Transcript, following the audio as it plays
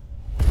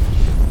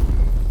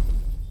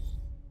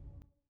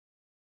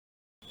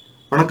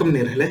வணக்கம்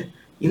நேர்களே.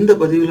 இந்த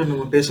பதிவுல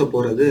நம்ம பேசப்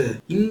போறது,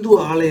 இந்து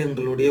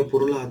ஆலயங்களுடைய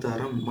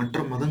பொருளாதாரம்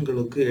மற்ற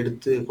மதங்களுக்கு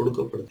எடுத்து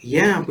கொடுக்கப்படுது.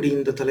 ஏன் அப்படி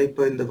இந்த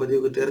தலைப்ப இந்த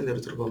பதிவுக்கு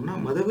தேர்ந்தெடுத்திருக்கோம்னா,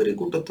 மதவெறி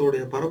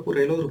கூட்டத்தோடைய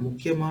பரப்புரையில ஒரு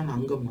முக்கியமான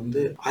அங்கம்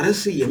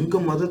அரசு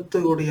எங்க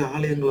மதத்தோடைய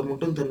ஆலயங்கள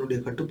மட்டும் தன்னுடைய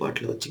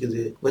கட்டுப்பாட்டுல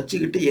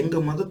வச்சுக்கிட்டு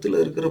எங்க மதத்துல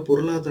இருக்கிற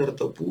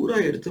பொருளாதாரத்த பூரா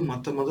எடுத்து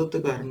மத்த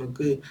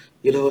மதத்துக்காரனுக்கு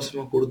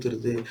இலவசமா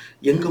குடுத்துருது.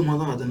 எங்க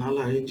மதம் அதனால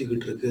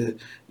அழிஞ்சுகிட்டு இருக்கு.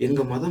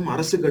 எங்க மதம்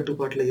அரசு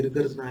கட்டுப்பாட்டுல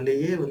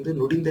இருக்கிறதுனாலேயே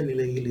நொடிந்த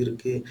நிலையில்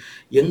இருக்கு.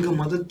 எங்க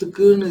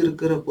மதத்துக்குன்னு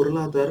இருக்கிற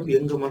பொருளாதாரம்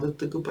எங்க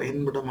மதத்துக்கு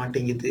பயன்பட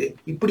மாட்டேங்குது.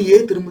 இப்படியே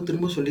திரும்ப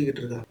திரும்ப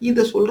சொல்லிக்கிட்டு இருக்காங்க.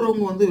 இத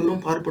சொல்றவங்க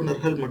வெறும்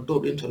பார்ப்பனர்கள் மட்டும்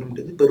அப்படின்னு சொல்ல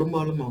முடியாது.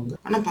 பெரும்பாலும் அவங்க.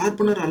 ஆனா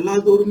பார்ப்பனர்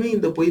அல்லாதோருமே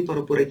இந்த பொய்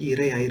பரப்புரைக்கு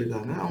இரை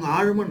ஆயிருக்காங்க. அவங்க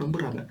ஆழமா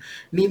நம்புறாங்க.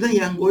 நீ தான்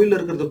என் கோயில்ல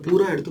இருக்கிறத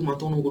பூரா எடுத்து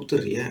மத்தவனுக்கு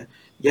குடுத்துடுறிய.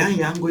 ஏன்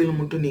என் கோயில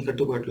மட்டும் நீ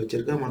கட்டுப்பாட்டுல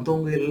வச்சிருக்க?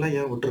 மத்தவங்க கோயிலெல்லாம்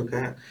ஏன் விட்டுருக்க?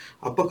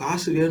 அப்ப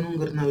காசு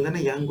வேணுங்கிறதுனால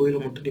தானே என் கோயில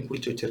மட்டும் நீ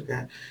புடிச்சு வச்சிருக்க.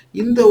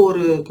 இந்த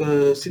ஒரு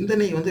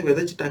சிந்தனைய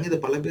விதைச்சுட்டாங்க. இத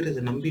பல பேர்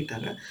இத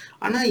நம்பிட்டாங்க.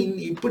 ஆனா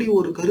இப்படி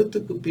ஒரு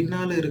கருத்துக்கு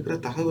பின்னால இருக்கிற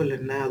தகவல்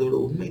என்ன? அதோட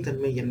உண்மை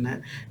தன்மை என்ன?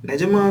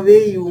 நிஜமாவே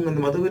இவங்க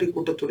அந்த மதவெறி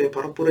கூட்டத்துடைய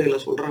பரப்புரையில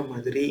சொல்ற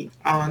மாதிரி,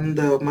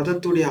 அந்த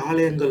மதத்துடைய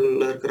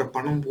ஆலயங்கள்ல இருக்கிற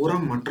பணம் பூரா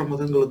மற்ற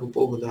மதங்களுக்கு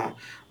போகுதா?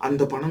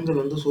 அந்த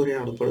பணங்கள்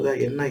சூறையாடப்படுதா?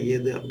 என்ன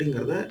ஏது?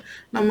 அப்படிங்கிறத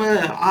நம்ம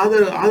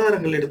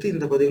ஆதாரங்கள் எடுத்து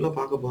இந்த பதிவுல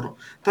பார்க்க போறோம்.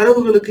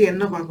 தரவுகளுக்கு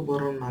என்ன பார்க்க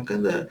போறோம்னாக்க,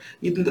 இந்த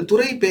இந்த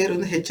துறை பெயர்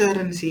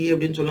HRNC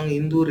அப்படின்னு சொல்லுவாங்க.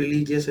 இந்து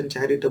ரிலிஜியஸ் அண்ட்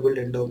சேரிட்டபிள்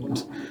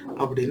என்டோமென்ட்ஸ்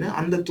அப்படின்னு.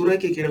 அந்த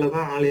துறைக்கு கீழ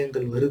தான்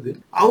ஆலயங்கள் வருது.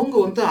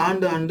 அவங்க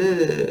ஆண்டு ஆண்டு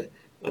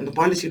அந்த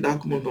பாலிசி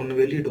டாக்குமெண்ட்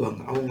ஒண்ணு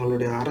வெளியிடுவாங்க.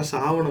 அவங்களுடைய அரசு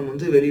ஆவணம்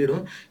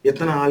வெளியிடும்.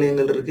 எத்தனை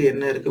ஆலயங்கள் இருக்கு,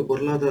 என்ன இருக்கு,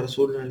 பொருளாதார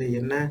சூழ்நிலை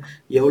என்ன,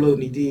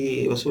 எவ்வளவு நிதி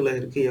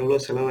வசூலாயிருக்கு,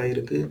 எவ்வளவு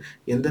செலவாயிருக்கு,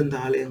 எந்தெந்த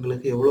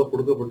ஆலயங்களுக்கு எவ்வளவு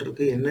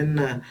கொடுக்கப்பட்டிருக்கு,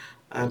 என்னென்ன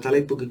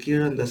தலைப்புக்கு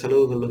கீழே அந்த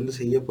செலவுகள்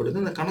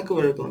செய்யப்படுது. அந்த கணக்கு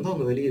வழக்கு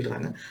அவங்க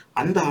வெளியிடுறாங்க.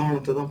 அந்த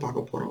ஆவணத்தை தான்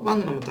பார்க்க போறோம்.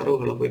 வாங்க நம்ம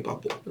தரவுகளை போய்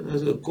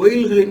பார்ப்போம்.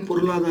 கோயில்களின்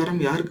பொருளாதாரம்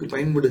யாருக்கு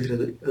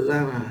பயன்படுகிறது?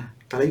 அதுதான்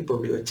தலைப்பு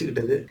அப்படி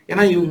வச்சுக்கிட்டது.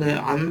 ஏன்னா இவங்க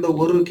அந்த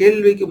ஒரு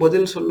கேள்விக்கு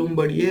பதில்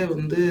சொல்லும்படியே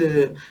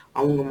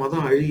அவங்க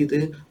மதம் அழியுது,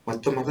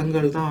 மற்ற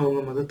மதங்கள் தான்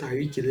அவங்க மதத்தை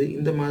அழிக்குது.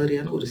 இந்த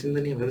மாதிரியான ஒரு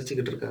சிந்தனையை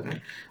விதைச்சுக்கிட்டு இருக்காங்க.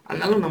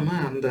 அதனால நம்ம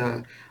அந்த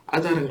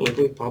ஆதாரங்களை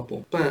போய்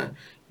பார்ப்போம். இப்ப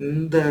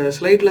இந்த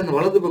ஸ்லைட்ல அந்த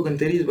வலது பக்கம்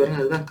தெரியுது பாருங்க,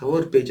 அதுதான்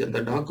கவர் பேஜ் அந்த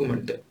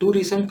document.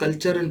 Tourism,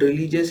 culture and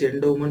religious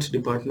endowments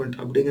department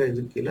அப்படிங்கிற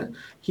இது கீழே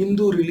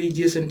Hindu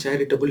religious and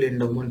charitable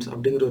endowments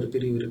அப்படிங்கிற ஒரு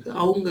பிரிவு இருக்கு.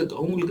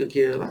 அவங்களுக்கு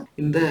கீழே தான்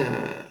இந்த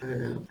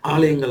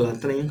ஆலயங்கள்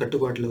அத்தனையும்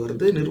கட்டுப்பாட்டுல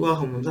வருது.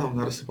 நிர்வாகம்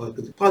அவங்க அரசு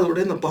பார்க்குது. அதோட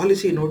இந்த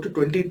பாலிசி நோட்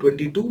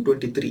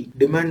 2022-23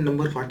 டிமாண்ட்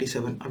நம்பர்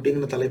 47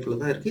 அப்படிங்கிற தலைப்புல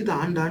தான் இருக்கு. இது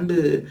ஆண்டாண்டு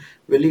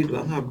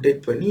வெளியிடுவாங்க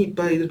அப்டேட் பண்ணி.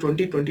 இப்ப இது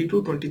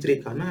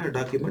 2022-23க்கான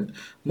டாக்குமெண்ட்,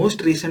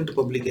 மோஸ்ட் ரீசன்ட்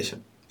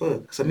பப்ளிகேஷன். இப்போ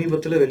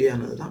சமீபத்துல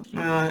வெளியானதுதான்.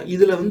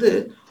 இதுல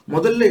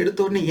முதல்ல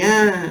எடுத்த உடனே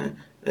ஏன்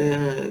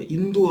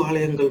இந்து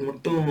ஆலயங்கள்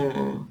மட்டும்,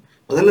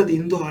 முதல்ல அது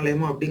இந்து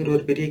ஆலயமா அப்படிங்கிற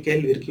ஒரு பெரிய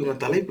கேள்வி இருக்கு. இவங்க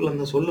தலைப்புல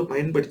அந்த சொல்ல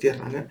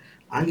பயன்படுத்திடுறாங்க.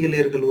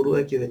 ஆங்கிலேயர்கள்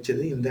உருவாக்கி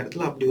வச்சது. இந்த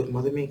இடத்துல அப்படி ஒரு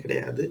மதமே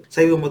கிடையாது.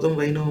 சைவ மதம்,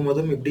 வைணவ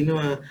மதம் இப்படின்னு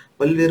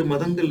பல்வேறு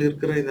மதங்கள்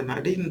இருக்கிற இந்த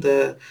நாடு, இந்த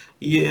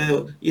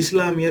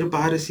இஸ்லாமியர்,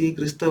 பாரசி,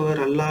 கிறிஸ்தவர்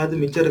அல்லாது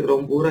மிச்சம்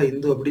இருக்கிறவங்க பூரா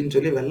இந்து அப்படின்னு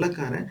சொல்லி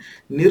வெள்ளைக்காரன்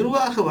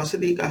நிர்வாக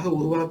வசதிக்காக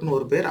உருவாக்குன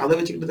ஒரு பேர். அதை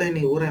வச்சுக்கிட்டு தான்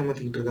இன்னைக்கு ஊரை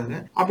ஏமாத்திக்கிட்டு இருக்காங்க.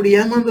 அப்படி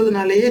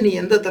ஏமாந்ததுனாலேயே நீ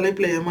எந்த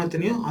தலைப்புல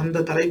ஏமாத்தினியோ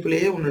அந்த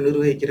தலைப்பிலேயே உன்னை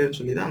நிர்வகிக்கிறேன்னு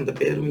சொல்லிதான் அந்த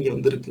பேரும் இங்க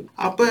வந்திருக்கு.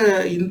 அப்ப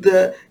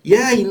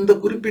ஏன் இந்த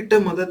குறிப்பிட்ட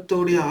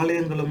மதத்தோடைய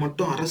ஆலயங்களை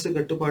மட்டும் அரசு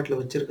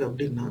கட்டுப்பாட்டுல வச்சிருக்கு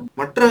அப்படின்னா,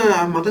 மற்ற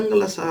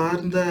மதங்களை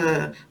சார்ந்த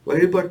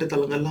வழிபாட்டு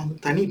தலங்கள்லாம்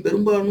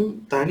பெரும்பாலும்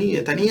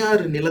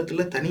தனியார்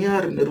நிலத்துல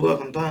தனியார்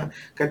நிர்வாகம் தான்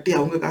கட்டி,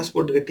 அவங்க காசு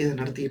போட்டு கட்டி அதை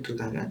நடத்திக்கிட்டு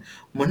இருக்காங்க.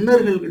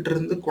 மன்னர்கள் கிட்ட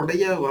இருந்து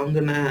கொடையா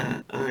வாங்கின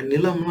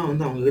நிலம்லாம்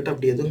அவங்க கிட்ட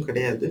அப்படி எதுவும்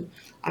கிடையாது.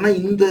 ஆனா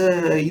இந்த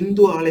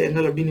இந்து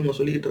ஆலயங்கள் அப்படின்னு இவங்க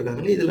சொல்லிக்கிட்டு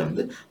இருக்காங்களே, இதுல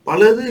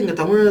பலது இங்க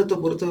தமிழகத்தை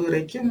பொறுத்த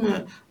வரைக்கும்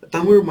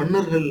தமிழ்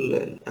மன்னர்கள்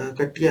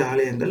கட்டிய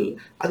ஆலயங்கள்.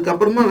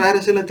 அதுக்கப்புறமா வேற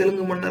சில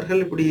தெலுங்கு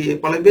மன்னர்கள், இப்படி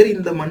பல பேர்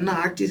இந்த மண்ணை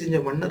ஆட்சி செஞ்ச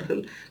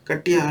மன்னர்கள்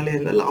கட்டிய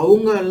ஆலயங்கள்.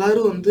 அவங்க எல்லாரும்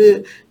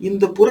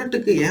இந்த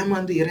புரட்டுக்கு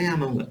ஏமாந்து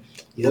இரையானவங்க.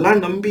 இதெல்லாம்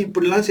நம்பி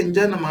இப்படிலாம்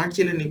செஞ்சா நம்ம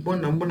ஆட்சியில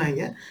நிற்போம்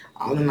நம்பினாங்க.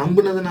 அதை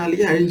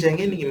நம்பினதுனாலேயே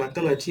அழிஞ்சாங்க. இன்னைக்கு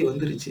மக்கள் ஆட்சி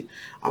வந்துருச்சு.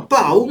 அப்ப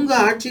அவங்க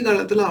ஆட்சி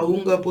காலத்துல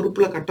அவங்க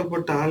பொறுப்புல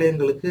கட்டப்பட்ட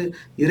ஆலயங்களுக்கு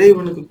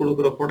இறைவனுக்கு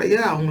கொடுக்குற கொடைய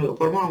அவங்களுக்கு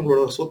அப்புறமா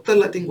அவங்களோட சொத்து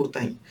எல்லாத்தையும்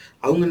கொடுத்தாங்க.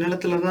 அவங்க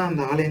நிலத்துலதான்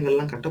அந்த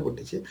ஆலயங்கள்லாம்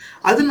கட்டப்பட்டுச்சு.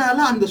 அதனால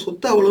அந்த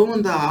சொத்து அவ்வளவும்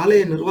அந்த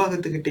ஆலய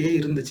நிர்வாகத்துக்கிட்டேயே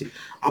இருந்துச்சு.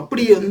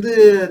 அப்படி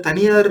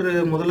தனியார்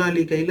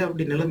முதலாளி கையில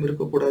அப்படி நிலம்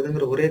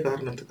இருக்கக்கூடாதுங்கிற ஒரே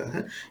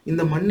காரணத்துக்காக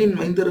இந்த மண்ணின்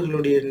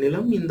மைந்தர்களுடைய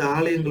நிலம் இந்த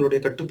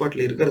ஆலயங்களுடைய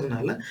கட்டுப்பாட்டுல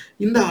இருக்கிறதுனால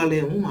இந்த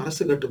ஆலயமும்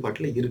அரசு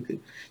கட்டுப்பாட்டுல இருக்கு.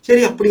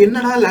 சரி, அப்படி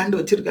என்னடா லேண்ட்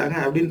வச்சிருக்காங்க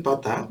அப்படின்னு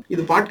பார்த்தா,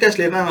 இது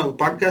பாட்காஸ்ட்ல, ஏன்னா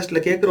பாட்காஸ்ட்ல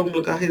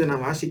கேட்கறவங்களுக்காக இதை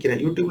நான்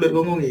வாசிக்கிறேன். யூடியூப்ல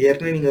இருக்கவங்க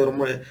ஏற்கனவே நீங்க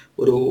ரொம்ப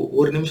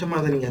ஒரு நிமிஷமா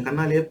அதை நீங்க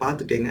கண்ணாலேயே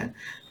பார்த்துட்டீங்க.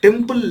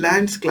 Temple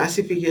lands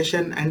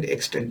classification and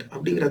extend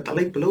அப்படிங்கிற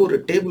தலைப்புல ஒரு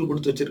டேபிள்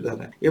கொடுத்து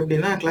வச்சிருக்காங்க.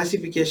 எப்படின்னா,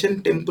 கிளாசிபிகேஷன்,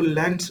 டெம்பிள்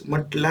லேண்ட்ஸ்,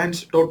 மட்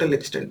லேண்ட்ஸ், டோட்டல்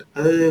எக்ஸ்டென்ட்.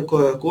 அதாவது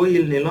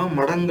கோயில் நிலம்,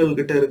 மடங்கள்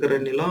கிட்ட இருக்கிற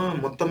நிலம்,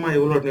 மொத்தமா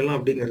எவ்வளவு நிலம்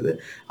அப்படிங்கிறது.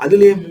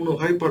 அதுலயே 3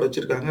 வகைப்பாடு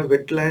வச்சிருக்காங்க.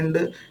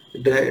 வெட்லேண்டு,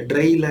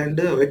 ட்ரை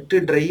லேண்டு, வெட்டு,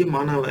 ட்ரை,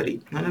 மானாவாரி.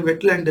 ஆனா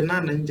வெட்லேண்டுன்னா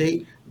நஞ்சை,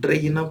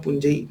 ட்ரைனா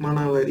புஞ்சை,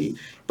 மானாவாரி.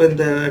 இப்ப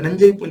இந்த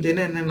நஞ்சை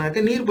புஞ்சைன்னா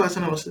என்னன்னாக்க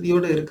நீர்ப்பாசன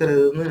வசதியோட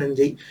இருக்கிறது வந்து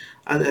நஞ்சை.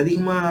 அது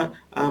அதிகமா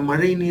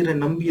மழை நீரை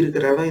நம்பி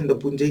இருக்கிற இடம் இந்த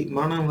புஞ்சை.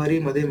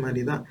 மானாவாரியும் அதே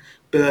மாரி தான்.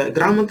 இப்ப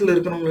கிராமத்துல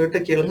இருக்கிறவங்ககிட்ட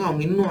கேளுங்க,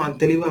 அவங்க இன்னும்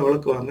தெளிவா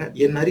விளக்குவாங்க.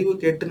 என் அறிவு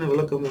கேட்டுன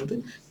விளக்கம் வந்து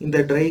இந்த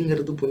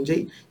ட்ரைங்கிறது புஞ்சை.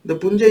 இந்த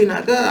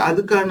புஞ்சைனாக்கா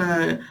அதுக்கான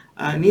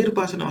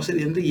நீர்ப்பாசன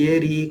வசதி வந்து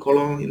ஏரி,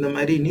 குளம் இந்த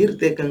மாரி நீர்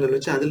தேக்கங்கள்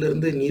வச்சு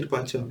அதிலிருந்து நீர்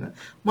பாய்ச்சுவாங்க.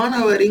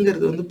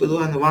 மானாவாரிங்கிறது வந்து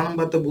பொதுவா அந்த வானம்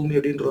பார்த்த பூமி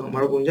அப்படின்ருவாங்க.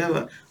 மழை பெஞ்சா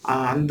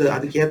அந்த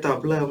அதுக்கு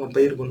ஏத்தாப்புல அவங்க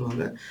பயிர்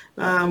பண்ணுவாங்க.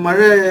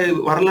 மழை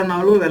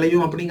வரலனாலும்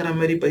விளையும் அப்படிங்கிற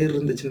மாரி பயிர்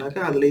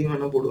இருந்துச்சுனாக்கா, அதுலயும்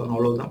வேணா போடுவாங்க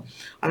அவ்வளவுதான்.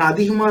 ஆனா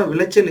அதிகமா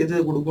விளைச்சல்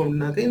எது குடுக்கும்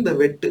அப்படின்னாக்கா, இந்த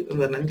வெட்டு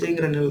இந்த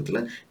நஞ்சைங்கிற நிலத்துல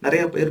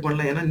நெறைய பயிர்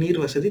பண்ணலாம். ஏன்னா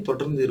நீர் வசதி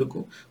தொடர்ந்து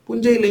இருக்கும்.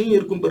 புஞ்சையிலயும்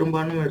இருக்கும்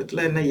பெரும்பாலான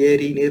இடத்துல என்ன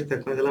ஏரி,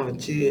 நீர்த்தேக்கம் இதெல்லாம்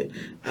வச்சு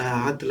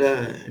ஆத்துல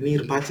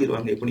நீர்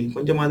பாய்ச்சிருவாங்க. எப்படி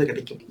கொஞ்சமாவது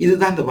கிடைக்கும்.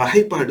 இதுதான் அந்த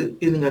வகைப்பாடு.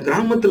 இதுங்க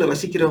கிராமத்துல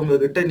வசிக்கிறவங்க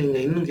கிட்ட நீங்க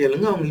இன்னும்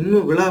கேளுங்க. அவங்க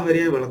இன்னும்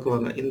விலாவரியா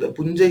விளக்குவாங்க. இந்த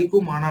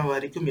புஞ்சைக்கும்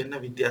மானாவாரிக்கும் என்ன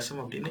வித்தியாசம்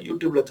அப்படின்னு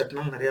யூடியூப்ல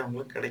தட்டினாலும் நிறைய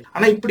அவங்களுக்கு கிடைக்கும்.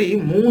 ஆனா இப்படி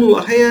 3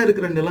 வகையா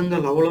இருக்கிற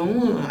நிலங்கள்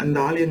அவ்வளவும் அந்த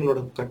ஆலயங்களோட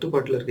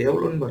கட்டுப்பாட்டுல இருக்கு.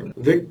 எவ்வளவுன்னு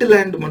பாருங்க. வெட்டு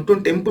லேண்ட்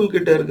மட்டும் டெம்பிள்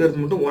கிட்ட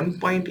இருக்கிறது மட்டும்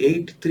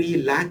 1.83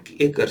 லேக்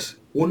ஏக்கர்ஸ்.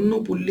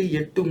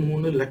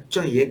 1.83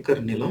 லட்சம் ஏக்கர்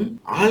நிலம்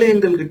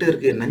ஆலயங்கள் கிட்ட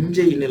இருக்கு.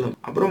 நஞ்சை நிலம்.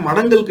 அப்புறம்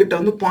மடங்கள் கிட்ட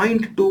வந்து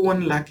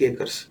 0.21 லேக்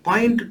ஏக்கர்ஸ்.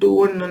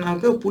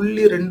 0.21னாக்க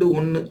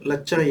 0.21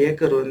 லட்சம்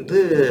ஏக்கர் வந்து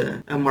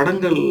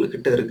மடங்கள்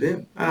கிட்ட இருக்கு.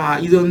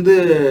 இது வந்து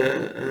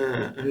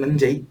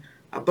நஞ்சை.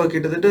 அப்ப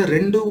கிட்டத்தட்ட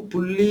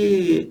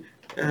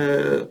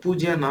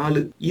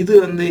 2.04 இது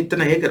வந்து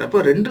இத்தனை ஏக்கர்.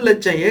 அப்ப 2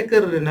 லட்சம்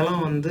ஏக்கர்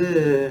நிலம் வந்து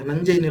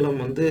நஞ்சை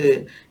நிலம் வந்து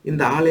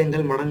இந்த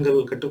ஆலயங்கள்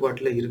மடங்கள்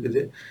கட்டுப்பாட்டுல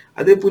இருக்குது.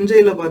 அதே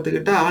புஞ்சையில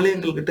பாத்துக்கிட்டா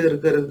ஆலயங்கள் கிட்ட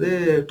இருக்கிறது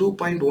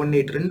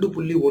 2.18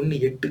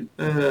 2.18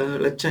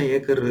 லட்சம்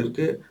ஏக்கர்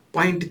இருக்கு.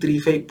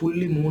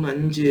 0.35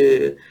 0.35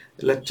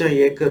 லட்சம்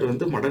ஏக்கர்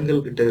வந்து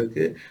மடங்கள் கிட்ட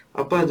இருக்கு.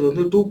 அப்ப அது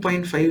வந்து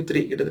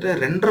 2.53 கிட்டத்தட்ட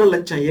 2.5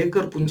 லட்சம்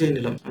ஏக்கர் புஞ்சை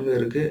நிலம் அங்க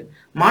இருக்கு.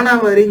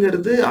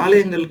 மானாவாரிங்கிறது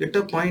ஆலயங்கள் கிட்ட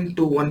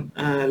 0.21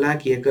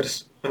 லேக் ஏக்கர்ஸ்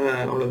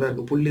அவ்வளவுதான்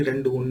இருக்கு.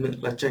 0.21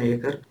 லட்சம்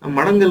ஏக்கர்.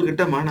 மடங்கள்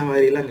கிட்ட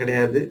மானாவாரி எல்லாம்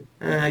கிடையாது.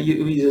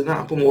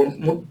 இதுதான். அப்போ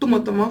மொட்டு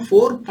மொத்தமா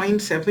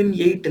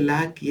 4.78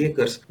 லேக்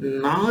ஏக்கர்ஸ்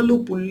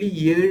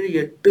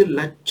 4.78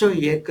 லட்சம்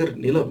ஏக்கர்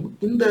நிலம்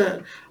இந்த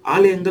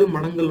ஆலயங்கள்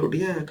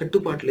மடங்களுடைய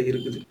கட்டுப்பாட்டுல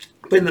இருக்குது.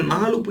 இப்ப இந்த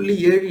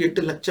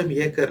 4.78 லட்சம்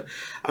ஏக்கர்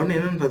அப்படின்னு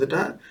என்னன்னு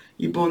பார்த்துட்டா,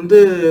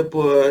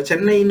 இப்போ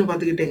சென்னைன்னு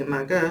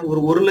பார்த்துக்கிட்டீங்கன்னாக்கா ஒரு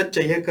 1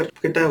 லட்சம் ஏக்கர்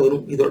கிட்ட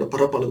வரும் இதோட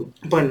பரப்பளவு.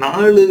 இப்ப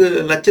 4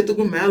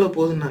 லட்சத்துக்கும் மேல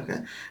போகுதுன்னாக்க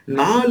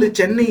 4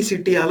 சென்னை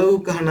சிட்டி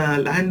அளவுக்கான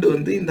லேண்ட்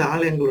வந்து இந்த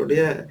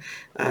ஆலயங்களுடைய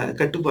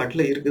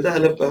கட்டுப்பாட்டுல இருக்குது.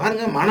 அதுல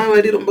பாருங்க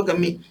மானாவாரி ரொம்ப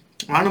கம்மி.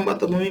 வானம்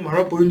பார்த்த பூமி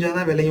மழை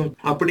பொழிஞ்சாதான் விளையும்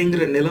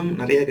அப்படிங்கிற நிலம்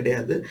நிறைய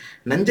கிடையாது.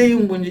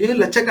 நஞ்சையும்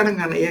புஞ்சையும்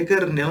லட்சக்கணக்கான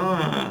ஏக்கர் நிலம்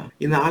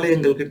இந்த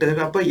ஆலயங்கள் கிட்ட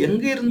இருக்கு. அப்ப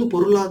எங்க இருந்து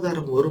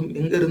பொருளாதாரம் வரும்,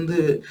 எங்க இருந்து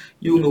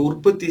இவங்க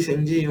உற்பத்தி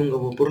செஞ்சு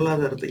இவங்க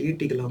பொருளாதாரத்தை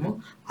ஈட்டிக்கலாமோ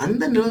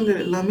அந்த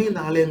நிலங்கள் எல்லாமே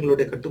இந்த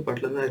ஆலயங்களுடைய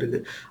கட்டுப்பாட்டுல தான் இருக்கு.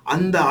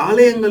 அந்த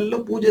ஆலயங்கள்ல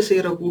பூஜை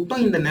செய்யற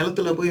கூட்டம் இந்த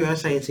நிலத்துல போய்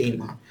விவசாயம்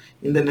செய்யுமா,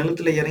 இந்த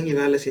நிலத்துல இறங்கி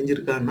வேலை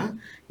செஞ்சிருக்கான்னா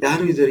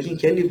யாரும் இது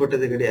வரைக்கும்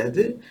கேள்விப்பட்டது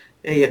கிடையாது.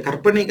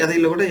 கற்பனை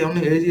கதையில கூட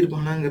எவனும்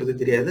எழுதியிருப்பானாங்கிறது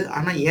தெரியாது.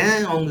 ஆனா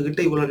ஏன் அவங்க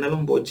கிட்ட இவ்வளவு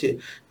நிலம் போச்சு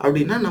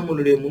அப்படின்னா,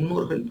 நம்மளுடைய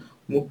முன்னோர்கள்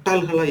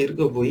முட்டாள்களா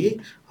இருக்க போய்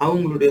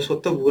அவங்களுடைய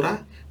சொத்தை பூரா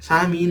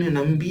சாமின்னு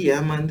நம்பி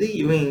ஏமாந்து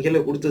இவன் கீழே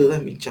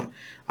கொடுத்ததுதான் மிச்சம்.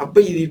 அப்ப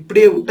இது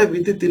இப்படியே விட்டா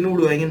வித்து தின்னு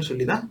விடுவாங்கன்னு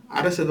சொல்லிதான்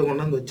அரசு இதை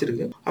கொண்டாந்து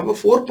வச்சிருக்கு. அப்ப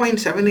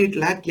 4.78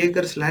 லேக்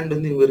ஏக்கர்ஸ் லேண்ட்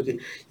வந்து இவங்க இருக்கு.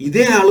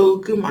 இதே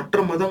அளவுக்கு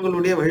மற்ற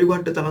மதங்களுடைய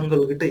வழிபாட்டு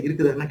தலங்கள் கிட்ட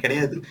இருக்குதுன்னா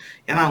கிடையாது.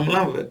 ஏன்னா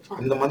அவங்கலாம்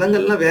அந்த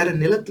மதங்கள்லாம் வேற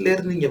நிலத்தில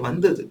இருந்து இங்க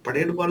வந்தது.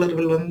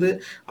 படையெடுப்பாளர்கள் வந்து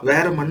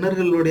வேற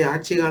மன்னர்களுடைய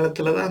ஆட்சி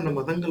காலத்துலதான் அந்த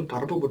மதங்கள்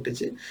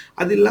பரப்பப்பட்டுச்சு.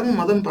 அது இல்லாம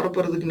மதம்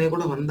பரப்புறதுக்குன்னே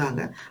கூட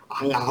வந்தாங்க.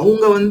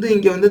 அவங்க வந்து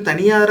இங்க வந்து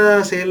தனியாரா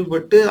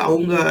செயல்பட்டு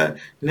அவங்க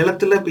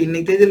நிலத்துல இப்ப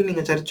இன்னைக்கு தேதியில்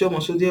நீங்க சர்ச்சோ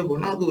மசூதியோ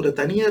போனா அது ஒரு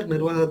தனியார்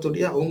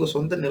நிர்வாகத்துடைய அவங்க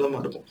சொந்த நிலமா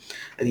இருக்கும்.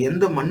 அது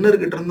எந்த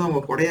மன்னர்கிட்ட இருந்தும்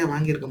அவங்க கொடையா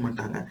வாங்கியிருக்க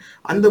மாட்டாங்க.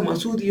 அந்த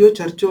மசூதியோ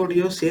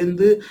சர்ச்சோடையோ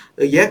சேர்ந்து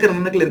ஏக்கர்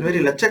கணக்குல இது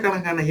மாதிரி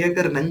லட்சக்கணக்கான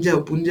ஏக்கர் நஞ்ச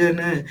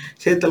புஞ்சன்னு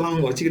சேர்த்தெல்லாம்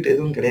அவங்க வச்சுக்கிட்டு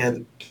எதுவும் கிடையாது.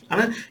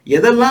 ஆனா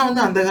எதெல்லாம்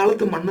வந்து அந்த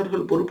காலத்து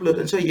மன்னர்கள் பொறுப்புல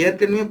இருந்துச்சோ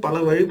ஏற்கனவே பல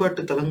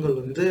வழிபாட்டு தலங்கள்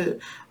வந்து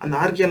அந்த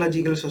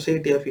ஆர்கியாலஜிக்கல்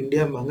சொசைட்டி ஆஃப்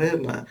இந்தியாம்பாங்க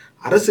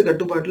அரசு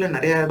கட்டுப்பாட்டுல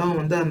நிறைய இடம்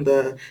வந்து அந்த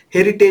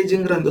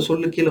ஹெரிட்டேஜுங்கிற அந்த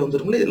சொல்லு கீழே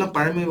வந்துரும்ல. இதெல்லாம்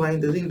பழமை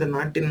வாய்ந்தது, இந்த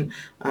நாட்டின்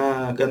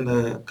அந்த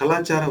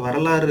கலாச்சார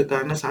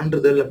வரலாறுக்கான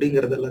சான்றிதழ்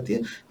அப்படிங்கிறது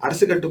எல்லாத்தையும்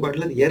அரசு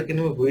கட்டுப்பாட்டுல அது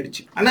ஏற்கனவே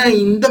போயிடுச்சு. ஆனா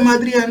இந்த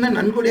மாதிரியான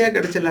நன்கொடையா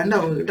கிடைச்ச லேண்ட்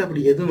அவங்க கிட்ட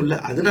அப்படி எதுவும் இல்லை.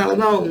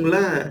 அதனாலதான்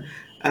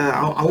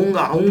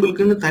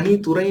அவங்களுக்குன்னு தனி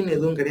துறைன்னு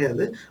எதுவும்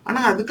கிடையாது. ஆனா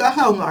அதுக்காக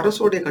அவங்க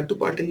அரசோடைய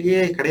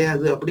கட்டுப்பாட்டிலேயே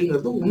கிடையாது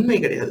அப்படிங்கிறது உண்மை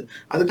கிடையாது.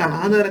 அதுக்கான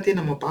ஆதாரத்தை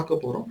நம்ம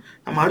பார்க்க போறோம்.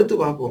 நம்ம அடுத்து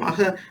பார்ப்போம்.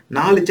 ஆக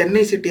 4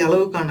 சென்னை சிட்டி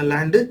அளவுக்கான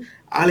லேண்டு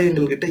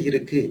ஆலயங்கள் கிட்ட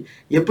இருக்கு.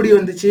 எப்படி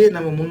வந்துச்சு?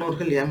 நம்ம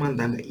முன்னோர்கள்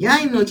ஏமாந்தாங்க.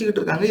 ஏன் இன்னும்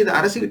வச்சுக்கிட்டு இருக்காங்க? இத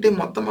அரசுகிட்டே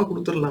மொத்தமா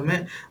குடுத்துறலாமே!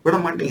 விட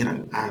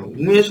மாட்டேங்கிறாங்க.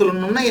 உண்மைய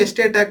சொல்லணும்னா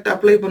எஸ்டேட் ஆக்ட்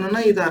அப்ளை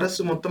பண்ணணும்னா இது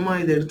அரசு மொத்தமா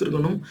இத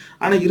எடுத்துருக்கணும்.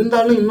 ஆனா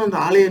இருந்தாலும் இன்னும் அந்த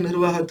ஆலய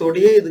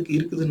நிர்வாகத்தோடயே இதுக்கு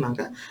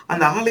இருக்குதுன்னாக்க,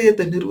 அந்த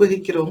ஆலயத்த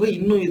நிர்வகிக்கிறவங்க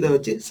இன்னும் இத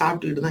வச்சு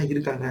சாப்பிட்டுக்கிட்டு தான்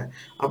இருக்காங்க.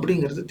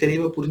 அப்படிங்கிறது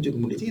தெளிவா புரிஞ்சுக்க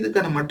முடியுது.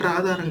 இதுக்கான மற்ற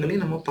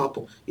ஆதாரங்களையும் நம்ம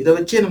பார்ப்போம். இத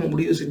வச்சே நம்ம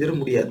முடிவு செஞ்சிட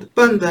முடியாது.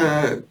 இப்ப அந்த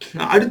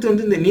அடுத்து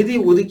வந்து இந்த நிதி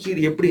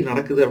ஒதுக்கீடு எப்படி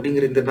நடக்குது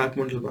அப்படிங்கிற இந்த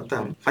டாக்குமெண்ட்ல பார்த்தா,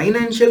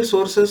 ஃபைனான்சியல்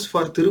சோர்சஸ்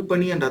ஃபார்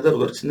திருப்பணி அண்ட் அதர்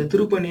ஒர்க்ஸ். இந்த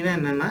திருப்பணினா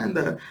என்னன்னா,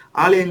 இந்த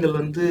ஆலயங்கள்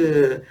வந்து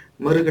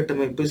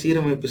மறுகட்டமைப்பு,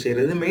 சீரமைப்பு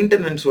செய்றது,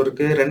 மெயின்டெனன்ஸ்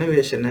ஒர்க்கு,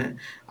 ரெனோவேஷனு,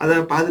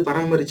 அத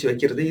பராமரிச்சு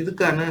வைக்கிறது,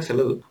 இதுக்கான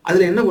செலவு.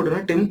 அதுல என்ன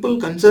போட்டிருக்குன்னா, temple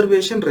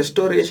conservation,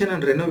 restoration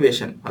and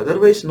renovation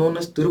otherwise known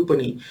as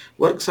திருப்பணி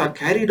works R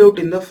carried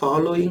out in the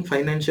following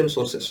financial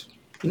sources.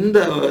 இந்த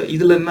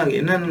இதுல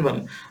என்னன்னு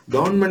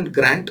government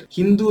grand,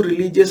 Hindu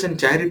religious and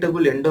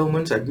charitable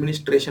endowments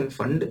administration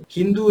fund,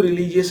 Hindu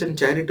religious and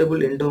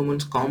charitable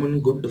endowments common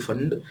good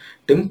fund,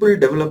 temple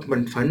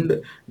development fund,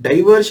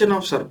 diversion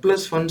of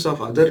surplus funds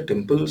of other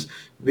temples,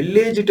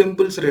 village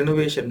temples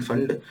renovation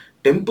fund,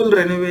 temple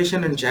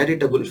renovation and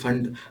charitable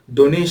fund,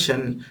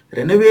 donation,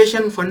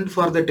 renovation fund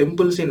for the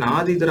temples in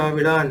Aadhi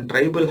Dravida and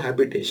tribal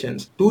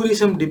habitations,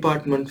 tourism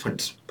department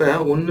funds. இப்போ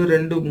 1,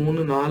 2,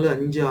 3, 4,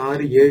 5,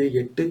 6, 7,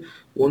 8,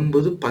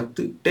 9,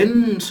 10 10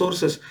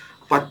 sources,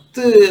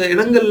 10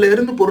 இடங்கள்ல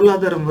இருந்து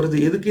பொருளாதாரம் வருது.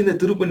 எதுக்கு? இந்த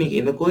திருப்பணிக்கு,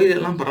 இந்த கோயில்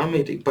எல்லாம்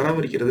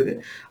பராமரிக்கிறதுக்கு.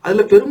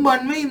 அதுல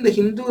பெரும்பான்மை இந்த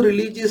Hindu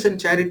religious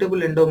and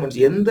charitable endowments,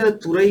 எந்த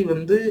துறை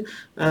வந்து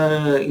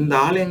இந்த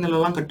ஆலயங்கள்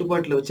எல்லாம்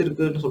கட்டுப்பாட்டுல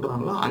வச்சிருக்குன்னு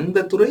சொல்றாங்களோ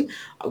அந்த துறை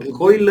அவங்க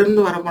கோயில்ல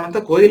இருந்து வர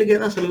பணத்தை கோயிலுக்கே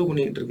தான் செலவு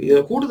பண்ணிட்டு இருக்கு.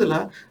 இதுல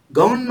கூடுதலா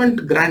கவர்மெண்ட்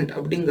கிராண்ட்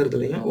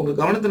அப்படிங்கிறதுலையும் உங்க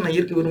கவனத்தை நான்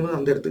ஈர்க்க விரும்புறது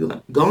அந்த இடத்துக்கு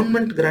தான்.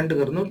 கவர்மெண்ட்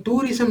கிராண்ட்ங்கிறதும்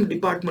டூரிசம்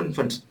டிபார்ட்மெண்ட்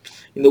ஃபண்ட்ஸ்.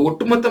 இந்த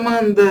ஒட்டுமொத்தமா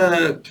இந்த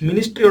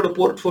மினிஸ்ட்ரியோட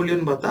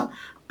போர்ட்ஃபோலியோன்னு பார்த்தா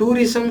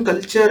tourism,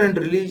 culture and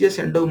religious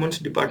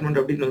endowments department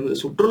அப்படின்னு வந்து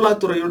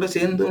சுற்றுலாத்துறையோட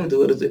சேர்ந்தும் இது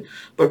வருது.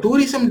 இப்போ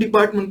டூரிசம்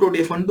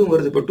டிபார்ட்மெண்ட்டோடைய ஃபண்டும்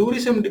வருது. இப்போ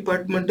டூரிசம்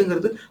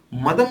டிபார்ட்மெண்ட்டுங்கிறது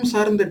மதம்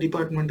சார்ந்த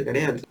டிபார்ட்மெண்ட்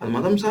கிடையாது, அது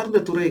மதம்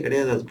சார்ந்த துறை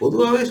கிடையாது, அது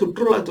பொதுவாகவே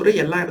சுற்றுலாத்துறை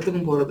எல்லா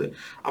இடத்துக்கும் போறது.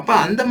 அப்போ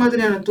அந்த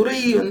மாதிரியான துறை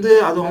வந்து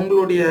அது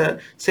அவங்களுடைய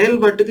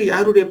செயல்பாட்டுக்கு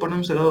யாருடைய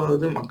பணம்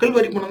செலவாகுது? மக்கள்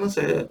வரி பணம்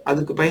தான்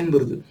அதுக்கு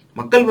பயன்படுது.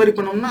 மக்கள் வரி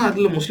பணம்னா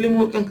அதுல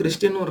முஸ்லீமும் இருக்கான்,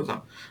 கிறிஸ்டியனும்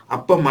இருக்கான்.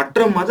 அப்ப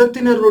மற்ற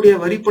மதத்தினருடைய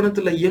வரி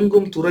பணத்துல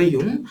இயங்கும்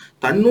துறையும்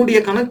தன்னுடைய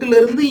கணக்குல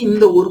இருந்து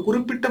இந்த ஒரு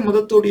குறிப்பிட்ட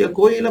மதத்துடைய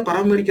கோயிலை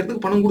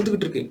பராமரிக்கிறதுக்கு பணம்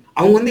கொடுத்துக்கிட்டு இருக்கு.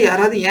 அவங்க வந்து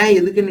யாராவது ஏன்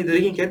எதுக்குன்னு இது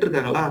வரைக்கும்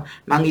கேட்டிருக்காங்களா?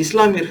 நாங்க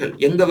இஸ்லாமியர்கள்,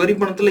 எங்க வரி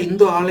பணத்துல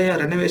இந்து ஆலயம்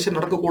ரெனோவேஷன்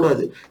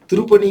நடக்கக்கூடாது,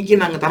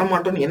 திருப்பணிக்கு நாங்க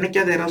தரமாட்டோம்னு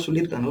என்னைக்காவது யாராவது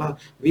சொல்லியிருக்காங்களா?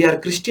 வி ஆர்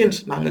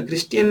கிறிஸ்டியன்ஸ், நாங்க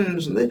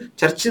கிறிஸ்டியன்ஸ் வந்து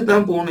சர்ச்சு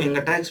தான் போகணும்,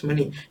 எங்க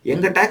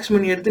டாக்ஸ்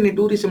மணி எடுத்து நீ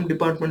டூரிசம்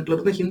டிபார்ட்மெண்ட்ல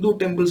இருந்து ஹிந்து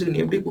டெம்பிள்ஸுக்கு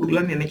நீ எப்படி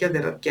கொடுக்கலான்னு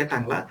என்னைக்காவது யாராவது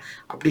கேட்டாங்களா?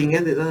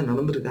 அப்படிங்கிறது ஏதாவது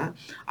நடந்திருக்கா?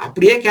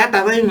 அப்படியே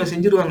கேட்டாதான் இவங்க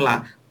செஞ்சிருவாங்களா?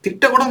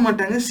 திட்ட கூட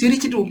மாட்டாங்க,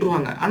 சிரிச்சுட்டு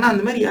விட்டுருவாங்க. ஆனா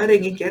அந்த மாதிரி யாரும்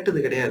எங்கேயும் கேட்டது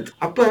கிடையாது.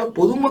 அப்ப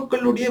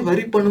பொதுமக்களுடைய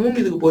வரி பணமும்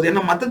இதுக்கு போகுது.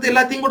 ஏன்னா மத்தது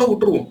எல்லாத்தையும் கூட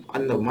விட்டுருவோம்,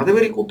 அந்த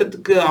மதவெறி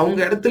கூட்டத்துக்கு அவங்க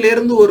இடத்துல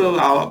இருந்து ஒரு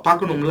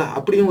பார்க்கணும்ல,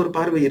 அப்படியும் ஒரு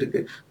பார்வை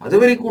இருக்கு.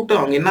 மதவெறி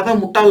கூட்டம் அவங்க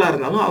என்னதான் முட்டாளா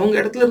இருந்தாலும் அவங்க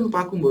இடத்துல இருந்து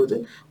பார்க்கும்போது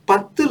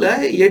 10ல்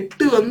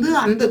 8 வந்து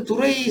அந்த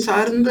துறை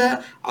சார்ந்த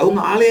அவங்க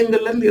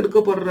ஆலயங்கள்ல இருந்து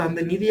எடுக்கப்படுற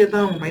அந்த நிதியை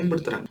தான் அவங்க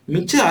பயன்படுத்துறாங்க.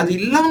 மிச்சம் அது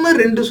இல்லாம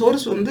 2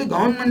 சோர்ஸ் வந்து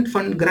கவர்மெண்ட்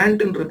ஃபண்ட்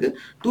கிராண்ட் இருக்கு,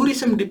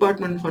 டூரிசம்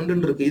டிபார்ட்மெண்ட்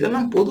ஃபண்ட் இருக்கு.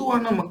 இதெல்லாம்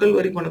பொதுவான மக்கள்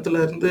வரி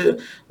பணத்துல இருந்து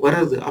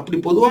வர்றது. அப்படி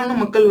பொதுவான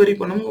மக்கள் வரி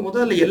பணம்ங்கும் போது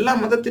அதுல எல்லா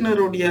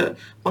மதத்தினருடைய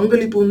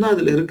பங்களிப்பும் தான்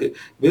அதுல இருக்கு.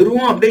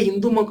 வெறும் அப்படியே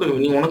இந்து மக்கள்,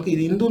 நீ உனக்கு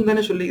இது இந்துன்னு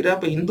தானே சொல்லிக்கிற,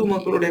 அப்ப இந்து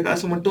மக்களுடைய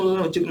காசு மட்டும்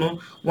தான் வச்சுக்கணும்,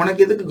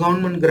 உனக்கு எதுக்கு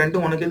கவர்மெண்ட் கிராண்ட்,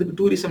 உனக்கு எதுக்கு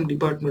டூரிசம்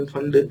டிபார்ட்மெண்ட்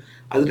ஃபண்டு,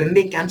 அது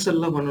ரெண்டையும்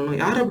கேன்சல்லாம் பண்ணணும்.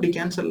 யாரும் அப்படி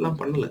கேன்சல்லாம்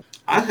பண்ணல.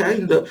 ஆக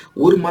இந்த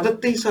ஒரு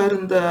மதத்தை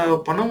சார்ந்த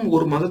பணம்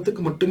ஒரு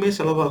மதத்துக்கு மட்டுமே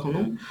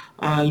செலவாகணும்,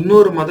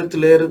 இன்னொரு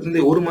மதத்தில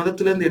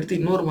இருந்து எடுத்து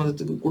இன்னொரு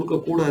மதத்துக்கு கொடுக்க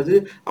கூடாது,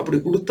 அப்படி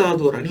கொடுத்தா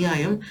அது ஒரு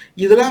அநியாயம்.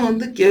 இதெல்லாம்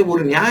வந்து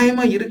ஒரு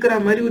நியாயமா இருக்கிற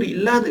மாதிரி ஒரு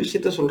இல்லாத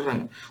விஷயத்த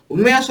சொல்றாங்க.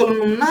 உண்மையா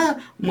சொல்லணும்னா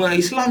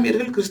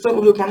இஸ்லாமியர்கள்,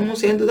 கிறிஸ்தவர்கள்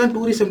பணமும் சேர்ந்துதான்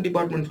டூரிசம்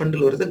டிபார்ட்மெண்ட்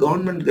ஃபண்டில் வருது,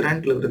 கவர்மெண்ட்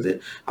கிராண்ட்ல வருது.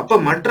 அப்ப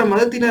மற்ற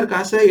மதத்தினர்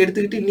காசை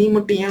எடுத்துக்கிட்டு நீ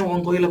மட்டும் ஏன்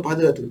உன் கோயிலை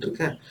பாதுகாத்துக்கிட்டு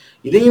இருக்க?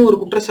 இதையும் ஒரு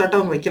குற்றச்சாட்டா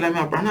அவங்க வைக்கலாமே.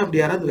 அப்படின்னா அப்படி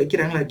யாராவது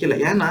வைக்கிறாங்களா? வைக்கல.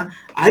 ஏன்னா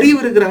அறிவு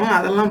இருக்கிறவன்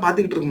அதெல்லாம்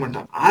பார்த்துக்கிட்டு இருக்க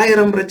மாட்டான்.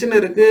 1000 பிரச்சனை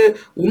இருக்கு,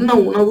 உண்ண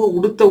உணவு,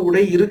 உடுத்த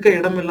உடை, இருக்க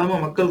இடம் இல்லாம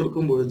மக்கள்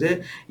இருக்கும் பொழுது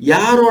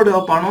யாரோட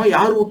பணம்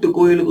யார் வீட்டு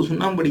கோயிலுக்கு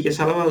சுண்ணாம்படிக்க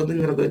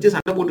செலவாகுதுங்கிறத வச்சு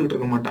சண்டை போட்டுக்கிட்டு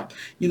இருக்க மாட்டான்.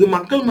 இது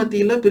மக்கள்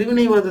மத்தியில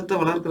பிரிவினைவாதத்தை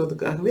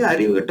வளர்க்கறதுக்காகவே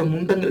அறிவு கட்ட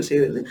முண்டங்கள்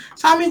செய்யறது.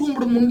 சாமி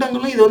கும்பிடும்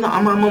முண்டங்களும் இது வந்து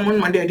ஆமா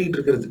ஆமான்னு மண்டி அடிக்கிட்டு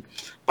இருக்கிறது.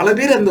 பல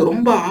பேர் அந்த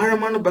ரொம்ப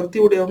ஆழமான பக்தி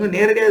உடையவங்க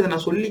நேரடியாக இதை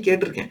நான் சொல்லி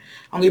கேட்டிருக்கேன்.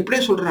 அவங்க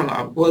இப்படியே சொல்றாங்க,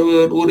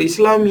 ஒரு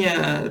இஸ்லாமிய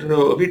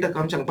வீட்டை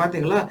காமிச்சாங்க,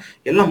 பாத்தீங்களா,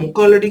 எல்லாம்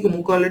முக்கால்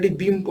அடி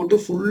பீம் போட்டு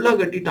ஃபுல்லா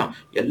கட்டிட்டான்,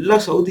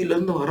 எல்லாம் சவுதியில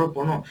இருந்து வர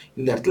போனோம்,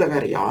 இந்த இடத்துல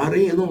வேற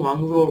யாரையும் எதுவும்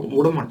வாங்கவே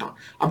விட மாட்டான்.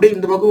 அப்படியே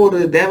இந்த பக்கம்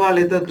ஒரு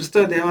தேவாலயத்தை,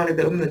 கிறிஸ்தவ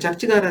தேவாலயத்தை வந்து இந்த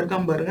சர்ச்சுக்காரன்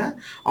இருக்கான் பாருங்க,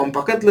 அவன்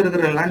பக்கத்துல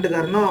இருக்கிற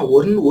லேண்டுக்காரனா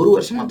ஒரு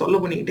வருஷமா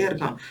தொல்லை பண்ணிக்கிட்டே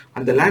இருக்கான்.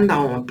 அந்த லேண்ட்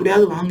அவன்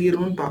எப்படியாவது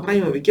வாங்கிடணும்னு பாக்குறான்,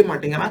 இவன் விற்க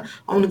மாட்டேங்கிறான்.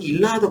 அவனுக்கு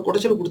இல்லாத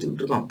குடைச்சல்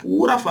கொடுத்துக்கிட்டு இருக்கான்,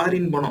 பூரா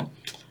ஃபாரின் பணம்.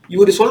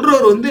 இவர்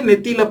சொல்றவர் வந்து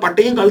நெத்தியில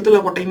பட்டையும் கழுத்துல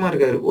பட்டையுமா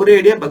இருக்காரு, ஒரே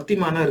அடியா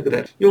பக்திமானா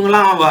இருக்கிறார்.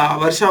 இவங்கெல்லாம்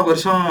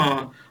வருஷம்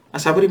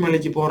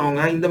சபரிமலைக்கு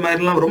போறவங்க, இந்த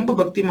மாதிரிலாம் ரொம்ப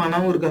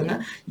பக்திமானவும் இருக்காங்க.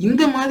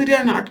 இந்த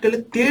மாதிரியான ஆட்களை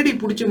தேடி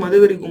பிடிச்சி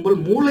மதவெறி கும்பல்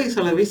மூளை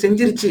செலவை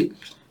செஞ்சிருச்சு.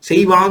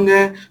 செய்வாங்க,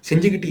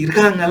 செஞ்சுக்கிட்டு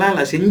இருக்காங்கலாம்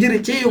இல்ல,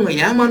 செஞ்சிருச்சு. இவங்க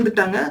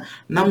ஏமாந்துட்டாங்க.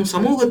 நம்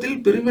சமூகத்தில்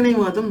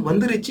பிரிவினைவாதம்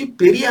வந்துருச்சு.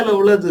 பெரிய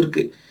அளவுல அது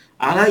இருக்கு.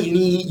 ஆனா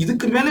இனி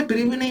இதுக்கு மேல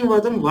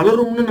பிரிவினைவாதம்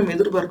வளரும்னு நம்ம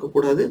எதிர்பார்க்க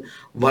கூடாது.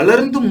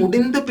 வளர்ந்து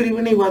முடிந்த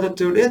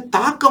பிரிவினைவாதத்துடைய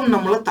தாக்கம்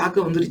நம்மள தாக்க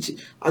வந்துருச்சு.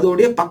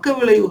 அதோடைய பக்க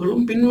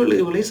விளைவுகளும் பின்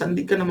விளைவுகளையும்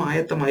சந்திக்க நம்ம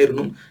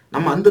ஆயத்தமாயிரணும்.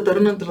 நம்ம அந்த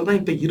தருணத்துல தான்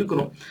இப்ப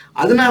இருக்கிறோம்.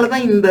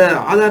 அதனாலதான் இந்த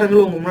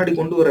ஆதாரங்களை உங்க முன்னாடி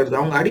கொண்டு வர்றது.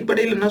 அவங்க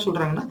அடிப்படையில் என்ன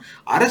சொல்றாங்கன்னா,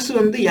 அரசு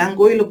வந்து என்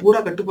கோயில பூரா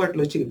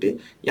கட்டுப்பாட்டுல வச்சுக்கிட்டு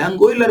என்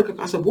கோயில்ல இருக்க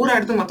காசை பூரா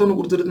எடுத்து மத்தவனுக்கு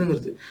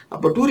கொடுத்துருதுங்கிறது.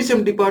 அப்ப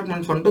டூரிசம்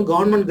டிபார்ட்மெண்ட் ஃபண்டும்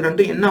கவர்மெண்ட்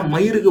கிராண்டும் என்ன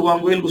மயிருக்கு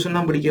உன் கோயிலுக்கு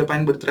சுண்ணாம்படிக்க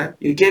பயன்படுத்துற?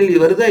 இது கேள்வி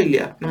வருதா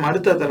இல்லையா? நம்ம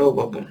அடுத்த தடவை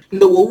பார்ப்போம்.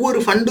 இந்த ஒவ்வொரு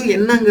ஃபண்டும்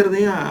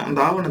என்னங்கிறதையும் அந்த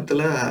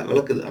ஆவணத்துல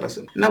விளக்குது அரசு.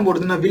 என்ன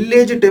போடுதுன்னா,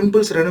 village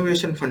temples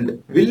renovation fund.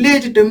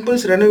 Village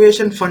temples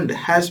renovation fund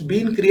has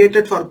been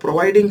created for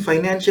providing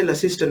financial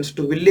assistance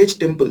to village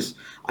temples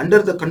under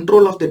the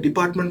control of the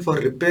Department for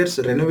Repairs,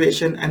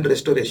 Renovation and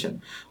Restoration.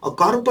 A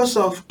corpus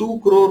of 2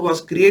 crore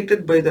was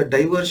created by the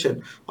diversion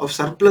of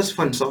surplus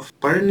funds of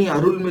Palani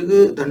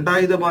Arulmigu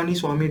Dandayudhapani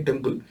Swami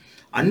Temple.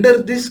 Under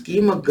this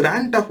scheme, a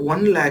grant of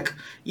 1 lakh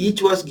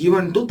each was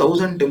given to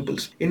 1,000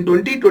 temples. In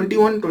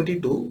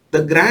 2021-22,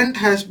 the grant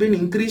has been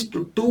increased to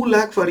 2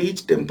 lakh for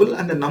each temple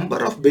and the number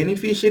of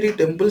beneficiary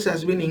temples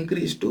has been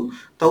increased to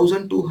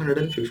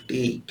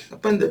 1,250.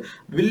 அப்ப இந்த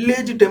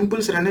village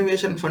temples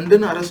renovation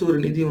ஃபண்டுன்னு அரசு ஒரு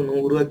நிதி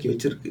ஒன்று உருவாக்கி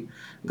வச்சிருக்கு.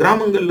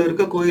 கிராமங்கள்ல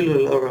இருக்க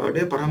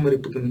கோயில்களோட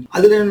பராமரிப்புக்கு.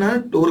 அதுல என்ன,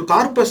 ஒரு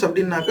கார்பஸ்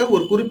அப்படின்னாக்க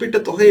ஒரு குறிப்பிட்ட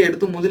தொகையை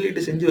எடுத்து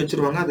முதலீடு செஞ்சு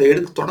வச்சிருவாங்க. அதை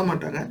எடுத்து தொட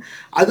மாட்டாங்க.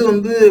 அது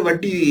வந்து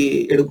வட்டி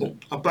எடுக்கும்.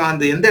 அப்ப அந்த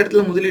எந்த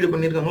இடத்துல முதலீடு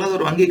பண்ணிருக்காங்களோ அது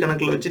ஒரு வங்கி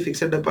கணக்குல வச்சு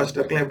பிக்ஸட் டெபாசிட்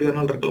இருக்கலாம், எப்படி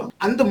வேணாலும் இருக்கலாம்.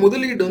 அந்த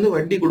முதலீடு வந்து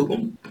வட்டி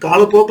கொடுக்கும்.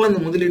 காலப்போக்கில்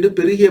அந்த முதலீடு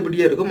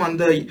பெருகியபடியே இருக்கும்.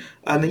 அந்த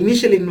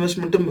இனிஷியல்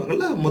இன்வெஸ்ட்மெண்ட்டும்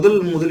முதல்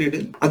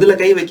முதலீடு அதுல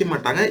கை வைக்க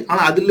மாட்டாங்க.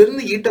 ஆனா அதுல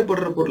இருந்து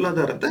ஈட்டப்படுற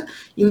பொருளாதாரத்தை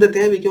இந்த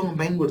தேவைக்கு அவங்க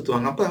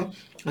பயன்படுத்துவாங்க. அப்ப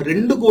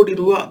 2 கோடி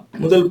ரூபா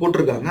முதல்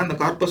போட்டிருக்காங்க. அந்த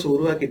கார்பஸ்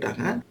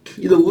உருவாக்கிட்டாங்க.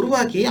 இதை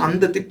உருவாக்கி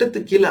அந்த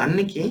திட்டத்துக்கு கீழே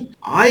அன்னைக்கு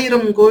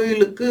 1000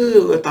 கோயிலுக்கு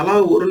தலா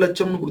 1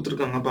 லட்சம்னு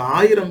கொடுத்துருக்காங்க. அப்ப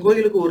 1000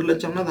 கோயிலுக்கு 1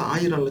 லட்சம்னா அது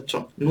 1000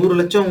 லட்சம். 100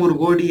 லட்சம் 1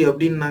 கோடி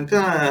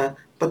அப்படின்னாக்கா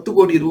 10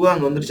 கோடி ரூபா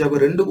அங்க வந்துருச்சு.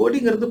 அப்ப 2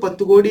 கோடிங்கிறது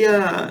 10 கோடியா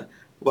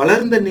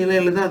வளர்ந்த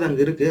நிலையில தான் அது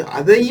அங்க இருக்கு.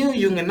 அதையும்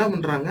இவங்க என்ன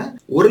பண்றாங்க,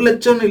 1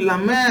 லட்சம்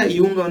இல்லாம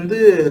இவங்க வந்து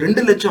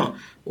 2 லட்சம்,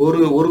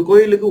 ஒரு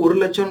கோயிலுக்கு 1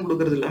 லட்சம்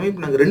கொடுக்கறது இல்லாம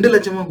இப்ப நாங்க 2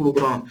 லட்சமா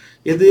கொடுக்குறோம்.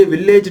 எது?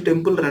 Village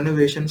temple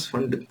renovations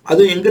fund.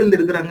 அதுவும் எங்க இருந்து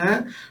எடுக்கிறாங்க?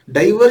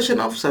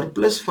 Diversion of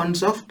surplus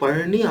funds of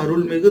Palani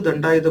அருள்மிகு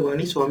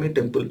தண்டாயுதபாணி சுவாமி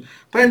டெம்பிள்.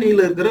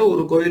 பழனியில இருக்கிற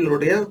ஒரு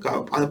கோயிலுடைய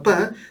அப்ப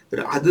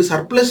அது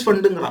சர்ப்ளஸ்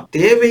ஃபண்டுங்கிறான்.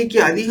 தேவைக்கு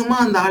அதிகமா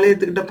அந்த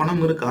ஆலயத்துக்கிட்ட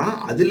பணம் இருக்கான்.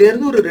 அதுல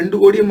இருந்து ஒரு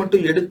 2 கோடியை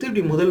மட்டும் எடுத்து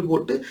இப்படி முதல்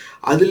போட்டு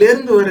அதுல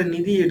இருந்து வர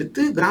நிதி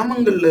எடுத்து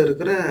கிராமங்கள்ல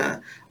இருக்கிற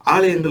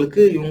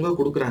ஆலயங்களுக்கு இவங்க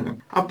கொடுக்குறாங்க.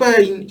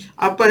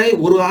 அப்ப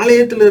ஒரு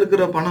ஆலயத்துல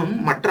இருக்கிற பணம்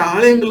மற்ற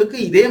ஆலயங்களுக்கு,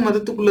 இதே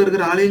மதத்துக்குள்ள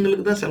இருக்கிற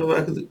ஆலயங்களுக்கு தான்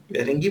செலவாகுது,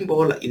 வேற எங்கேயும்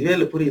போகல.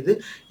 இதுவே புரியுது.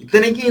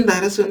 இத்தனைக்கும் இந்த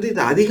அரசு வந்து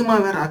இது அதிகமா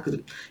வேற ஆக்குது.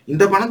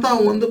 இந்த பணத்தை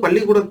அவங்க வந்து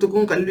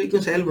பள்ளிக்கூடத்துக்கும்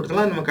கல்விக்கும்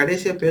செயல்படுத்தலாம், நம்ம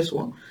கடைசியா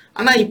பேசுவோம்.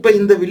 ஆனா இப்ப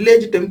இந்த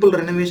வில்லேஜ் டெம்பிள்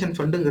ரெனோவேஷன்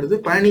ஃபண்டுங்கிறது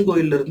பழனி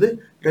கோயில்ல இருந்து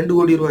 2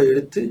 கோடி ரூபாய்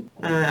எடுத்து,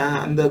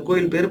 அந்த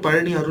கோயில் பேர்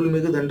பழனி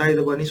அருள்மிகு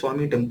தண்டாயுதபாணி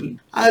சுவாமி டெம்பிள்,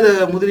 அதை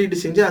முதலீடு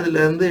செஞ்சு அதுல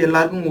இருந்து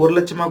எல்லாருக்கும் 1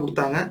 லட்சமா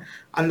கொடுத்தாங்க.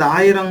 அந்த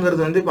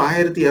 1000ங்கிறது வந்து இப்ப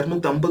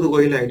 1250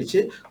 கோயில் ஆயிடுச்சு.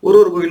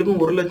 ஒரு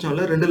கோயிலுக்கும் 1 லட்சம்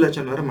இல்ல 2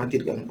 லட்சம் வரை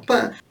மாத்திருக்காங்க. அப்ப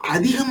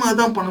அதிகமா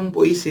தான் பணம்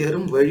போய்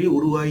சேரும் வழி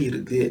உருவாகி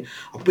இருக்கு.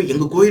 அப்ப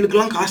எங்க கோயிலுக்கு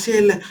எல்லாம் காசே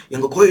இல்லை,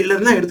 எங்க கோயில்ல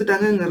இருந்தா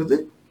எடுத்துட்டாங்கிறது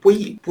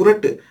பொய்,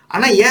 புரட்டு.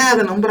 ஆனா ஏன்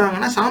அதை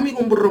நம்புறாங்கன்னா, சாமி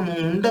கும்பிடுற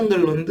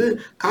முண்டங்கள் வந்து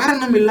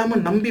காரணம் இல்லாம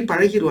நம்பி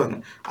பழகிடுவாங்க.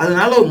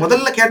 அதனால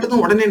முதல்ல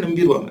கேட்டதும் உடனே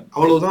நம்பிடுவாங்க.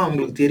 அவ்வளவுதான்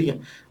அவங்களுக்கு தெரியும்.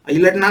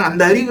 இல்லாட்டினா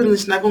அந்த அறிவு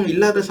இருந்துச்சுனாக்க அவங்க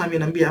இல்லாத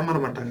சாமியை நம்பி ஏமாற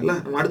மாட்டாங்கல்ல.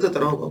 நம்ம அடுத்த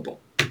தடவை பார்ப்போம்.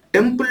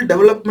 Temple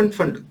Development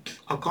Fund.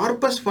 A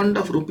corpus fund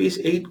of rupees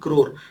 8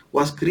 crore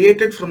was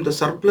created from the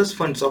surplus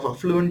funds of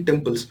affluent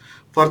temples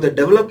for the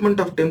development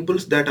of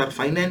temples that are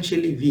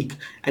financially weak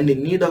and in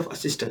need of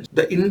assistance.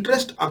 The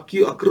interest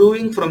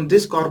accruing from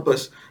this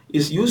corpus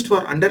is used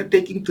for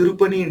undertaking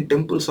Tirupani in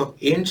temples of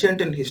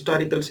ancient and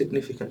historical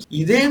significance.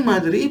 இதே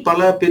மாதிரி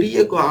பல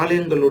பெரிய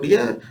ஆலயங்களுடைய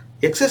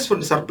excess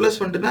fund, surplus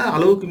ஃபண்டுனா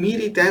அளவுக்கு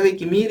மீறி,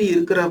 தேவைக்கு மீறி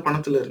இருக்கிற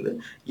பணத்துல இருந்து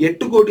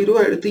 8 கோடி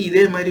ரூபாய் எடுத்து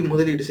இதே மாதிரி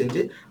முதலீடு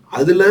செஞ்சு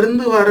அதுல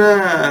இருந்து வர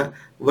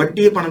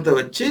வட்டிய பணத்தை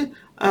வச்சு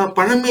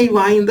பழமை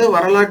வாய்ந்த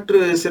வரலாற்று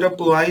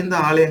சிறப்பு வாய்ந்த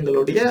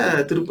ஆலயங்களுடைய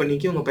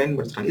திருப்பணிக்கு இவங்க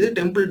பயன்படுத்துறாங்க. இது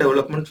டெம்பிள்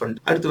டெவலப்மெண்ட் ஃபண்ட்.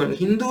 அடுத்து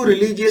Hindu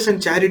religious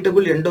and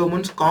charitable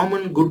endowments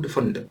common good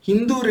fund.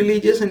 Hindu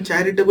religious and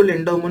charitable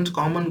endowments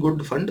common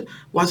good fund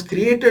was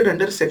created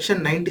under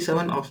section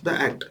 97 of the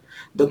act.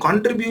 The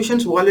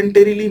contributions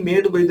voluntarily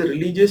made by the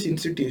religious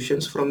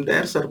institutions from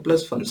their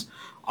surplus funds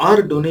or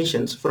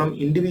donations from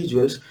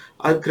individuals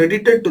are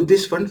credited to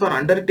this fund for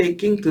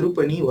undertaking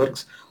Tirupani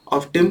works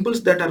of temples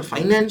that are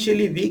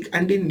financially weak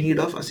and in need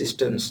of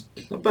assistance.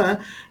 அப்ப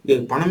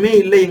பணமே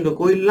இல்லை, எங்க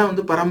கோயில்லாம்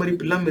வந்து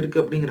பராமரிப்பு இல்லாம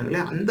இருக்கு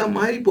அப்படிங்கிறாங்களே, அந்த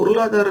மாதிரி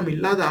பொருளாதாரம்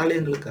இல்லாத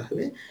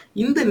ஆலயங்களுக்காகவே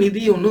இந்த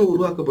நிதி ஒன்று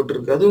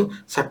உருவாக்கப்பட்டிருக்கு. அதுவும்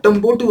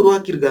சட்டம் போட்டு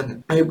உருவாக்கியிருக்காங்க.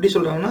 எப்படி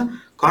சொல்றாங்கன்னா,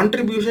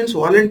 Contributions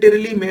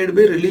voluntarily made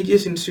by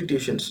religious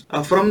institutions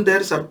from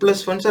their surplus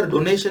funds or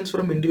donations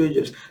from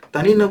individuals.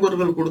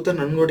 தனிநபர்கள் கொடுத்த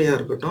நன்கொடையா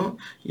இருக்கட்டும்,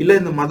 இல்ல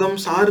இந்த மதம்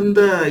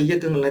சார்ந்த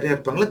இயக்கங்கள் நிறைய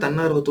இருப்பாங்களா,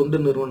 தன்னார்வ தொண்டு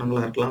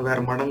நிறுவனங்களா இருக்கலாம், வேற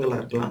மடங்களா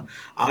இருக்கலாம்,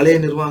 ஆலய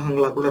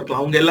நிர்வாகங்களா கூட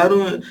இருக்கலாம். அவங்க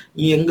எல்லாரும்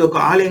எங்க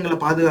ஆலயங்களை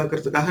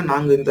பாதுகாக்கிறதுக்காக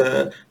நாங்க இந்த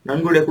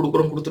நன்கொடை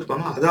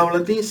கொடுத்துருப்பாங்க. அதை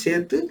அவ்வளோத்தையும்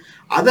சேர்த்து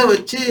அதை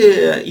வச்சு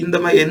இந்த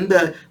மாதிரி எந்த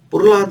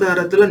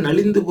பொருளாதாரத்துல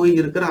நலிந்து போய்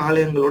இருக்கிற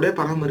ஆலயங்களுடைய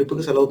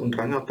பராமரிப்புக்கு செலவு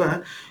பண்றாங்க.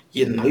 அப்ப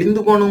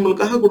நலிந்து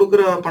போனவங்களுக்காக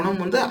கொடுக்குற பணம்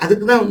வந்து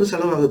அதுக்குதான் வந்து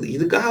செலவாகுது.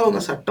 இதுக்காக அவங்க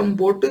சட்டம்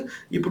போட்டு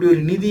இப்படி ஒரு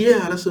நிதியே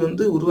அரசு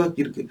வந்து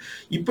உருவாக்கி இருக்கு.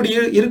 இப்படி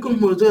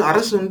இருக்கும்பொழுது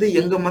அரசு வந்து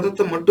எங்க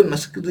மதத்தை மட்டும்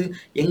நசுக்குது,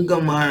 எங்க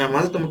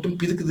மதத்தை மட்டும்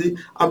பிதுக்குது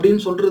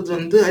அப்படின்னு சொல்றது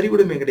வந்து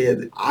அறிவுடைமை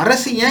கிடையாது.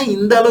 அரசு ஏன்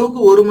இந்த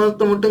அளவுக்கு ஒரு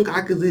மதத்தை மட்டும்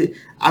காக்குது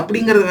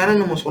அப்படிங்கறத வேணா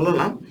நம்ம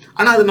சொல்லலாம்.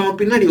 ஆனா அது நம்ம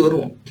பின்னாடி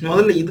வருவோம்.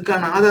 முதல்ல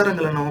இதுக்கான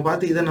ஆதாரங்களை நம்ம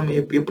பார்த்து இதை நம்ம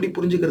எப்படி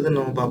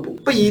புரிஞ்சுக்கிறதுன்னு நம்ம பார்ப்போம்.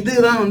 இப்ப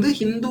இதுதான் வந்து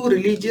Hindu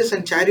religious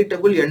and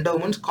charitable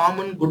endowments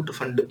common good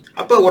fund.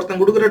 அப்ப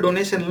ஒருத்தன் கொடுக்குற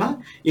டொனேஷன்லாம்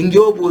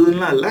எங்கேயோ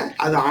போகுதுன்னா இல்ல,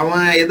 அது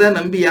அவன் எதை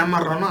நம்பி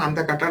ஏமாறுறானோ அந்த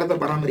கட்டடத்தை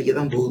பராமரிக்க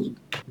தான் போகுது.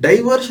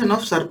 Diversion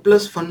of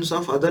surplus funds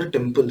of other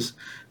temples.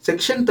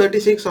 Section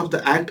 36 of the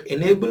Act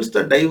enables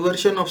the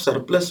diversion of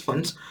surplus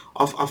funds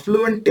of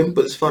affluent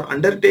temples for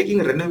undertaking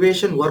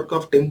renovation work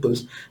of temples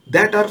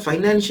that are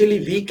financially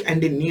weak and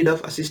in need of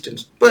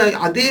assistance. இப்போ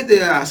அதே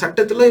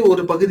சட்டத்துல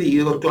ஒரு பகுதி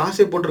ஒரு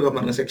கிளாஸே போட்டிருக்க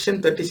பாருங்க, Section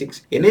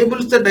 36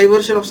 enables the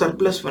diversion of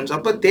surplus funds.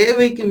 அப்ப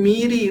தேவைக்கு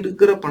மீறி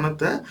இருக்கிற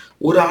பணத்தை,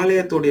 ஒரு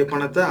ஆலயத்துடைய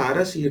பணத்தை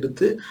அரசு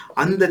எடுத்து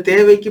அந்த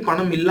தேவைக்கு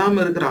பணம்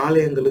இல்லாம இருக்கிற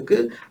ஆலயங்களுக்கு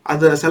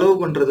அதை செலவு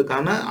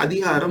பண்றதுக்கான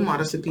அதிகாரம்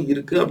அரசுக்கு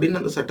இருக்கு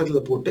அப்படின்னு அந்த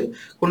சட்டத்துல போட்டு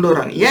கொண்டு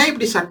வராங்க. ஏன்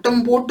இப்படி சட்டம்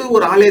போட்டு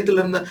ஒரு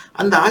ஆலயத்துல இருந்த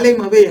அந்த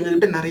ஆலயமாவே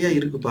எங்ககிட்ட நிறைய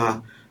இருக்குப்பா,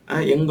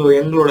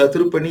 எங்களோட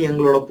திருப்பணி,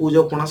 எங்களோட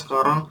பூஜை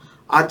புனஸ்காரம்,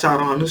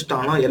 ஆச்சாரம்,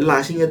 அனுஷ்டானம் எல்லா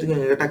அசிங்கத்துக்கும்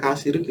எங்ககிட்ட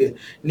காசு இருக்கு,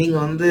 நீங்க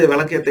வந்து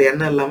விளக்கேத்த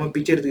எண்ணெய் இல்லாம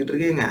பிச்சை எடுத்துக்கிட்டு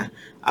இருக்கீங்க,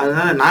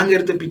 அதனால நாங்க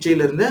எடுத்த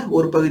பிச்சையில இருந்து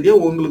ஒரு பகுதியை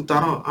உங்களுக்கு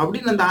தரோம்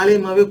அப்படின்னு அந்த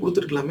ஆலயமாவே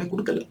கொடுத்துருக்கலாமே,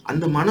 கொடுக்கல.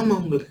 அந்த மனம்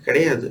அவங்களுக்கு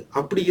கிடையாது.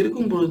 அப்படி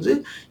இருக்கும் பொழுது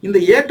இந்த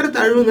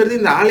ஏற்றத்தாழ்வுங்கிறது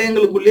இந்த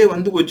ஆலயங்களுக்குள்ளேயே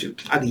வந்து போச்சு.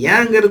 அது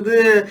ஏங்கிறது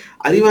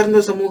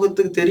அறிவார்ந்த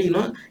சமூகத்துக்கு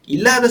தெரியணும்.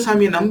 இல்லாத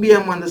சாமியை நம்பி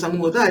அந்த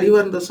சமூகத்தை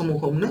அறிவார்ந்த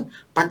சமூகம்னு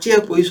பச்சையா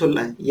போய்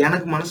சொல்ல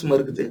எனக்கு மனசு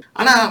மறுக்குது.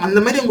 ஆனா அந்த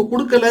மாதிரி அவங்க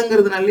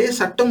கொடுக்கலங்கிறதுனாலே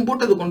சட்டம்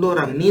போட்டு அதை கொண்டு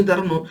வராங்க. நீ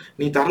தரணும்,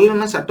 நீ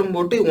தரலன்னா சட்டம்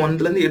போட்டு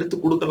ஒன்ல இருந்து எடுத்து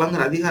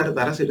கொடுக்கலாங்கிற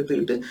அதிகாரத்தை அரசு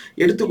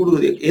எடுத்து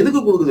கொடுக்குது.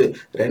 எதுக்கு கொடுக்குது?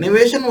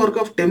 Renovation work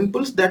of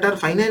temples that are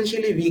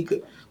financially weak.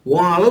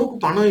 உன் அளவுக்கு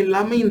பணம்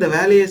இல்லாம இந்த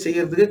வேலையை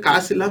செய்யறதுக்கு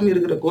காசு இல்லாம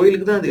இருக்கிற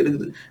கோயிலுக்கு தான் அது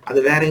எடுக்குது. அது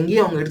வேற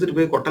எங்கேயும் அவங்க எடுத்துட்டு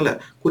போய் கொட்டல,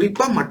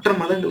 குறிப்பா மற்ற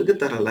மதங்களுக்கு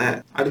தரல.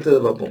 அடுத்தது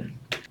பார்ப்போம்.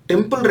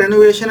 Temple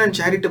Renovation and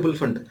Charitable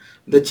Fund.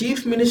 The Chief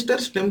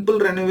Minister's Temple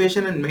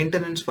Renovation and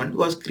Maintenance Fund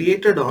was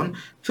created on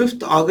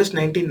 5th August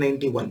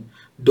 1991.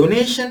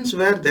 Donations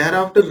were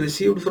thereafter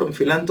received from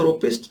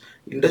philanthropists,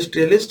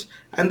 industrialists,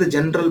 and the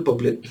general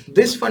public.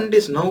 This fund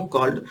is now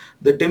called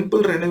the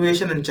Temple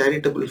Renovation and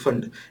Charitable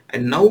Fund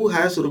and now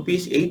has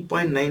rupees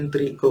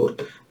 8.93 crore.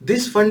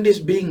 This fund is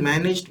being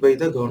managed by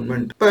the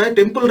government. இப்ப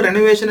Temple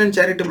Renovation and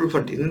Charitable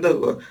Fund, இந்த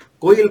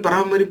கோயில்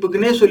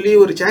பராமரிப்புக்குன்னே சொல்லி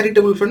ஒரு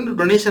charitable fund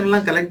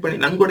டொனேஷன்லாம் collect பண்ணி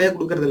நன்கொடையா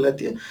கொடுக்கறது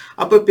எல்லாத்தையும்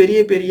அப்ப பெரிய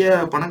பெரிய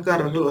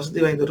பணக்காரர்கள்,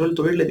 வசதி வாய்ந்தவர்கள்,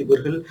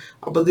 தொழிலதிபர்கள்,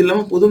 அப்ப அது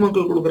இல்லாம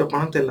பொதுமக்கள் கொடுக்குற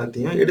பணத்தை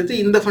எல்லாத்தையும் எடுத்து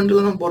இந்த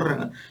ஃபண்டில் தான்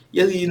போடுறாங்க.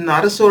 இந்த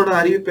அரசோட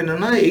அறிவிப்பு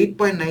என்னன்னா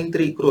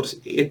 8.93 crores,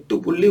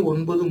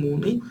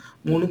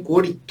 8.933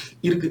 கோடி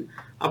இருக்கு.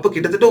 அப்ப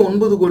கிட்டத்தட்ட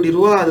 9 கோடி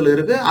ரூபா அதுல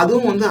இருக்கு.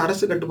 அதுவும் வந்து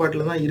அரசு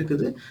கட்டுப்பாட்டுல தான்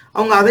இருக்குது.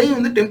 அவங்க அதையும்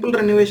வந்து டெம்பிள்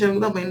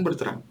ரெனோவேஷனுக்கு தான்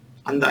பயன்படுத்துறாங்க.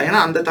 ஏன்னா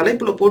அந்த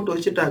தலைப்புல போட்டு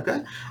வச்சுட்டாக்க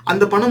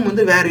அந்த பணம்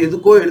வந்து வேற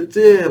எதுக்கோ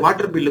எடுத்து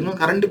வாட்டர் பில்லுக்கும்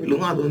கரண்ட்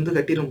பில்லுக்கும் அது வந்து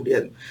கட்டிட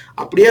முடியாது.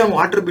 அப்படியே அவங்க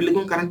வாட்டர்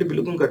பில்லுக்கும் கரண்ட்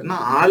பில்லுக்கும் கட்டினா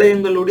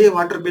ஆலயங்களுடைய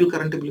வாட்டர் பில்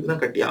கரண்ட் பில்லுக்கு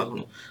தான் கட்டி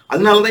ஆகணும்.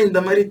 அதனாலதான்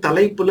இந்த மாதிரி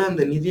தலைப்புல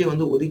அந்த நிதியை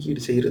வந்து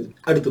ஒதுக்கீடு செய்யறது.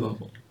 அடுத்து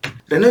பார்ப்போம்.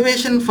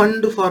 Renovation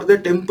Fund for the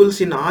temples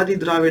in Adi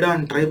Dravida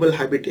and tribal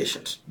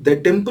habitations. The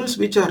temples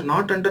which are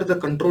not under the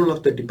control of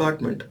the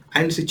department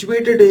and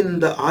situated in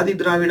the Adi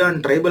Dravida and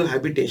tribal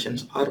habitations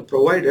are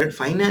provided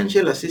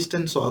financial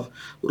assistance of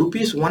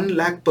rupees 1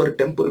 lakh per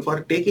temple for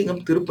taking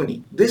up Tirupani.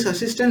 This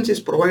assistance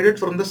is provided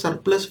from the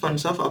surplus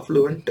funds of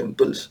affluent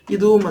temples.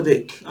 இதுவும் அதே,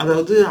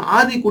 அதாவது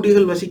ஆதி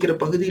குடிகள் வசிக்கிற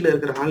பகுதியில்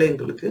இருக்கிற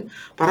ஆலயங்களுக்கு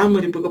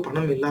பராமரிப்புக்கு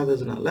பணம்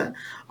இல்லாததுனால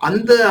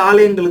அந்த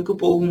ஆலயங்களுக்கு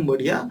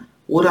போகும்படியா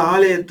ஒரு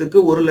ஆலயத்துக்கு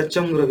 1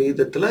 லட்சம்ங்கிற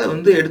விகிதத்துல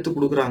வந்து எடுத்து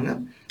கொடுக்குறாங்க.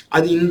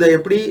 அது இந்த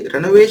எப்படி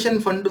renovation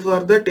fund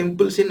for the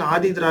temples in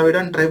Adi Dravida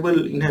and tribal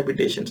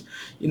இன்ஹாபிடேஷன்ஸ்,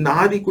 இந்த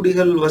ஆதி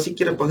குடிகள்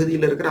வசிக்கிற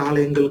பகுதியில் இருக்கிற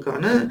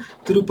ஆலயங்களுக்கான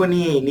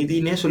திருப்பணி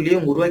நிதினே சொல்லி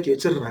அவங்க உருவாக்கி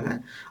வச்சிடுறாங்க.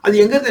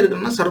 அது எங்க இருந்து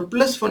இருக்குன்னா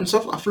surplus funds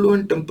of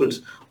affluent temples,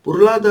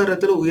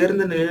 பொருளாதாரத்துல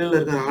உயர்ந்த நிலையில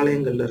இருக்கிற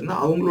ஆலயங்கள்ல இருந்து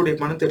அவங்களுடைய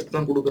பணத்தை எடுத்து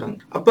தான் கொடுக்குறாங்க.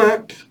 அப்ப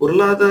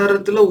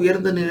பொருளாதாரத்துல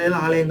உயர்ந்த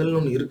நிலையில ஆலயங்கள்னு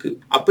ஒண்ணு இருக்கு.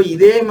 அப்ப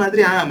இதே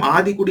மாதிரி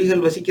ஆதி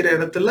குடிகள் வசிக்கிற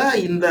இடத்துல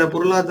இந்த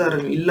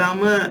பொருளாதாரம்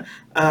இல்லாம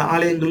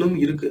ஆலயங்களும்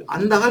இருக்கு.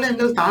 அந்த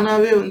ஆலயங்கள்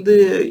தானாவே வந்து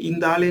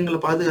இந்த ஆலயங்களை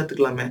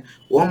பாதுகாத்துக்கலாமே,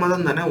 ஓ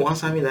மதம் தானே, ஓ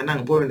சாமி தானே,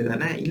 அங்க போக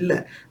வேண்டியதானே, இல்ல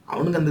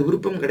அவனுக்கு அந்த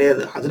விருப்பம்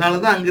கிடையாது.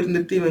 அதனாலதான்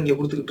அங்கிருந்து இவன் இங்க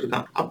கொடுத்துக்கிட்டு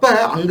இருக்கான். அப்ப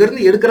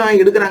அங்கிருந்து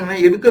எடுக்கிறாங்கன்னா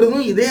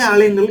எடுக்கிறதும் இதே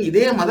ஆலயங்கள்,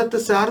 இதே மதத்தை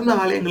சார்ந்த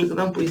ஆலயங்களுக்கு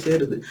தான் போய்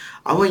சேருது.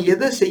 அவன்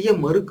எதை செய்ய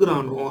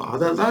மறுக்கிறானோ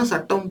அதை தான்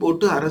சட்டம்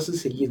போட்டு அரசு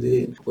செய்யுது.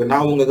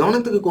 நான் உங்க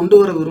கவனத்துக்கு கொண்டு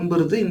வர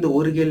விரும்புறது இந்த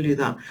ஒரு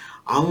கேள்விதான்.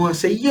 அவன்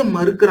செய்ய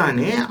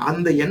மறுக்கிறானே,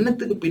 அந்த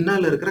எண்ணத்துக்கு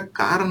பின்னால இருக்கிற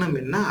காரணம்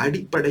என்ன,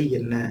 அடிப்படை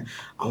என்ன?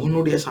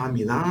 அவனுடைய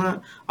சாமி தான்,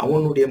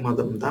 அவனுடைய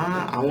மதம் தான்,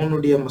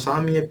 அவனுடைய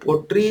சாமியை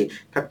போற்றி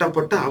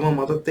கட்டப்பட்ட அவன்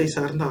மதத்தை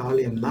சார்ந்த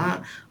ஆலயம் தான்.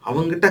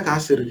 அவன்கிட்ட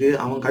காசு இருக்கு,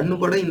 அவன் கண்ணு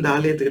கூட இந்த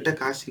ஆலயத்துக்கிட்ட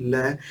காசு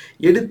இல்லை,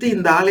 எடுத்து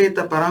இந்த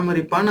ஆலயத்தை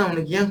பராமரிப்பான்னு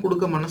அவனுக்கு ஏன்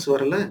கொடுக்க மனசு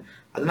வரல?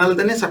 அதனால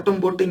தானே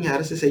சட்டம் போட்டு இங்க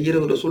அரசு செய்யற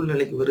ஒரு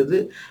சூழ்நிலைக்கு வருது.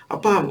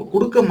 அப்ப அவன்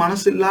கொடுக்க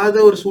மனசு இல்லாத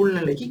ஒரு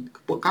சூழ்நிலைக்கு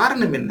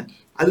காரணம் என்ன,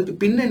 அதுக்கு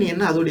பின்னணி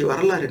என்ன, அதோடைய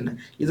வரலாறு என்ன?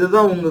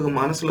 இதுதான் உங்க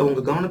மனசுல,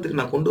 உங்க கவனத்துக்கு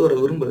நான் கொண்டு வர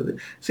விரும்புறது.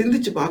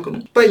 சிந்திச்சு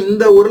பார்க்கணும். இப்ப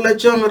இந்த 1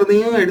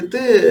 லட்சம்ங்கிறதையும்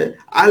எடுத்து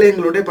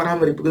ஆலயங்களுடைய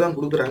பராமரிப்புக்கு தான்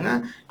கொடுக்குறாங்க.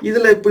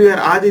 இதுல இப்படி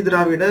ஆதி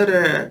திராவிடர்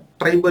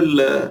ட்ரைபல்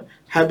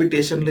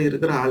ஹேபிடேஷன்ல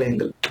இருக்கிற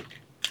ஆலயங்கள்,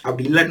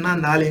 அப்படி இல்லைன்னா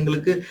அந்த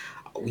ஆலயங்களுக்கு,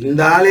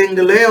 இந்த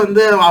ஆலயங்களே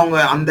அவங்க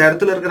அந்த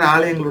இடத்துல இருக்கிற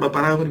ஆலயங்களோட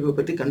பராமரிப்பை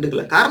பத்தி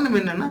கண்டுக்கல. காரணம்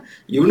என்னன்னா,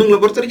 இவனுங்களை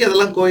பொறுத்த வரைக்கும்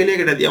அதெல்லாம் கோயிலே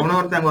கிடையாது. எவனோ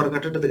ஒருத்தன் அங்க ஒரு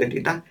கட்டடத்தை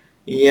கட்டிட்டான்,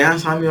 ஏன்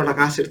சாமியோட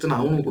காசு எடுத்து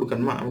நான் அவனுக்கு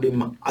கொடுக்கணுமா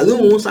அப்படிமா.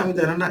 அதுவும் உன் சாமி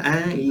தரேன்டா,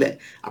 இல்ல.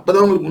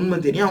 அப்பதான் உங்களுக்கு உண்மை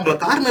தெரியும். அவங்கள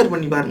கார்னர்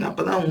பண்ணி பாருங்க,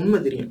 அப்பதான் உண்மை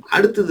தெரியும்.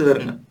 அடுத்தது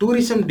வருங்க,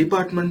 tourism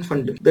department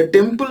fund. The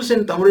temples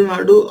in Tamil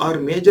Nadu are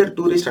major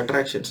tourist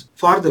attractions.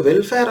 For the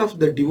welfare of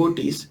the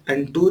devotees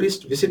and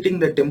tourists visiting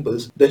the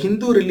temples, the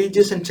Hindu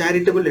Religious and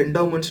Charitable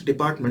Endowments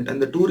Department and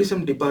the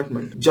Tourism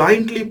Department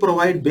jointly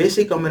provide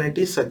basic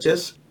amenities such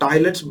as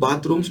toilets,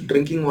 bathrooms,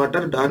 drinking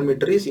water,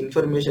 dormitories,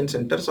 information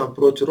centers,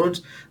 approach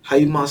roads,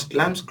 high mast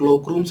lamps,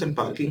 cloakrooms and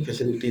parking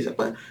facilities.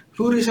 அப்ப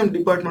tourism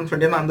department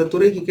fund, ஏன்னா அந்த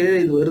துறைக்கு கீழே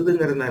இது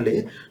வருதுங்கிறதுனாலே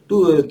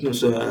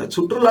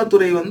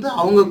சுற்றுலாத்துறை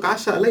அவங்க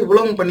காசால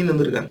இவ்வளவு பண்ணி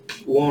தந்திருக்காங்க.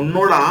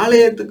 உன்னோட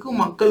ஆலயத்துக்கு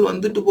மக்கள்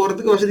வந்துட்டு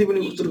போறதுக்கு வசதி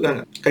பண்ணி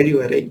கொடுத்துருக்காங்க.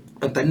 கழிவறை,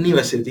 தண்ணி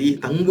வசதி,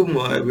 தங்கும்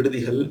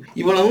விடுதிகள்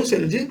இவ்வளவும்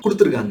செஞ்சு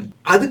கொடுத்துருக்காங்க.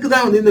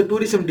 அதுக்குதான் இந்த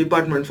டூரிசம்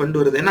டிபார்ட்மெண்ட் ஃபண்ட்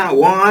வருது. ஏன்னா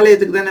உன்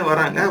ஆலயத்துக்கு தானே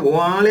வராங்க,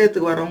 உன்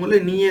ஆலயத்துக்கு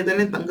வரவங்கள நீயே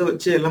தானே தங்க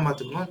வச்சு எல்லாம்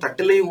பார்த்துக்கணும்.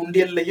 தட்டிலையும்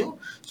உண்டியல்லையும்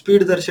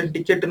ஸ்பீடு தர்ஷன்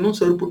டிக்கெட்டுன்னு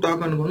செருப்பு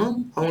டாக்கணும்,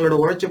 அவங்களோட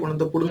உழைச்ச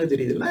பணத்தை புடுங்க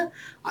தெரியுதுல்ல,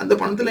 அந்த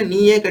பணத்துல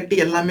நீயே கட்டி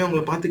எல்லாமே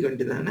அவங்களை பார்த்துக்க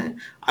வேண்டியதானே,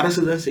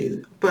 அரசு தான் செய்யுது.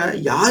 இப்ப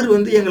யாரு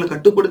எங்களை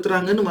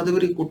கட்டுப்படுத்துறாங்கன்னு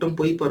மதவெறி கூட்டம்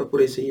போய்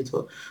பரப்புரை செய்யுதோ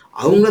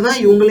அவங்கதான்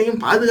இவங்களையும்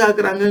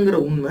பாதுகாக்கிறாங்கிற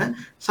உண்மை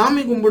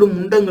சாமி கும்பிடும்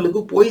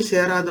முண்டங்களுக்கு போய்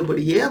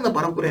சேராதபடியே அந்த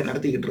பரப்புரையை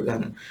நடத்திக்கிட்டு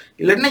இருக்காங்க.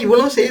 இல்லைன்னா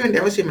இவ்வளவு செய்ய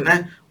வேண்டிய அவசியம் என்ன?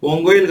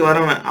 உன் கோயிலுக்கு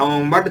வரவன்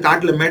அவன் பாட்டு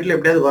காட்டுல மேட்டுல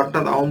எப்படியாவது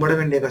வரட்டும், அவன் பட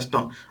வேண்டிய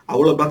கஷ்டம்.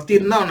 அவ்வளவு பக்தி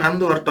இருந்தா அவன்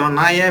நடந்து வரட்டும்,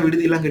 நான் ஏன்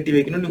விடுதி எல்லாம் கட்டி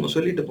வைக்கணும்னு நீங்க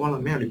சொல்லிட்டு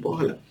போகலாமே. அப்படி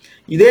போகல.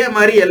 இதே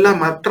மாதிரி எல்லா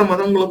மற்ற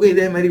மதங்களுக்கும்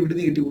இதே மாதிரி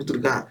விடுதி கட்டி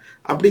கொடுத்துருக்கா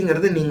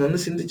அப்படிங்கறத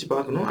நீங்க சிந்திச்சு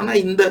பார்க்கணும். ஆனா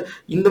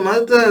இந்த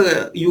மதத்தை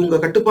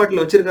இவங்க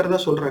கட்டுப்பாட்டுல வச்சிருக்கிறதா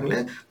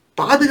சொல்றாங்களே,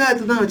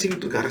 பாதுகாத்து தான்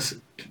வச்சுக்கிட்டு இருக்கு அரசு.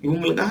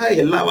 இவங்களுக்காக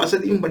எல்லா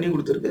வசதியும் பண்ணி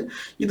கொடுத்துருக்கு.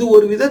 இது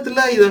ஒரு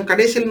விதத்துல இதன்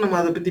கடைசியில் நம்ம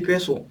அதை பத்தி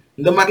பேசுவோம்.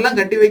 இந்த மாதிரிலாம்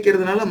கட்டி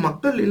வைக்கிறதுனால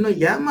மக்கள் இன்னும்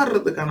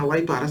ஏமாறுறதுக்கான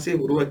வாய்ப்பு அரசே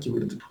உருவாக்கி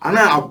விடுது.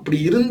 ஆனா அப்படி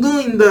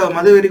இருந்தும் இந்த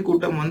மதவெறி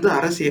கூட்டம்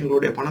அரசு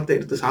எங்களுடைய பணத்தை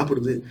எடுத்து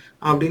சாப்பிடுது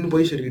அப்படின்னு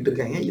போய் சொல்லிக்கிட்டு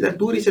இருக்காங்க. இதான்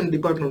tourism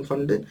department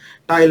fund,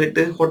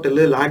 toilet,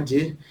 hotel,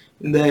 lodge,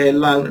 இந்த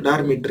எல்லா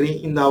டார்மிட்ரி,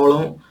 இந்த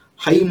அவ்வளோ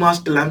ஹை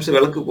மாஸ்ட் லேம்ப்ஸ்,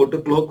 விளக்கு போட்டு,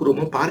 க்ளோக்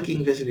ரூமு,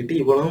 பார்க்கிங் ஃபெசிலிட்டி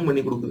இவ்வளவும்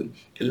பண்ணி கொடுக்குது.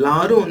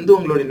 எல்லாரும்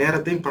உங்களுடைய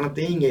நேரத்தையும்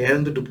பணத்தையும் இங்க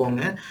இழந்துட்டு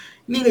போங்க,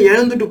 நீங்க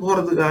இழந்துட்டு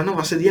போறதுக்கான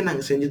வசதியை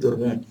நாங்க செஞ்சு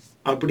தருவோம்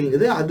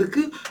அப்படிங்குது.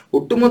 அதுக்கு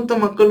ஒட்டுமொத்த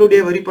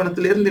மக்களுடைய வரி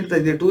பணத்திலிருந்து எடுத்த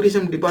இது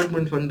டூரிசம்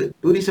டிபார்ட்மெண்ட் ஃபண்டு.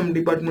 டூரிசம்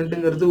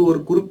டிபார்ட்மெண்ட்டுங்கிறது ஒரு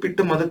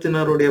குறிப்பிட்ட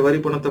மதத்தினருடைய வரி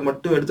பணத்தை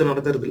மட்டும் எடுத்து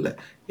நடத்துறது இல்லை,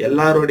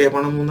 எல்லாருடைய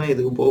பணமும் தான்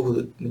இதுக்கு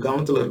போகுது,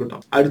 கவனத்துல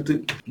இருக்கட்டும். அடுத்து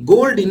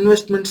கோல்டு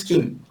இன்வெஸ்ட்மெண்ட்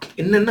ஸ்கீம்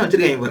என்னென்ன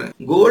வச்சிருக்காங்க பாருங்க.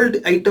 Gold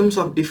items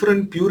of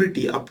different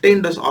purity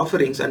obtained as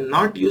offerings and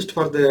not used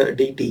for the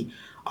deity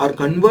are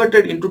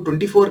converted into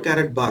 24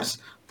 karat bars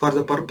for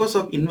the purpose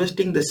of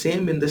investing the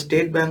same in the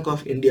State Bank of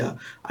India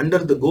under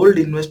the gold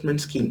investment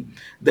scheme.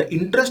 The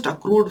interest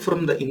accrued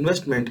from the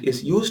investment is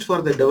used for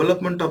the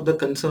development of the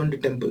concerned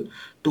temple.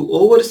 To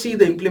oversee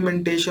the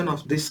implementation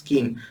of this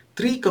scheme,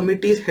 3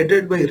 committees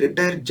headed by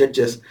retired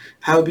judges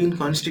have been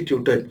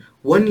constituted,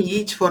 one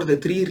each for the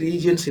 3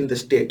 regions in the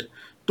state.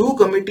 2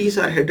 committees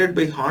are headed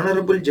by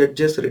honorable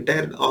judges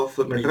retired of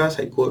Madras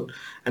High Court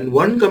and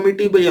 1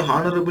 committee by a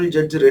honorable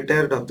judge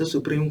retired of the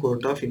Supreme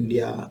Court of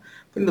India.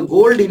 இந்த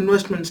gold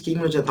investment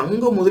scheme வச்ச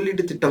தங்க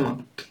முதலீட்டு திட்டமா?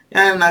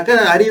 ஏன்னாக்கா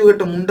அறிவு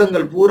கட்ட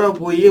முண்டங்கள் பூரா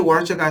போய்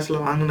உழைச்ச காசுல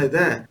வாங்கினத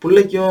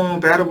பிள்ளைக்கும்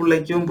பேர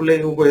பிள்ளைக்கும்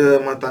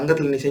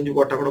தங்கத்துல நீ செஞ்சு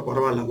போட்டா கூட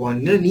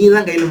பரவாயில்ல, நீ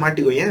தான் கையில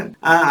மாட்டிக்கோய.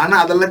 ஆனா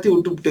அதெல்லாத்தையும்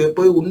விட்டுவிட்டு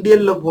போய்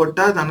உண்டியல்ல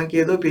போட்டா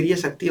தனக்கு ஏதோ பெரிய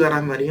சக்தி வரா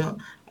மாதிரியும்,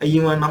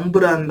 இவன்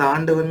நம்புற அந்த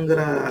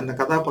ஆண்டவன்கிற அந்த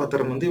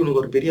கதாபாத்திரம்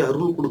இவனுக்கு ஒரு பெரிய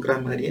அருள் கொடுக்குற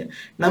மாதிரியே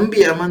நம்பி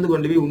ஏமாந்து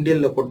கொண்டு போய்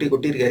உண்டியல்ல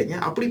கொட்டியிருக்காங்க.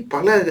 அப்படி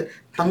பல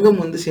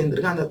தங்கம்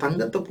சேர்ந்துருக்கு. அந்த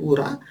தங்கத்தை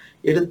பூரா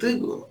எடுத்து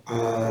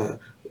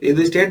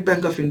இது ஸ்டேட்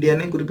பேங்க் ஆஃப்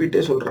இந்தியானே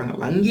குறிப்பிட்டே சொல்றாங்க,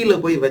 வங்கியில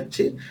போய்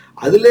வச்சு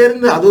அதுல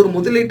இருந்து அது ஒரு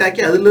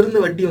முதலீட்டாக்கி அதுல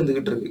இருந்து வட்டி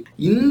வந்துகிட்டு இருக்கு.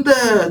 இந்த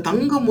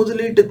தங்க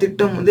முதலீட்டு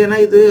திட்டம் ஏன்னா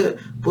இது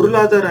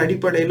பொருளாதார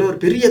அடிப்படையில ஒரு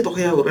பெரிய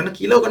தொகையா வரும், ஏன்னா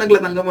கிலோ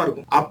கணக்குல தங்கமா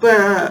இருக்கும். அப்ப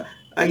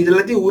இது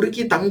எல்லாத்தையும்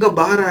உருக்கி தங்க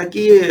பார்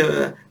ஆக்கி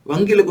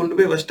வங்கியில கொண்டு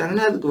போய்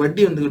வச்சிட்டாங்கன்னா அதுக்கு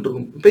வட்டி வந்துகிட்டு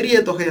இருக்கும், பெரிய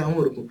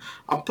தொகையாகவும் இருக்கும்.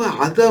 அப்ப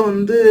அதை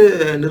வந்து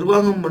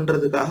நிர்வாகம்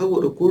பண்றதுக்காக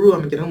ஒரு குழு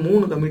அமைக்கிறாங்க,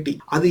 3 கமிட்டி.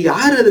 அது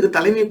யார் அதுக்கு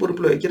தலைமை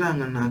பொறுப்புல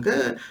வைக்கிறாங்கன்னாக்க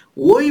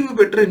ஓய்வு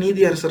பெற்ற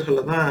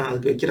நீதியரசர்களை தான்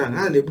அதுக்கு வைக்கிறாங்க.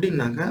 அது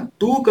எப்படின்னாக்க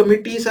 2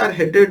 committees are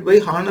headed by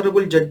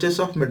honorable judges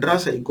of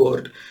Madras High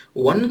Court,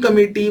 1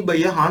 committee by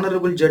a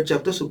honorable judge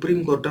of the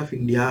Supreme Court of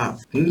India.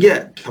 இங்க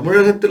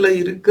தமிழகத்துல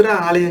இருக்கிற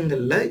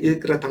ஆலயங்கள்ல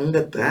இருக்கிற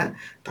தங்கத்தை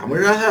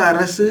தமிழக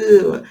அரசு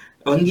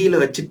வங்கியில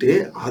வச்சுட்டு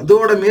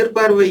அதோட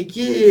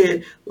மேற்பார்வைக்கு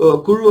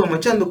குழு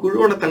அமைச்சு, அந்த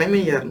குழுவோட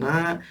தலைமை யாருன்னா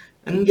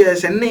இங்க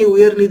சென்னை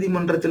உயர்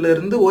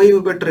நீதிமன்றத்திலிருந்து ஓய்வு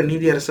பெற்ற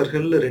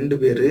நீதியரசர்கள் 2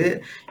 பேரு,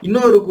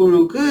 இன்னொரு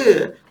குழுவுக்கு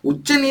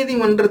உச்ச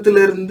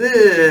நீதிமன்றத்திலிருந்து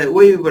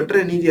ஓய்வு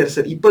பெற்ற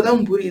நீதியரசர்.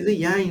 இப்பதான் புரியுது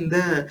ஏன் இந்த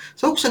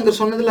சவுக்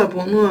சங்கர் சொன்னதுல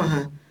அப்போ ஒன்றும்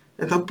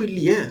தப்பு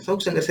இல்லையே,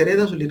 சவுக் சங்கர் சரியா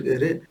தான்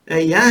சொல்லியிருக்காரு.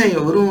 ஏன்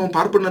வெறும்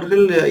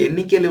பார்ப்பனர்கள்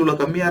எண்ணிக்கையில்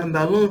இவ்வளவு கம்மியா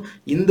இருந்தாலும்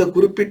இந்த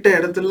குறிப்பிட்ட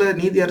இடத்துல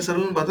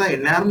நீதியரசர்கள்னு பார்த்தா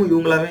நேரமும்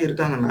இவங்களாவே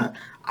இருக்காங்கன்னா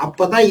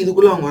அப்பதான்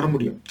இதுக்குள்ள அவங்க வர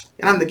முடியும்.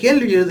 ஏன்னா அந்த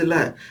கேள்வி எழுதுல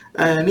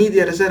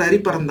நீதியரசர்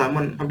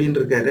ஹரிபரந்தாமன் அப்படின்னு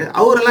இருக்காரு,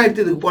 அவரெல்லாம்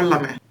எடுத்து இதுக்கு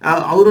போடலாமே.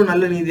 அவரும்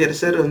நல்ல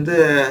நீதியரசர், வந்து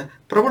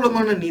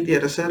பிரபலமான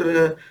நீதியரசர்,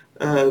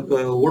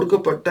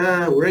 ஒடுக்கப்பட்ட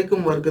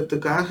உழைக்கும்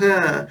வர்க்கத்துக்காக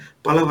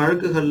பல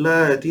வழக்குகள்ல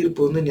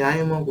தீர்ப்பு வந்து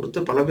நியாயமா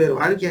கொடுத்து பல பேர்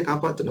வாழ்க்கையை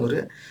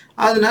காப்பாத்தினவர்.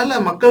 அதனால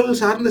மக்கள்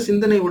சார்ந்த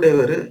சிந்தனை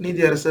உடையவர்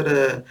நீதியரசர்,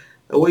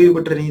 ஓய்வு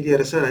பெற்ற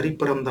நீதியரசர்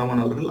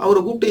ஹரிபரந்தாமன் அவர்கள்.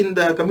 அவரை கூப்பிட்டு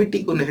இந்த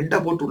கமிட்டிக்கு ஒன்று ஹெட்டா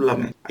போட்டு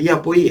விடலாமே. ஐயா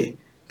போய்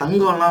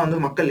தங்கம்லாம் வந்து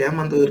மக்கள்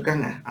ஏமாந்து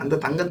இருக்காங்க, அந்த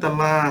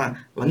தங்கத்தெல்லாம்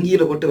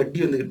வங்கியில போட்டு வட்டி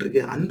வந்துகிட்டு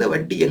இருக்கு, அந்த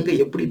வட்டி எங்க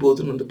எப்படி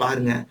போகுதுன்னு வந்து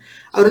பாருங்க.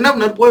 அவர் என்ன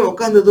பண்ணார், போய்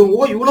உட்காந்ததும் ஓ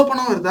இவ்வளவு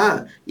பணம் வருதா,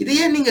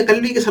 இதையே நீங்க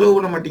கல்விக்கு செலவு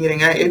பண்ண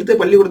மாட்டேங்கிறீங்க, எடுத்து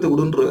பள்ளிக்கூடத்தை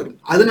கொடுன்றாரு.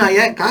 அது நான்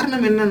ஏன்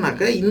காரணம்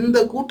என்னன்னாக்க இந்த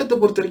கூட்டத்தை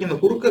பொறுத்த வரைக்கும் இந்த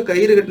குறுக்க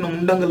கயிறு கட்டின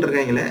முண்டங்கள்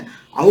இருக்காங்களே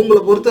அவங்கள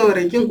பொறுத்த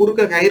வரைக்கும்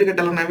குறுக்க கயிறு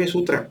கட்டலனாவே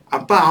சூத்துறேன்.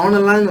 அப்ப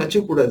அவனெல்லாம்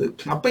வச்சுக்க கூடாது.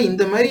 அப்ப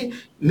இந்த மாதிரி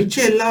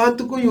மிச்சம்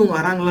எல்லாத்துக்கும் இவங்க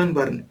வராங்களான்னு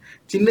பாருங்க.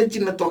 சின்ன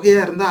சின்ன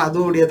தொகையா இருந்தா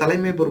அதோடைய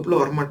தலைமை பொறுப்புல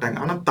வரமாட்டாங்க.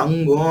 ஆனா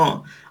தங்கம்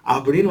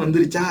அப்படின்னு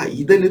வந்துருச்சா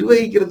இதை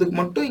நிர்வகிக்கிறதுக்கு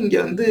மட்டும் இங்க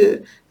வந்து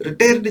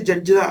ரிட்டையர்டு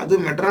ஜட்ஜு தான், அது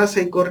மெட்ராஸ்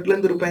ஹை கோர்ட்ல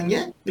இருந்து இருப்பாங்க,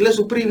 இல்ல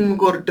சுப்ரீம்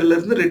கோர்ட்ல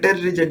இருந்து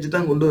ரிட்டையர்டு ஜட்ஜு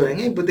தான் கொண்டு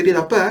வராங்க. இப்ப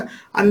தெரியுது. அப்ப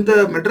அந்த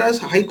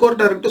மெட்ராஸ் ஹை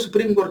கோர்ட்டா இருக்கட்டும்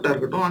சுப்ரீம் கோர்ட்டா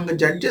இருக்கட்டும், அங்க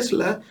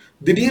ஜட்ஜஸ்ல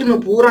திடீர்னு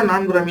பூரா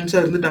நான்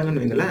பிராமின்ஸா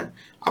இருந்துட்டாங்கன்னு வைங்களேன்.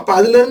 அப்ப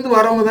அதுல இருந்து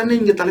வரவங்க தானே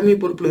இங்க தலைமை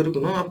பொறுப்புல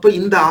இருக்கணும். அப்ப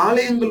இந்த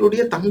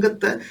ஆலயங்களுடைய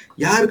தங்கத்தை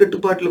யார்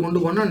கட்டுப்பாட்டுல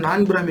கொண்டு போனா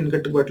நான் பிராமின்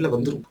கட்டுப்பாட்டுல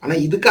வந்துடும். ஆனா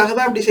இதுக்காக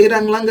தான் அப்படி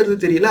செய்யறாங்களாங்கிறது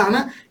தெரியல.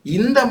 ஆனா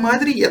இந்த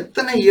மாதிரி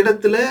எத்தனை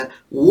இடத்துல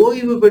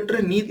ஓய்வு பெற்ற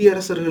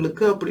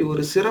நீதியரசர்களுக்கு அப்படி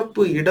ஒரு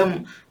சிறப்பு இடம்,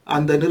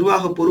 அந்த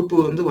நிர்வாக பொறுப்பு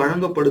வந்து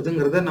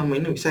வழங்கப்படுதுங்கிறத நம்ம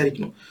இன்னும்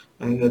விசாரிக்கணும்.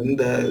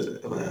 இந்த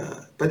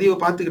பதிவை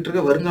பார்த்துக்கிட்டு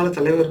இருக்க வருங்கால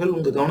தலைவர்கள்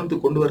உங்க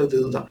கவனத்துக்கு கொண்டு வர்றது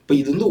இதுதான். இப்ப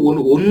இது வந்து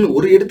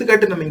ஒரு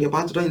எடுத்துக்காட்டு நம்ம இங்க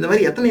பார்த்துட்டோம். இந்த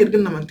மாதிரி எத்தனை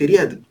இருக்குன்னு நமக்கு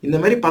தெரியாது. இந்த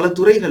மாதிரி பல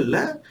துறைகள்ல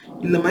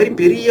இந்த மாதிரி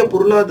பெரிய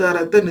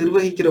பொருளாதாரத்தை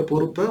நிர்வகிக்கிற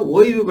பொறுப்பை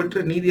ஓய்வு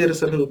பெற்ற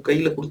நீதியரசர்கள்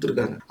கையில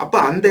கொடுத்துருக்காங்க. அப்ப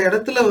அந்த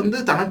இடத்துல வந்து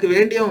தனக்கு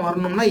வேண்டியவன்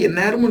வரணும்னா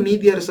எந்நேரமும்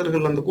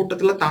நீதியரசர்கள் அந்த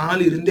கூட்டத்துல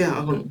தாள் இருந்தே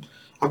ஆகணும்.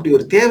 அப்படி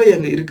ஒரு தேவை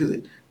அங்க இருக்குது.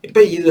 இப்ப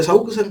இது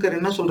சவுக்கு சங்கர்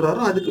என்ன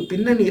சொல்றாரோ அதுக்கு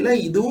பின்னணியில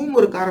இதுவும்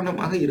ஒரு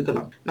காரணமாக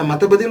இருக்கலாம். நான்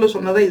மற்ற பதிவுல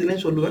சொன்னதான்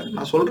இதுலயும் சொல்லுவேன்.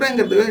 நான்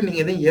சொல்றேங்கிறதுக்காக நீங்க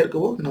எதையும்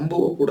ஏற்கவோ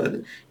நம்பவோ கூடாது.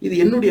 இது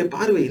என்னுடைய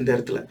பார்வை இந்த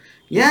இடத்துல.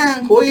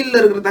 ஏன் கோயில்ல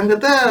இருக்கிற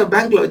தங்கத்தை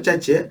பேங்க்ல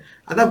வச்சாச்சு,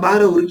 அதான்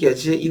பார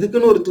உருக்கியாச்சு,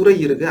 இதுக்குன்னு ஒரு துறை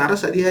இருக்கு,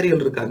 அரசு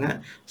அதிகாரிகள் இருக்காங்க,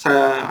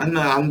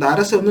 அந்த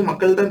அரசை வந்து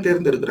மக்கள் தான்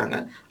தேர்ந்தெடுக்கிறாங்க.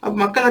 அப்ப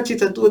மக்களாட்சி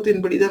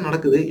தத்துவத்தின்படிதான்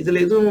நடக்குது.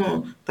 இதுல எதுவும்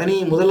தனி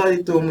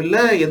முதலாளித்துவம்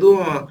இல்லை,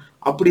 எதுவும்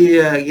அப்படி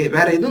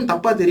வேற எதுவும்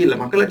தப்பா தெரியல.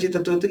 மக்களாட்சி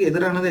தத்துவத்துக்கு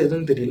எதிரானது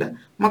எதுவும் தெரியல.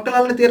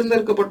 மக்களால்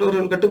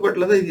தேர்ந்தெடுக்கப்பட்டவர்கள்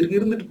கட்டுப்பாட்டுல தான் இது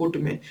இருந்துட்டு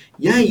போட்டுமே.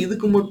 ஏன்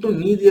இதுக்கு மட்டும்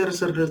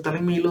நீதியரசர்கள்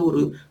தலைமையில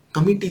ஒரு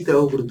கமிட்டி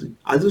தேவைப்படுது?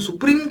 அது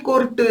சுப்ரீம்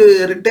கோர்ட்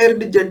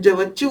ரிட்டையர்டு ஜட்ஜை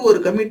வச்சு ஒரு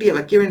கமிட்டியை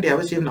வைக்க வேண்டிய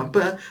அவசியம். அப்ப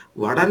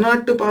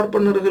வடநாட்டு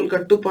பார்ப்பனர்கள்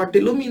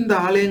கட்டுப்பாட்டிலும் இந்த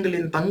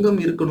ஆலயங்களின் தங்கம்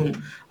இருக்கணும்.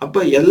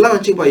 அப்ப எல்லாம்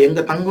வச்சுப்பா எங்க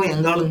தங்கம்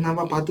எங்க ஆளுங்க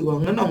தான்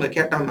பாத்துக்குவாங்கன்னு அவங்க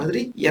கேட்ட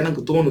மாதிரி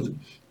எனக்கு தோணுது.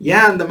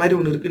 ஏன் அந்த மாதிரி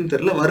ஒண்ணு இருக்குன்னு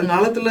தெரியல.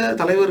 வருங்காலத்துல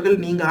தலைவர்கள்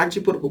நீங்க ஆட்சி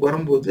பொறுப்புக்கு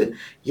வரும்போது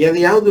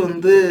எதையாவது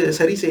வந்து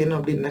சரி செய்யணும்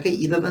அப்படின்னாக்க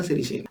இதை தான்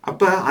சரி செய்யணும்.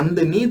 அப்ப அந்த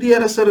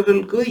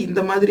நீதியரசர்களுக்கு இந்த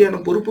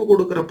மாதிரியான பொறுப்பு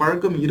கொடுக்கிற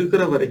பழக்கம்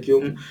இருக்கிற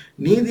வரைக்கும்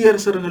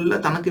நீதியரசர்கள்ல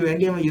தனக்கு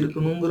வேண்டியவன்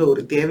இருக்கணுங்கிற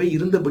ஒரு தேவை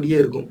இருந்தபடியே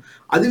இருக்கும்.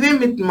 அதுவே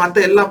மற்ற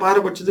எல்லா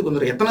பாரபட்சத்துக்கு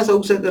வந்துடும். எத்தனை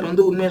சவுக் சங்கர்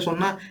வந்து உண்மையை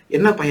சொன்னா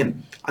என்ன பயன்?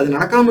 அது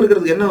நடக்காம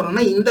இருக்கிறதுக்கு என்ன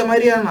வரும்னா இந்த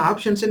மாதிரியான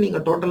ஆப்ஷன்ஸை நீங்க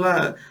டோட்டலா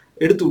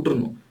எடுத்து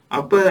விட்டுருணும்.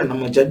 அப்ப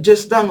நம்ம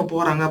ஜட்ஜஸ் தான் அங்க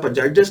போறாங்க. அப்ப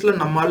ஜட்ஜஸ்ல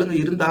நம்ம ஆளுங்க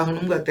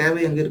இருந்தாகணுங்கிற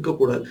தேவை அங்க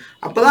இருக்கக்கூடாது.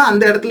 அப்பதான்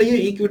அந்த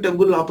இடத்துலயும்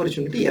ஈக்விட்டபிள்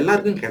ஆப்பர்ச்சுனிட்டி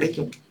எல்லாருக்கும்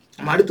கிடைக்கும்.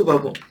 நம்ம அடுத்து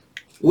பார்ப்போம்.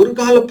 ஒரு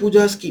கால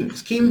Pooja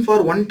scheme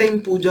for one time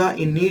Pooja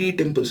in Needi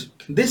temples.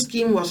 This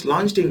scheme was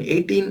launched in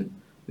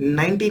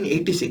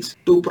 1986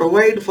 to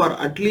provide for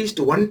at least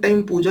one time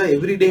puja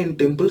every day in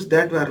temples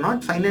that were not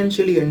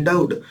financially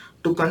endowed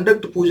to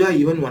conduct puja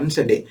even once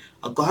a day.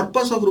 A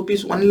corpus of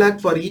rupees 1 lakh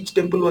for each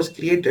temple was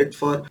created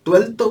for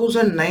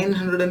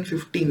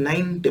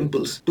 12,959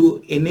 temples to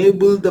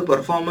enable the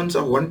performance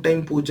of one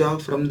time puja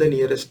from the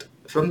nearest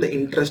from the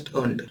interest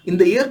earned. In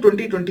the year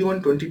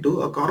 2021-22,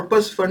 a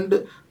corpus fund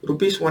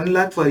rupees 1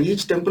 lakh for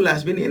each temple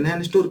has been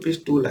enhanced to rupees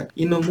 2 lakh.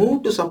 In a move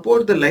to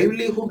support the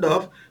livelihood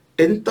of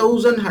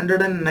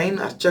 10,109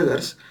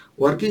 archagars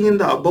working in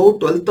the above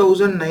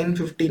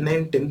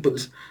 12,959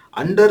 temples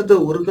under the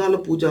Urgala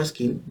Puja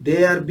scheme, they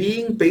are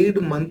being paid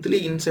monthly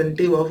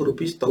incentive of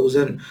rupees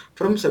 1,000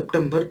 from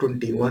September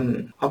 21.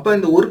 அப்ப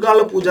இந்த உர்கால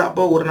பூஜா,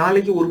 அப்ப ஒரு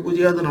நாளைக்கு ஒரு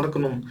பூஜையாவது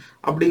நடக்கணும்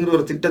அப்படிங்கிற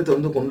ஒரு திட்டத்தை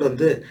வந்து கொண்டு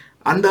வந்து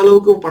அந்த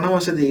அளவுக்கு பண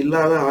வசதி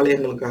இல்லாத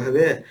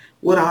ஆலயங்களுக்காகவே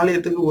ஒரு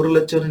ஆலயத்துக்கு 1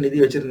 லட்சம் நிதி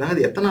வச்சிருந்தாங்க.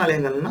 அது எத்தனை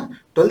ஆலயங்கள்னா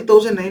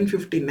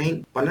 12,959,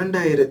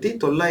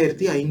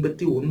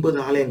 12,959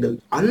 ஆலயங்கள்.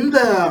 அந்த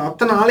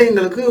அத்தனை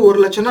ஆலயங்களுக்கு 1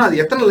 லட்சம்னா அது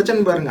எத்தனை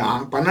லட்சம்னு பாருங்க,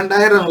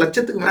 12,000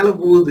 லட்சத்துக்கு மேல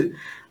போகுது.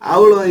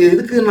 அவ்வளோ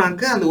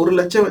எதுக்குனாக்க அந்த 1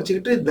 லட்சம்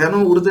வச்சுக்கிட்டு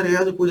தினம் ஒரு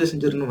தடவையாவது பூஜை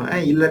செஞ்சிடணும்.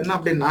 இல்லைன்னா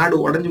அப்படியே நாடு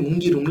உடஞ்சு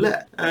முங்கிரும்ல.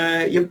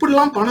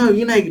 எப்படிலாம் பணம்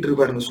வீணாகிட்டு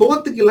இருப்பாருங்க.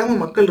 சோத்துக்கு இல்லாம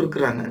மக்கள்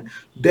இருக்கிறாங்க.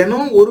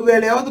 தினம் ஒரு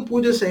வேளையாவது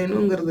பூஜை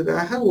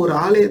செய்யணுங்கிறதுக்காக ஒரு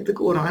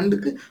ஆலயத்துக்கு ஒரு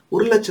ஆண்டுக்கு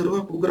 1 லட்சம்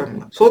ரூபாய்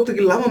கொடுக்குறாங்களா.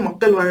 சோத்துக்கு இல்லாம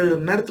மக்கள்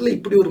வாழ்ற நேரத்துல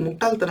இப்படி ஒரு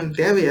முட்டாள்தனம்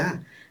தேவையா?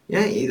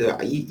 ஏன்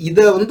இத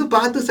வந்து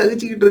பார்த்து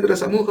சகிச்சுக்கிட்டு இருக்கிற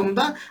சமூகம்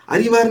தான்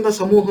அறிவார்ந்த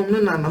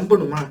சமூகம்னு நான்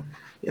நம்பணுமா?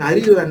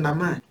 அறிவு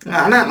வேண்டாமா?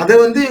 ஆனா அதை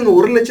வந்து இவங்க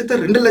 1 லட்சத்தை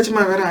 2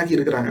 லட்சமா வேற ஆக்கி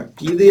இருக்கிறாங்க.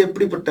 இது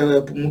எப்படிப்பட்ட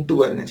முட்டு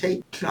பாருங்க. சரி,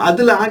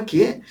 அதுல ஆக்கி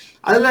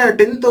அதுல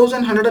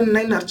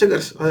 10,109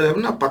 அர்ச்சகர்ஸ், அதுல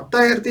எப்படின்னா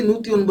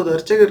 10,109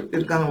 அர்ச்சகர்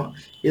இருக்காங்களாம்.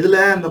 இதுல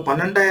அந்த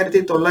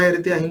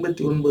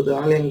 12,959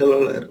 ஆலயங்கள்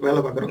வேலை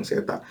பார்க்குறவங்க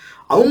சேர்த்தா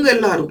அவங்க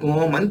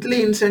எல்லாருக்கும் மந்த்லி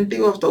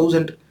இன்சென்டிவ் ஆஃப்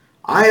 1,000,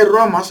 1000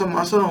 ரூபா மாசம்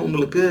மாசம்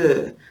அவங்களுக்கு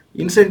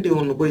இன்சென்டிவ்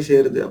ஒன்று போய்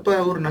சேருது. அப்ப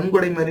ஒரு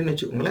நன்கொடை மாதிரின்னு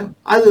வச்சுக்கோங்களேன்.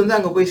 அது வந்து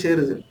அங்க போய்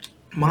சேருது.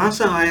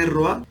 மாசம் 1000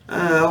 ரூபா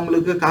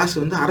அவங்களுக்கு காசு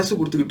வந்து அரசு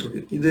கொடுத்துக்கிட்டு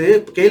இருக்கு. இது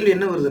கேள்வி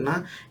என்ன வருதுன்னா,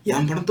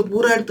 என் பணத்தை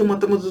பூரா எடுத்து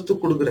மத்த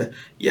மதத்துக்கு கொடுக்குற,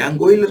 என்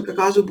கோயில இருக்க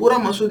காசு பூரா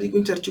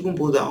மசூதிக்கும் சர்ச்சுக்கும்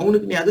போகுது,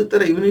 அவனுக்கு நீ அது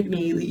தர, இவனுக்கு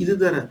நீ இது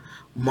தர.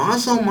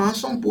 மாசம்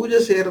மாசம் பூஜை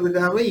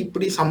செய்யறதுக்காக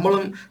இப்படி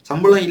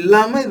சம்பளம்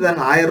இல்லாம இதை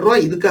 1000 ரூபா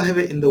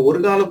இதுக்காகவே இந்த ஒரு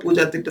கால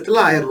பூஜா திட்டத்துல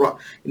 1000 ரூபா.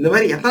 இந்த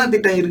மாதிரி எத்தனை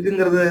திட்டம்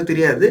இருக்குங்கிறது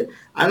தெரியாது.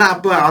 ஆனா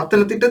அப்ப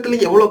அத்தனை திட்டத்துல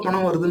எவ்வளவு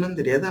பணம் வருதுன்னு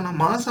தெரியாது. ஆனா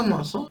மாசம்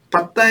மாசம்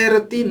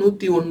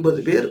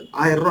 10,109 பேர்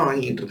 1000 ரூபா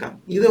வாங்கிட்டு இருக்காங்க.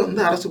 இதை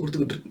வந்து அரசு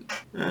கொடுத்துக்கிட்டு இருக்கு.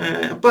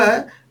 அப்ப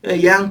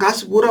என்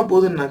காசு பூரா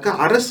போகுதுன்னாக்கா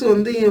அரசு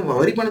வந்து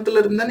வரி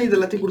பணத்துல இருந்தானே இது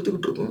எல்லாத்தையும்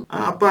கொடுத்துக்கிட்டு இருக்கும்.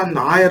 அப்ப அந்த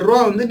 1000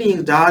 ரூபா வந்து நீ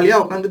ஜாலியா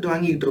உட்காந்துட்டு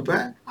வாங்கிட்டு இருப்ப.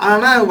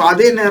 ஆனா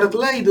அதே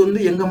நேரத்துல இது வந்து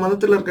எங்க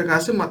மதத்துல இருக்க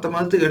காசு மத்த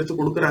மதத்துக்கு எடுத்து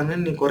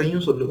கொடுக்குறாங்கன்னு நீ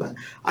குறையும் சொல்லுவேன்.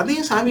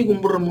 அதையும் சாமி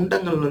கும்பிடுற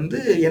முண்டங்கள் வந்து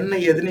என்ன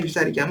ஏதுன்னு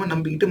விசாரிக்காம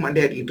நம்பிக்கிட்டு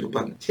மண்டையாடிக்கிட்டு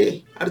இருப்பாங்க. சரி,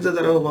 அடுத்த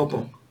தடவை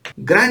பார்ப்போம்.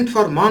 Grant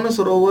for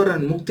Manasarovar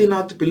and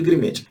Muktinath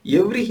pilgrimage.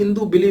 Every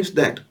Hindu believes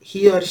that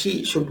he or she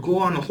should go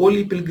on a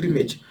holy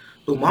pilgrimage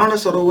to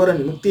Manasarovar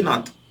and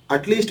Muktinath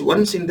at least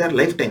once in their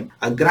lifetime.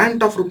 A grant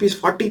of rupees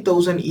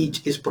 40,000 each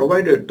is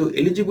provided to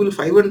eligible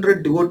 500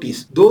 devotees,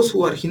 those who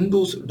are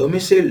Hindus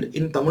domiciled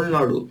in Tamil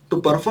Nadu, to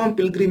perform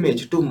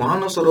pilgrimage to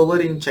Manasarovar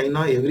in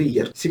China every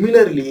year.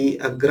 Similarly,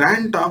 a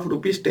grant of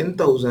rupees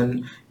 10,000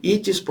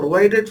 each is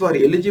provided for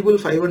eligible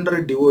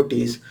 500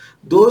 devotees,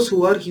 those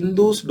who are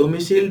Hindus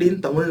domiciled in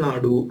Tamil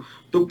Nadu,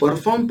 to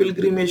perform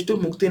pilgrimage to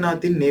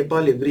Muktinath in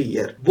Nepal every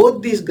year. Both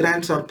these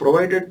grants are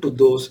provided to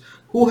those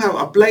who have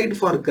applied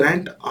for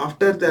grant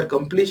after their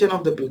completion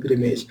of the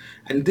pilgrimage,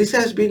 and this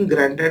has been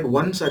granted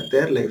once at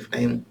their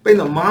lifetime. இப்போ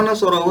இந்த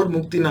மானசரோவர்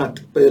முக்திநாத்,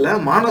 இப்போ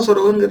இதில்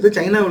மானசரோவர்ங்கிறது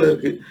சைனாவில்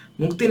இருக்கு,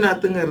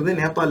 முக்திநாத்துங்கிறது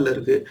நேபாளில்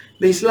இருக்கு.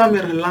 இந்த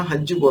இஸ்லாமியர்கள்லாம்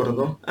ஹஜ்ஜு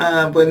போகிறதும்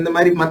இப்போ இந்த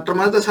மாதிரி மற்ற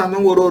மதத்தை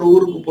சார்ந்தவங்க ஒரு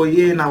ஊருக்கு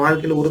போய் நான்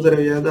வாழ்க்கையில் ஒரு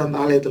தடவையாவது அந்த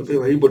ஆலயத்தில்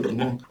போய்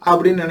வழிபட்டுருணும்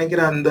அப்படின்னு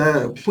நினைக்கிற அந்த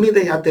புனித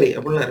யாத்திரை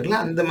அப்படிலாம்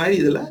இருக்குல்ல, அந்த மாதிரி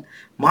இதில்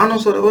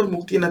மானசரோவர்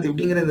முக்திநாத்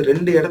இப்படிங்கிற இந்த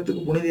 2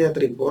 இடத்துக்கு புனித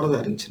யாத்திரைக்கு போறதா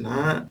இருந்துச்சுன்னா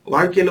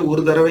வாழ்க்கையில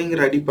ஒரு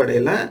தடவைங்கிற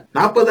அடிப்படையில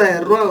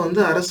 40,000 ரூபா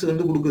வந்து அரசு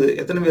வந்து கொடுக்குது.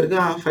 எத்தனை பேருக்கு?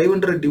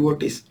 500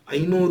 டிவோட்டிஸ்,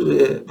 500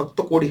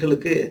 பக்த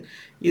கோடிகளுக்கு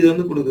இது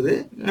வந்து கொடுக்குது.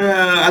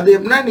 அது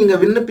எப்படின்னா நீங்க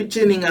விண்ணப்பிச்சு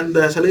நீங்க அந்த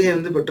சலுகையை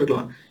வந்து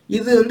பெற்றுக்கலாம்.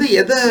 இது வந்து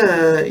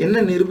என்ன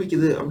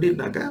நிரூபிக்குது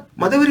அப்படின்னாக்கா,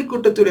 மதவெறி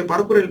கூட்டத்துடைய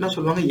பரப்புரையில் என்ன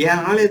சொல்லுவாங்க,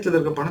 என் ஆலயத்துல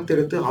இருக்க பணத்தை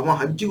எடுத்து அவன்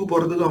ஹஜ்ஜுக்கு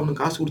போறதுக்கு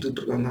அவனுக்கு காசு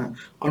கொடுத்துட்டு இருக்காங்க,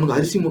 அவனுக்கு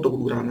அரிசி மூட்டை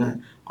கொடுக்குறாங்க,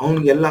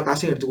 அவனுக்கு எல்லா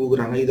காசையும் எடுத்து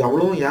கொடுக்குறாங்க, இது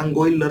அவ்வளவும் என்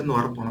கோயில்ல இருந்து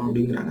வரப்போனோம்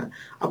அப்படிங்கிறாங்க.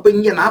 அப்ப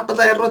இங்க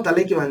 40,000 ரூபாய்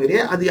தலைக்கு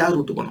வாங்குறியே, அது யார்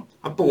விட்டு போனோம்?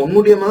 அப்ப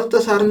உன்னுடைய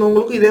மதத்தை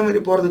சார்ந்தவங்களுக்கும் இதே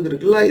மாதிரி போறதுக்கு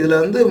இருக்குல்ல. இதுல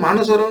வந்து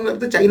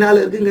மானசரோவங்கிறது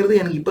சைனால இருக்குங்கிறது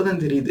எனக்கு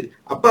இப்பதான் தெரியுது.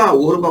 அப்ப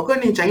ஒரு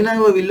பக்கம் நீ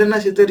சைனாவை வில்லன்னா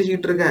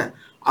சித்தரிச்சுக்கிட்டு இருக்க,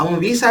 அவன்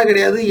வீசா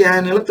கிடையாது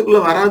என் நிலத்துக்குள்ள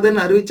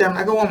வராதுன்னு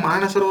அறிவிச்சானாக்க உன்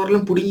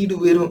மானசரோவரெல்லாம் புடிங்கிட்டு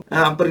போயிடும்.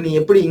 அப்புறம் நீ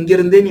எப்படி இங்க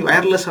இருந்தே நீ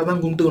வயர்லெஸ்ஸா தான்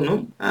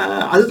கும்பிட்டுக்கணும்.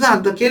 அதுதான்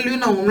அந்த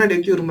கேள்வியும் நான் முன்னாடி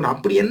வைக்க விரும்புறேன்.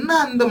 அப்படி என்ன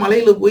அந்த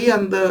மலையில போய்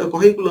அந்த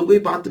குகைக்குள்ள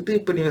போய் பார்த்துட்டு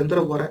இப்ப நீ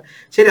வந்துட போற?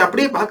 சரி,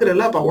 அப்படியே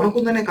பாக்குறல்ல, அப்ப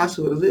உனக்கும் தானே காசு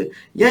வருது.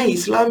 ஏன்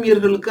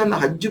இஸ்லாமியர்களுக்கு அந்த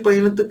ஹஜ்ஜு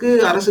பயணத்துக்கு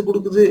அரசு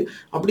கொடுக்குது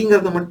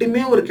அப்படிங்கறத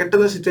மட்டுமே ஒரு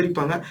கெட்டதா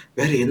சித்தரிப்பாங்க,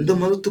 வேற எந்த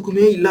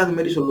மதத்துக்குமே இல்லாத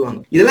மாதிரி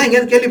சொல்லுவாங்க. இதெல்லாம்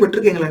எங்கேயாவது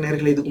கேள்விப்பட்டிருக்கீங்களா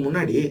நேயர்களே? இதுக்கு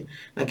முன்னாடி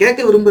நான் கேட்க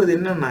விரும்புறது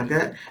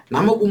என்னன்னாக்க,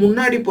 நமக்கு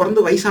முன்னாடி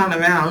பிறந்து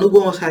வயசானவன்,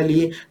 அனுபவசாலி,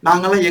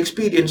 நாங்கெல்லாம்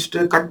எக்ஸ்பீரியன்ஸ்டு,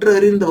 கற்று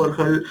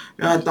அறிந்தவர்கள்,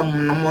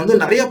 நம்ம வந்து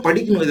நிறைய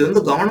படிக்கணும், இது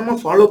வந்து கவனமா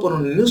ஃபாலோ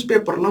பண்ணணும், நியூஸ்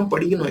பேப்பர்லாம்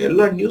படிக்கணும்,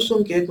 எல்லா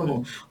நியூஸும்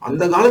கேட்கணும்.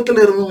 அந்த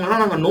காலத்துல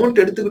இருந்தவங்கலாம் நாங்க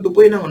நோட் எடுத்துக்கிட்டு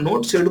போய் நாங்க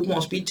நோட்ஸ்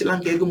எடுப்போம், ஸ்பீச்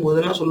எல்லாம் கேட்கும்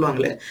போதெல்லாம்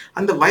சொல்லுவாங்களே,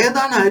 அந்த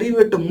வயதான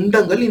அறிவட்ட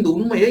முண்டங்கள் இந்த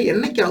உண்மையை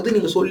என்னைக்காவது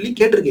நீங்க சொல்லி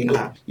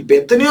கேட்டிருக்கீங்களா? இப்ப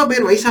எத்தனையோ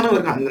பேர் வயசானவங்க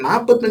இருக்காங்க, அந்த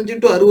 45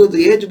 to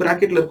 60 ஏஜ்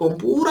பிராக்கெட்ல இருக்கோம்,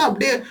 பூரா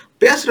அப்படியே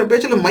பேசுற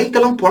பேச்சுல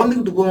மைக்கெல்லாம்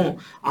பொழந்துக்கிட்டு போவோம்.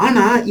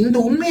 ஆனா இந்த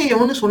உண்மையை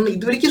எவனு சொன்ன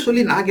இது வரைக்கும்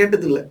சொல்லி நான்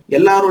கேட்டது இல்ல.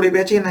 எல்லாருடைய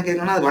பேச்சையும் நான்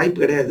கேட்கணும்னா அது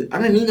வாய்ப்பு கிடையாது.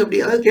 ஆனா நீங்க அப்படி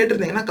ஏதாவது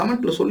கேட்டிருந்தீங்கன்னா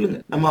கமெண்ட்ல சொல்லுங்க,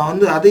 நம்ம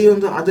வந்து அதையும்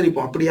வந்து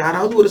ஆதரிப்போம். அப்படி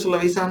யாராவது ஒரு சில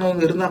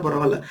வயசானவங்க இருந்தா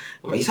பரவாயில்ல.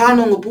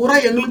 வயசானவங்க பூரா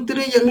எங்களுக்கு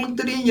தெரியும்,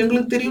 எங்களுக்கு தெரியும்,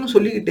 எங்களுக்கு தெரியும்னு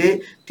சொல்லிக்கிட்டே,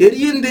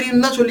 தெரியும்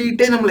தெரியும் தான்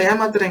சொல்லிக்கிட்டே நம்மளை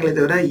ஏமாத்துறாங்களே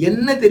தவிர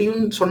என்ன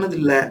தெரியும்னு சொன்னது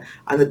இல்ல,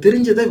 அதை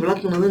தெரிஞ்சதை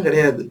விளக்குனதும்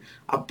கிடையாது.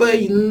 அப்ப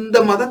இந்த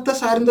மதத்தை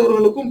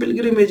சார்ந்தவர்களுக்கும்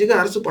பில்கிரிமேஜுக்கு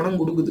அரசு பணம்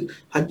கொடுக்குது,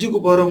 ஹஜ்ஜுக்கு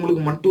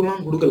போறவங்களுக்கு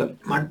மட்டும்லாம் கொடுக்கல,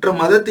 மற்ற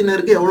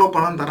மதத்தினருக்கு எவ்வளவு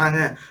பணம் தராங்க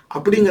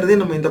அப்படிங்கிறதே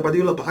நம்ம இந்த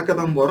பதிவுல பார்க்க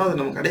தான் போறோம். அதை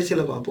நம்ம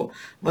கடைசியில பார்ப்போம்.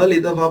 முதல்ல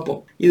இதை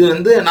பார்ப்போம். இது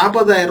வந்து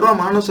 40,000 ரூபாய்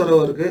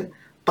மானசரோவருக்கு,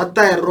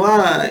 10,000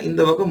 ரூபாய்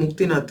இந்த பக்கம்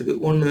முக்திநாத்துக்கு.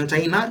 ஒன்னு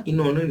சைனா,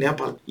 இன்னொன்னு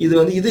நேபாள். இது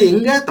வந்து இது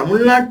எங்க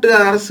தமிழ்நாட்டு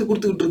அரசு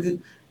கொடுத்துக்கிட்டு இருக்கு.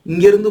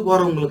 இங்க இருந்து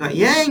போறவங்களுக்கு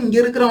ஏன் இங்க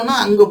இருக்கிறவனா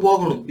அங்க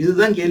போகணும்,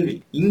 இதுதான் கேள்வி.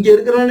 இங்க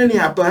இருக்கிறவன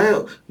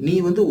நீ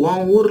வந்து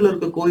உன் ஊர்ல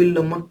இருக்க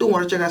கோயில்ல மட்டும்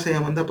உழைச்ச காசை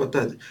ஏமாந்தா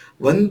பத்தாது,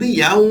 வந்து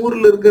என்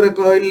ஊர்ல இருக்கிற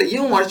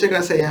கோயில்லையும் உழைச்ச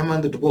காசை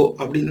ஏமாந்துட்டு போ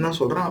அப்படின்னு தான்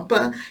சொல்றான்.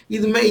 அப்ப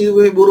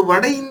இது ஒரு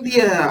வட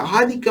இந்திய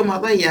ஆதிக்கமா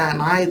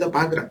தான் நான் இதை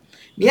பாக்குறேன்.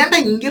 ஏன்டா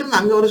இங்க இருந்து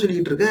அங்க வர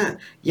சொல்லிட்டு இருக்க,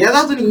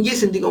 ஏதாவது நீ இங்கேயே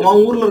செஞ்சுக்க,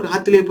 உன் ஊர்ல இருக்க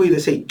ஆத்திலே போய் இதை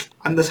செய்.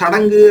 அந்த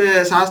சடங்கு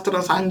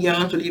சாஸ்திரம்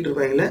சாங்கியம்லாம் சொல்லிட்டு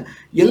இருப்பாங்கல்ல,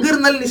 எங்க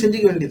இருந்தாலும் நீ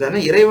செஞ்சுக்க வேண்டியதானே,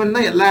 இறைவன்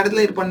தான் எல்லா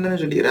இடத்துலயும்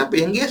இருப்பான்னு சொல்லிடுற, அப்ப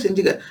எங்கேயே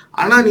செஞ்சுக்க,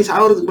 ஆனா நீ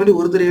சாவறதுக்கு முன்னாடி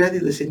ஒரு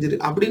தடவையாவது இதை செஞ்சிரு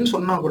அப்படின்னு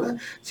சொன்னா கூட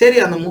சரி,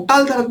 அந்த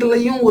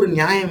முட்டாள்தனத்துலயும் ஒரு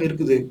நியாயம்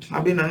இருக்குது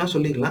அப்படின்னு வேணா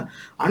சொல்லிக்கலாம்.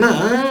 ஆனா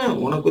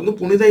உனக்கு வந்து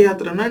புனித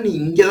யாத்திரைன்னா நீ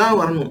இங்கதான்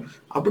வரணும்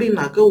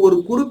அப்படின்னாக்க ஒரு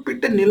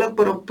குறிப்பிட்ட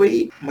நிலப்பரப்பை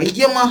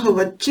மையமாக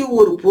வச்சு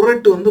ஒரு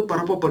புரட்டு வந்து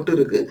பரப்பப்பட்டு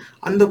இருக்கு.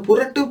 அந்த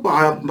புரட்டு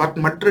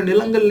மற்ற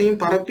நிலங்கள்லையும்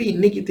பரப்பி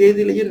இன்னைக்கு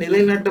தேதியிலையும்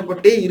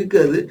நிலைநாட்டப்பட்டே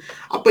இருக்காது.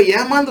 அப்ப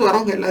ஏமாந்து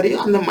வரவங்க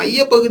எல்லாரையும் அந்த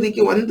மைய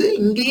பகுதிக்கு வந்து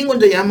இங்கேயும்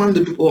கொஞ்சம்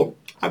ஏமாந்துட்டு போ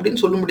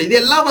அப்படின்னு சொல்ல முடியாது.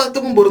 இது எல்லா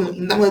மதத்துக்கும் பொருந்தும்,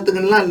 இந்த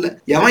மதத்துக்குலாம் இல்ல.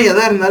 எவன்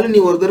எதா இருந்தாலும்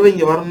நீ ஒரு தடவை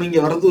இங்க வரணும், இங்க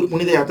வர்றது ஒரு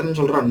புனித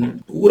யாத்திரைன்னு சொல்றான்னு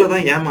ஊரை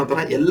தான்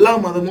ஏமாத்துறான். எல்லா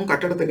மதமும்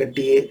கட்டடத்தை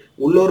கட்டி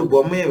உள்ள ஒரு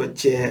பொம்மையை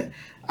வச்சு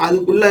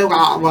அதுக்குள்ள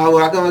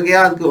வகை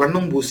வகையா அதுக்கு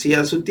வண்ணம் பூசி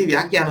அதை சுத்தி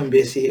வியாக்கியானம்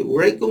பேசி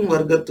உழைக்கும்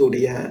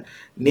வர்க்கத்துடைய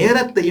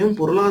நேரத்தையும்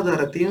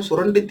பொருளாதாரத்தையும்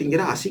சுரண்டி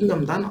திங்கிற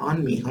அசிங்கம் தான்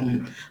ஆன்மீகம்.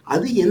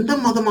 அது எந்த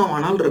மதமா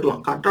வேணாலும்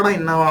இருக்கலாம், கட்டடம்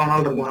என்ன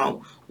வேணாலும் இருக்கலாம்,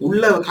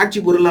 உள்ள காட்சி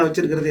பொருளா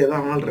வச்சிருக்கிறது எதா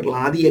வேணாலும்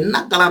இருக்கலாம், அது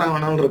என்ன கலரா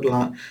வேணாலும்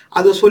இருக்கலாம்,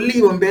 அதை சொல்லி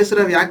இவன்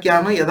பேசுற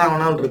வியாக்கியானம் எதா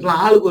வேணாலும்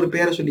இருக்கலாம், ஆளுக்கு ஒரு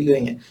பேரை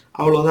சொல்லிக்குவாங்க,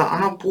 அவ்வளவுதான்.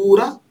 ஆனா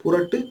பூரா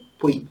புரட்டு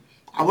பொய்,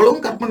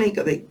 அவ்வளவும் கற்பனை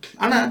கதை.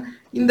 ஆனா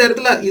இந்த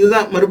இடத்துல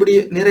இதுதான்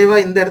மறுபடியும் நிறைவா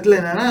இந்த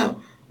இடத்துல என்னன்னா,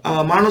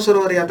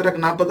 மானசரோவர் யாத்திரைக்கு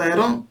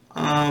 40,000,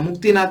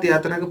 முக்திநாத்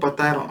யாத்திரைக்கு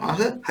 10,000.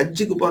 ஆக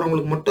ஹஜ்ஜுக்கு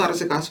போறவங்களுக்கு மட்டும்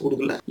அரசு காசு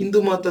கொடுக்கல, இந்து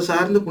மதத்தை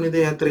சார்ந்து புனித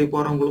யாத்திரை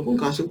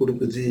போறவங்களுக்கும் காசு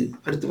கொடுக்குது.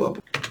 அடுத்து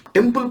பார்ப்போம்.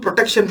 டெம்பிள்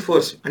ப்ரொடெக்ஷன்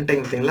ஃபோர்ஸ்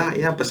பார்த்தீங்களா?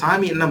 ஏன் இப்ப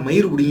சாமி என்ன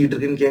மயிர் பிடிங்கிட்டு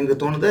இருக்குன்னு கேட்க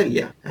தோணுதா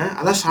இல்லையா?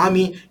 அதான்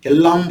சாமி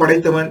எல்லாம்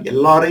படைத்தவன்,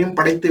 எல்லாரையும்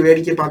படைத்து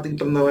வேடிக்கை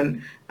பார்த்துக்கிட்டு இருந்தவன்.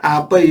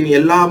 அப்ப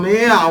எல்லாமே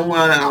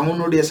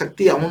அவனுடைய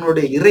சக்தி,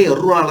 அவனுடைய இறை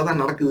அருளால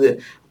தான் நடக்குது.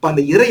 அப்ப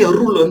அந்த இறை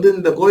அருள் வந்து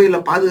இந்த கோயிலை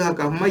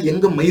பாதுகாக்காம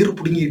எங்க மயிர்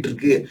பிடுங்கிட்டு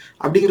இருக்கு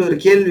அப்படிங்கிற ஒரு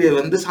கேள்வியை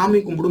வந்து சாமி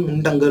கும்பிடும்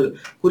முண்டங்கள்,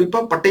 குறிப்பா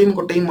பட்டையும்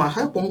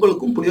கொட்டையுமாக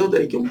பொங்கலுக்கும்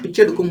புளியோதரைக்கும்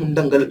பிச்சை எடுக்கும்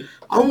முண்டங்கள்,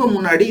 அவங்க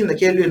முன்னாடி இந்த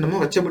கேள்வியை நம்ம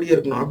வச்சபடியே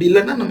இருக்கணும். அப்படி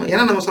இல்லைன்னா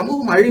ஏன்னா நம்ம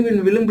சமூகம்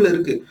அழிவின் விளிம்புல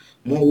இருக்கு,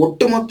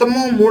 ஒட்டு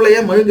மொத்தமும்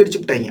மூளையா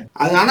மழுங்கடிச்சுட்டாங்க.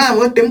 அது ஆனா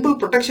டெம்பிள்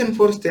ப்ரொடெக்ஷன்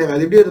ஃபோர்ஸ் தேவை.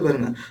 அது எப்படி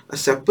பாருங்க,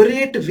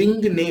 separate wing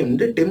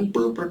named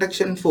temple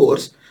protection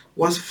force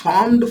was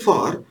formed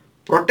for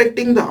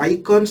protecting the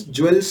icons,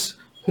 jewels,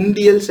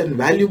 hundials and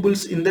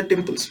valuables in the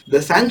temples.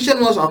 The sanction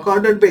was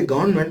accorded by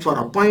government for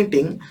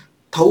appointing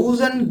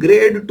 1,000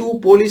 grade 2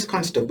 police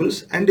constables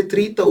and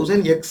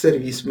 3,000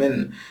 ex-servicemen.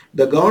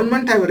 The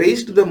government have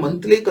raised the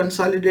monthly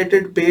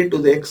consolidated pay to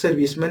the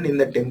ex-servicemen in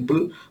the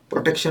temple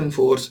protection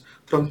force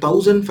from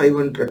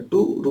 1,500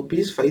 to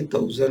rupees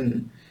 5,000.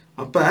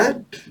 அப்ப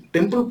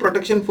temple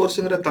protection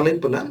ஃபோர்ஸ்ங்கிற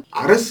தலைப்புல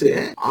அரசு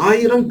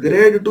 1000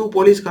 great 2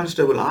 police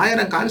constable,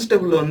 1000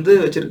 constable வந்து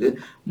வச்சிருக்கு,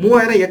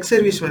 3000 X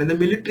serviceman, இந்த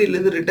மிலிட்ரியில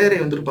இருந்து retire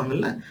ஆகி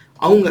வந்திருப்பாங்கல்ல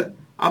அவங்க.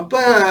 அப்ப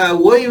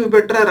ஓய்வு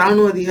பெற்ற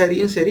ராணுவ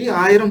அதிகாரியும் சரி,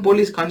 1000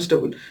 போலீஸ்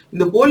கான்ஸ்டபிள்.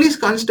 இந்த போலீஸ்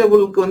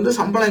கான்ஸ்டபிளுக்கு வந்து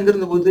சம்பளம் எங்க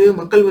இருந்து போகுது?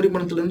 மக்கள் வரி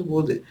பணத்துல இருந்து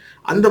போகுது.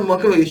 அந்த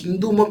மக்கள்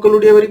இந்து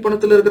மக்களுடைய வரி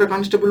பணத்துல இருக்கிற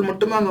கான்ஸ்டபிள்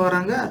மட்டுமே அங்க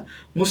வராங்க.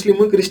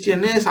 முஸ்லிமு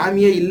கிறிஸ்டியனு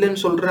சாமியே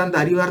இல்லைன்னு சொல்ற அந்த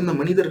அறிவார்ந்த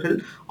மனிதர்கள்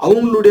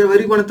அவங்களுடைய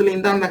வரி பணத்துல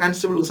இருந்தா அந்த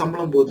கான்ஸ்டபிளுக்கு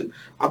சம்பளம் போகுது.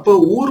 அப்ப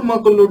ஊர்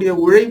மக்களுடைய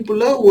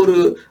உழைப்புல ஒரு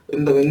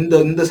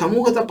இந்த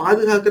சமூகத்தை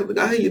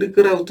பாதுகாக்கிறதுக்காக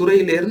இருக்கிற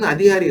துறையில இருந்து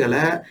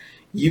அதிகாரிகளை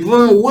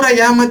இவன் ஊரை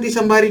ஏமாத்தி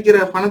சம்பாதிக்கிற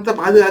பணத்தை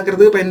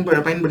பாதுகாக்கிறதுக்கு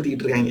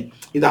பயன்படுத்திக்கிட்டு இருக்காங்க.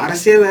 இது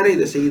அரசே வேற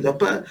இதை செய்யுது.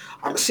 அப்ப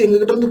அரசு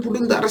எங்ககிட்ட இருந்து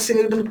புடுங்குது, அரசு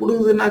எங்ககிட்ட இருந்து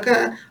புடுங்குதுனாக்க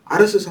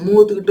அரசு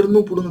சமூகத்துக்கிட்ட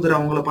இருந்தும் புடுங்குதுற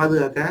அவங்கள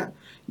பாதுகாக்க.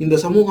 இந்த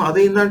சமூகம்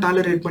அதையும் தான்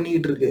டாலரேட்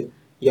பண்ணிக்கிட்டு இருக்கு.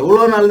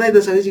 எவ்வளோ நாள் தான்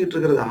இதை சகிச்சுக்கிட்டு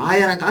இருக்கிறது?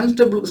 1000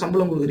 கான்ஸ்டபிளுக்கு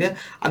சம்பளம் கொடுக்குறியா?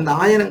 அந்த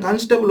 1000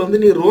 கான்ஸ்டபிள்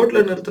வந்து நீ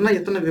ரோட்ல நிறுத்தினா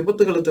எத்தனை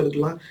விபத்துகளை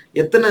தடுக்கலாம்,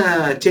 எத்தனை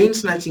செயின்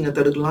ஸ்நாச்சிங்கை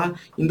தடுக்கலாம்,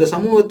 இந்த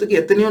சமூகத்துக்கு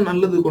எத்தனையோ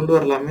நல்லது கொண்டு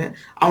வரலாமே.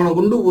 அவனை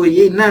கொண்டு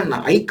போய் என்ன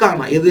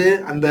ஐக்கானா எது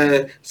அந்த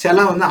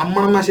சிலை வந்து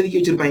அம்மனமா செதுக்கி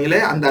வச்சிருப்பாங்களே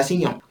அந்த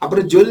அசிங்கம்,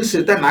 அப்புறம் ஜுவல்ஸ்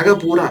நகை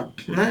பூரா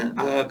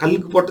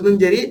கல்லுக்கு போட்டதும்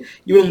சரி,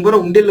 இவங்க பூரா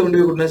உண்டியல்ல கொண்டு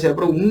போய் கொடுத்தா சரி.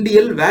 அப்புறம்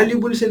உண்டியல்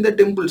வேல்யூபிள்ஸ் இந்த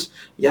டெம்பிள்ஸ்,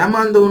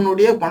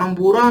 ஏமாந்தவனுடைய பணம்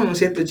பூரா அவன்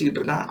சேர்த்து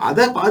வச்சுக்கிட்டு இருக்கான்.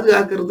 அதை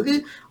பாதுகாக்கிறதுக்கு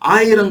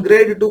 1000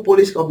 கிரேட் 2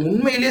 போலீஸ்.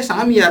 உண்மையிலேயே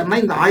சாமி யாருன்னா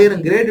இந்த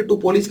 1000 கிரேட் 2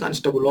 போலீஸ்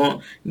கான்ஸ்டபிளும்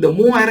இந்த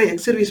 3000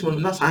 எக்ஸ்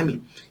சர்வீஸ்மென் தான் சாமி.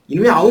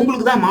 இனிமே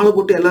அவங்களுக்கு தான் மாலை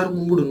போட்டு எல்லாரும்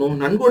கும்பிடணும்.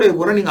 நன்கொடைய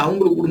பூரா நீங்க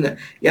அவங்களுக்கு கொடுங்க.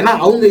 ஏன்னா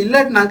அவங்க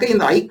இல்லாட்டினாக்க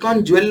இந்த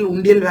ஐகான் ஜுவல்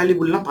உண்டியல்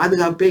வேல்யூபிள்லாம்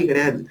பாதுகாப்பே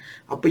கிடையாது.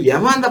 அப்ப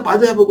எவன் அந்த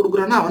பாதுகாப்பு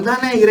கொடுக்குறான்னா அவன்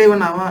தானே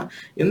இறைவன். அவன்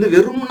எந்த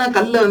வெறும்னா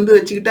கல்லை வந்து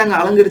வச்சுக்கிட்டு அங்க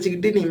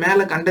அலங்கரிச்சுக்கிட்டு நீ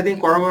மேல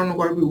கண்டதையும்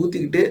குழப்பி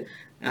ஊத்திக்கிட்டு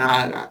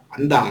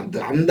அந்த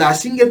அந்த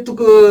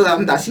அசிங்கத்துக்கு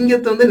அந்த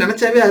அசிங்கத்தை வந்து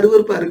நினைச்சாவே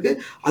அருவருப்பா இருக்கு.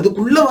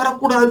 அதுக்குள்ள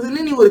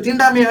வரக்கூடாதுன்னு நீ ஒரு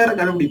தீண்டாமையை வேற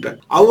கண்டுபிடிப்ப.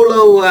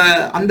 அவ்வளவு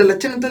அந்த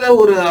லட்சணத்துல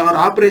ஒரு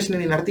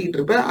ஆபரேஷனை நீ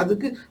நடத்திக்கிட்டு இருப்ப.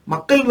 அதுக்கு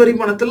மக்கள் வரி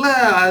பணத்துல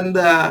அந்த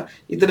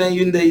இத்தனை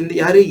இந்த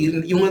யாரு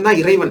இவங்க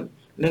தான் இறைவன்.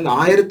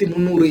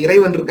 1300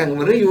 இறைவன் இருக்காங்க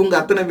மாதிரி இவங்க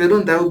அத்தனை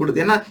பேரும்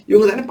தேவைப்படுது. ஏன்னா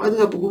இவங்க தானே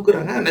பாதுகாப்பு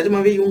கொடுக்குறாங்க.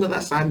 நிஜமாவே இவங்க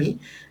தான் சாமி.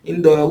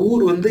 இந்த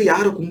ஊர் வந்து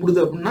யாரை கும்பிடுது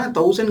அப்படின்னா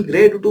 1000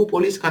 கிரேட் 2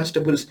 போலீஸ்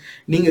கான்ஸ்டபிள்ஸ்.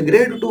 நீங்க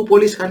கிரேட் 2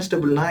 போலீஸ்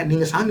கான்ஸ்டபிள்னா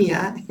நீங்க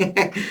சாமியா?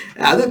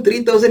 அதுவும்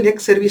 3000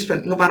 எக்ஸ் சர்வீஸ்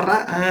இங்க பாடுறா.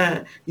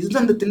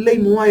 இதுதான் அந்த தில்லை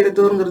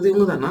 3000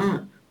 இவங்க தானா?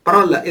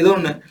 பரவாயில்ல ஏதோ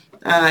ஒண்ணு.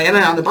 ஏன்னா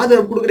அந்த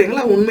பாதுகாப்பு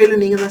கொடுக்குறீங்களா, உண்மையில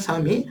நீங்க தான்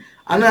சாமி.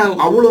 ஆனா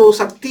அவ்வளோ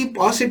சக்தி,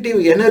 பாசிட்டிவ்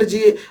எனர்ஜி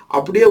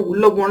அப்படியே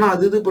உள்ள போனா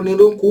அது இது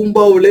பண்ணிடும்.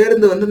 கூம்பாவில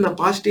இருந்து வந்து இந்த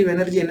பாசிட்டிவ்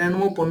எனர்ஜி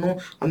என்னென்னமோ பண்ணும்.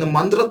 அந்த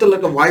மந்திரத்துல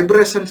இருக்க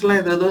வைப்ரேஷன்ஸ்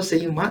எல்லாம் ஏதோ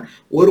செய்யுமா?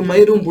 ஒரு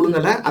மயிரும்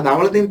புடுங்கல. அது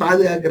அவ்வளோத்தையும்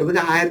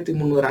பாதுகாக்கிறதுக்கு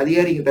 1300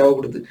 அதிகாரிக்கு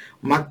தேவைப்படுது.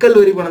 மக்கள்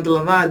வரி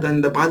பணத்துல தான்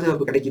இந்த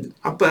பாதுகாப்பு கிடைக்குது.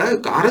 அப்ப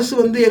அரசு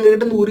வந்து எங்க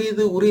கிட்ட இருந்து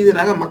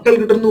உரியுதுனாங்க, மக்கள்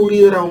கிட்ட இருந்து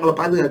உரியுதுற அவங்கள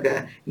பாதுகாக்க.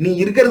 நீ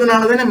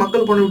இருக்கிறதுனால தானே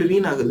மக்கள் பணம் இப்படி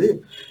வீணாகுது.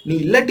 நீ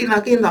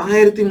இல்லாட்டினாக்க இந்த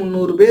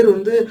 1300 பேர்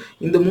வந்து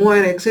இந்த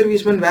 3000 எக்ஸ்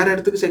சர்வீஸ்மென் வேற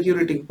இடத்துக்கு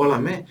செக்யூரிட்டிக்கு போலாம்.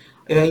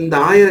 இந்த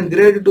 1000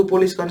 கிரேட் 2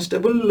 போலீஸ்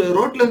கான்ஸ்டபிள்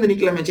ரோட்ல இருந்து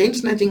நிக்கலாமே. செயின்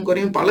ஸ்நாச்சிங்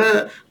குறையும், பல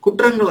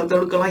குற்றங்களை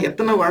தடுக்கலாம்.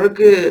 எத்தனை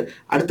வழக்கு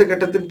அடுத்த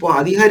கட்டத்துக்கு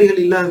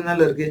அதிகாரிகள் இல்லாததுனால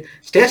இருக்கு.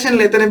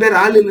 ஸ்டேஷன்ல எத்தனை பேர்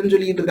ஆள் இல்லைன்னு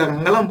சொல்லிட்டு இருக்காங்க.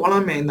 அங்கெல்லாம்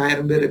போலாமே இந்த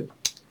 1000 பேர்.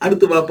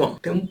 அடுத்து பார்ப்போம்,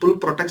 temple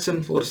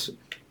protection force.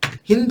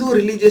 Hindu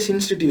religious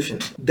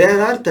institutions. There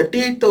are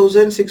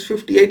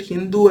 38,658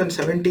 Hindu and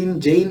 17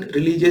 Jain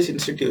religious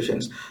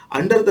institutions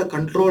under the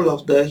control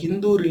of the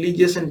Hindu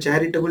Religious and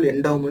Charitable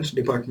Endowments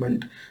Department.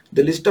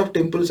 The list of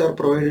temples are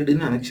provided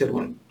in Annexure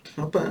 1.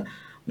 அப்ப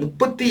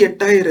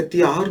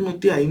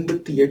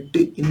 38,658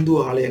 இந்து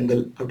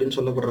ஆலயங்கள் அப்படின்னு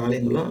சொல்லப்படுற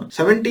ஆலயங்களும்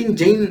 17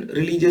 Jain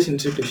religious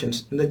institutions,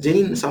 இந்த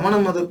ஜெயின் சமண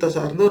மதத்தை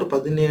சார்ந்த ஒரு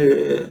 17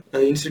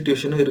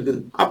 இன்ஸ்டிடியூஷனும் இருக்குது.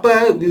 அப்ப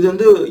இது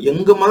வந்து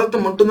எங்க மதத்தை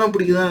மட்டும்தான்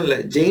பிடிக்குதான் இல்லை,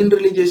 ஜெயின்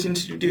ரிலீஜியஸ்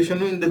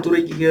இன்ஸ்டிடியூஷனும் இந்த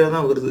துறைக்கு கீழே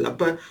தான் வருது.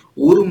 அப்ப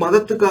ஒரு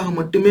மதத்துக்காக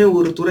மட்டுமே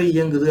ஒரு துறை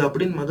இயங்குது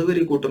அப்படின்னு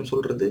மதவெறி கூட்டம்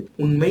சொல்றது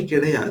உண்மை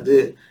கிடையாது.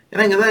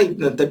 ஏன்னா இங்கதான்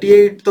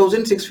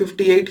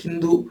 38,658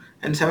 ஹிந்து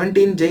அண்ட்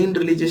 17 ஜெயின்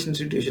ரிலீஜியஸ்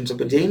இன்ஸ்டிடியூஷன்ஸ்.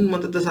 அப்ப ஜெயின்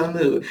மதத்தை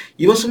சார்ந்து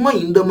இவன் சும்மா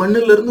இந்த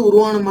மண்ணுல இருந்து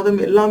உருவான மதம்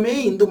எல்லாமே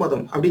இந்து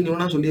மதம் அப்படின்னு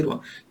இவனா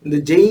சொல்லிடுவான். இந்த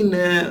ஜெயின்,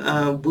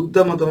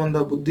 புத்த மதம், அந்த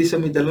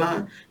புத்திசம் இதெல்லாம்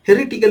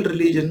ஹெரிட்டிக்கல்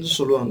ரிலீஜன்ஸ்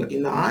சொல்லுவாங்க.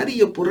 இந்த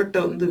ஆரிய புரட்டை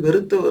வந்து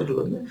வெறுத்தவர்கள்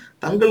வந்து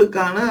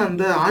தங்களுக்கான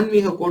அந்த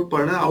ஆன்மீக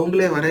கோட்பாடை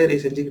அவங்களே வரையறை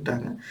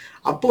செஞ்சுக்கிட்டாங்க.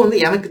 அப்போ வந்து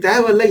எனக்கு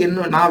தேவையில்லை,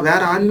 நான்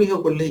வேற ஆன்மீக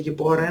கொள்கைக்கு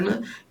போறேன்னு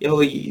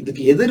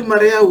இதுக்கு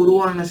எதிர்மறையா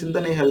உருவான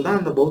சிந்தனைகள் தான்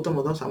அந்த பௌத்த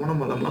மதம், சமண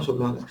மதம்லாம்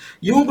சொல்லுவாங்க.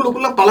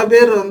 இவங்களுக்குள்ள பல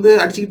பேர் வந்து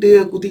அடிச்சுக்கிட்டு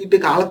குத்திக்கிட்டு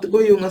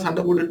காலத்துக்கும் இவங்க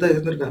சண்டை போட்டுட்டு தான்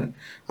இருந்திருக்காங்க.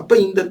 அப்ப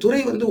இந்த துறை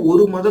வந்து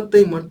ஒரு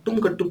மதத்தை மட்டும்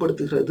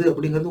கட்டுப்படுத்துகிறது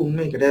அப்படிங்கிறது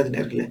உண்மை கிடையாது.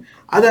 நேர்களே,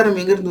 ஆதாரம்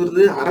எங்க இருந்து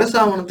வருது?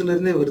 அரசாவணத்துல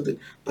இருந்தே வருது.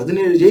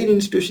 17 ஜெயின்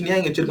இன்ஸ்டிடியூஷன் ஏன்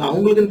இங்க வச்சிருக்காங்க?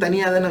 அவங்களுக்குன்னு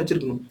தனியா தானே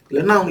வச்சிருக்கணும்,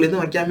 இல்லைன்னா அவங்க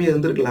எதுவும் வைக்காமே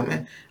இருந்திருக்கலாமே.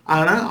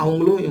 ஆனா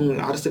அவங்களும் இவங்க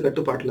அரசு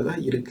கட்டுப்பாட்டுல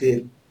தான் இருக்கு.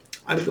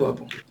 அடுத்து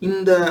பார்ப்போம்,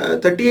 இந்த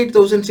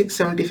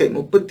 38,675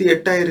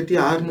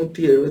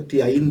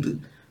 38,675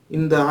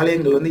 இந்த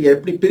ஆலயங்கள் வந்து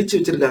எப்படி பிரிச்சு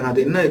வச்சிருக்காங்க, அது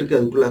என்ன இருக்கு,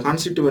 அதுக்குள்ள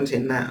கான்ஸ்டிடியூவன்ஸ்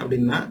என்ன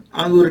அப்படின்னா,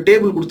 அது ஒரு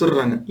டேபிள்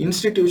கொடுத்துடுறாங்க.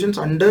 Institutions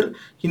under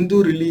Hindu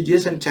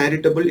religious and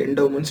charitable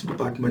endowments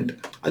department.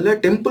 அதுல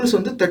டெம்பிள்ஸ்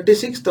வந்து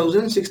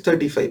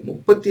 36,635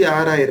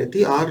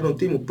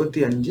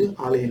 36,635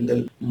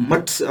 ஆலயங்கள்.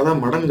 மட்ஸ்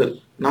அதான் மடங்கள்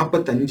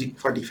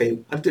 45.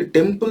 அடுத்து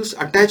டெம்பிள்ஸ்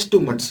அட்டாச் டு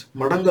மட்ஸ்,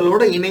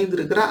 மடங்களோட இணைந்து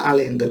இருக்கிற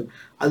ஆலயங்கள்,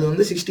 அது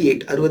வந்து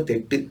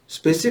 68.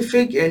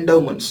 Specific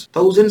endowments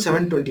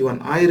 1721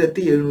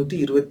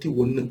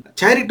 1721.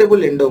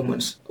 Charitable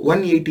endowments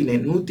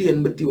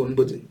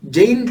 189.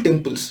 Jain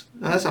temples,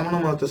 சமண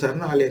மதத்தை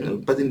சார்ந்த ஆலயங்கள்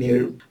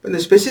 17. இந்த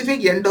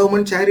ஸ்பெசிபிக்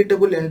என்டோமெண்ட்,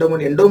 சேரிட்டபிள்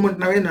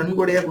என்டோமெண்ட்னாவே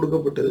நன்கொடையா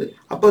கொடுக்கப்பட்டது.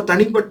 அப்போ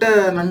தனிப்பட்ட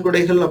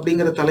நன்கொடைகள்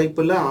அப்படிங்கிற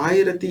தலைப்புல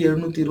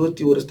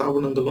 1721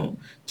 ஸ்தாபனங்களும்,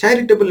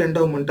 சேரிட்டபிள்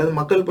என்டோமெண்ட் அது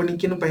மக்கள்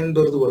பணிக்குன்னு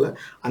பயன்படுறது போல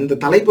அந்த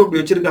தலைப்பு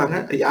அப்படி வச்சிருக்காங்க.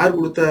 யார்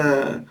கொடுத்த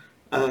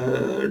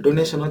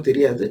டொனேஷனோ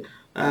தெரியாது.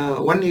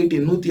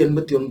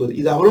 189.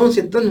 இது அவ்வளவும்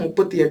சேர்த்து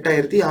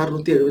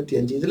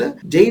 38,675. இதுல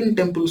ஜெயின்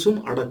டெம்பிள்ஸும்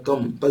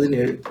அடக்கம்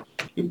 17.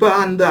 இப்ப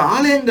அந்த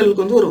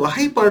ஆலயங்களுக்கு வந்து ஒரு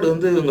வகைப்பாடு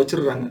வந்து இவங்க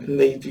வச்சிருக்காங்க.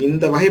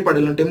 இந்த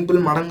வகைப்பாடு டெம்பிள்,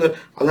 மடங்கள்,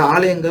 அது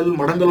ஆலயங்கள்,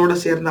 மடங்களோட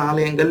சேர்ந்த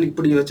ஆலயங்கள்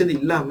இப்படி வச்சது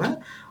இல்லாம,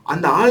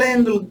 அந்த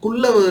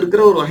ஆலயங்களுக்குள்ள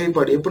இருக்கிற ஒரு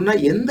வகைப்பாடு. எப்படின்னா,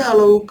 எந்த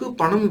அளவுக்கு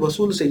பணம்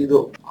வசூல் செய்யுதோ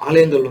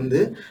ஆலயங்கள் வந்து,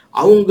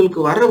 அவங்களுக்கு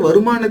வர்ற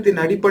வருமானத்தின்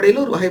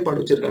அடிப்படையில ஒரு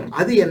வகைப்பாடு வச்சிருக்காங்க.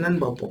 அது என்னன்னு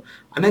பார்ப்போம்.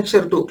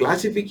 Annexure 2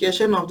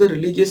 classification of the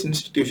religious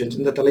institutions,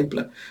 இந்த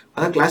தலைப்புல.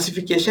 அதாவது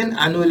classification,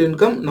 annual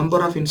income,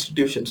 number of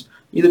institutions.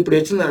 இது இப்படி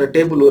வச்சு இந்த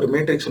டேபிள் ஒரு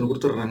மேட்ரிக்ஸ் ஒன்று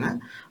கொடுத்துட்றாங்க.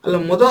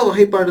 அதில்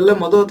வகைப்பாடுல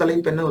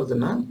தலைப்பு என்ன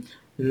வருதுன்னா,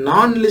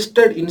 நான்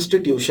லிஸ்டட்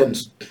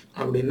இன்ஸ்டிடியூஷன்ஸ்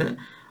அப்படின்னு.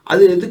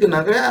 அது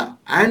எதுக்குனாக்க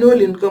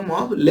annual income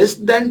of less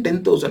than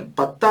 10,000,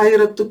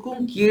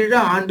 10,000க்கும் கீழே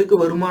ஆண்டுக்கு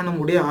வருமானம்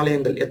உடைய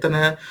ஆலயங்கள்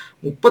எத்தனை?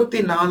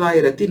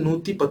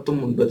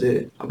 34,119.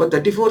 அப்ப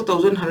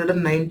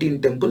 34,119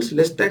 temples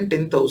less than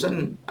 10,000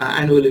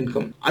 annual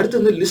income. அடுத்து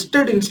வந்து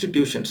லிஸ்டட்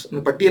இன்ஸ்டிடியூஷன்ஸ்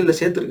இந்த பட்டியலில்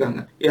சேர்த்திருக்காங்க.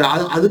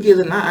 அதுக்கு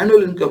எதுனா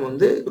ஆனுவல் இன்கம்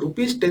வந்து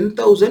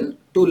 ₹10,000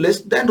 to less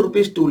than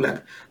 ₹2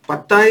 lakh,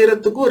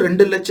 10,000க்கும்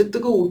 2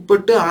 லட்சத்துக்கும்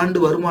உட்பட்டு ஆண்டு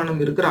வருமானம்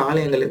இருக்கிற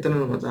ஆலயங்கள் எத்தனை?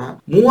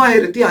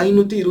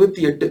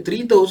 3,528,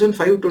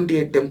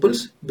 3,528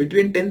 temples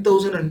between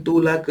 10,000 and 2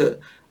 lakh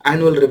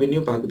annual revenue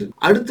பாக்குது.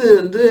 அடுத்து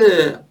வந்து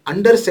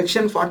அண்டர்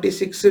செக்ஷன்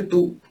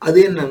 46(2), அது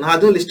என்னன்னா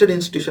அதுவும் லிஸ்டட்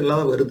இன்ஸ்டிடியூஷன்ல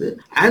தான் வருது.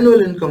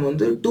 ஆனுவல் இன்கம்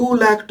வந்து 2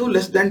 lakh to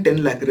less than 10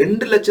 lakh,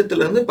 2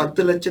 லட்சத்துல இருந்து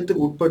 10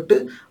 லட்சத்துக்கு உட்பட்டு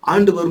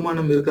ஆண்டு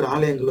வருமானம் இருக்கிற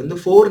ஆலயங்கள் வந்து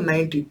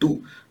 492,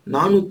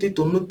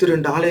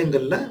 492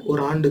 ஆலயங்கள்ல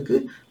ஒரு ஆண்டுக்கு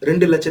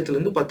 2 லட்சத்துல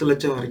இருந்து 10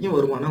 லட்சம் வரைக்கும்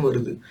வருமானம்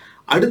வருது.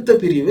 அடுத்த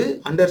பிரிவு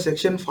under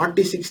section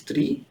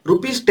 46(3),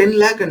 ₹10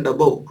 lakh and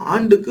above,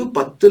 ஆண்டுக்கு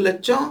 10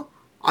 லட்சம்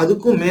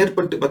அதுக்கும்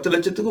மேற்பட்டு 10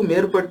 லட்சத்துக்கும்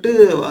மேற்பட்டு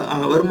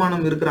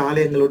வருமானம் இருக்கிற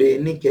ஆலயங்களுடைய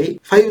எண்ணிக்கை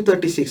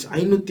 536,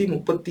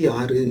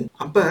 536.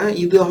 அப்ப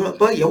இது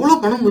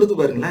எவ்வளவு பணம் வருது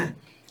பாருங்களேன்.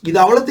 இது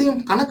அவ்வளோத்தையும்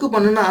கணக்கு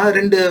பண்ணுனா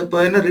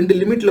ரெண்டு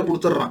லிமிட்ல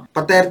கொடுத்துட்றான்.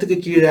 10,000க்கு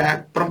கீழே,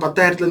 அப்புறம்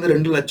 10,000ல இருந்து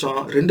 2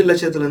 லட்சம், 2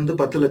 லட்சத்துல இருந்து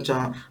 10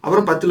 லட்சம்,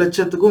 அப்புறம் 10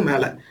 லட்சத்துக்கும்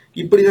மேல,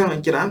 இப்படிதான்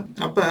வைக்கிறான்.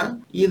 அப்ப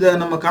இத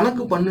நம்ம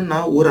கணக்கு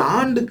பண்ணுனா ஒரு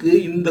ஆண்டுக்கு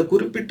இந்த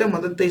குறிப்பிட்ட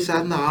மதத்தை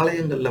சார்ந்த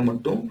ஆலயங்கள்ல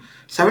மட்டும்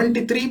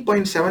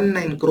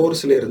 73.79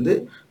 crores இருந்து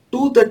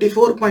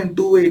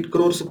 234.28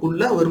 crores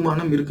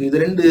வருமானம் இருக்கு. இது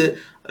ரெண்டு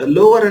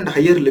லோவர் அண்ட்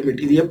ஹையர்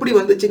லிமிட். இது எப்படி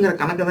வந்துச்சுங்கிற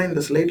கணக்கு தான்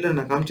இந்த ஸ்லைட்ல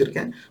நான்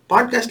காமிச்சிருக்கேன்.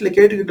 பாட்காஸ்ட்ல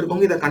கேட்டுக்கிட்டு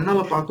இருக்கவங்க இதை கண்ணால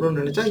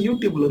பாக்கணும்னு நினைச்சா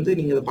யூடியூப்ல வந்து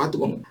நீங்க இதை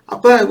பாத்துக்கோங்க.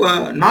 அப்ப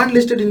நான்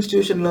லிஸ்டட்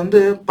இன்ஸ்டிடியூஷன்ல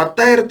வந்து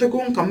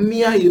 10,000க்கும்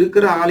கம்மியா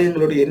இருக்கிற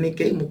ஆலயங்களோட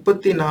எண்ணிக்கை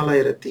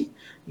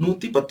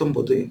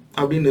 34,119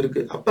 அப்படின்னு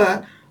இருக்கு. அப்ப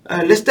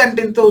லெஸ் தேன்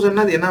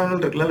 10,000 அது என்ன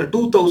வேணாலும் இருக்கலாம்.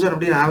 2,000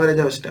 அப்படின்னு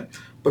ஆவரேஜா வச்சுட்டேன்.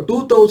 இப்போ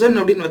 2,000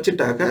 அப்படின்னு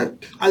வச்சுட்டாக்க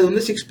அது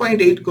வந்து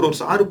 6.8 crores,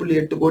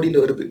 6.8 கோடியில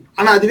வருது.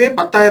 ஆனா அதுவே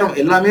 10,000,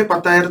 எல்லாமே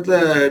 10,000த்துல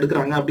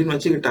எடுக்கிறாங்க அப்படின்னு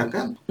வச்சுக்கிட்டாக்க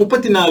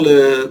 34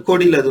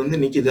 கோடியில அது வந்து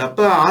நிக்குது. அப்ப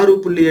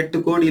 6.8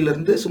 கோடியில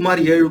இருந்து சுமார்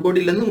 7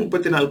 கோடியில இருந்து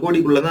 34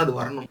 கோடிக்குள்ளதான் அது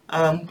வரணும்.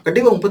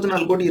 கண்டிப்பா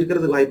 34 கோடி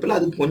இருக்கிறது வாய்ப்பு இல்லை,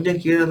 அதுக்கு கொஞ்சம்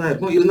கீழே தான்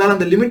இருக்கும். இருந்தாலும்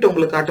அந்த லிமிட்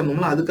உங்களுக்கு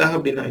காட்டணும்ல, அதுக்காக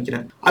அப்படின்னு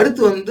வைக்கிறேன்.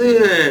 அடுத்து வந்து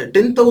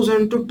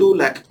 10,000 to 2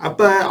 lakh,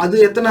 அப்ப அது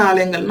எத்தனை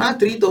ஆலயங்கள்னா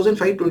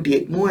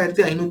 3,528,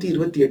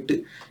 3,528.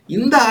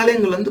 இந்த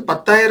ஆலயங்கள் வந்து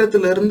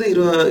 10,000த்துல இருந்து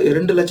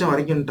 2 லட்சம்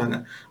வரைக்கும்ட்டாங்க.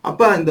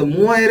 அப்ப இந்த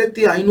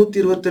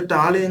 3,528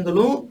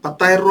 ஆலயங்களும்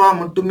 10,000 ரூபாய்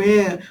மட்டுமே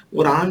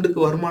ஒரு ஆண்டுக்கு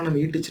வருமானம்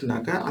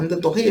ஈட்டுச்சுனாக்க அந்த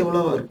தொகை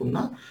எவ்வளவா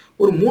இருக்கும்னா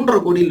ஒரு 3.5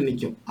 கோடியில்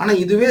நிற்கும். ஆனா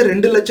இதுவே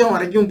 2 லட்சம்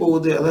வரைக்கும்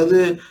போகுது. அதாவது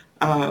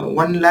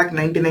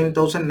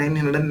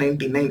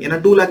 1,99,999, ஏன்னா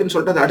 2 லேக்னு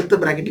சொல்லிட்டு அது அடுத்த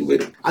பிராக்கெட்டுக்கு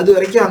போயிடும். அது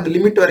வரைக்கும் அந்த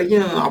லிமிட்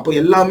வரைக்கும். அப்போ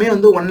எல்லாமே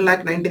வந்து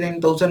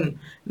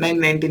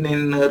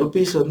 1,99,999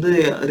 rupees வந்து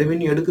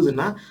ரெவென்யூ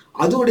எடுக்குதுன்னா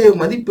அதோடைய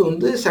மதிப்பு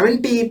வந்து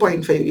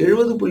 70.5,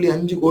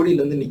 70.5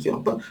 கோடியிலேருந்து நிற்கும்.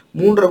 அப்போ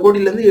 3.5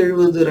 கோடியிலேருந்து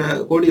 70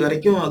 கோடி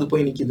வரைக்கும் அது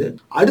போய் நிற்கிது.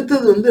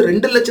 அடுத்தது வந்து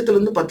 2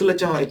 லட்சத்துலேருந்து 10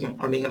 லட்சம் வரைக்கும்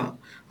அப்படிங்கிறான்.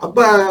 அப்ப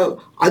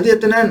அது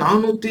எத்தனை?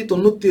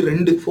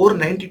 492,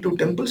 492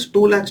 temples,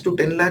 2 lakhs to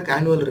 10 lakh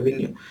annual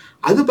revenue.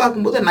 அது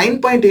பார்க்கும்போது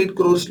 9.8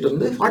 crores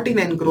இருந்து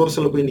 49 crores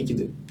போய்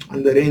நிக்குது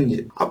அந்த ரேஞ்சு.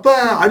 அப்ப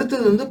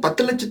அடுத்தது வந்து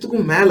 10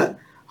 லட்சத்துக்கும் மேல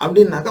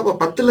அப்படின்னாக்கா அப்ப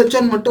 10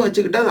 லட்சம் மட்டும்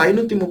வச்சுக்கிட்டா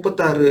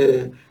 536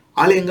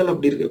 ஆலயங்கள்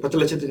அப்படி இருக்கு. 10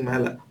 லட்சத்துக்கு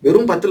மேல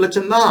வெறும் 10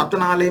 லட்சம் தான்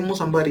அத்தனை ஆலயமும்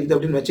சம்பாதிக்குது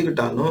அப்படின்னு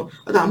வச்சுக்கிட்டாலும்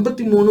அது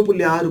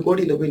 53.6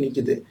 கோடியில போய்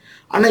நிக்குது.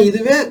 ஆனா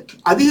இதுவே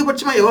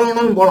அதிகபட்சமா எவ்வளவு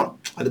வேணாலும் போகலாம்,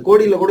 அது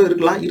கோடியில கூட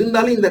இருக்கலாம்.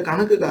 இருந்தாலும் இந்த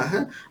கணக்குக்காக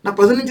நான்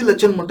 15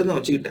 லட்சம் மட்டும்தான்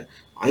வச்சுக்கிட்டேன்.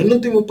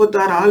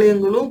 536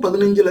 ஆலயங்களும்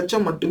 15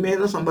 லட்சம் மட்டுமே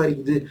தான்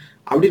சம்பாதிக்குது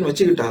அப்படின்னு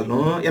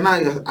வச்சுக்கிட்டாலும், ஏன்னா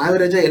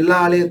ஆவரேஜா எல்லா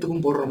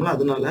ஆலயத்துக்கும் போடுறோம்ல,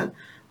 அதனால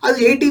அது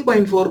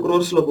 80.4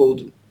 crores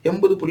போகுது,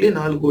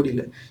 80.4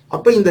 கோடியில.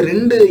 அப்ப இந்த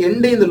ரெண்டு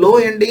எண்டையும், இந்த லோ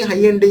எண்டையும் ஹை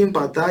எண்டையும்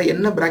பார்த்தா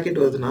என்ன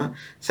பிராக்கெட் வருதுன்னா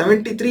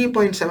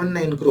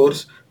 73.79 crores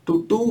to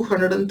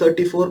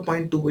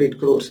 234.28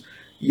 crores,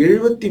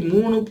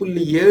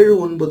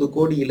 73.79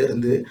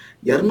 கோடியிலிருந்து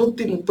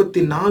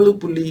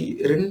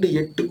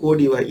 234.28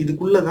 கோடி வரை.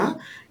 இதுக்குள்ளதான்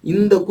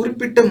இந்த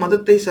குறிப்பிட்ட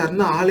மதத்தை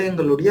சார்ந்த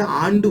ஆலயங்களுடைய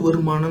ஆண்டு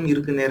வருமானம்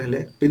இருக்கு நேரல.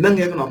 இதான்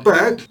கேட்கணும். அப்ப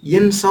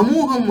என்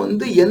சமூகம்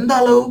வந்து எந்த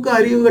அளவுக்கு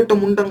அறிவு கட்ட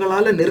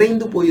முண்டங்களால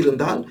நிறைந்து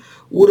போயிருந்தால்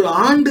ஒரு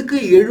ஆண்டுக்கு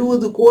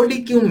 70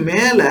 கோடிக்கும்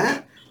மேல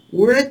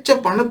உழைச்ச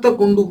பணத்தை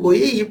கொண்டு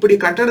போய் இப்படி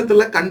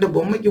கட்டடத்துல கண்ட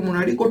பொம்மைக்கு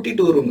முன்னாடி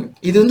கொட்டிட்டு வருவாங்க.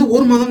 இது வந்து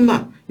ஒரு மதம்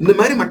தான். இந்த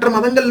மாதிரி மற்ற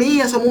மதங்கள்லயும்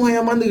என் சமூகம்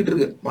ஏமாந்துகிட்டு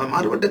இருக்கு,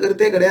 மாறுபட்ட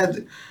கருத்தே கிடையாது.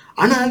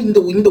 ஆனா இந்த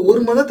இந்த ஒரு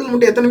மதத்துல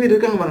மட்டும் எத்தனை பேர்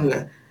இருக்காங்க பாருங்க.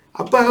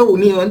 அப்ப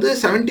நீ வந்து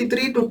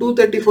 73 to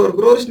 234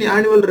 crores நீ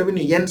ஆனுவல்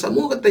ரெவன்யூ, என்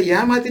சமூகத்தை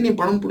ஏமாத்தி நீ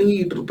பணம்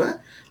புடுங்கிட்டு இருப்ப.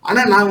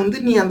 ஆனா நான் வந்து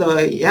நீ அந்த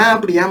ஏன்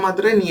அப்படி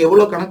ஏமாத்துற, நீ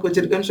எவ்வளவு கணக்கு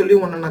வச்சிருக்கேன்னு சொல்லி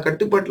உன்னை நான்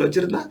கட்டுப்பாட்டுல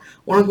வச்சிருந்தா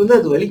உனக்கு வந்து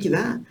அது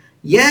வலிக்குதா?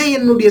 ஏன்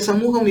என்னுடைய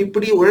சமூகம்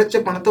இப்படி உழைச்ச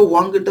பணத்தை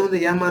வாங்கிட்டு வந்து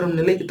ஏமாறும்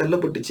நிலைக்கு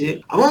தள்ளப்பட்டுச்சு?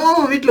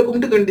 அவன் வீட்டுல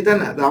கும்பிட்டு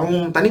வேண்டிதானே, அது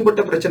அவன்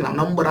தனிப்பட்ட பிரச்சனை.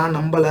 நம்புறான்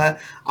நம்பல,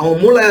 அவன்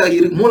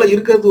மூளை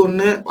இருக்கிறது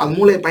ஒண்ணு, அது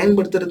மூளையை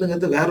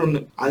பயன்படுத்துறதுங்கிறது வேற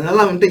ஒண்ணு. அதனால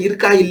அவன்கிட்ட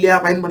இருக்கா இல்லையா,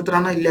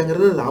 பயன்படுத்துறானா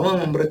இல்லையாங்கிறது அது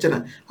அவன் பிரச்சனை.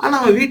 ஆனா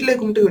அவன் வீட்டிலே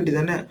கும்பிட்டு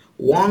வேண்டிதானே.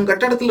 உன்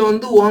கட்டடத்துல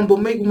வந்து உன்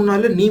பொம்மைக்கு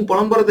முன்னால நீ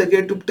புலம்புறதை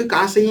கேட்டுவிட்டு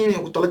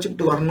காசையும்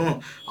தொலைச்சிட்டு வரணும்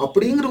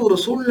அப்படிங்கிற ஒரு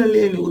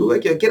சூழ்நிலையை நீ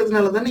உருவாக்கி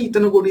வைக்கிறதுனால தானே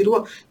இத்தனை கோடி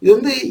ரூபாய். இது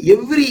வந்து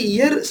எவ்ரி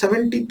இயர்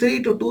 73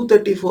 to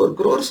 234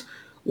 crores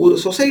ஒரு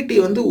சொசைட்டி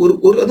வந்து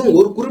அதுவும்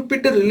ஒரு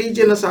குறிப்பிட்ட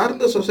ரிலீஜியனை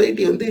சார்ந்த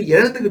சொசைட்டி வந்து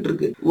இழந்துகிட்டு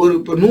இருக்கு. ஒரு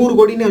இப்போ 100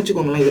 கோடின்னு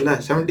வச்சுக்கோங்களேன். இதுல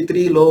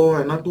 73 லோ,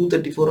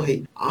 234 ஹை.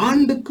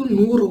 ஆண்டுக்கு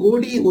 100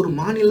 கோடி ஒரு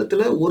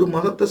மாநிலத்துல ஒரு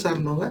மதத்தை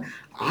சார்ந்தவங்க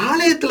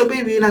ஆலயத்துல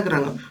போய்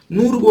வீணாக்குறாங்க.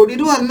 100 கோடி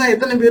ரூபா இருந்தா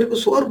எத்தனை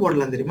பேருக்கு சோறு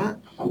போடலாம் தெரியுமா?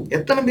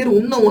 எத்தனை பேர்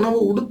உண்ண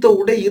உணவு, உடுத்த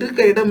உடை,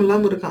 இருக்க இடம்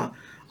இல்லாம இருக்கான்.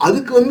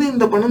 அதுக்கு வந்து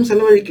இந்த பணம்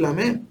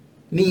செலவழிக்கலாமே.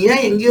 நீ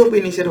ஏன் எங்கேயோ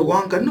போய் நீ செய்ற?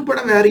 உன் கண்ணுப்பட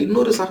வேற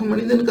இன்னொரு சக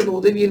மனிதனுக்கு அந்த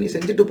உதவியை நீ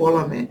செஞ்சுட்டு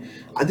போலாமே.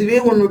 அதுவே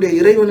உன்னுடைய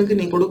இறைவனுக்கு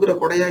நீ கொடுக்குற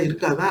கொடையா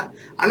இருக்காதா?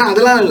 ஆனா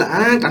அதெல்லாம் இல்லை.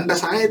 கண்ட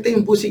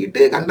சாயத்தையும்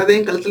பூசிக்கிட்டு,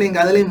 கண்டதையும் கழுத்துலையும்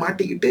காதலையும்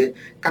மாட்டிக்கிட்டு,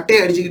 கட்டையை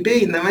அடிச்சுக்கிட்டு,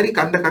 இந்த மாதிரி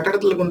கண்ட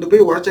கட்டடத்துல கொண்டு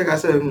போய் உழைச்ச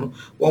காசை இருக்கணும்.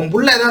 உன்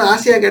புள்ள ஏதாவது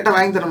ஆசையா கேட்டா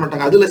வாங்கி தர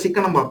மாட்டாங்க. அதுல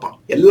சிக்கனம் பார்ப்பான்,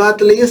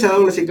 எல்லாத்துலயும்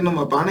செலவுல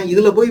சிக்கனம் பார்ப்பான். ஆனா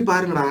இதுல போய்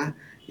பாருங்கடா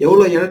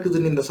எவ்வளவு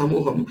இழக்குதுன்னு இந்த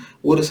சமூகம்.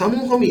 ஒரு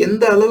சமூகம்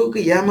எந்த அளவுக்கு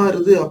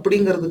ஏமாறுது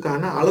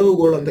அப்படிங்கிறதுக்கான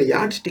அளவுகோல், அந்த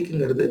யாட்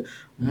ஸ்டிக்குங்கிறது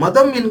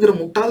மதம் என்கிற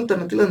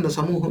முட்டாள்தனத்தில் அந்த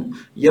சமூகம்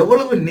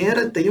எவ்வளவு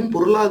நேரத்தையும்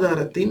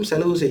பொருளாதாரத்தையும்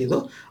செலவு செய்தோ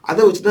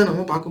அதை வச்சுதான்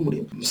நம்ம பார்க்க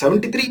முடியும்.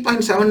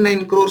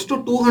 73.79 crores to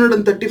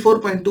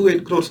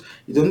 234.28 crores.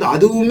 இது வந்து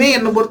அதுவுமே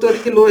என்னை பொறுத்த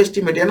வரைக்கும் லோ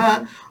எஸ்டிமேட். ஏன்னா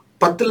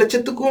 10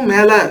 லட்சத்துக்கும்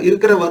மேல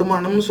இருக்கிற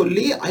வருமானம்னு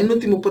சொல்லி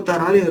 536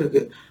 ஆலயம்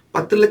இருக்கு.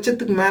 10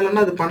 லட்சத்துக்கு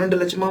மேலன்னா அது 12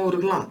 லட்சமாவும்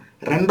இருக்கலாம்,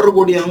 2.5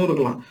 கோடியாகவும்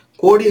இருக்கலாம்.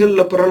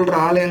 கோடிகள்ல பிறல்ற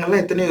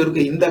ஆலயங்கள்லாம் எத்தனையோ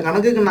இருக்கு. இந்த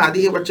கணக்குக்கு நான்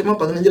அதிகபட்சமா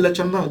 15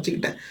 லட்சம் தான்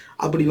வச்சுக்கிட்டேன்.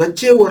 அப்படி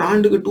வச்சே ஒரு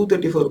ஆண்டுக்கு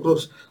 234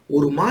 crores.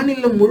 ஒரு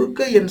மாநிலம்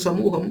முழுக்க என்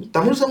சமூகம்,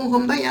 தமிழ்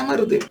சமூகம் தான்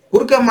ஏமாறுது.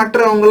 குறுக்க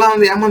மற்றவங்க எல்லாம்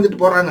வந்து ஏமாந்துட்டு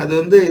போறாங்க. அது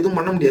வந்து எதுவும்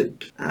பண்ண முடியாது.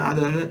 அது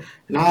வந்து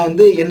நான்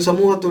வந்து என்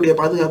சமூகத்துடைய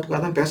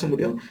பாதுகாப்புக்காக தான் பேச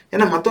முடியும்.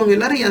 ஏன்னா மற்றவங்க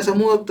எல்லாரும் என்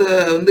சமூகத்தை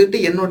வந்துட்டு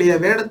என்னுடைய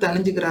வேடத்தை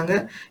அணிஞ்சுக்கிறாங்க.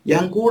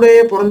 என்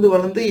கூடயே பிறந்து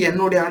வளர்ந்து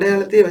என்னுடைய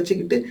அடையாளத்தையே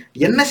வச்சுக்கிட்டு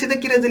என்ன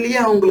சிதைக்கிறதுலயே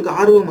அவங்களுக்கு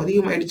ஆர்வம்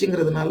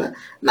அதிகமாயிடுச்சுங்கிறதுனால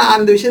நான்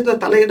அந்த விஷயத்த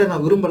தலையிட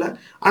நான் விரும்பல.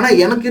 ஆனா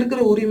எனக்கு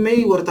இருக்கிற உரிமை,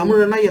 ஒரு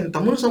தமிழனா என்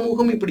தமிழ்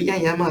சமூகம் இப்படி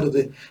ஏன்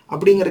ஏமாறுது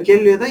அப்படிங்கிற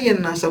கேள்வியை தான்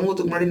என்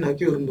சமூகத்துக்கு முன்னாடி நான்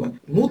வைக்க விரும்புவேன்.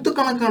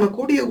 நூத்துக்கணக்கான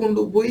கோடியை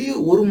கொண்டு போய்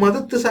ஒரு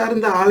மதத்தை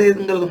சார்ந்த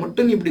ஆலயங்கள்ல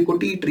மட்டும் நீ இப்படி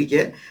கொட்டிக்கிட்டு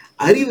இருக்க.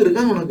 அறிவு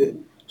இருக்கா உனக்கு?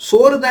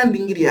 சோறு தான்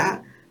திங்கிறியா?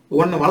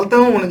 உன்னை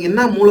வளர்த்தவன் உனக்கு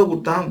என்ன மூளை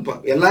கொடுத்தான்?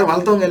 எல்லாரும்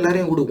வளர்த்தவங்க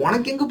எல்லாரையும் கொடு,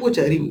 உனக்கு எங்க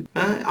போச்சு அறிவு?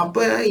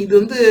 அப்ப இது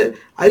வந்து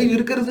அறிவு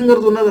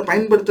இருக்கிறதுங்கிறது ஒண்ணு, அதை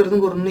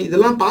பயன்படுத்துறதுங்கிற ஒண்ணு.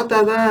 இதெல்லாம்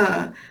பார்த்தாதான்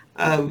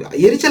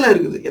எரிச்சலா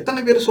இருக்குது. எத்தனை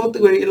பேர்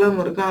சோத்துக்கு வழி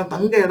இல்லாம இருக்கான்,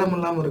 தங்க இடம்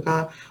இல்லாம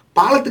இருக்கான்,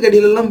 பாலத்துக்கு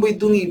அடியில எல்லாம் போய்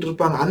தூங்கிட்டு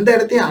இருப்பாங்க. அந்த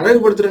இடத்தையும்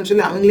அழகுபடுத்துறேன்னு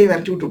சொல்லி அவங்களையும்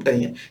விரட்டி விட்டு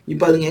விட்டாங்க.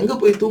 இப்ப அதுங்க எங்க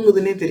போய்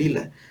தூங்குதுன்னே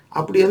தெரியல.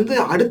 அப்படி வந்து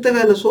அடுத்த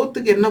வேலை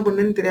சோத்துக்கு என்ன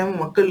பண்ணுன்னு தெரியாம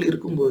மக்கள்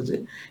இருக்கும்போது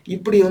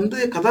இப்படி வந்து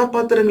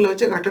கதாபாத்திரங்களை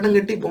வச்சு கட்டடம்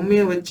கட்டி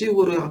பொம்மையை வச்சு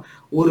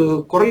ஒரு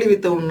குரலி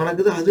வித்த ஒண்ணு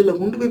நடக்குது. அதுல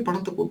கொண்டு போய்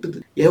பணத்தை கொட்டுது.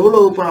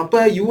 எவ்வளவு பணம்? அப்ப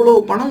இவ்வளவு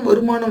பணம்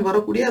வருமானம்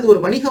வரக்கூடிய அது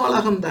ஒரு வணிக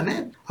வளாகம் தானே.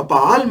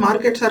 அப்ப all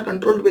markets are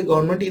controlled by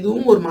government.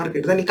 இதுவும் ஒரு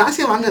மார்க்கெட் தான். நீ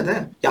காசே வாங்காத.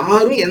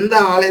 யாரும் எந்த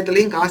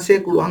ஆலயத்திலையும் காசே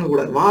வாங்க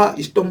கூடாது. வா,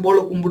 இஷ்டம் போல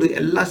கும்பிடு,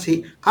 எல்லாம்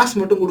செய், காசு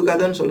மட்டும்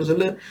கொடுக்காதன்னு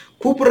சொல்லு.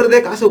 கூப்பிடுறதே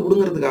காசை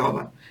கொடுங்கிறதுக்காக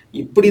தான்.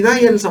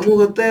 இப்படிதான் என்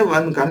சமூகத்தை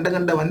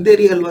கண்ட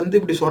வந்தேரிகள் வந்து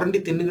இப்படி சுரண்டி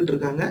தின்னுகிட்டு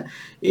இருக்காங்க.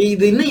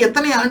 இது இன்னும்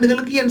எத்தனை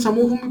ஆண்டுகளுக்கு என்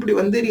சமூகம் இப்படி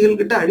வந்தேரிகள்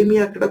கிட்ட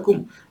அடிமையா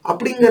கிடக்கும்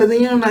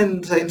அப்படிங்கிறதையும் நான்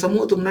என்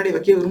சமூகத்துக்கு முன்னாடி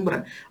வைக்க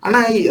விரும்புறேன். ஆனா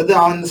அது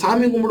அந்த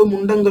சாமி கும்பிடும்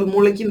முண்டங்கள்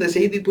மூளைக்கு இந்த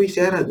செய்தி போய்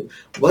சேராது.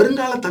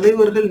 வருங்கால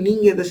தலைவர்கள்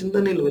நீங்க இதை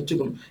சிந்தனையில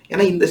வச்சுக்கணும்.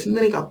 ஏன்னா இந்த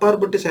சிந்தனைக்கு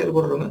அப்பாற்பட்டு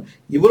செயல்படுறவங்க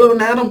இவ்வளவு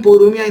நேரம்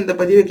பொறுமையா இந்த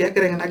பதிவை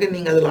கேட்கறீங்கன்னாக்க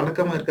நீங்க அதுல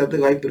அடக்கமா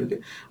இருக்கிறதுக்கு வாய்ப்பு இருக்கு.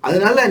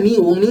 அதனால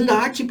நீங்க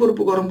ஆட்சி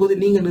பொறுப்புக்கு வரும்போது,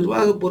 நீங்க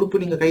நிர்வாக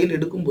பொறுப்பு நீங்க கையில்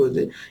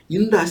எடுக்கும்போது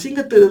இந்த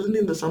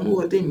அசிங்கத்திலிருந்து இந்த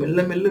சமூகத்தை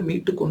மெல்ல மெல்ல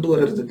மீட்டு கொண்டு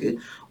வர்றதுக்கு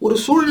ஒரு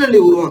சூழ்நிலை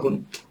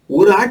உருவாக்கணும்.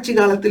 ஒரு ஆட்சி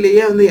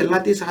காலத்திலேயே வந்து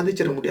எல்லாத்தையும்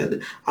சாதிச்சிட முடியாது.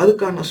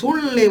 அதுக்கான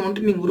சூழ்நிலையை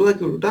மட்டும் நீங்க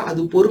உருவாக்கி விட்டா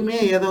அது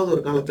பொறுமையா ஏதாவது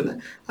ஒரு காலத்துல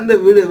அந்த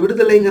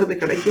விடுதலைங்கிறது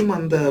கிடைக்கும்.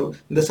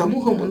 இந்த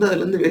சமூகம் வந்து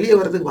அதுல இருந்து வெளியே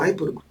வர்றதுக்கு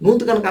வாய்ப்பு இருக்கும்.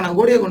 நூத்துக்கணக்கான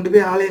கோடியை கொண்டு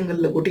போய்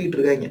ஆலயங்கள்ல கொட்டிக்கிட்டு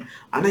இருக்காங்க.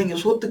 ஆனா இங்க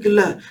சோத்துக்கு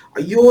இல்ல.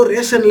 ஐயோ,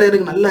 ரேஷன்ல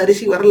எனக்கு நல்ல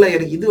அரிசி வரல,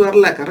 எனக்கு இது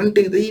வரல,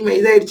 கரண்ட்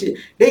இதாயிடுச்சு.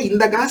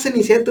 இந்த காசை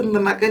நீ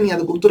சேர்த்திருந்தனாக்க நீ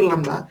அதை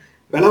கொடுத்துடலாம்டா.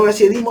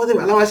 விலைவாசி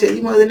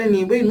அதிகமாகுதுன்னு நீ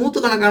போய்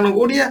நூற்றுக்கணக்கான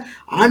கோடியா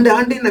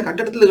ஆண்டு இந்த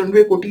கட்டடத்துல கொண்டு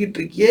போய் கொட்டிக்கிட்டு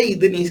இருக்கியே.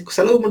 இது நீ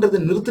செலவு பண்றதை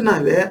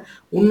நிறுத்தினாவே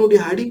உன்னுடைய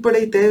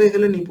அடிப்படை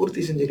தேவைகளை நீ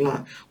பூர்த்தி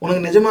செஞ்சுக்கலாம்.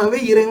 உனக்கு நிஜமாவே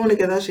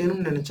இறைவனுக்கு ஏதாவது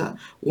செய்யணும்னு நினைச்சா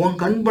உன்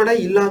கண்பட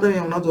இல்லாதவன்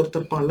எவனாவது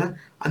ஒருத்தருப்பான்ல,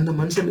 அந்த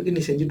மனுஷனுக்கு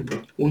நீ செஞ்சுட்டு போ.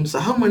 உன்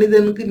சக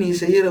மனிதனுக்கு நீ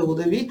செய்யற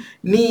உதவி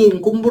நீ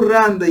கும்பிடுற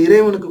அந்த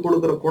இறைவனுக்கு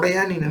கொடுக்குற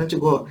கொடையா நீ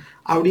நினைச்சுக்கோ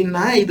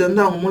அப்படின்னா இது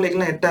வந்து அவங்க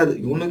மூளைக்கெல்லாம் எட்டாது.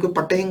 இவனுக்கு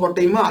பட்டையும்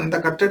கொட்டையுமா அந்த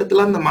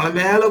கட்டடத்துல அந்த மலை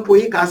மேல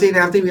போய் காசை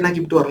நேரத்தை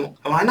வீணாக்கிட்டு வரணும்.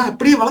 ஆனா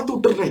அப்படியே வளர்த்து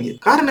விட்டுறாங்க.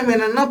 காரணம்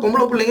என்னன்னா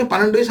பொம்பளை பிள்ளைங்க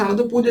 12 வயசு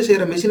ஆனது பூஜை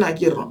செய்யற மெஷின்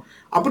ஆக்கிடுறோம்.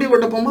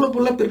 அப்படிப்பட்ட பொம்பளை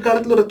புள்ள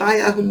பிற்காலத்துல ஒரு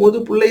தாய் ஆகும் போது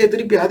பிள்ளைய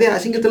திருப்பி அதே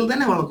அசிங்கத்துல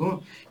தானே வளர்க்கும்.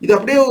 இது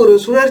அப்படியே ஒரு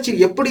சுழற்சி.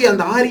 எப்படி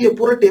அந்த ஆரிய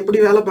புரட்டு எப்படி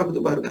வேலை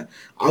பார்க்குது பாருங்க.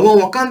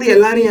 அவன் உட்காந்து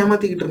எல்லாரையும்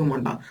ஏமாத்திக்கிட்டு இருக்க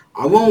மாட்டான்.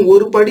 அவன்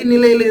ஒரு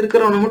படிநிலையில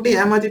இருக்கிறவனை மட்டும்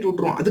ஏமாத்திட்டு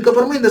விட்டுருவான்.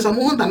 அதுக்கப்புறமா இந்த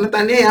சமூகம்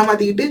தன்னைத்தானே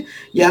ஏமாத்திக்கிட்டு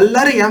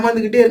எல்லாரும்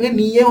ஏமாந்துக்கிட்டே இருங்க,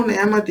 நீயே உன்னை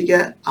ஏமாத்திக்க.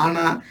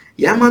 ஆனா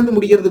ஏமாந்து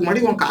முடிக்கிறதுக்கு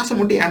முன்னாடி உன் காசை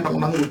மட்டும் ஏன்ட்ட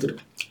கொண்டாந்து கொடுத்துரு.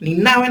 நீ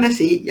என்ன வேணா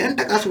செய்,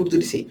 என்கிட்ட காசு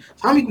கொடுத்துட்டு செய்.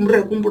 சாமி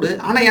கும்பிடு,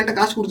 ஆனா என்கிட்ட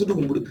காசு கொடுத்துட்டு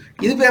கும்பிடு.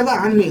 இது பேர்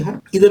தான் ஆன்மீகம்.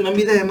 இதை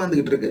நம்பிதான்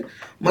ஏமாந்துகிட்டு இருக்கு.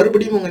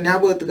 மறுபடியும் உங்க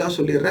ஞாபகத்துக்காக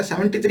சொல்லிடுறேன்.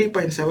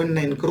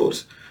 73.79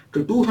 crores to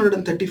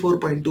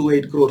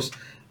 234.28 crores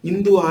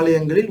இந்து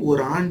ஆலயங்களில்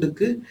ஒரு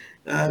ஆண்டுக்கு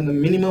அந்த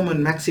minimum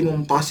and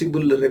maximum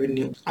possible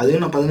revenue,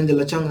 அதுவும் நான் 15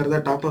 லட்சங்கிறத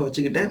டாப்பா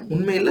வச்சுக்கிட்டேன்.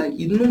 உண்மையில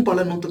இன்னும்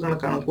பல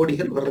நூற்றுக்கணக்கான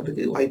கோடிகள்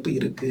வர்றதுக்கு வாய்ப்பு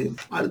இருக்கு.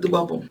 அடுத்து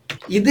பார்ப்போம்.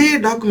 இதே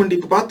டாக்குமெண்ட்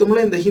இப்ப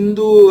பார்த்தோம்ல, இந்த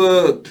Hindu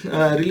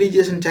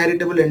religious and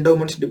charitable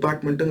endowments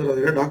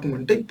டிபார்ட்மெண்ட்டுங்கிற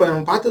document இப்ப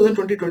நம்ம பார்த்தது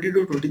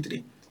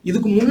 2022-23.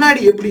 இதுக்கு முன்னாடி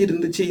எப்படி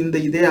இருந்துச்சு இந்த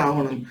இதே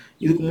ஆவணம்?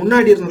 இதுக்கு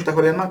முன்னாடி இருந்த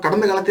தகவல் ஏன்னா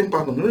கடந்த காலத்தையும்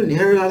பார்க்கணும்,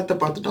 நிகழ்காலத்தை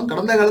பார்த்துட்டோம்.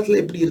 கடந்த காலத்துல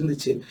எப்படி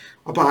இருந்துச்சு,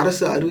 அப்ப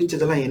அரசு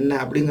அறிவிச்சதெல்லாம் என்ன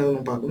அப்படிங்கறத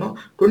நம்ம பார்க்கணும்.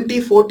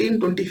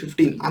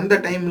 2014-2015 அந்த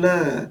டைம்ல,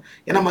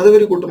 ஏன்னா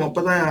மதவெறி கூட்டம்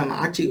அப்பதான்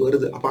ஆட்சிக்கு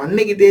வருது. அப்ப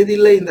அன்னைக்கு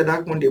தேதியில இந்த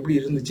டாக்குமெண்ட் எப்படி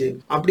இருந்துச்சு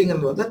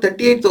அப்படிங்கிறது பார்த்தா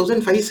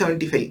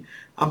 38,575.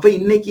 அப்ப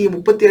இன்னைக்கு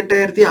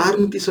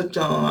 38,600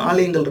 சொச்சம்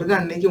ஆலயங்கள் இருக்கு.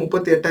 அன்னைக்கு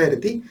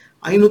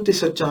 38,500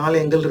 சொச்சம்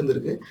ஆலயங்கள்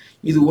இருந்திருக்கு.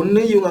 இது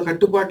ஒண்ணு இவங்க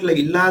கட்டுப்பாட்டுல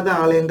இல்லாத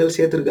ஆலயங்கள்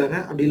சேர்த்திருக்காங்க,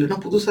 அப்படி இல்லைன்னா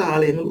புதுசா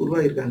ஆலயங்கள்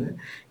உருவாயிருக்காங்க.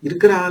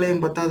 இருக்கிற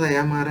ஆலயம் பத்தாத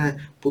ஏமாற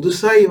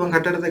புதுசா இவன்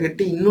கட்டடத்தை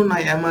கட்டி இன்னும்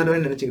நான்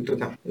ஏமாறுவேன்னு நினைச்சுக்கிட்டு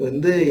இருக்கான்.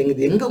 வந்து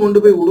எங்க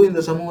கொண்டு போய் விடும்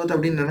இந்த சமூகத்தை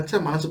அப்படின்னு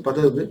நினைச்சா மனசு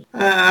பதவுது.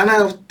 ஆனா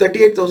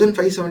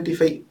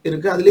 38,575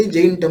 இருக்கு. அதுலயும்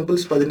ஜெயின்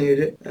டெம்பிள்ஸ்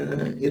 17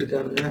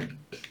 இருக்கானுங்க.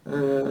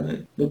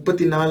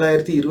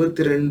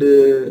 34,022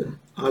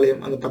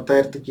 ஆலயம், அந்த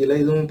 10,000 கீழே.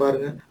 இதுவும்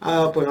பாருங்க,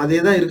 அப்போ அதே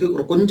தான் இருக்கு.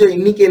 கொஞ்சம்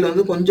எண்ணிக்கையில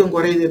வந்து கொஞ்சம்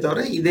குறையுதே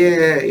தவிர இதே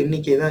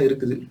எண்ணிக்கை தான்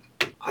இருக்குது.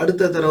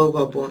 அடுத்த தடவை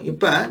பார்ப்போம்.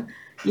 இப்ப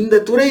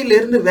இந்த துறையில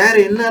இருந்து வேற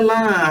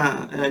என்னெல்லாம்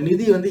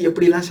நிதி வந்து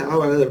எப்படிலாம்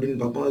செலவாகுது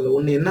அப்படின்னு பார்ப்போம். அதுல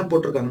ஒண்ணு என்ன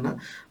போட்டிருக்காங்கன்னா,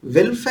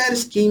 welfare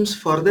schemes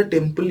for the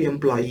temple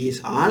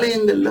employees.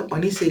 ஆலயங்கள்ல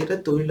பணி செய்யற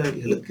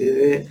தொழிலாளிகளுக்கு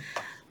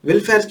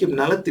வெல்ஃபேர் ஸ்கீம்,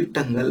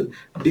 நலத்திட்டங்கள்.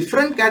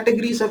 Different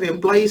categories of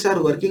employees are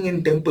working in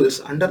temples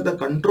under the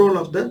control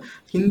of the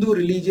Hindu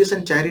religious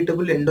and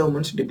charitable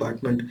endowments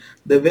department.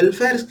 The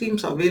welfare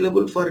schemes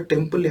available for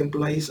temple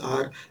employees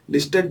are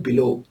listed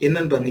below.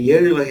 என்னன்னு பாருங்க,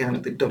 7 வகையான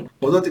திட்டம்.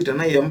 முதல்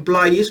திட்டம்னா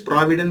employees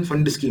provident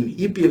fund scheme,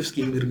 EPF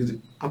scheme இருக்குது.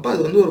 அப்ப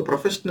அது வந்து ஒரு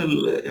ப்ரொஃபஷனல்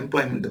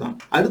எம்ப்ளாய்மெண்ட் தான்.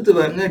 அடுத்து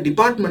பாருங்க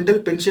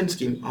டிபார்ட்மெண்டல் பென்ஷன்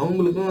ஸ்கீம்,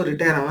 அவங்களுக்கும்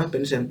ரிட்டையர் ஆன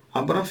பென்ஷன்.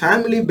 அப்புறம்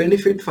ஃபேமிலி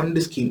பெனிஃபிட்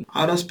ஃபண்ட் ஸ்கீம்,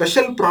 அப்புறம்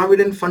special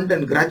provident fund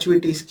and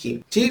gratuity scheme,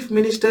 Chief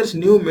Minister's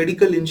new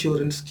medical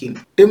insurance scheme,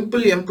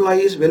 Temple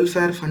Employees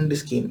Welfare Fund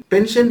scheme,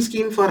 pension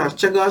scheme for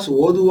Archagas,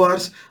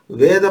 Oduvars,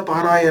 Veda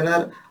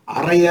Parayanar,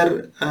 Arayar,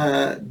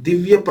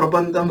 Divya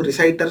Prabandham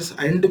reciters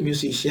and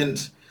musicians.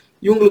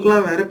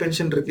 இவங்களுக்குலாம் வேற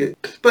pension இருக்கு.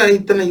 இப்ப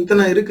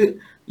இத்தனை இருக்கு.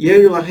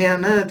 7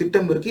 வகையான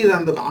திட்டம் இருக்கு. இது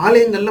அந்த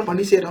ஆலயங்கள்ல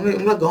பணி செய்யறவங்க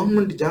இவங்களாம்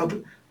கவர்மெண்ட் ஜாப்,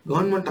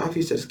 கவர்மெண்ட்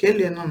ஆபீசர்ஸ்.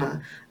 கேள்வி என்னன்னா,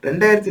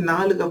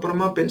 2004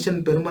 அப்புறமா பென்ஷன்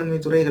பெரும்பான்மை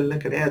துறைகள்ல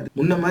கிடையாது.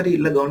 முன்ன மாதிரி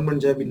இல்ல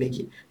கவர்மெண்ட் ஜாப்.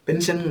 இன்னைக்கு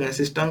பென்ஷன்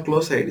சிஸ்டம்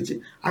க்ளோஸ் ஆயிடுச்சு.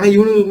 ஆனா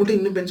இவனுக்கு மட்டும்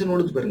இன்னும் பென்ஷன்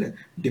ஓடுது பாருங்க.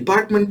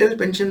 டிபார்ட்மெண்டல்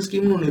பென்ஷன்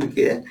ஸ்கீம்னு ஒண்ணு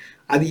இருக்கு.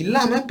 அது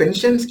இல்லாம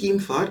pension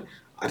scheme for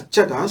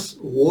archakas,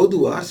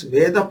 oduvars,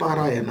 வேத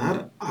பாராயணர்,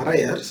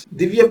 அரையர்ஸ்,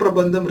 திவ்ய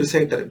பிரபந்தம்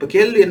ரிசைட்டர். இப்ப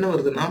கேள்வி என்ன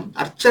வருதுன்னா,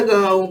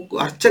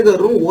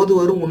 அர்ச்சகரும்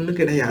ஓதுவரும் ஒண்ணு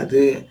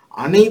கிடையாது.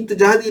 அனைத்து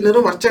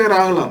ஜாதியினரும் அர்ச்சகர்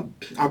ஆகலாம்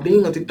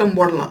அப்படின்னு திட்டம்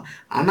போடலாம்.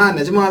 ஆனா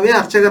நிஜமாவே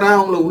அர்ச்சகரா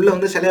அவங்கள உள்ள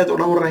வந்து சிலையை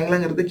தொட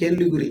விடுறாங்களாங்கிறது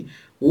கேள்விக்குறி.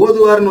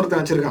 ஓதுவார்னு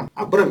ஒருத்தன் வச்சிருக்கான்.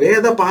 அப்புறம்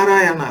வேத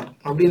பாராயணர்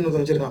அப்படின்னு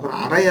ஒருத்தன் வச்சிருக்கான்.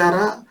 அப்புறம்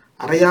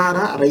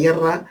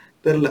அரையரா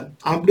தெரியல,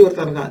 அப்படி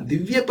ஒருத்தன் இருக்கான்.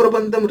 திவ்ய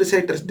பிரபந்தம்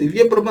ரிசைட்டர்ஸ்,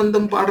 திவ்ய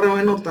பிரபந்தம்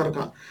பாடுறவன்னு ஒருத்தன்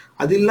இருக்கான்.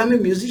 அது இல்லாம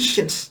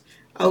மியூசிஷியன்ஸ்,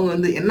 அவங்க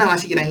வந்து என்ன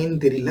வாசிக்கிறாங்கன்னு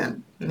தெரியல,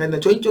 இந்த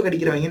சொய்ச்சோ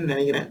கடிக்கிறவங்கன்னு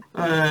நினைக்கிறேன்.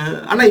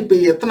 ஆனா இப்ப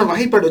எத்தனை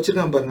வகைப்பாடு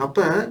வச்சிருக்கான் பாருங்க.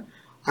 அப்ப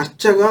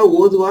அர்ச்சகா,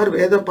 ஓதுவார்,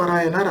 வேத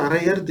பாராயணர்,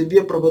 அரையர்,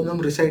 திவ்ய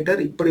பிரபந்தம்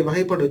ரிசைட்டர், இப்படி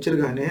வகைப்பாடு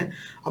வச்சிருக்கானே.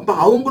 அப்ப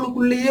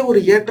அவங்களுக்குள்ளேயே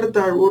ஒரு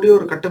ஏற்றத்தாழ்வோடைய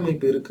ஒரு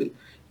கட்டமைப்பு இருக்கு.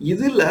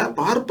 இதுல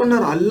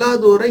பார்ப்பனர்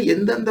அல்லாதோரை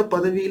எந்தெந்த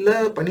பதவியில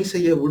பணி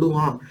செய்ய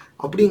விடுவான்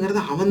அப்படிங்கறத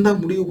அவன் தான்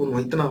முடிவு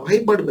பண்ணுவான். இத்தனை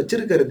வகைப்பாடு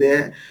வச்சிருக்கிறதே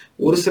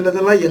ஒரு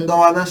சிலதெல்லாம்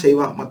எங்கவாதான்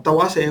செய்வான்,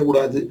 மத்தவா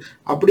செய்யக்கூடாது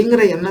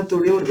அப்படிங்கிற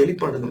எண்ணத்துடைய ஒரு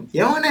வெளிப்பாடுகள்.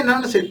 எவனே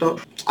என்னன்னு செய்யட்டும்,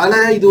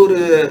 அதுல இது ஒரு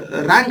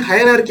ரேங்க்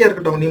ஹையரார்க்கியா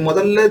இருக்கட்டும். நீ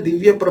முதல்ல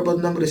திவ்ய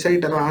பிரபந்தம்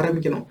ரிசைட்டரை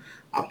ஆரம்பிக்கணும்.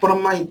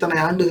 அப்புறமா இத்தனை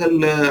ஆண்டுகள்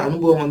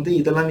அனுபவம் வந்து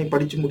இதெல்லாம் நீ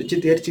படிச்சு முடிச்சு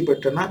தேர்ச்சி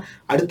பெற்றனா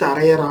அடுத்த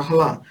அரையர்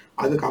ஆகலாம்.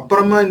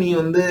 அதுக்கப்புறமா நீ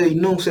வந்து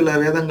இன்னும் சில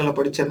வேதங்களை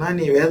படிச்சனா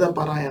நீ வேத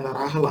பாராயணர்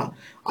ஆகலாம்.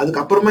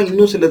 அதுக்கப்புறமா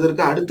இன்னும்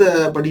சிலதற்கு அடுத்த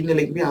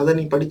படிநிலைக்கு போய் அதை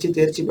நீ படிச்சு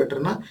தேர்ச்சி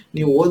பெற்றனா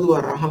நீ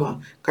ஓதுவார் ஆகலாம்.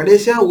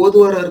 கடைசியா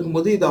ஓதுவாரா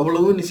இருக்கும்போது இது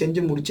அவ்வளவும் நீ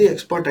செஞ்சு முடிச்சு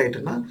எக்ஸ்பர்ட்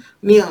ஆயிட்டனா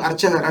நீ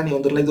அர்ச்சகரா நீ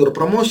வந்துடலாம். இது ஒரு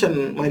ப்ரமோஷன்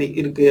மாதிரி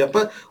இருக்கு.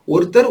 அப்ப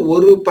ஒருத்தர்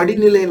ஒரு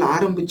படிநிலையில்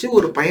ஆரம்பிச்சு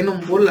ஒரு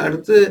பயணம் போல்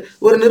அடுத்து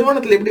ஒரு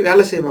நிறுவனத்துல எப்படி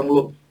வேலை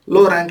செய்வாங்களோ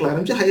லோ ரேங்க்ல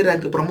ஆரம்பிச்சு ஹை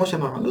ரேங்க்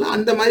ப்ரமோஷன் ஆனாங்களா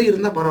அந்த மாதிரி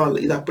இருந்தா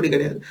பரவாயில்ல. இது அப்படி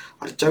கிடையாது.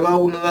 அர்ச்சகா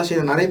ஒண்ணுதான்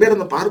செய்யணும். நிறைய பேர்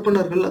அந்த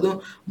பார்ப்பனர்கள்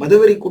அதுவும்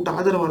மதவெறி கூட்ட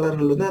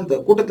ஆதரவாளர்கள் வந்து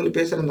அந்த கூட்டத்தில்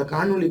பேசுற அந்த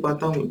காணொலி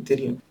பார்த்தா அவங்களுக்கு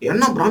தெரியும்.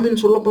 என்ன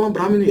பிராமின்ஸ் உள்ள போலாம்,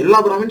 பிராமின் எல்லா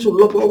பிராமின்ஸும்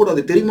உள்ள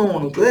போகக்கூடாது தெரியுமா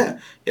உனக்கு,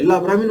 எல்லா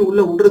பிராமினும்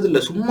உள்ள விடுறது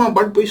இல்லை, சும்மா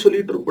பாட்டு போய்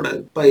சொல்லிட்டு இருக்க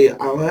கூடாது. இப்ப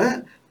அவன்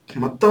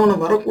மற்றவனை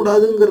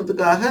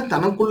வரக்கூடாதுங்கிறதுக்காக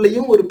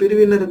தனக்குள்ளேயும் ஒரு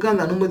பிரிவினருக்கு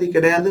அந்த அனுமதி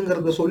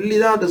கிடையாதுங்கிறத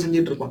சொல்லிதான் அதை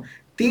செஞ்சுட்டு இருப்பான்.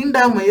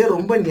 தீண்டாமையை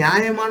ரொம்ப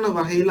நியாயமான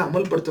வகையில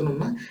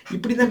அமல்படுத்தணும்னா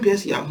இப்படிதான்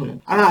பேசி ஆகணும்.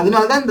 ஆனா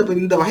அதனாலதான்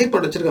இந்த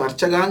வகைப்பாடு வச்சிருக்கான்.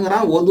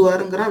 அர்ச்சகாங்கிறான்,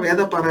 ஓதுவாருங்கிறான்,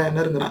 வேத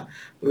பாராயணருங்கிறான்.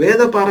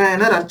 வேத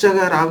பாராயணர்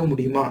அர்ச்சகர் ஆக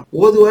முடியுமா?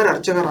 ஓதுவார்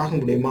அர்ச்சகர் ஆக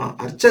முடியுமா?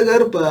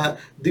 அர்ச்சகர் இப்ப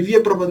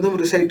திவ்ய பிரபந்தம்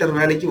ரிசைட்டர்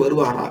வேலைக்கு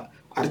வருவாரா?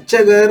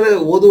 அர்ச்சகர்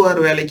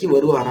ஓதுவார் வேலைக்கு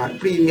வருவாரா?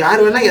 இப்படி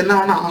யார் வேணா என்ன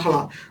வேணா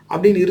ஆகலாம்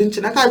அப்படின்னு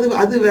இருந்துச்சுனாக்கா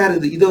அது வேற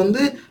இது. இதை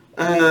வந்து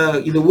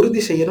இதை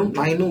உறுதி செய்யணும்.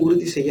 நான் இன்னும்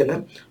உறுதி செய்யலை.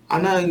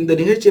 ஆனால் இந்த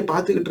நிகழ்ச்சியை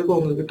பார்த்துக்கிட்டு இருக்க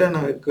உங்ககிட்ட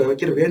நான்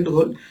வைக்கிற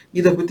வேண்டுகோள்,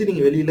 இதை பற்றி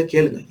நீங்கள் வெளியில்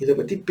கேளுங்க, இதை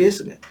பற்றி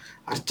பேசுங்க.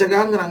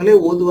 அர்ச்சகாங்கிறாங்களே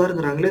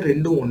ஓதுவாருங்கிறாங்களே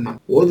ரெண்டும் ஒன்னா.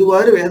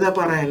 ஓதுவார் வேத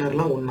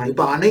பாராயணர்லாம் ஒன்னா.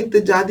 இப்போ அனைத்து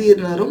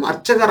ஜாதியினரும்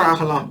அர்ச்சகர்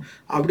ஆகலாம்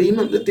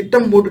அப்படின்னு வந்து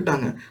திட்டம்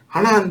போட்டுட்டாங்க.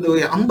 ஆனால் அந்த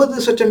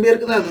 50,00,000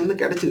 பேருக்கு தான் அது வந்து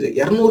கிடைச்சிது.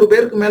 200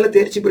 பேருக்கு மேலே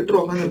தேர்ச்சி பெற்று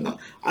உட்காந்துருக்கான்.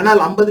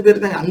 ஆனால் 50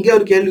 பேர் தான். அங்கே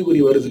ஒரு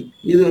கேள்விக்குறி வருது.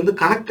 இது வந்து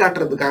கணக்கு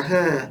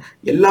காட்டுறதுக்காக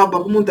எல்லா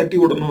பக்கமும் தட்டி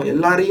விடணும்,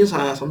 எல்லாரையும்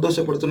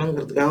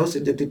சந்தோஷப்படுத்தணுங்கிறதுக்காக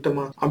செஞ்ச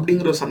திட்டமா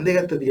அப்படிங்கிற ஒரு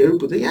சந்தேகத்தை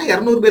எழுப்புது. ஏன்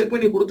 200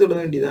 பேருக்குமே நீ கொடுத்து விட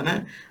வேண்டியதானே?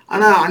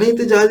 ஆனா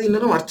அனைத்து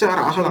ஜாதியினரும்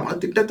அர்ச்சகர் ஆகலாம்,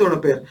 அது திட்டத்தோட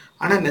பேர்.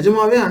 ஆனா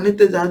நிஜமாவே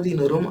அனைத்து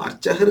ஜாதியினரும்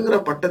அர்ச்சகருங்கிற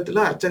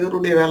பட்டத்துல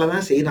அர்ச்சகருடைய வேலை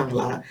தான்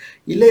செய்யறாங்களா,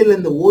 இல்ல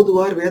இந்த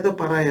ஓதுவார் வேத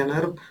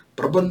பாராயணர்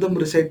பிரபந்தம்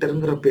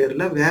ரிசைட்டருங்கிற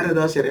பேர்ல வேற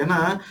ஏதாவது சரி? ஏன்னா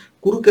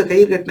குறுக்க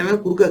கயிறு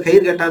கட்டினவன் குறுக்க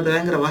கயிறு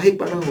கட்டாதவங்கிற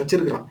வகைப்பாடம்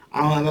வச்சிருக்கிறான்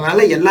அவன்.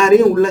 அதனால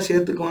எல்லாரையும் உள்ள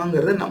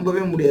சேர்த்துக்குவாங்கிறத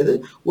நம்பவே முடியாது.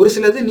 ஒரு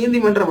சிலது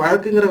நீதிமன்ற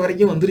வழக்குங்கிற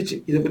வரைக்கும் வந்துருச்சு.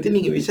 இதை பத்தி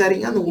நீங்க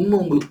விசாரிங்க, அந்த உண்மை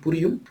உங்களுக்கு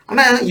புரியும்.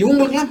 ஆனா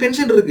இவங்களுக்குலாம்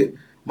பென்ஷன் இருக்கு.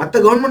 மற்ற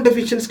கவர்மெண்ட்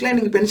அஃபிஷியல்ஸ்க்குலாம்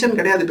எனக்கு பென்ஷன்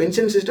கிடையாது.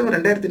 பென்ஷன் சிஸ்டம்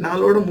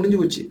 2004 முடிஞ்சு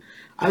போச்சு.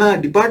 ஆனால்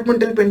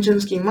டிபார்ட்மெண்டல்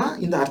பென்ஷன் ஸ்கீமா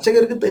இந்த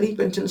அர்ச்சகருக்கு தனி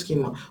பென்ஷன்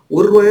ஸ்கீமா?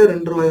 ₹1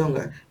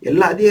 ₹2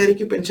 எல்லா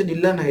அதிகாரிக்கும் பென்ஷன்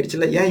இல்லைன்னு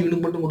ஆயிடுச்சுல. ஏன்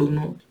இவனுக்கு மட்டும்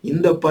கொடுக்கணும்?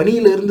 இந்த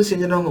பணியில இருந்து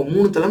செஞ்சவங்க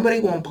 3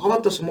 தலைமுறைக்கு உன்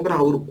பாவத்தை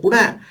சுமக்கிறான் அவரு கூட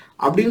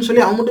அப்படின்னு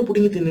சொல்லி அவன் மட்டும்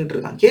பிடிங்கி தின்னுட்டு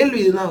இருக்கான். கேள்வி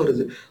இதுதான்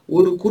வருது.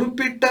 ஒரு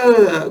குறிப்பிட்ட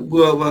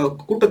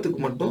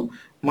கூட்டத்துக்கு மட்டும்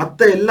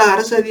மற்ற எல்லா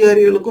அரசு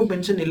அதிகாரிகளுக்கும்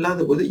பென்ஷன்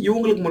இல்லாத போது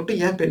இவங்களுக்கு மட்டும்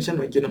ஏன்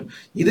பென்ஷன் வைக்கணும்?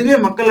 இதுவே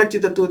மக்களாட்சி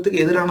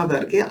தத்துவத்துக்கு எதிரானதா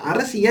இருக்கு.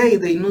 அரசு ஏன்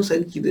இதை இன்னும்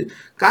சகிக்குது?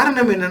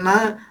 காரணம் என்னன்னா,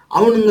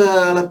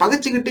 அவனுங்களை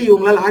பகைச்சுக்கிட்டு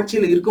இவங்களால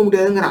ஆட்சியில் இருக்க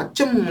முடியாதுங்கிற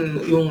அச்சம்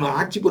இவங்க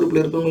ஆட்சி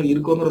பொறுப்புல இருக்கவங்களுக்கு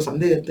இருக்குங்கிற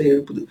சந்தேகத்தை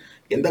எழுப்புது.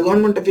 எந்த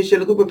கவர்மெண்ட்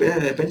அஃபிஷியலுக்கும் இப்போ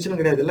பென்ஷன்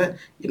கிடையாதுல்ல.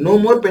 நோ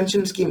மோர்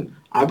பென்ஷன் ஸ்கீம்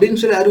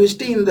அப்படின்னு சொல்லி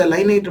அறிவிச்சுட்டு இந்த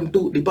line item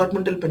 2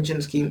 departmental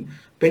pension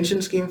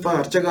scheme for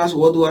archakas,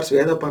 oduvars,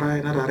 வேத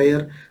பாராயணர்,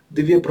 அரையர்,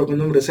 Divya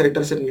Prabandham,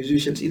 reciters and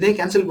musicians இதை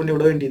கேன்சல் பண்ணி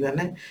விட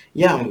வேண்டியதானே?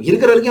 ஏன் அவன்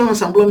இருக்கிற வரைக்கும்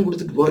அவன் சம்பளம்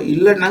கொடுத்துட்டு போ,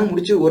 இல்லைன்னா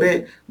முடிச்சு ஒரே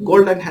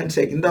கோல்டன் ஹேண்ட்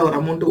ஷேக், இந்த ஒரு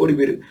அமௌண்ட் ஓடி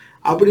போயிரு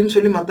அப்படின்னு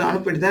சொல்லி மற்ற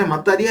அனுப்பிட்டு தான்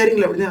மற்ற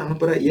அதிகாரிகள் அப்படிதான்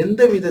அனுப்புற.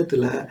 எந்த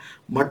விதத்துல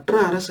மற்ற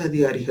அரசு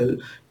அதிகாரிகள்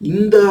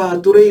இந்த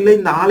துறையில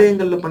இந்த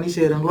ஆலயங்கள்ல பணி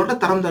செய்யறவங்களோட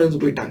தரம்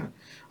தாழ்ந்து போயிட்டாங்க.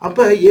 அப்ப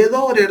ஏதோ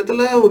ஒரு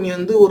இடத்துல நீ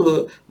வந்து ஒரு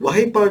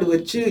வகைப்பாடு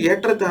வச்சு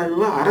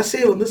ஏற்றத்தாழ்வா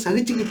அரசே வந்து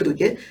சகிச்சுக்கிட்டு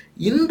இருக்கே.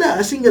 இந்த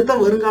அசிங்கத்தை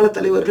வருங்கால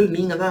தலைவர்கள்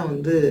நீங்க தான்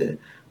வந்து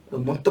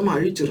மொத்தமா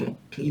அழிச்சிடணும்.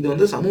 இது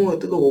வந்து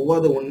சமூகத்துக்கு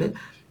ஒவ்வாத ஒண்ணு.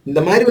 இந்த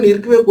மாதிரி ஒன்று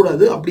இருக்கவே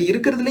கூடாது. அப்படி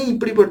இருக்கிறதுலையும்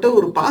இப்படிப்பட்ட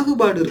ஒரு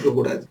பாகுபாடு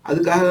இருக்கக்கூடாது.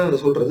 அதுக்காக அதை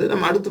சொல்றது.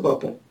 நம்ம அடுத்து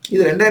பார்ப்போம்.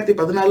 இது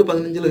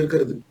 2014-15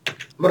 இருக்கிறது.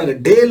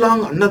 அப்புறம் டே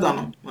லாங்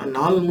அன்னதானம்,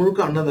 நாள் முழுக்க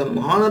அன்னதானம்.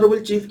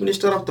 Honourable chief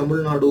minister of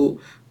Tamil Nadu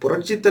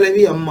புரட்சி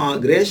தலைவி அம்மா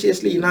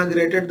கிரேஷியஸ்லி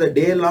இனாகிரேட்டட் த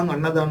டே லாங்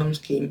அன்னதானம்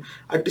ஸ்கீம்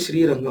அட்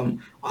ஸ்ரீரங்கம்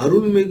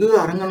அருள்மிகு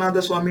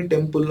அரங்கநாத சுவாமி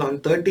temple on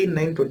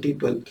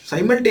 13/9/2012.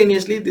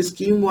 Simultaneously, this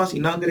scheme was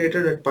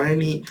inaugurated at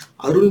Palani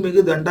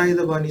Arulmigu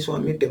Dandayudhapani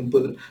Swami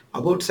Temple.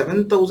 About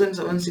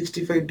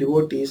 7,765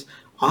 devotees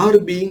are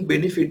being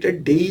benefited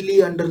daily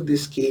under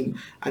this scheme,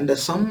 and a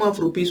sum of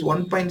rupees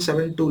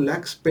 1.72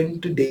 lakh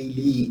spent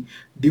daily.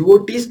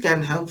 Devotees can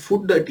have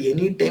food at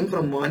any time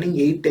from morning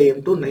 8 a.m.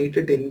 to night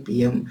 10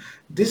 p.m.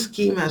 This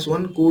scheme has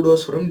won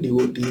kudos from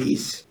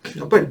devotees.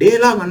 அப்ப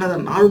டேலாங்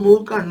அன்னதானம், நாள்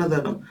முழுக்க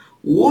அன்னதானம்.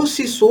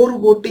 ஓசி சோறு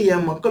போட்டு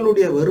என்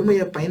மக்களுடைய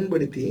வறுமையை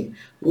பயன்படுத்தி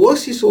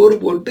ஓசி சோறு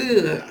போட்டு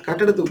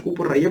கட்டடத்துக்கு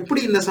கூப்பிடுற.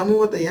 எப்படி இந்த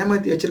சமூகத்தை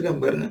ஏமாத்தி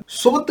வச்சிருக்கேன் பாருங்க.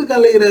 சோத்து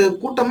கலையிற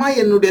கூட்டமா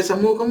என்னுடைய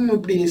சமூகம்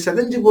இப்படி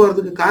செதஞ்சு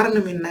போறதுக்கு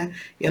காரணம் என்ன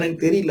எனக்கு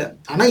தெரியல.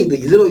 ஆனா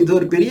இது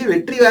ஒரு பெரிய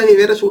வெற்றி வாகை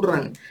வேற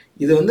சொல்றாங்க.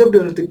 இதை வந்து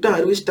அப்படி ஒரு திட்டம்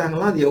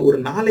அறிவிச்சிட்டாங்களாம். அது ஒரு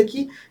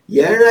நாளைக்கு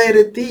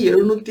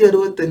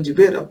 7,765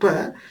 பேர். அப்ப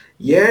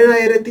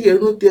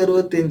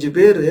 7,765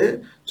 பேர்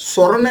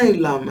சொரணை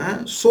இல்லாம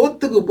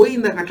சோத்துக்கு போய்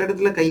இந்த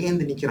கட்டடத்துல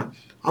கையேந்தி நிக்கிறான்.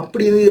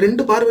 அப்படி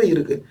 2 பார்வை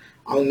இருக்கு.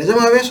 அவன்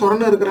நிஜமாவே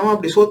சொரணை இருக்கிறவன்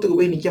அப்படி சோத்துக்கு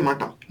போய் நிக்க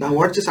மாட்டான். நான்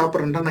உழைச்சு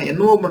சாப்பிட்றேன்டா, நான்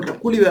என்னவோ பண்றேன்,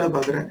 கூலி வேலை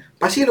பார்க்குறேன்,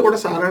 பசியில கூட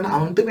சாறேன்னு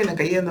அவன்கிட்ட போய் நான்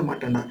கையேந்த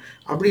மாட்டேன்டா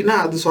அப்படின்னா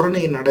அது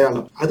சொரணையின்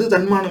அடையாளம். அது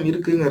தன்மானம்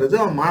இருக்குங்கிறது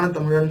அவன்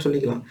மானத்தமிழன்னு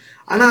சொல்லிக்கலாம்.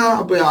 ஆனா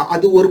அப்ப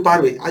அது ஒரு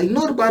பார்வை. அது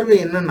இன்னொரு பார்வை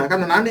என்னன்னாக்கா,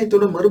 அந்த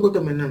நாணயத்தோட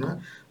மறுபக்கம் என்னன்னா,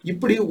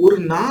 இப்படி ஒரு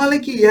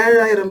நாளைக்கு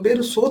 7,000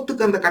 பேர்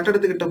சோத்துக்கு அந்த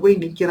கட்டடத்துக்கிட்ட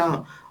போய் நிக்கிறான்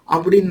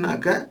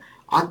அப்படின்னாக்க,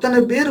 அத்தனை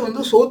பேர்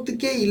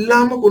சோத்துக்கே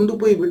இல்லாம கொண்டு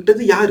போய்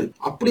விட்டது யாரு?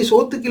 அப்படி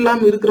சோத்துக்கு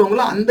இல்லாம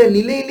இருக்கிறவங்கள அந்த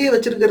நிலையிலேயே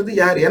வச்சிருக்கிறது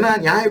யாரு? ஏன்னா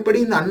நியாயப்படி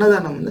இந்த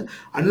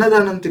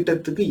அன்னதானம்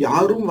திட்டத்துக்கு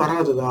யாரும்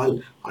வராததால்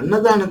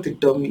அன்னதான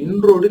திட்டம்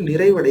இன்றோடு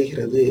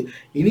நிறைவடைகிறது.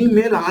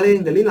 இனிமேல்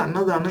ஆலயங்களில்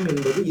அன்னதானம்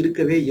என்பது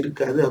இருக்கவே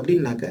இருக்காது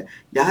அப்படின்னாக்க,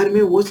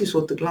 யாருமே ஓசி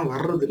சோத்துக்கெல்லாம்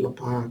வர்றது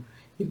இல்லப்பா.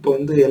 இப்போ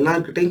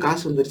எல்லாருக்கிட்டையும்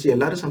காசு வந்துருச்சு,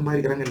 எல்லாரும்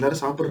சம்பாதிக்கிறாங்க, எல்லாரும்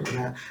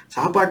சாப்பிட்றாங்க,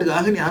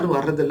 சாப்பாட்டுக்காக யாரும்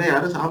வர்றதில்லை,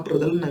 யாரும்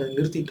சாப்பிட்றதில்ல, நாங்கள்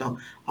நிறுத்திட்டோம்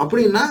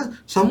அப்படின்னா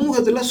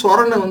சமூகத்துல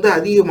சொரணை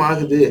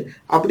அதிகமாகுது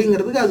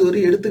அப்படிங்கிறதுக்கு அது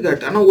ஒரு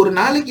எடுத்துக்காட்டு. ஆனா ஒரு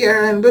நாளைக்கு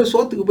 7,000 பேர்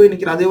சோத்துக்கு போய்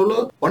நிற்கிறான். அது எவ்வளோ?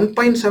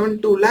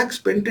 1.72 lakh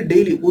ஸ்பெண்ட்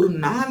டெய்லி. ஒரு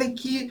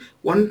நாளைக்கு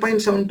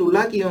 1.72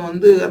 lakh இவன்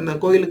அந்த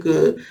கோயிலுக்கு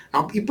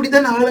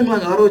இப்படித்தானே ஆளுங்களை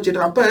அங்கே வர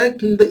வச்சுட்டு. அப்ப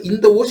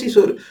இந்த ஓசி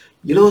சோறு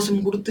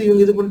இலவசம் கொடுத்து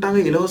இவங்க இது பண்ணிட்டாங்க,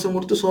 இலவசம்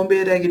கொடுத்து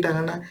சோம்பேறி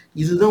ஆகிட்டாங்கன்னா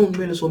இதுதான்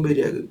உண்மையில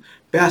சோம்பேறி ஆகுது.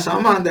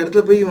 பேசாம அந்த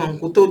இடத்துல போய் இவன்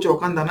குத்த வச்சு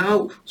உக்காந்தானா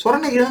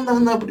சொரணை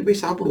இழந்தவன் தான் அப்படி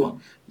போய் சாப்பிடுவான்.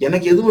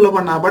 எனக்கு எதுவும்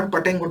இல்லப்பா, நான் பாட்டு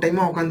பட்டையும்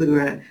கொட்டையுமா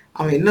உட்காந்துக்குவேன்,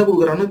 அவன் என்ன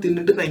கொடுக்குறானோ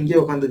தின்னுட்டு நான்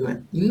இங்கேயே உட்காந்துக்குவேன்.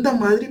 இந்த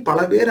மாதிரி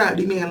பல பேரை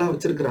அடிமைகள்லாம்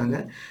வச்சிருக்கிறாங்க.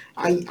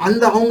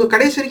 அவங்க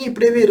கடைசி வரைக்கும்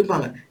இப்படியே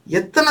இருப்பாங்க.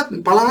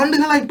 பல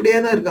ஆண்டுகளா இப்படியே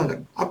தான் இருக்காங்க.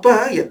 அப்ப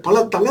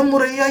பல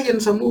தலைமுறையா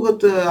என்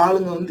சமூகத்து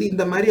ஆளுங்க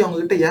இந்த மாதிரி அவங்க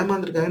கிட்ட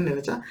ஏமாந்துருக்காங்கன்னு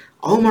நினைச்சா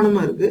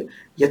அவமானமா இருக்கு.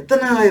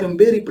 எத்தனை ஆயிரம்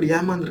பேர் இப்படி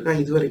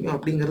ஏமாந்துருக்காங்க இது வரைக்கும்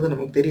அப்படிங்கிறது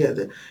நமக்கு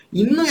தெரியாது.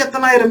 இன்னும்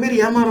எத்தனாயிரம் பேர்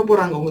ஏமாற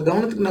போறாங்க. உங்க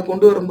கவனத்துக்கு நான் கொண்டு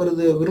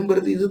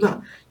விரும்புறது இதுதான்.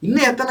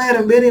 இன்னும்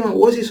எத்தனாயிரம் பேர் இவன்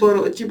ஓசி சோரை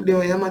வச்சு இப்படி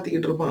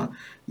ஏமாத்திக்கிட்டு இருப்பான்.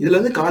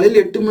 இதுல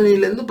காலையில 8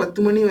 மணில இருந்து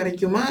 10 மணி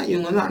வரைக்குமா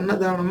இவங்க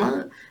அன்னதானமா,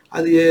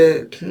 அது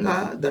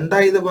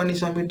தண்டாயுதபாணி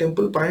சாமி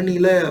டெம்பிள்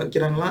பழனியில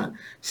வைக்கிறாங்களாம்,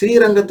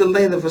 ஸ்ரீரங்கத்தில்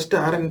தான் இதை ஃபர்ஸ்ட்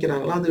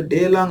ஆரம்பிக்கிறாங்களாம். அது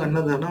டே லாங்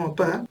அன்னதானம்.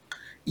 அப்ப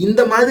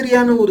இந்த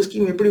மாதிரியான ஒரு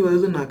ஸ்கீம் எப்படி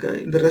வருதுன்னாக்க,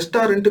 இந்த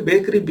ரெஸ்டாரண்ட்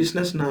பேக்கரி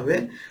பிஸ்னஸ்னாவே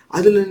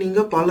அதுல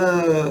நீங்க பல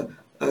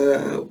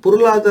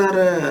பொருளாதார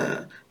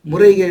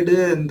முறைகேடு,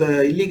 இந்த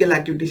இல்லீகல்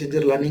ஆக்டிவிட்டி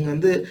செஞ்சிடலாம். நீங்க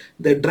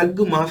இந்த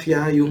ட்ரக்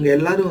மாஃபியா இவங்க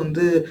எல்லாரும்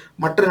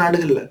மற்ற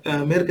நாடுகள்ல,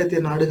 மேற்கத்திய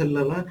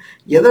நாடுகள்லாம்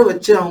எதை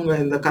வச்சு அவங்க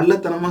இந்த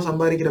கள்ளத்தனமா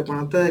சம்பாதிக்கிற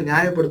பணத்தை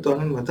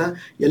நியாயப்படுத்துவாங்கன்னு பார்த்தா,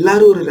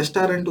 எல்லாரும் ஒரு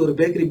ரெஸ்டாரண்ட் ஒரு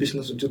பேக்கரி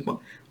பிஸ்னஸ்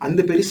வச்சிருப்பான்.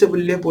 அந்த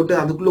பெரிசபிள்லயே போட்டு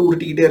அதுக்குள்ள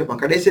உருட்டிக்கிட்டே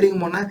இருப்பான். கடைசி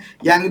வரைக்கும் போனா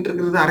என்கிட்ட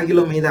இருக்கிறது 1/2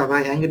 கிலோ மைதா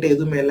தான், என்கிட்ட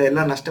எதுவுமே இல்லை,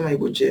 எல்லாம் நஷ்டமாயி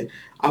போச்சு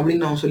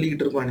அப்படின்னு அவன்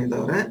சொல்லிக்கிட்டு இருப்பானே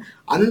தவிர,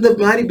 அந்த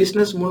மாதிரி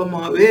பிஸ்னஸ்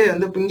மூலமாவே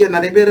இங்க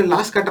நிறைய பேர்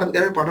லாஸ்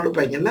கட்டுறதுக்காகவே படம்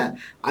எடுப்பாங்கல்ல,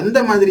 அந்த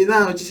மாதிரி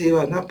தான் வச்சு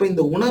செய்வாங்க. அப்ப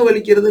இந்த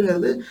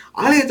உணவளிக்கிறதுங்கிறது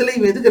ஆலயத்துல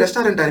இவன் எதுக்கு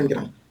ரெஸ்டாரண்ட்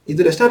ஆரம்பிக்கிறான்?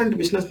 இது ரெஸ்டாரண்ட்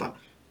பிஸ்னஸ் தான்,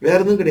 வேற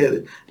எதுவும் கிடையாது.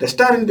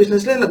 ரெஸ்டாரண்ட்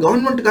பிஸ்னஸ்ல இல்ல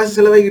கவர்மெண்ட் காசு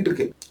செலவாகிட்டு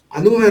இருக்கு,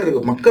 அதுவும் வேற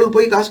இருக்கு. மக்கள்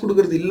போய் காசு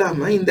கொடுக்கறது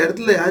இல்லாம இந்த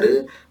இடத்துல யாரு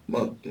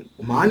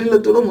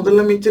மாநிலத்தோட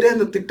முதலமைச்சரே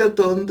அந்த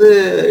திட்டத்தை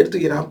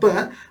எடுத்துக்கிறான். அப்ப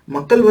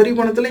மக்கள் வரி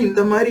பணத்துல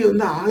இந்த மாதிரி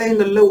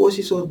ஆலயங்கள்ல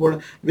ஓசி சோறு போட,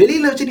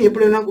 வெளியில வச்சு நீ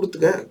எப்படி வேணா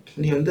கொடுத்துக்க,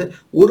 நீ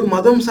ஒரு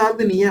மதம்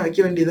சார்ந்து நீ ஏன் வைக்க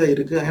வேண்டியதா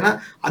இருக்கு? ஏன்னா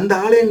அந்த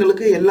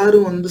ஆலயங்களுக்கு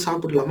எல்லாரும்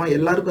சாப்பிடலாமா?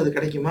 எல்லாருக்கும் அது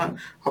கிடைக்குமா?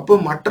 அப்போ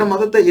மற்ற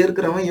மதத்தை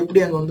ஏற்கிறவன்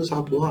எப்படி அங்க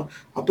சாப்பிடுவான்?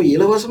 அப்ப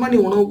இலவசமா நீ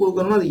உணவு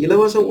கொடுக்கணும், அது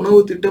இலவச உணவு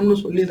திட்டம்னு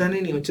சொல்லி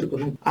தானே நீ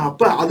வச்சிருக்கணும்.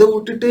 அப்ப அதை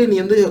விட்டுட்டு நீ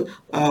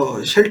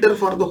ஷெல்டர்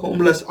ஃபார் த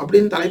ஹோம்லெஸ்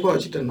அப்படின்னு தலைப்பா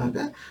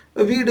வச்சுட்டேன்னாக்க,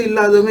 வீடு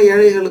இல்லாதவங்க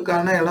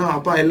ஏழைகளுக்கான இடம்,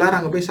 அப்ப எல்லாரும்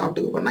அங்க போய்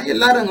சாப்பிட்டுக்க போறா,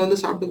 எல்லாரும் அங்க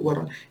சாப்பிட்டுக்க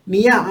போறான். நீ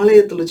ஏன்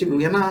ஆலயத்துல வச்சு?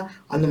 ஏன்னா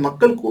அந்த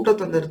மக்கள்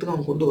கூட்டத்தை அந்த இடத்துக்கு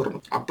அவங்க கொண்டு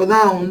வரணும்.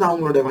 அப்பதான்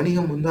அவங்களுடைய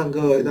வணிகம் அங்க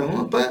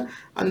இதாகும். அப்ப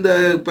அந்த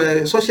இப்ப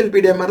சோசியல்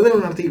மீடியா மாதிரி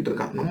தான் நடத்திக்கிட்டு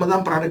இருக்கான். நம்ம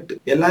தான் ப்ராடக்ட்,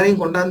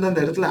 எல்லாரையும் கொண்டாந்து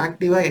அந்த இடத்துல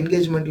ஆக்டிவா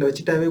என்கேஜ்மெண்ட்ல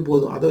வச்சுட்டாவே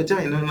போதும். அதை வச்சு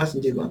அவன் என்னென்ன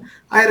செஞ்சுக்குவான்.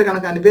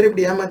 ஆயிரக்கணக்கான பேர்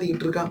இப்படி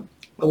ஏமாத்திக்கிட்டு இருக்கான்.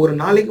 ஒரு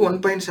நாளைக்கு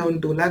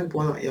 1.72 lakh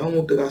போதும் எவன்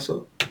வீட்டு காசோ.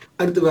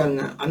 அடுத்து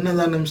பாருங்க,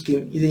 அன்னதானம்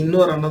ஸ்கீம். இது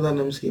இன்னொரு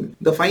அன்னதானம் scheme.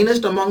 The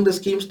finest among the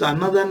schemes, the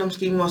Annadhanam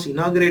scheme was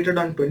inaugurated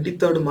on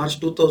 23rd March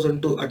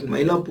 2002 at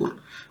Mylapore,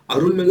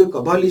 Arulmigu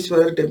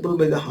Kabalishwarar temple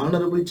by the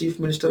Honorable Chief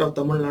Minister of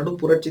Tamil Nadu,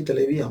 Puratchi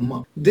Thalaivi Amma.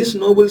 This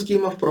noble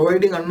scheme of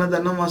providing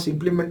Annadhanam was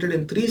implemented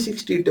in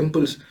 360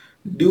 temples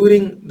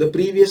during the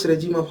previous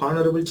regime of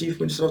Honorable Chief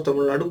Minister of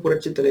Tamil Nadu,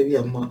 Puratchi Thalaivi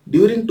Amma.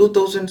 During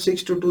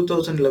 2006 to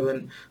 2011,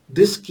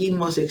 this scheme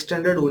was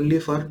extended only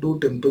for 2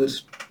 temples.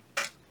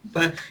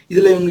 இப்போ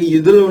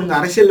இவங்க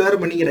அரசியல் வேற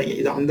பண்ணிக்கிறாங்க.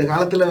 இது அந்த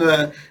காலத்துல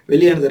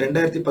வெளியானது,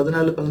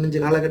 2014-15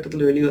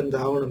 காலகட்டத்தில் வெளிவந்த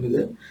ஆவணம்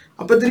இது.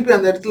 அப்ப திருப்பி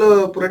அந்த இடத்துல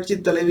புரட்சி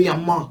தலைவி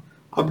அம்மா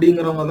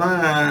அப்படிங்கிறவங்க தான்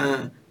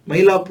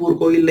மயிலாப்பூர்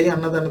கோயில்லையே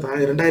அன்னதானம்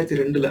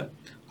 2002ல.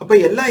 அப்ப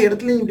எல்லா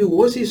இடத்துலயும் இப்படி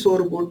ஓசி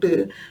சோறு போட்டு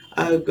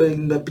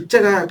இந்த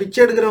பிச்சை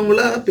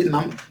எடுக்கிறவங்கள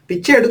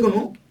பிச்சை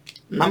எடுக்கணும்,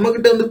 நம்ம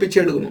கிட்ட பிச்சை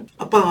எடுக்கணும்.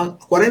 அப்ப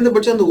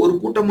குறைந்தபட்சம் அந்த ஒரு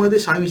கூட்டமாவது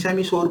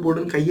சாமி சோறு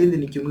போடுன்னு கையேந்தி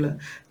நிக்கும்ல.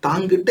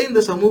 தாங்கிட்ட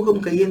இந்த சமூகம்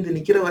கையேந்தி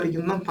நிக்கிற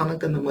வரைக்கும் தான்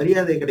தனக்கு அந்த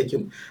மரியாதை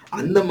கிடைக்கும்.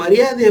 அந்த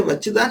மரியாதையை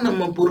வச்சுதான்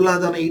நம்ம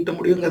பொருளாதாரம் ஈட்ட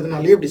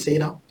முடியுங்கிறதுனாலே இப்படி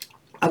செய்யலாம்.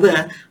 அத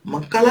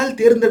மக்களால்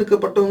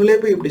தேர்ந்தெடுக்கப்பட்டவங்களே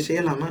போய் இப்படி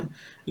செய்யலாமா?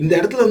 இந்த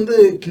இடத்துல வந்து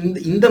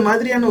இந்த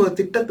மாதிரியான ஒரு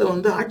திட்டத்த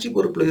வந்து ஆட்சி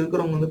பொறுப்புல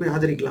இருக்கிறவங்க வந்து போய்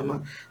ஆதரிக்கலாமா?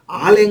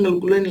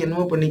 ஆலயங்களுக்குள்ள நீ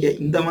என்னமோ பண்ணிக்க.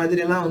 இந்த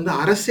மாதிரியெல்லாம் வந்து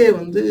அரசே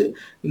வந்து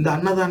இந்த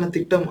அன்னதான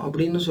திட்டம்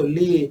அப்படின்னு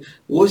சொல்லி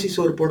ஓசி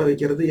சோறு போட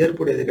வைக்கிறது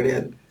ஏற்புடையது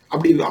கிடையாது.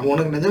 அப்படி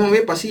உனக்கு நிஜமாவே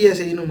பசிய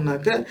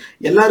செய்யணும்னாக்க,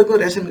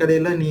 எல்லாருக்கும் ரேஷன்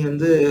கடையில நீ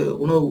வந்து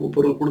உணவு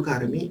பொருள் குடுக்க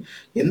ஆரம்பி.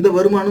 எந்த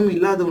வருமானமும்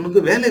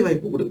இல்லாதவனுக்கு வேலை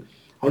வாய்ப்பு குடு.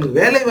 அவனுக்கு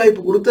வேலை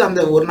வாய்ப்பு குடுத்து, அந்த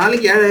ஒரு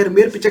நாளைக்கு 7,000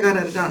 பேர்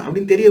பிச்சைக்காரன் இருக்கான்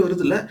அப்படின்னு தெரிய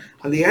வருதுல்ல.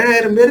 அந்த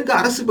 7,000 பேருக்கு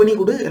அரசு பணி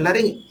குடு.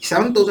 எல்லாரையும்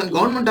 7,000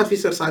 கவர்ன்மெண்ட்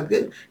ஆஃபீசர்ஸ் ஆக்கு.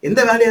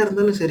 எந்த வேலையா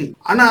இருந்தாலும் சரி.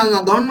 ஆனா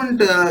அவன்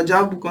கவர்ன்மெண்ட்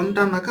ஜாப்க்கு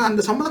வந்துட்டான்னாக்கா,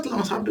 அந்த சம்பளத்துல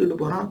அவன்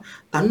சாப்பிட்டுக்கிட்டு போறான்.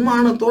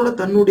 தன்மானத்தோட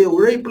தன்னுடைய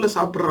உழைப்புல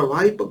சாப்பிடுற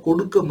வாய்ப்ப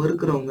கொடுக்க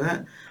மறுக்கிறவங்க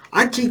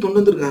ஆட்சிக்கு கொண்டு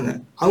வந்திருக்காங்க.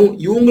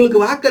 இவங்களுக்கு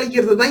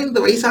வாக்களிக்கிறது தான் இந்த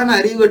வயசான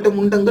அறிவுகட்ட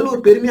முண்டங்கள்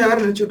ஒரு பெருமையா வேற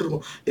நினைச்சுட்டு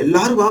இருக்கோம்.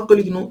 எல்லாரும்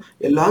வாக்களிக்கணும்,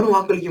 எல்லாரும்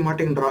வாக்களிக்க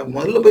மாட்டேங்கிறாங்க.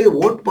 முதல்ல போய்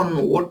ஓட்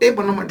பண்ணணும், ஓட்டே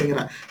பண்ண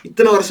மாட்டேங்கிறான்.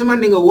 இத்தனை வருஷமா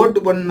நீங்க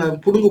ஓட்டு பண்ண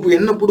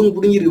என்ன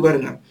புடுங்கிருக்கு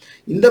பாருங்க.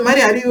 இந்த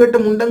மாதிரி அறிவுகட்ட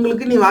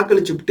முண்டங்களுக்கு நீ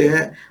வாக்களிச்சுட்டு,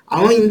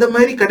 அவன் இந்த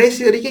மாதிரி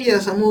கடைசி வரைக்கும்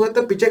என்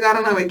சமூகத்தை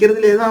பிச்சைக்காரனா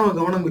வைக்கிறதுலே தான் அவன்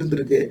கவனம்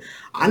இருந்திருக்கு.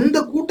 அந்த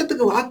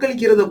கூட்டத்துக்கு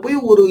வாக்களிக்கிறத போய்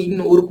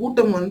ஒரு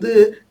கூட்டம் வந்து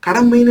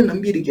கடமைன்னு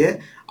நம்பி இருக்கே,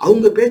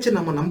 அவங்க பேச்சை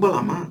நம்ம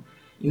நம்பலாமா?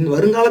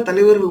 வருங்கால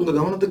தலைவர்கள் உங்க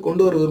கவனத்துக்கு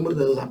கொண்டு வர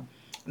விரும்புறது அதுதான்.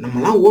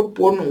 நம்மலாம் ஓட்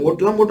போடணும்,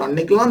 ஓட்லாம் போட்டு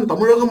அன்னைக்கெல்லாம்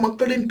தமிழக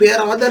மக்களின்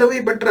பேராதரவை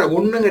பெற்ற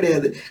ஒண்ணும்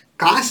கிடையாது.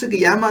 காசுக்கு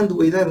ஏமாந்து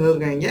போய் தான்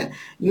இருந்திருக்காங்க.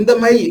 இந்த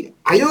மாதிரி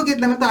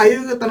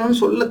அயோக்கியத்தனம்னு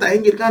சொல்ல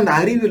தயங்கியிருக்கான். அந்த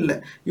அறிவு இல்லை.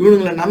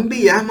 இவனுங்களை நம்பி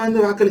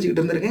ஏமாந்து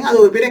வாக்களிச்சுக்கிட்டு இருந்திருக்காங்க.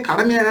 அது ஒரு பெரிய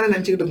கடமையாக வேற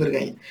நினைச்சுக்கிட்டு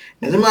இருந்திருக்காங்க.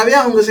 நிஜமாவே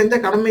அவங்க செஞ்ச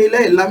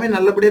கடமையில எல்லாமே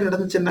நல்லபடியா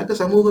நடந்துச்சுன்னாக்க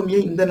சமூகம்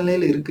ஏன் இந்த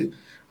நிலையில இருக்கு?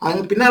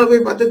 அங்க பின்னால போய்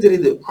பார்த்தா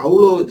தெரியுது.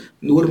 அவ்வளோ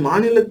ஒரு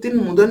மாநிலத்தின்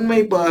முதன்மை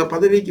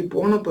பதவிக்கு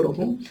போன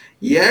பிறகும்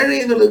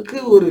ஏழைகளுக்கு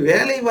ஒரு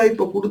வேலை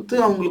வாய்ப்பை கொடுத்து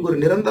அவங்களுக்கு ஒரு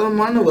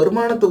நிரந்தரமான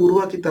வருமானத்தை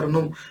உருவாக்கி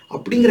தரணும்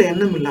அப்படிங்கிற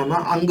எண்ணம்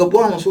இல்லாம அங்க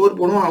போ அவன் சோறு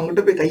போடும்,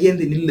 அவங்ககிட்ட போய்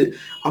கையேந்தி நில்லு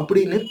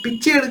அப்படின்னு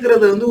பிச்சை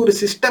எடுக்கிறத வந்து ஒரு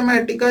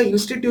சிஸ்டமேட்டிக்கா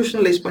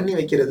இன்ஸ்டிடியூஷனலைஸ் பண்ணி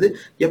வைக்கிறது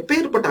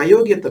எப்பேற்பட்ட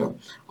அயோக்கியத்தனம்.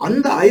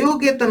 அந்த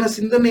அயோக்கியத்தன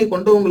சிந்தனை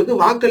கொண்டவங்களுக்கு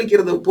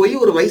வாக்களிக்கிறத போய்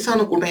ஒரு வயசான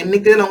கூட்டம்,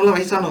 இன்னைக்கு அவங்களாம்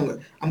வயசானவங்க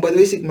 50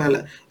 வயசுக்கு மேல,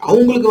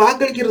 அவங்களுக்கு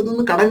வாக்களிக்கிறது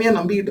வந்து கடமையா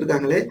நம்பிக்கிட்டு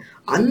இருக்காங்களே,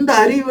 அந்த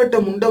அறிவட்ட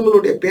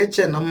முண்டங்களுடைய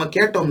பேச்சை நம்ம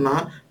கேட்டோம்னா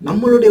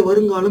நம்மளுடைய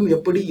வருங்காலம்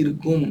எப்படி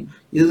இருக்கும்?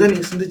 இதுதான்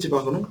நீங்க சிந்திச்சு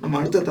பார்க்கணும். நம்ம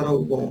அடுத்த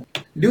தரவு போவோம்.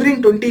 During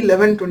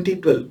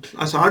 2011-2012,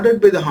 as ordered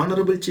by the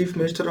Honorable Chief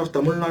Minister of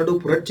Tamil Nadu,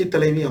 Puratchi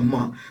Thalaivi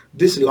Amma,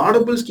 this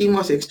laudable scheme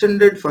was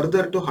extended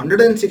further to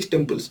 106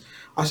 temples.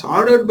 As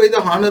ordered by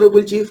the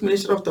Honorable Chief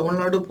Minister of Tamil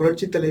Nadu,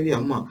 Puratchi Thalaivi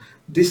Amma,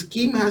 this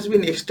scheme has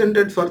been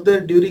extended further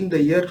during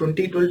the year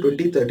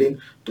 2012-2013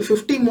 to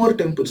 50 more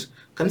temples.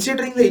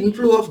 Considering the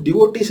inflow of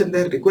devotees and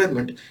their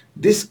requirement,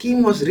 this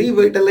scheme was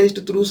revitalized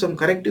through some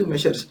corrective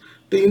measures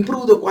to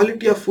improve the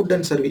quality of food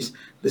and service.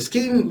 The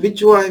scheme,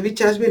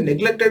 which has been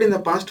neglected in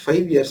the past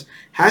 5 years,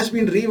 has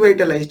been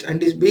revitalized and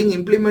is being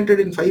implemented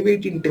in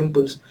 518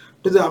 temples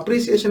to the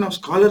appreciation of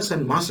scholars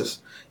and masses.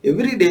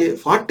 Every day,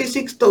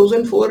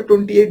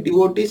 46,428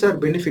 devotees are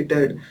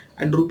benefited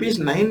and rupees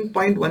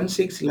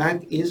 9.16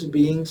 lakh is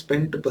being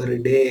spent per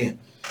day.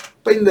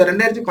 இப்போ இந்த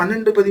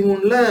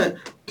 2012-13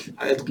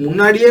 அதுக்கு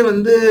முன்னாடியே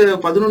வந்து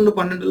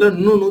 11-12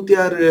 இன்னும்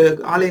 106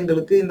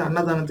 ஆலயங்களுக்கு இந்த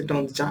அன்னதான திட்டம்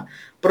வந்துச்சான்.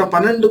 அப்புறம்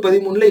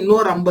 12-13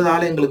 இன்னொரு 50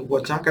 ஆலயங்களுக்கு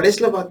போச்சான்.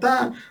 கடைசியில பார்த்தா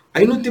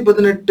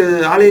 518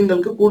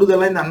 ஆலயங்களுக்கு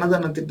கூடுதலா இந்த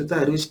அன்னதான திட்டத்தை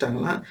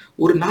அறிவிச்சிட்டாங்களாம்.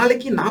 ஒரு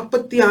நாளைக்கு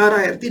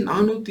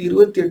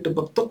 46,428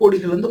 பக்த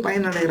கோடிகள் வந்து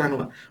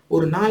பயனடைகிறாங்களாம்.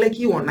 ஒரு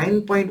நாளைக்கு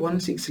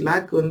 9.16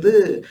 லேக் வந்து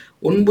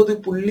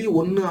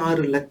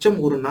 9.16 லட்சம்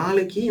ஒரு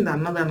நாளைக்கு இந்த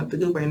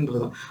அன்னதானத்துக்கு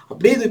பயன்படுதாம்.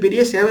 அப்படியே இது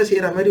பெரிய சேவை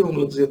செய்யற மாதிரி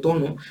உங்களுக்கு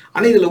தோணும்.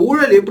 ஆனா இதுல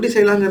ஊழல் எப்படி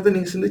செய்யலாங்கிறத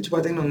நீங்க சிந்திச்சு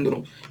பார்த்தீங்கன்னா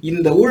வந்துடும்.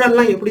 இந்த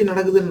ஊழல்லாம் எப்படி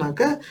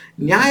நடக்குதுன்னாக்க,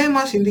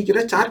 நியாயமா சிந்திக்கிற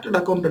சார்ட்டர்ட்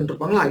அக்கௌண்டன்ட்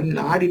இருப்பாங்களா,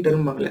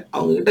 ஆடிட்டரும்பாங்களே,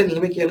 அவங்க கிட்ட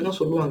நீங்க போய் கேளுங்க,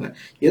 சொல்லுவாங்க.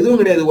 எதுவும்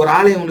கிடையாது. ஒரு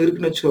ஆலயம் ஒன்று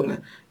இருக்குன்னு வச்சுக்கோங்க.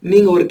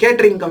 நீங்க ஒரு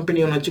கேட்டரிங் கம்பெனி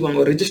ஒன்று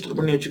வச்சுக்கோங்க, ரெஜிஸ்டர்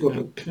பண்ணி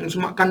வச்சுக்கோங்க.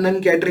 சும்மா கண்ணன்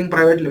கேட்டரிங்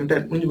பிரைவேட்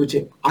லிமிடெட் முடிஞ்சு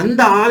போச்சு.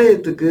 அந்த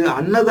ஆலயத்துக்கு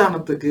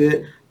அன்னதானத்துக்கு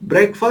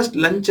பிரேக்ஃபாஸ்ட்,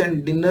 லஞ்ச் அண்ட்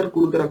டின்னர்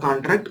கொடுக்குற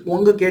கான்ட்ராக்ட்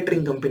உங்க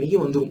கேட்டரிங் கம்பெனிக்கு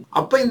வந்துடும்.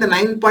 அப்ப இந்த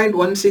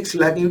 9.16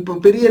 லேக் இப்போ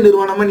பெரிய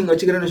நிறுவனமா நீங்க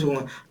வச்சுக்கிறேன்னு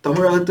வச்சுக்கோங்க.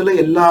 தமிழகத்துல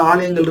எல்லா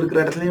ஆலயங்கள் இருக்கிற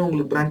இடத்துலயும்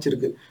உங்களுக்கு பிரான்ச்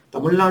இருக்கு.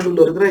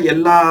 தமிழ்நாடுல இருக்கிற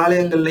எல்லா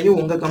ஆலயங்கள்லயும்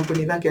உங்க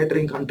கம்பெனி தான்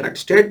catering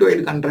contract, state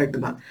wide contract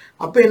தான்.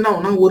 அப்ப என்ன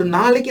ஆகும்னா, ஒரு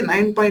நாளைக்கு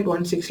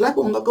 9.16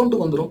 லேக் உங்க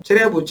அக்கௌண்ட்டுக்கு வந்துடும்.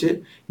 சரியா போச்சு.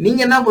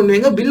 நீங்க என்ன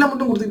பண்ணுவீங்க, பில்லை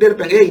மட்டும் கொடுத்துக்கிட்டே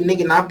இருப்பாங்க.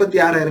 இன்னைக்கு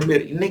 46,000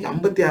 பேர், இன்னைக்கு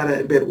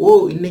 56,000 பேர், ஓ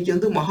இன்னைக்கு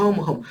வந்து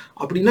மகாமுகம்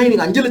அப்படின்னா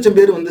இன்னைக்கு 5 லட்சம்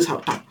பேர் வந்து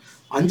சாப்பிட்டான்,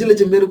 5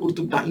 லட்சம் பேர்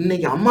கொடுத்துட்டான்.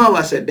 இன்னைக்கு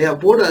அமாவாசை டே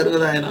போடு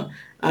 60,000,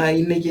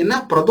 இன்னைக்கு என்ன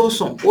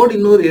பிரதோஷம் போடு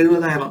இன்னொரு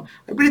 70,000.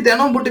 இப்படி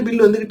தினம் போட்டு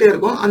பில்லு வந்துகிட்டே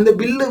இருக்கும். அந்த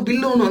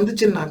பில்லு ஒன்று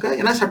வந்துச்சுன்னாக்கா,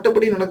 ஏன்னா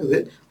சட்டப்படி நடக்குது.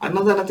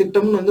 அன்னதான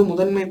திட்டம்னு வந்து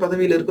முதன்மை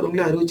பதவியில்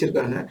இருக்கிறவங்களே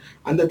அறிவிச்சிருக்காங்க.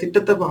 அந்த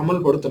திட்டத்தை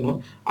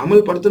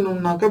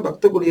அமல்படுத்தணும்னாக்கா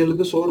பக்த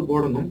குடிகளுக்கு சோறு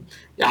போடணும்.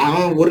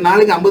 ஒரு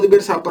நாளைக்கு 50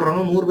 பேர்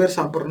சாப்பிட்றானோ 100 பேர்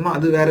சாப்பிட்றானோ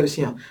அது வேற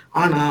விஷயம்.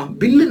 ஆனா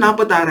பில்லு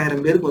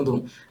 46,000 பேருக்கு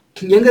வந்துடும்.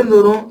 எங்க இருந்து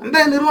வரும்? அந்த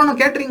நிறுவனம்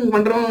கேட்டரிங்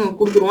பண்றவன்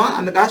கொடுத்துருவான்,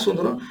 அந்த காசு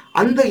வந்துடும்.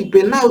 இப்ப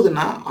என்ன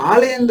ஆகுதுன்னா,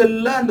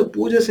 ஆலயங்கள்ல அந்த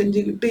பூஜை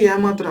செஞ்சுக்கிட்டு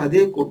ஏமாத்துற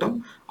அதே கூட்டம்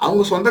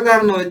அவங்க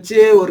சொந்தக்காரனை வச்சு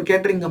ஒரு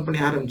கேட்டரிங் கம்பெனி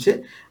ஆரம்பிச்சு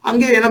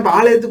அங்கேயே, ஏன்னா இப்ப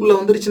ஆலயத்துக்குள்ள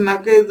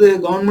வந்துருச்சுனாக்க இது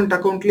கவர்மெண்ட்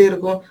அக்கௌண்ட்லயே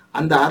இருக்கும்.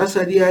 அந்த அரசு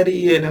அதிகாரி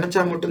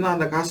நினைச்சா மட்டும்தான்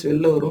அந்த காசு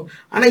வெளில வரும்.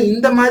 ஆனா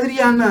இந்த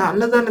மாதிரியான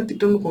அன்னதான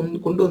திட்டம்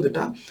கொண்டு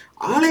வந்துட்டா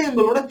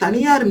ஆலயங்களோட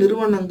தனியார்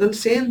நிறுவனங்கள்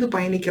சேர்ந்து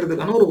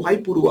பயணிக்கிறதுக்கான ஒரு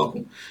வாய்ப்பு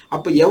உருவாகும்.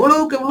 அப்ப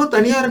எவ்வளவுக்கு எவ்வளவு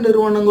தனியார்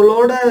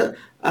நிறுவனங்களோட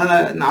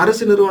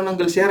அரசு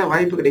நிறுவனங்கள் சேர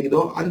வாய்ப்பு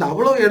கிடைக்குதோ அந்த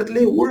அவ்வளவு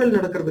இடத்துலயும் ஊழல்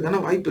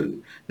நடக்கிறதுக்கான வாய்ப்பு இருக்கு.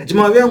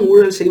 நிஜமாவே அவங்க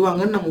ஊழல்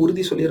செய்வாங்கன்னு நம்ம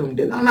உறுதி சொல்லிட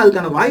முடியாது. ஆனா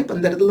அதுக்கான வாய்ப்பு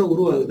அந்த இடத்துல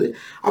உருவாகுது.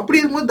 அப்படி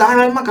இருக்கும்போது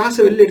தாராளமா காசை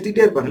வெளில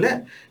எடுத்துக்கிட்டே இருப்பாங்களே.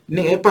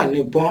 நீ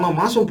போன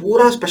மாசம்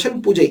பூரா ஸ்பெஷல்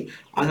பூஜை,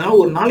 அதனால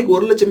ஒரு நாளைக்கு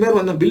 1,00,000 பேர்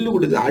வந்த பில்லு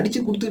கொடுத்து அடிச்சு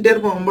கொடுத்துக்கிட்டே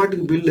இருப்பான் அவன்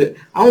பாட்டுக்கு பில்லு.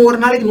 அவன் ஒரு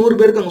நாளைக்கு 100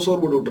 பேருக்கு அங்க சோறு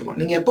போட்டு விட்டுருப்பான்.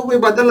 நீங்க எப்ப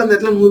போய் பார்த்தாலும் அந்த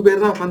இடத்துல 100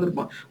 பேர் தான்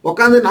உட்காந்துருப்பான்.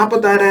 உட்காந்து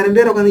 46,000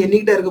 பேர் உட்காந்து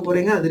எண்ணிக்கிட்டே இருக்க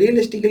போறீங்க. அது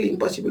ரியலிஸ்டிக்கலி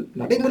இம்பாசிபிள்,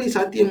 நடைமுறை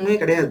சாத்தியமே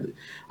கிடையாது.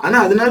 ஆனா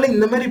அதனால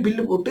இந்த மாதிரி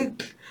பில்லு போட்டு,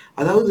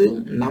 அதாவது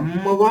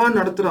நம்மவா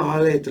நடத்துற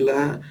ஆலயத்துல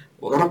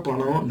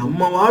வரப்பணம்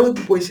நம்ம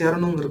வாளுக்கு போய்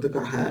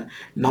சேரணுங்கிறதுக்காக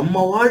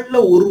நம்ம வாழ்ல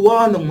ஒரு ரூபா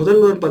அந்த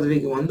முதல்வர்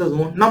பதவிக்கு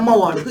வந்ததும் நம்ம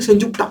வாளுக்கு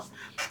செஞ்சுட்டான்.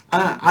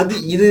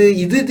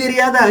 இது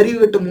தெரியாத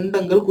அறிவுகட்ட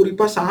முண்டங்கள்,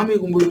 குறிப்பா சாமி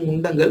கும்பிடும்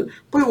முண்டங்கள்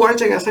போய்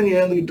உழைச்ச காசங்க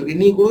இழந்துகிட்டு இருக்கு.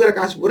 நீ கொடுக்குற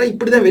காசு பூரா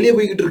இப்படிதான் வெளியே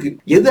போய்கிட்டு இருக்கு.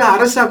 எது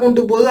அரசு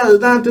அக்கௌண்ட்டுக்கு போகுது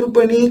அதுதான்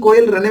திருப்பணி,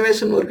 கோயில்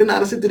ரெனோவேஷன் ஒர்க்குன்னு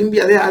அரசு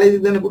திரும்பி அதே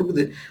ஆலயத்துக்கு தானே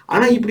கொடுக்குது.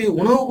 ஆனா இப்படி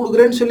உணவு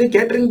கொடுக்குறேன்னு சொல்லி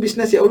கேட்டரிங்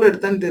பிசினஸ் எவ்வளவு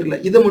எடுத்தான்னு தெரியல.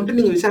 இதை மட்டும்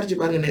நீங்க விசாரிச்சு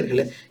பாருங்க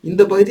நேர்களே.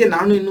 இந்த பகுதியை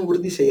நானும் இன்னும்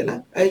உறுதி செய்யல.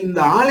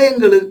 இந்த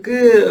ஆலயங்களுக்கு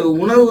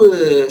உணவு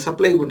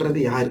சப்ளை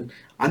பண்றது யாரு?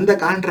 அந்த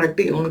கான்ட்ராக்ட்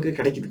இவனுக்கு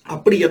கிடைக்குது.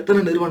 அப்படி எத்தனை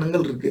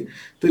நிறுவனங்கள் இருக்கு.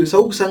 திரு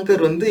சவுக்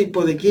சங்கர்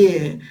இப்போதைக்கு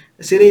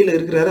சிறையில்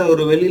இருக்கிறாரு.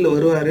 அவர் வெளியில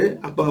வருவாரு.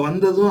 அப்ப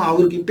வந்ததும்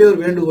அவருக்கு இப்பயே ஒரு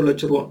வேண்டுகோள்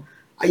வச்சிருவோம்.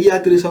 ஐயா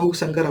திரு சவுக்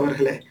சங்கர்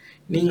அவர்களே,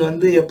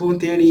 நீங்க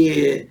எப்பவும் தேடி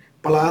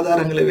பல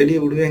ஆதாரங்களை வெளியே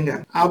விடுவேங்க.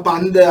 அப்ப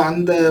அந்த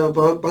அந்த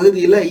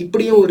பகுதியில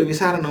இப்படியும் ஒரு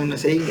விசாரணை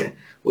ஒண்ணு செய்யுங்க.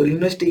 ஒரு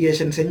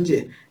இன்வெஸ்டிகேஷன் செஞ்சு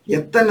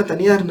எத்தனை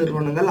தனியார்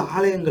நிறுவனங்கள்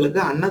ஆலயங்களுக்கு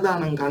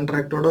அன்னதானம்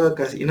கான்ட்ராக்டோட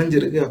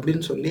இணைஞ்சிருக்கு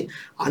அப்படின்னு சொல்லி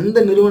அந்த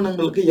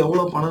நிறுவனங்களுக்கு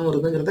எவ்வளவு பணம்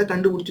வருதுங்கிறத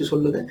கண்டுபிடிச்சு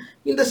சொல்லுங்க.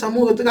 இந்த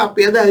சமூகத்துக்கு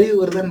அப்பயாவது அறிவு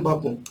வருதான்னு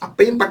பார்ப்போம்.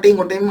 அப்பயும் பட்டையும்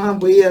கொட்டையுமா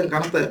போய்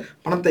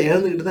பணத்தை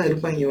இழந்துக்கிட்டு தான்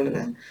இருப்பாங்க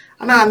இவனுங்க.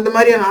 ஆனா அந்த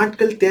மாதிரியான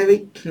ஆட்கள் தேவை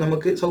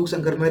நமக்கு. சவுக்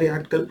சங்கர் மாதிரி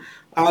ஆட்கள்.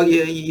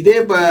 இதே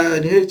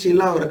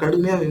நிகழ்ச்சியில அவரை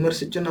கடுமையா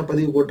விமர்சிச்சு நான்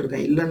பதிவு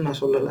போட்டிருக்கேன், இல்லைன்னு நான்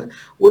சொல்லலை.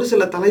 ஒரு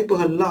சில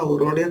தலைப்புகள்ல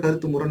அவருடைய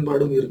கருத்து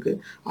முரண்பாடும் இருக்கு.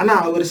 ஆனா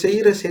அவர்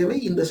செய்யற சேவை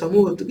இந்த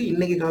சமூகத்துக்கு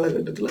இன்னைக்கு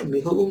காலகட்டத்துல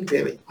மிகவும்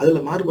தேவை.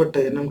 அதுல மாறுபட்ட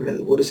எண்ணம்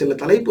கிடையாது. ஒரு சில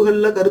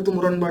தலைப்புகள்ல கருத்து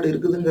முரண்பாடு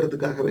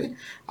இருக்குதுங்கிறதுக்காகவே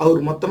அவர்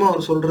மொத்தமா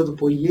அவர் சொல்றது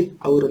போய்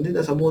அவர்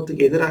இந்த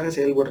சமூகத்துக்கு எதிராக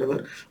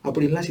செயல்படுறவர்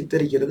அப்படின்லாம்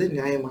சித்தரிக்கிறது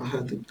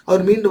நியாயமாகாது.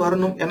 அவர் மீண்டு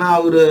வரணும். ஏன்னா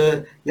அவரு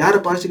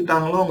யாரை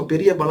பாசிக்கிட்டாங்களோ அவங்க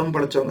பெரிய பலம்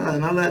படைச்சவங்க.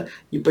 அதனால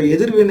இப்ப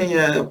எதிர்வினைய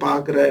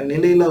பாக்குற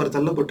நிலையில அவர்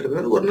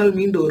தள்ளப்பட்டிருக்காரு. ஒரு நாள்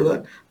மீண்டு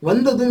வருவார்.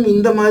 வந்ததும்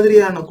இந்த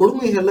மாதிரியான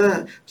கொடுமைகளை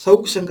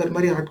சவுக் சங்கர்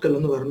மாதிரி ஆட்கள்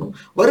வரணும்.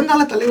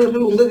 வருங்கால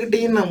தலைவர்கள்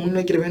உங்ககிட்டயும் நான்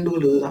முன்வைக்கிற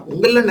வேண்டுகோள் இதுதான்.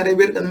 உங்கள நிறைய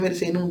பேருக்கு அந்த மாதிரி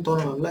செய்யணும்னு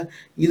தோணுவாங்கல்ல,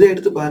 இதை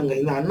எடுத்து பாருங்க.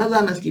 இந்த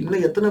அன்னதான ஸ்கீம்ல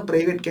எத்தனை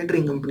பிரைவேட்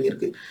கேட்டரிங் கம்பெனி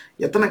இருக்கு,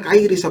 எத்தனை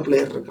காய்கறி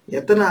சப்ளையர் இருக்கா,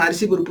 எத்தனை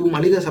அரிசி பருப்பு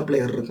மளிகை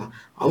சப்ளையர் இருக்கான்,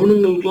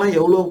 அவனுங்களுக்குலாம்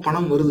எவ்வளவு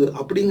பணம் வருது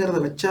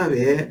அப்படிங்கிறத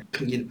வச்சாவே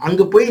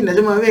அங்க போய்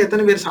நிஜமாவே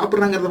எத்தனை பேர்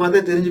சாப்பிட்றாங்கிறத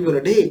பார்த்தா தெரிஞ்சு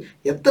போயிடும். டேய்,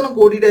 எத்தனை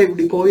கோடிடா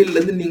இப்படி கோயில்ல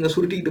இருந்து நீங்க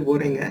சுருட்டிக்கிட்டு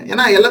போறீங்க.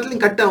 ஏன்னா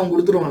எல்லாத்துலயும் கட்டு அவன்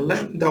கொடுத்துருவான்ல.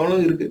 இந்த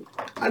அவ்வளவு இருக்கு.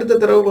 அடுத்த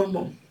தடவை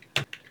பார்ப்போம்.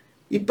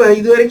 இப்ப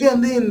இது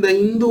வரைக்கும் இந்த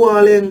இந்து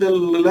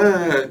ஆலயங்கள்ல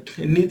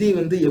நிதி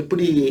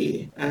எப்படி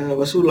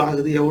வசூல்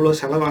ஆகுது,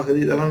 எவ்வளவு செலவாகுது,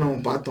 இதெல்லாம்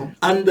நம்ம பார்த்தோம்.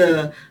 அந்த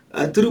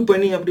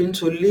திருப்பணி அப்படின்னு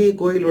சொல்லி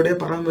கோயிலுடைய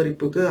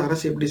பராமரிப்புக்கு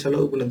அரசு எப்படி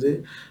செலவு பண்ணுது,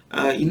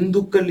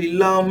 இந்துக்கள்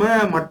இல்லாம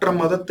மற்ற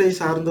மதத்தை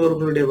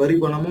சார்ந்தவர்களுடைய வரி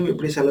பணமும்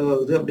எப்படி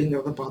செலவாகுது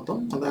அப்படிங்கிறத பார்த்தோம்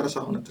அந்த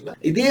அரசாங்கத்துல.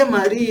 இதே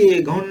மாதிரி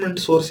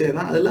கவர்மெண்ட் சோர்ஸே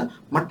தான். அதுல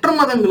மற்ற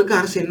மதங்களுக்கு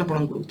அரசு என்ன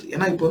பணம் கொடுக்குது.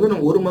 ஏன்னா இப்போ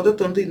நம்ம ஒரு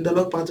மதத்தை இந்த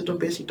அளவுக்கு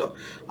பார்த்துட்டோம், பேசிட்டோம்.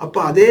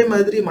 அப்ப அதே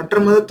மாதிரி மற்ற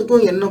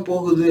மதத்துக்கும் என்ன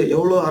போகுது,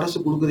 எவ்வளவு அரசு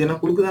கொடுக்குது. ஏன்னா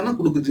கொடுக்குதானா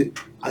கொடுக்குது,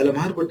 அதுல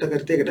மாறுபட்ட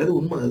கருத்தே கிடையாது,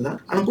 உண்மை அதுதான்.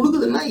 ஆனா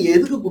கொடுக்குதுன்னா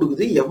எதுக்கு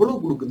கொடுக்குது, எவ்வளவு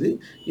கொடுக்குது,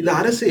 இது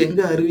அரசு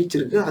எங்க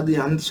அறிவிச்சிருக்கு, அது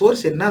அந்த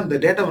சோர்ஸ் என்ன, அந்த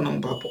டேட்டாவை நம்ம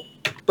பார்ப்போம்.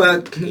 இப்போ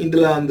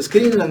இதுல அந்த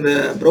ஸ்கிரீன்ல அந்த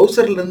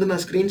ப்ரௌசர்ல இருந்து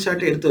நான்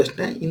ஸ்கிரீன்ஷாட் எடுத்து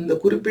வச்சிட்டேன். இந்த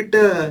குறிப்பிட்ட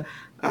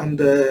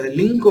அந்த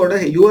லிங்கோட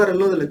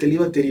யூஆர்எல்லும் அதுல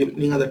தெளிவா தெரியும்.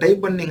 நீங்க அதை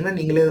டைப் பண்ணீங்கன்னா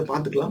நீங்களே அதை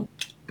பார்த்துக்கலாம்.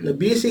 இந்த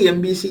பிசி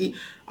எம்பிசி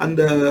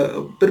அந்த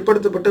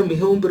பிற்படுத்தப்பட்ட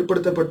மிகவும்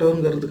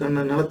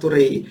பிற்படுத்தப்பட்டவங்கிறதுக்கான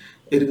நலத்துறை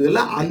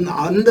இருக்குதுல்ல,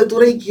 அந்த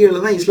துறை கீழே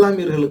தான்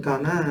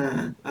இஸ்லாமியர்களுக்கான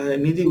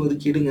நிதி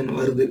ஒதுக்கீடுங்க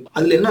வருது.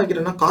 அதுல என்ன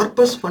வைக்கிறேன்னா,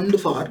 corpus fund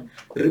for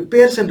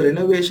repairs and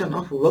renovation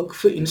of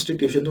Waqf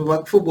institution,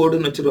 வக்ஃப்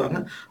போர்டுன்னு வச்சிருவாங்க.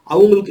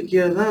 அவங்களுக்கு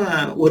கீழே தான்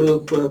ஒரு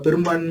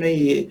பெரும்பான்மை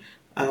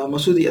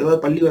மசூதி,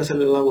 அதாவது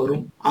பள்ளிவாசல் எல்லாம்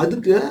வரும்.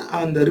 அதுக்கு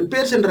அந்த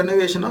repairs and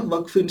renovation of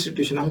Waqf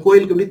institution, அவங்க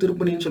கோயிலுக்கு எப்படி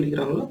திருப்பணின்னு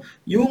சொல்லிக்கிறாங்களோ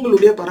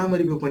இவங்களுடைய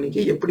பராமரிப்பு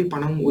பணிக்கு எப்படி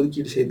பணம்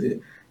ஒதுக்கீடு செய்யுது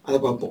அதை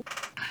பார்ப்போம்.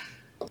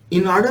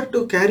 In order to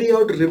carry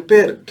out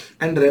repair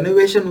and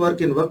renovation work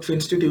in Waqf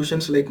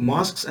institutions like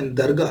mosques and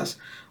dargahs,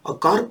 a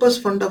corpus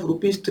fund of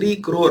rupees 3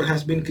 crore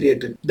has been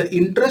created. The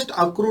interest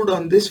accrued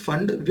on this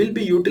fund will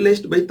be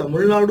utilized by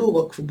Tamil Nadu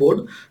Waqf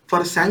Board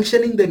for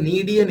sanctioning the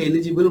needy and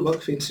eligible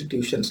Waqf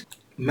institutions.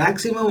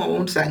 Maximum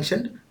amount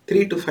sanctioned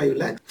 3 to 5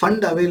 lakhs.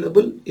 Fund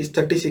available is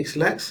 36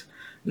 lakhs.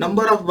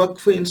 Number of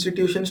Waqf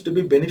institutions to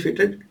be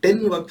benefited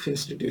 10 Waqf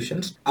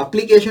institutions.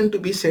 Application to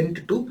be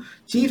sent to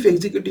Chief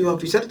Executive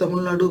Officer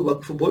Tamil Nadu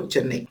Waqf Board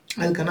Chennai.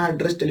 அதுக்கான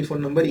address,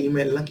 telephone number,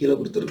 இமெயிலெலாம் கீழே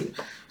கொடுத்துருக்கு.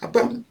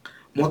 அப்போ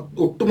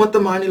ஒட்டுமொத்த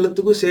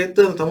மாநிலத்துக்கும்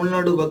சேர்த்து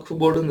தமிழ்நாடு வக்ஃப்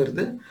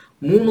போர்டுங்கிறது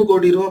 3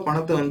 கோடி ரூபா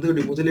பணத்தை வந்து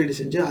இப்படி முதலீடு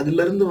செஞ்சு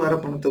அதுலேருந்து வர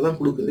பணத்தை தான்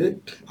கொடுக்குது.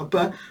 அப்போ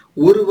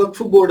ஒரு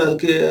வக்ஃப் போர்டு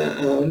அதுக்கு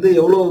வந்து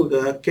எவ்வளோ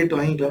கேட்டு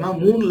வாங்கிக்கலாம்னா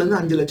 3 to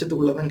 5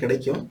 லட்சத்துக்குள்ளே தான்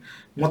கிடைக்கும்.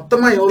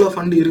 மொத்தமாக எவ்வளோ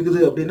ஃபண்ட்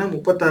இருக்குது அப்படின்னா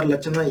 36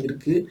 லட்சம் தான்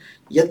இருக்குது.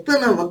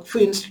 எத்தனை வக்ஃப்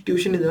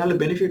இன்ஸ்டிடியூஷன் இதனால்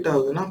பெனிஃபிட்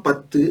ஆகுதுன்னா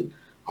 10,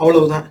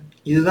 அவ்வளவுதான்.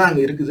 இதுதான்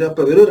அங்கே இருக்குது.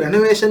 அப்போ வெறும்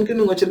ரெனோவேஷனுக்கு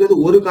நீங்கள் வச்சிருக்கிறது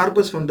ஒரு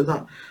கார்பஸ் ஃபண்டு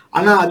தான்.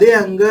 ஆனால் அதே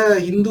அங்கே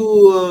Hindu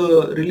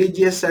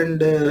religious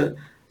and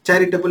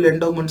charitable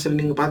endowments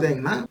நீங்கள்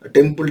பார்த்தீங்கன்னா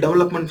temple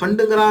development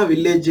ஃபண்டுங்கிறான்,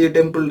 village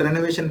temple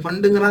renovation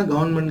ஃபண்டுங்கிறான்,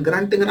 government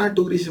கிராண்ட்டுங்கிறான்,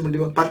 tourism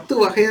 10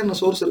 வகையான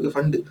சோர்ஸ் இருக்குது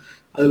ஃபண்டு.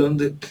 அதில்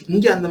வந்து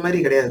இங்கே அந்த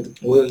மாதிரி கிடையாது.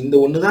 இந்த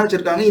ஒன்று தான்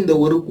வச்சுருக்காங்க. இந்த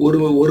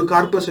ஒரு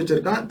கார்பஸ்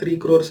வச்சுருக்கான் 3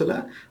 crores.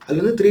 அது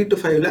வந்து 3 to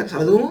 5 lakhs.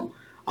 அதுவும்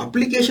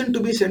application to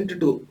be sent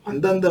to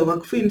அந்தந்த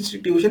வக்ஃப்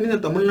இன்ஸ்டிடியூஷன் இந்த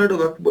தமிழ்நாடு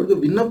வக்ஃப்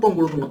போர்டுக்கு விண்ணப்பம்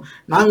கொடுக்கணும்.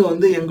 நாங்கள்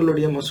வந்து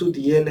எங்களுடைய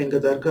மசூதியை இல்லை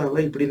எங்கள்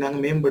தர்காவை இப்படி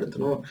நாங்கள்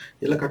மேம்படுத்தணும்,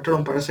 இதில்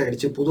கட்டடம்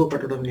பழசாயிடுச்சு, புது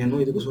கட்டடம்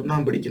வேணும், இதுக்கு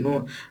சுண்ணாம்பு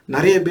அடிக்கணும்,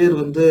 நிறைய பேர்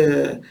வந்து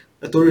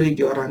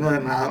தொழுகைக்கு வராங்க,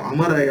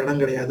 அமர இடம்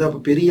கிடையாது, அப்போ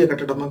பெரிய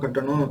கட்டடமாக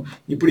கட்டணும்,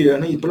 இப்படி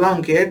வேணும்,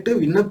 இப்படிலாம் கேட்டு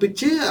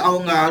விண்ணப்பிச்சு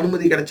அவங்க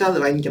அனுமதி கிடைச்சா அதை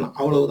வாங்கிக்கலாம்,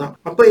 அவ்வளவுதான்.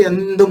 அப்போ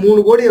இந்த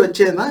 3 கோடியை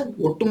வச்சே தான்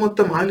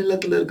ஒட்டுமொத்த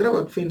மாநிலத்தில் இருக்கிற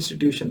வக்ஃப்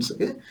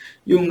இன்ஸ்டிடியூஷன்ஸுக்கு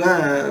இவங்க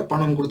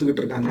பணம்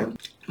கொடுத்துக்கிட்டு இருக்காங்க.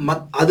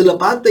 அதில்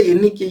பார்த்த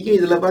எண்ணிக்கைக்கும்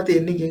இதில் பார்த்த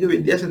எண்ணிக்கைக்கும்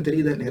வித்தியாசம்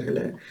தெரியுதா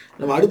நேர்களே?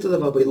 நம்ம அடுத்ததை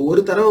பார்ப்போம். இது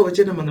ஒரு தடவை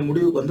வச்சு நம்ம அந்த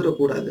முடிவுக்கு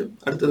வந்துடக்கூடாது.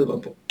 அடுத்தது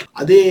பார்ப்போம்.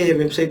 அதே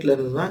வெப்சைட்ல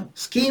இருந்து தான்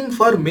scheme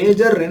for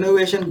major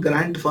renovation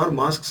grand for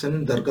masks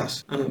and dargahs.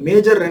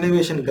 Major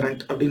renovation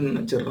grand அப்படின்னு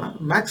வச்சிடலாம்.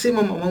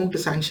 மேக்ஸிமம் அமௌண்ட்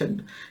சாங்ஷன்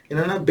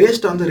என்னன்னா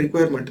பேஸ்ட் ஆன் த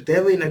ரிக்வயர்மெண்ட்,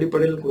 தேவையின்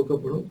அடிப்படையில்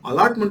கொடுக்கப்படும்.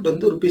 அலாட்மெண்ட்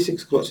வந்து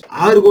 ₹6 crores,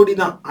 6 கோடி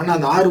தான். ஆனால்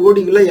அந்த 6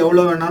 கோடிக்குள்ள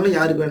எவ்வளோ வேணாலும்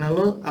யாருக்கு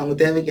வேணாலும் அவங்க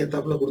தேவைக்கு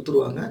ஏற்றாப்புல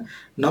கொடுத்துருவாங்க.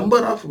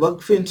 Number of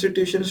Waqf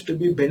institutions to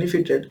be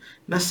benefited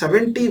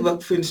 70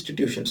 Waqf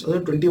institutions,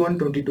 அதாவது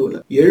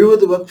 21-22ல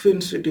 70 வக்ஃப்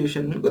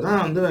இன்ஸ்டிடியூஷனுக்கு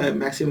தான் வந்து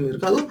மேக்ஸிமம்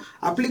இருக்கு. அதுவும்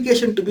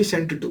application to be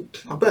sent to.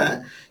 அப்ப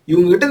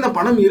இவங்க கிட்ட இந்த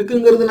பணம்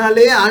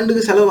இருக்குங்கிறதுனாலே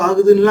ஆண்டுக்கு செலவு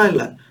ஆகுதுன்னுலாம்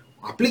இல்லை.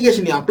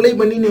 அப்ளிகேஷன் நீ அப்ளை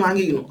பண்ணி நீ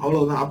வாங்கிக்கணும்,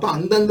 அவ்வளவுதான். அப்ப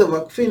அந்தந்த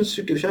வக்ஃப்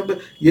இன்ஸ்டிடியூஷன் இப்ப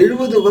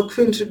 70 வக்ஃப்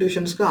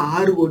இன்ஸ்டிடியூஷன்ஸ்க்கு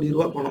 6 கோடி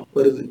ரூபா பணம்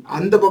வருது.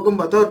 அந்த பக்கம்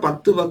பார்த்தா ஒரு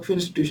 10 வக்ஃப்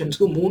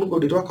இன்ஸ்டிடியூஷன்ஸ்க்கு 3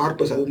 கோடி ரூபா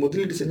கார்பஸ், அது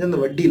முதலீடு செஞ்ச அந்த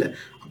வட்டியில.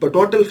 அப்ப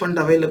டோட்டல்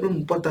ஃபண்ட் அவைலபிள்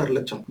 36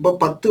 லட்சம். இப்போ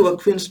 10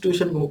 வக்ஃப்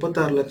இன்ஸ்டிடியூஷனுக்கு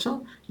 36 லட்சம்,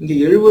 இங்க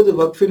 70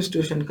 வக்ஃப்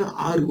இன்ஸ்டிடியூஷனுக்கு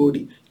 6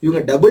 கோடி.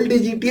 இவங்க டபுள்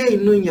டிஜிட்டே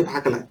இன்னும் இங்க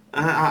பார்க்கல.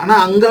 ஆனா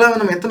அங்கெல்லாம்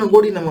நம்ம எத்தனை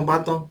கோடி நம்ம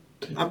பார்த்தோம்.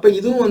 அப்ப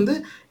இதுவும் வந்து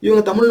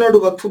இவங்க தமிழ்நாடு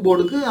வக்ஃப்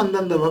போர்டுக்கு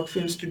அந்தந்த வக்ஃப்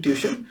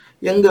இன்ஸ்டிடியூஷன்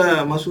எங்க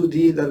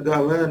மசூதி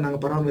தர்காவை நாங்க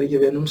பராமரிக்க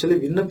வேணும்னு சொல்லி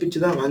விண்ணப்பிச்சு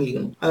தான்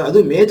வாங்கிக்கணும். அது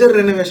மேஜர்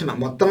ரெனோவேஷன்.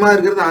 மொத்தமா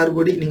இருக்கிறது 6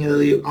 கோடி. நீங்க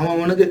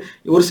அவனுக்கு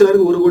ஒரு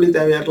சிலருக்கு 1 கோடி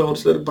தேவையா இருக்கலாம்,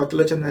 ஒரு சிலருக்கு 10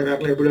 லட்சம் தேவையா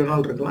இருக்கலாம், எப்படி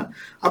வேணாலும் இருக்கலாம்.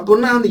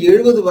 அப்படின்னா அந்த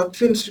 70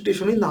 வக்ஃப்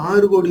இன்ஸ்டிடியூஷன் இந்த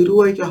 6 கோடி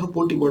ரூபாய்க்காக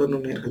போட்டி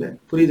போடணும் நேர்களே,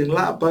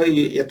 புரியுதுங்களா? அப்ப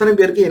எத்தனை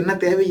பேருக்கு என்ன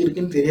தேவை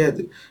இருக்குன்னு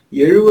தெரியாது.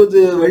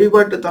 70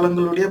 வழிபாட்டு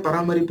தலங்களுடைய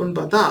பராமரிப்புன்னு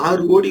பார்த்தா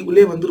 6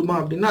 கோடிக்குள்ளே வந்துருமா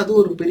அப்படின்னா அது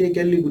ஒரு பெரிய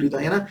கேள்விக்குறி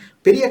தான். ஏன்னா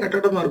பெரிய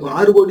கட்டடமா இருக்கும்.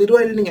 6 கோடி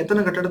ரூபாயில நீங்க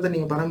எத்தனை கட்டடத்தை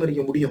நீங்க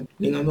பராமரிக்க முடியும்?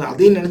 நீங்க வந்து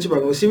அதையும் நினைச்சு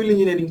பாருங்க. சிவில்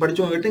இன்ஜினியரிங்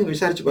படிச்சவங்க கிட்ட நீங்க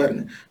விசாரிச்சு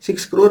பாருங்க.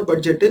 6 crore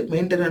budget,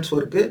 maintenance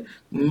work,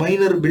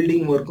 minor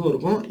building ஒர்க்கும்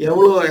இருக்கும்.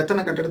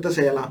 எத்தனை கட்டடத்தை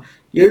செய்யலாம்?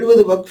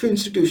 70 வக்ஃப்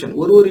இன்ஸ்டிடியூஷன்,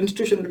 ஒரு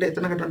இன்ஸ்டிடியூஷன் கிட்ட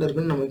எத்தனை கட்டடம்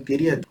இருக்குன்னு நமக்கு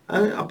தெரியாது.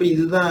 அப்ப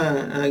இதுதான்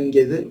இங்க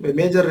இது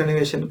மேஜர்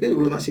ரெனோவேஷனுக்கு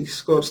இவ்வளவுதான் 6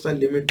 crores தான்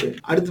லிமிட்.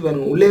 அடுத்து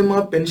பாருங்க உலேமா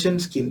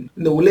பென்ஷன் ஸ்கீம்.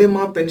 இந்த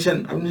உலேமா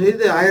பென்ஷன் அப்படின்னு சொல்லி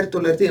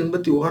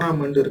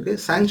 1981ஆம் ஆண்டு இருக்கு.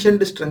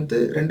 Sanctioned strength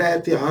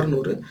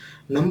 2600.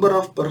 Number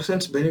of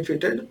persons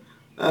benefited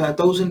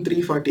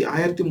 1340,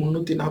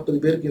 1340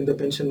 பேருக்கு இந்த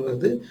பென்ஷன்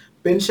வருது.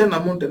 பென்ஷன்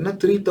அமௌண்ட் என்ன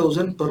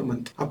 3000 பெர்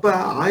மந்த். அப்ப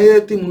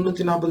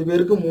 1340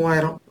 பேருக்கு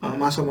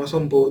 3000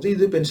 மாசம் போகுது.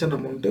 இது பென்ஷன்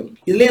அமௌண்ட்.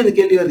 இதுலயே அந்த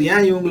கேள்வி வருது,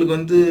 ஏன் இவங்களுக்கு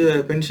வந்து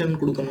பென்ஷன்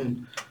கொடுக்கணும்?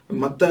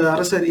 மற்ற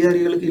அரசு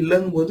அதிகாரிகளுக்கு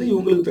இல்லைங்கும் போது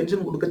இவங்களுக்கு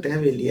பென்ஷன் கொடுக்க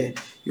தேவையில்லையே.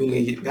 இவங்க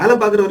வேலை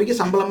பார்க்குற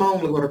வரைக்கும் சம்பளமா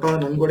அவங்களுக்கு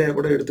வரட்டும், நன்கொடையா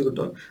கூட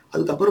எடுத்துக்கிட்டோம்,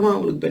 அதுக்கப்புறமா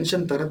அவங்களுக்கு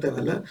பென்ஷன் தர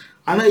தேவையில்ல.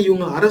 ஆனா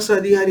இவங்க அரசு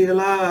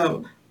அதிகாரிகளா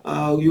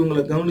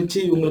இவங்களை கவனிச்சு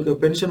இவங்களுக்கு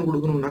பென்ஷன்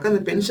கொடுக்கணும்னாக்கா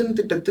அந்த பென்ஷன்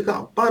திட்டத்துக்கு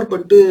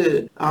அப்பாற்பட்டு,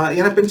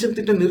 ஏன்னா பென்ஷன்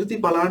திட்டம் நிறுத்தி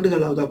பல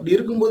ஆண்டுகள் ஆகுது. அப்படி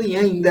இருக்கும்போது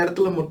ஏன் இந்த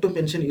இடத்துல மட்டும்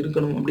பென்ஷன்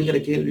இருக்கணும் அப்படிங்கிற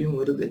கேள்வியும்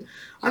வருது.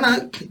 ஆனா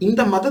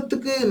இந்த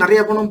மதத்துக்கு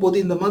நிறைய பணம் போகுது,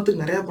 இந்த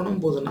மதத்துக்கு நிறைய பணம்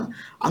போகுதுன்னா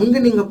அங்க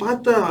நீங்க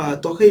பார்த்த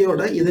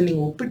தொகையோட இதை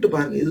நீங்க ஒப்பிட்டு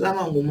பாருங்க.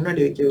 இதுதான் அவங்க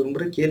முன்னாடி வைக்க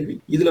விரும்புற கேள்வி.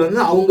 இதுல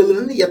வந்து அவங்களதுல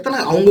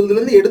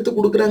இருந்து எடுத்து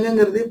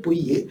கொடுக்குறாங்கிறதே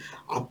பொய்.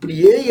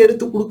 அப்படியே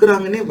எடுத்து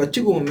கொடுக்குறாங்கன்னே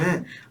வச்சுக்குவோமே,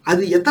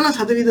 அது எத்தனை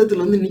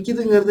சதவீதத்துல வந்து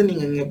நிக்குதுங்கிறத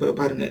நீங்க இங்க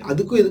பாருங்க.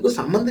 இதுக்கும்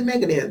சம்பந்தமே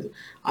கிடையாது.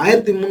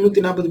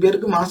 1340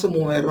 பேருக்கு மாசம்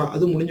 3000 ரூபாய்,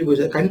 அது முடிஞ்சு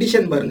போச்சு.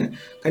 கண்டிஷன் பாருங்க.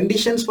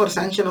 Conditions for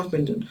sanction of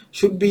pension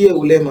should be a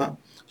ulema,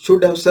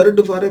 should have served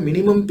for a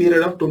minimum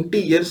period of 20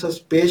 years as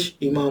pesh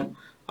imam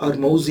or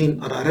muezzin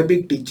or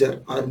Arabic teacher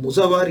or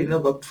muzawar in a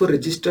waqf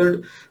registered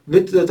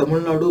with the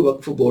Tamil Nadu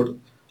Waqf Board.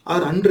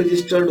 Are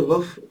unregistered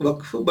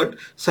Waqf but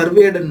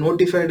surveyed and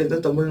notified in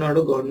the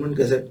Tamil Nadu government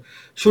gazette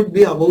should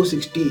be above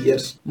 60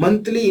 years.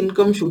 Monthly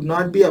income should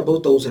not be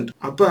above 1000.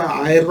 அப்போ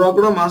 1000 ரூபா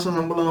கூட மாசம்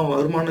சம்பளம்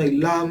வருமானம்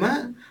இல்லாம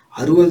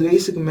 60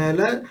 வயசுக்கு மேல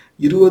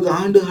 20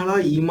 ஆண்டுகளா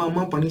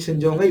ஈமாமா பணி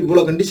செஞ்சவங்க,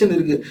 இவ்வளவு கண்டிஷன்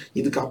இருக்கு.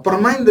 இதுக்கு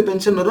அப்புறமா இந்த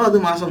பென்ஷன் வரும், அது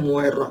மாசம்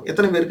 3000 ரூபாய்.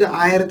 எத்தனை பேருக்கு?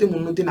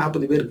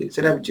 1340 பேருக்கு.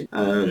 சரியா போச்சு.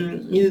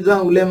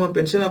 இதுதான் உலேமா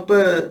பென்ஷன். அப்ப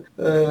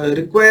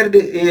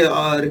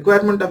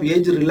requirement of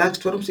age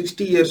relaxed from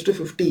 60 years to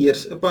 50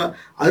 years. அப்ப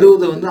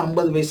 60 வந்து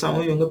 50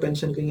 வயசாகவும் இவங்க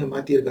பென்ஷனுக்கு இங்க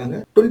மாத்திருக்காங்க.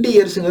 20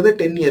 இயர்ஸ்ங்கிறத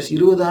 10 years,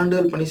 20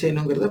 ஆண்டுகள் பணி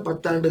செய்யணுங்கிறத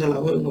 10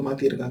 ஆண்டுகளாகவும் இவங்க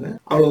மாத்திருக்காங்க.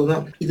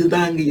 அவ்வளவுதான்.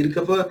 இதுதான் இங்க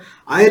இருக்கப்ப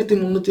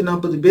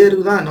 1340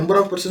 பேருக்கு தான்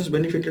நம்பர் ஆஃப் பர்சன்ஸ்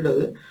பெனிஃபிட்டட்.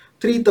 அது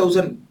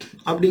 3000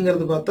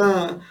 அப்படிங்கிறது பார்த்தா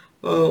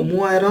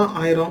 3000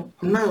 1000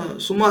 அப்படின்னா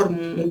சுமார்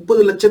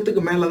 30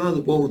 லட்சத்துக்கு மேலதான்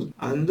அது போகுது.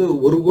 அது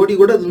 1 கோடி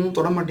கூட அது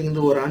தொட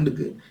மாட்டேங்குது ஒரு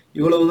ஆண்டுக்கு.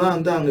 இவ்வளவுதான்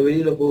வந்து அங்க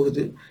வெளியில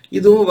போகுது.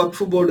 இதுவும்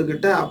வக்ஃப் போர்டு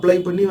கிட்ட அப்ளை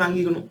பண்ணி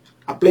வாங்கிக்கணும்.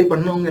 அப்ளை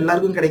பண்ணவங்க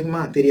எல்லாருக்கும்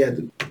கிடைக்குமா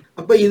தெரியாது.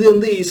 அப்ப இது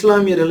வந்து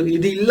இஸ்லாமியர்களுக்கு.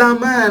 இது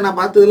இல்லாம நான்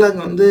பார்த்ததுல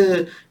அங்க வந்து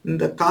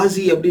இந்த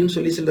காசி அப்படின்னு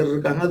சொல்லி சிலர்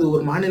இருக்காங்க. அது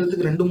ஒரு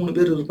மாநிலத்துக்கு 2-3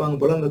 பேர் இருப்பாங்க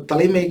போல. அந்த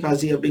தலைமை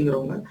காசி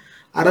அப்படிங்கிறவங்க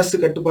அரசு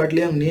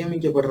கட்டுப்பாட்டிலேயே அவங்க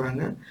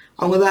நியமிக்கப்படுறாங்க.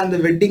 அவங்க தான் அந்த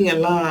வெட்டிங்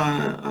எல்லாம்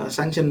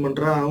சாங்ஷன்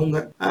பண்றா.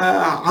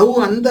 அவங்க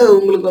அந்த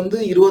உங்களுக்கு வந்து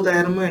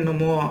 20,000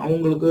 என்னமோ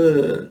அவங்களுக்கு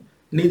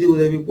நிதி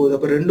உதவி போகுது.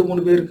 அப்ப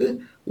 2-3 பேருக்கு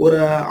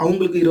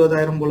அவங்களுக்கு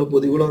 20,000 போல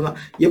போகுது. இவ்வளவுதான்.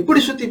 எப்படி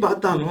சுத்தி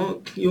பார்த்தாலும்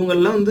இவங்க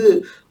எல்லாம் வந்து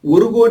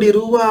 1 கோடி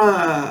ரூபாய்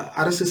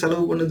அரசு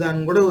செலவு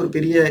பண்ணுதான்னு கூட ஒரு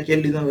பெரிய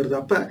கேள்விதான் வருது.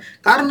 அப்ப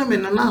காரணம்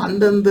என்னன்னா,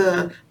 அந்தந்த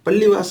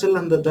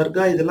பள்ளிவாசல், அந்த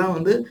தர்கா இதெல்லாம்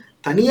வந்து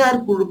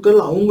தனியார் குழுக்கள்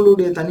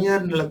அவங்களுடைய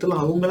தனியார் நிலத்துல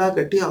அவங்களா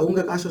கட்டி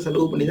அவங்க காசை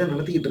செலவு பண்ணி தான்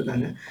நடத்திக்கிட்டு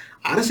இருக்காங்க.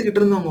 அரசு கிட்ட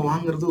இருந்து அவங்க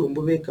வாங்குறது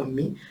ரொம்பவே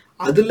கம்மி.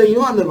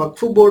 அதுலயும் அந்த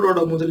வக்ஃப் போர்டோட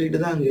முதலீடு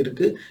தான் அங்க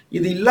இருக்கு.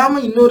 இது இல்லாம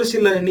இன்னொரு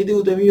சில நிதி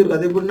உதவியும் இருக்கு.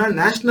 அது எப்படின்னா,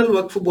 நேஷனல்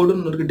வக்ஃப்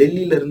போர்டுன்னு இருக்கு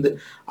டெல்லியில இருந்து.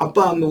 அப்ப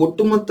அந்த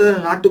ஒட்டுமொத்த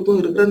நாட்டுக்கும்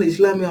இருக்கிற அந்த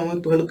இஸ்லாமிய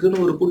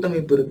அமைப்புகளுக்குன்னு ஒரு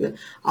கூட்டமைப்பு இருக்கு.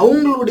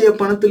 அவங்களுடைய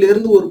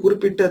பணத்திலிருந்து ஒரு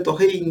குறிப்பிட்ட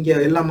தொகை இங்க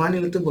எல்லா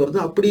மாநிலத்துக்கும் வருது.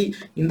 அப்படி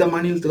இந்த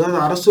மாநிலத்துக்கு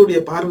அது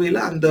அரசுடைய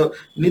பார்வையில அந்த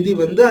நிதி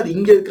வந்து அது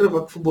இங்க இருக்கிற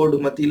வக்ஃப் போர்டு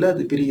மத்தியில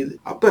அது பிரியுது.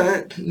 அப்ப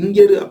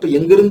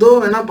எங்க இருந்தோ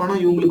வேணா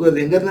பணம் இவங்களுக்கு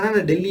வருது. எங்க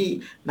இருந்தா டெல்லி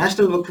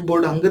நேஷனல் வக்ஃப்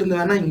போர்டு அங்கிருந்து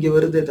வேணா இங்க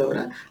வருதே தவிர,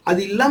 அது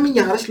இல்லாம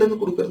இங்க அரசுல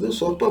கொடுக்கறது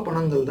சொற்ப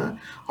பணங்கள் தான்.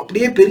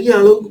 அப்படியே பெரிய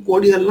அளவுக்கு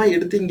கோடிகள்லாம்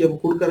எடுத்து இங்க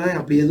கொடுக்கறேன்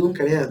அப்படி எதுவும்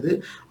கிடையாது.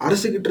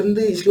 அரசு கிட்ட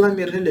இருந்து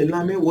இஸ்லாமியர்கள்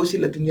எல்லாமே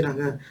ஓசியில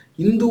திங்கிறாங்க.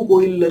 இந்து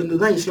கோயில்ல இருந்து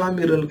தான்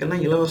இஸ்லாமியர்களுக்கு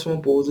எல்லாம் இலவசமா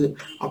போகுது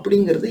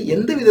அப்படிங்கிறது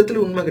எந்த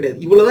விதத்திலும் உண்மை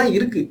கிடையாது. இவ்வளவுதான்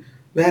இருக்கு.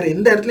 வேற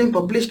எந்த இடத்துலயும்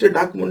பப்ளிஷ்டு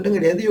டாக்குமெண்ட்டும்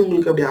கிடையாது.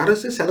 இவங்களுக்கு அப்படி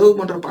அரசு செலவு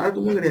பண்ற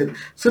பழக்கமும் கிடையாது.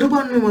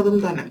 சிறுபான்மை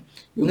மதம் தானே.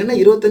 இவங்க என்ன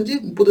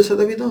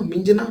 25-30%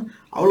 மிஞ்சினா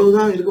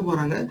அவ்வளவுதான் இருக்க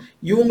போறாங்க.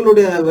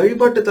 இவங்களுடைய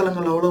வழிபாட்டு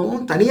தலங்கள்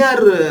அவ்வளவும்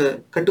தனியார்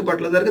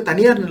கட்டுப்பாட்டுல தான் இருக்கு.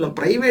 தனியார் நிலம்,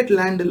 பிரைவேட்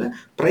லேண்ட்ல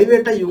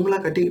பிரைவேட்டா இவங்களா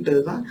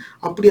கட்டிக்கிட்டது தான்.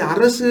 அப்படி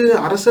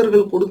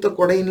அரசர்கள் கொடுத்த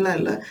கொடைன்லாம்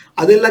இல்லை.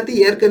 அது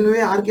எல்லாத்தையும்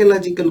ஏற்கனவே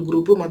ஆர்கியாலஜிக்கல்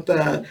குரூப்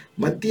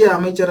மத்திய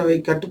அமைச்சரவை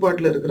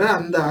கட்டுப்பாட்டுல இருக்கிற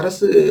அந்த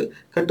அரசு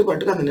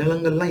கட்டுப்பாட்டுக்கு அந்த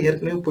நிலங்கள்லாம்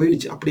ஏற்கனவே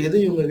போயிடுச்சு. அப்படி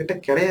எதுவும் இவங்க கிட்ட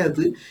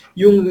கிடையாது.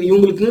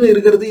 இவங்களுக்குன்னு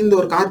இருக்கிறது இந்த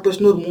ஒரு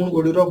கார்பரேஷன் ஒரு 3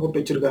 கோடி ரூபாய் போட்டு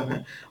வச்சிருக்காங்க.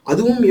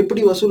 அதுவும்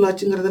எப்படி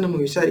வசூலாச்சுங்கிறத நம்ம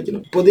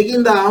விசாரிக்கணும். இப்போதைக்கு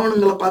இந்த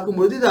ஆவணங்களை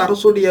பார்க்கும்போது இது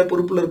அரசுடைய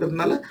பொறுப்புல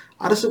இருக்கிறதுனால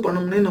அரசு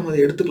பணம்னே நம்ம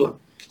அதை எடுத்துக்கலாம்.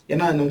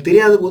 ஏன்னா நமக்கு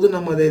தெரியாத போது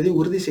நம்ம அதை எதையும்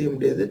உறுதி செய்ய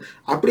முடியாது.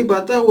 அப்படி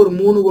பார்த்தா ஒரு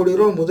 3 கோடி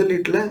ரூபாய்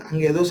முதலீட்டுல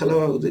அங்க ஏதோ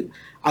செலவாகுது.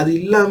 அது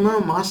இல்லாம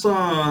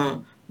மாசம்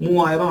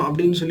 3000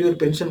 அப்படின்னு சொல்லி ஒரு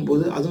பென்ஷன்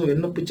போகுது. அதுவும்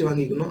விண்ணப்பிச்சு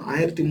வாங்கிக்கணும்.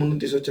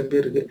 1300 சொச்சம்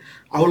பேருக்கு.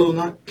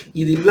 அவ்வளவுதான்.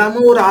 இது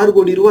இல்லாம ஒரு 6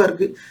 கோடி ரூபாய்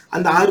இருக்கு.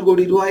 அந்த 6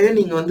 கோடி ரூபாயை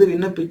நீங்க வந்து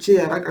விண்ணப்பிச்சு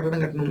யாராவது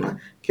கட்டணம் கட்டணும்னா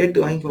கேட்டு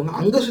வாங்கிக்கோங்க.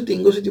 அங்க சுத்தி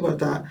இங்க சுத்தி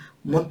பார்த்தா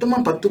மொத்தமா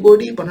 10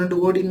 கோடி 12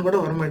 கோடின்னு கூட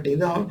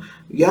வரமாட்டேங்குது.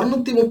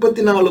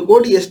 234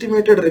 கோடி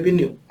எஸ்டிமேட்டட்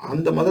ரெவென்யூ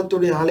அந்த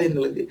மதத்துடைய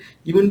ஆலயங்களுக்கு.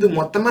 இவந்து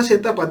மொத்தமா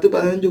சேர்த்தா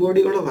 10-15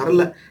 கோடி கூட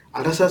வரல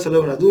அரசா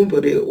செலவு. அதுவும்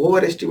பெரிய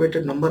ஓவர்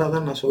எஸ்டிமேட்டட் நம்பரா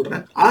தான் நான்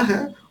சொல்றேன். ஆக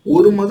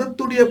ஒரு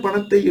மதத்துடைய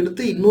பணத்தை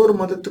எடுத்து இன்னொரு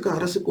மதத்துக்கு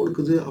அரசு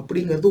கொடுக்குது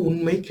அப்படிங்கிறது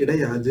உண்மை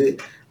கிடையாது.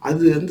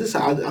 அது வந்து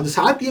அது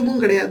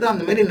சாத்தியமும் கிடையாது.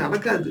 அந்த மாதிரி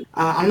நடக்காது.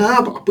 ஆனா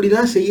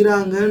அப்படிதான்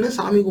செய்யறாங்கன்னு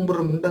சாமி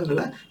கும்பிடுற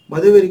முண்டங்களை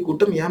மதவெறி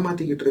கூட்டம்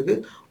ஏமாத்திக்கிட்டு இருக்கு.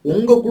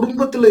 உங்க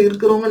குடும்பத்துல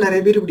இருக்கிறவங்க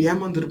நிறைய பேர் இப்படி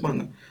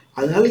ஏமாந்துருப்பாங்க.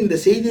 அதனால இந்த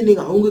செய்தியை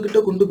நீங்க அவங்க கிட்ட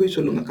கொண்டு போய்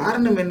சொல்லுங்க.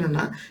 காரணம்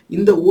என்னன்னா,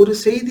 இந்த ஒரு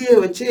செய்தியை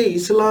வச்சு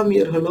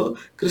இஸ்லாமியர்களோ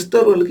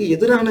கிறிஸ்தவர்களுக்கு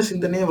எதிரான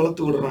சிந்தனையை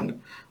வளர்த்து விடுறாங்க.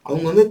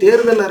 அவங்க வந்து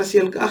தேர்தல்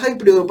அரசியலுக்காக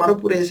இப்படி ஒரு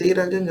பரப்புரையை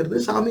செய்யறாங்கிறது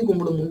சாமி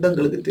கும்பிடும்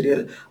முண்டங்களுக்கு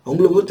தெரியாது.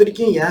 அவங்கள பொறுத்த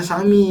வரைக்கும் என்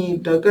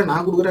சாமிகிட்ட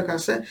நான் கொடுக்குற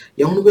காசை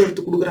எவனுக்கும்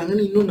எடுத்து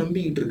கொடுக்குறாங்கன்னு இன்னும்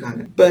நம்பிக்கிட்டு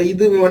இருக்காங்க. இப்ப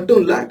இது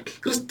மட்டும் இல்ல,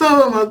 கிறிஸ்தவ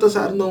மதத்தை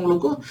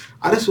சார்ந்தவங்களுக்கும்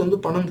அரசு வந்து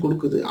பணம்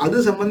கொடுக்குது.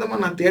 அது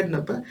சம்பந்தமா நான்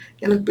தேடினப்ப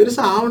எனக்கு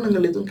பெருசா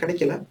ஆவணங்கள் எதுவும்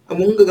கிடைக்கல.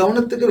 உங்க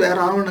கவனத்துக்கு வேற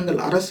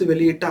ஆவணங்கள், அரசு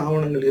வெளியிட்ட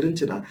ஆவணங்கள்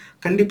இருந்துச்சுன்னா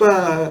கண்டிப்பா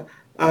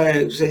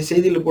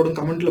செய்தியில போடுங்க,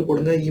 கமெண்ட்ல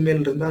போடுங்க,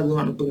 இமெயில் இருந்தா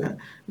அதுவும் அனுப்புங்க.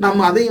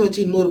 நம்ம அதையும் வச்சு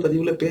இன்னொரு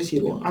பதிவுல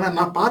பேசிடுவோம். ஆனா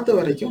நான் பார்த்த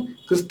வரைக்கும்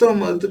கிறிஸ்தவ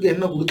மதத்துக்கு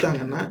என்ன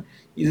கொடுத்தாங்கன்னா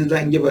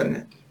இதுதான். இங்க பாருங்க,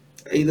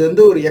 இது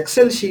வந்து ஒரு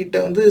எக்ஸல் ஷீட்டை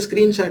வந்து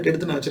ஸ்கிரீன்ஷாட்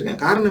எடுத்து நான்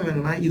வச்சிருக்கேன். காரணம்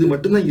என்னன்னா, இது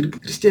மட்டும்தான்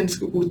இருக்கு.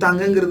 கிறிஸ்டியன்ஸ்க்கு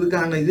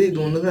கொடுத்தாங்கிறதுக்கான இது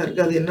ஒண்ணுதான்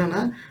இருக்கு. அது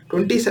என்னன்னா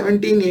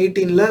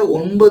 2017-18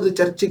 9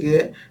 சர்ச்சுக்கு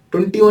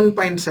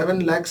 21.7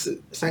 lakhs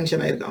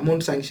சாங்ஷன் ஆயிருக்கு,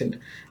 அமௌண்ட் சாங்ஷன்.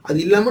 அது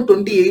இல்லாமல்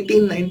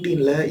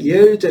 2018-19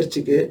 7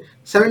 சர்ச்சுக்கு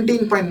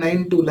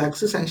 17.92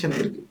 lakhs சாங்ஷன்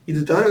ஆயிருக்கு. இது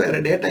தவிர வேற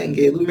டேட்டா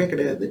இங்கே எதுவுமே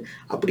கிடையாது.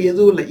 அப்படி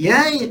எதுவும் இல்லை.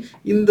 ஏன்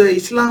இந்த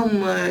இஸ்லாம்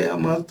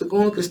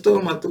மதத்துக்கும்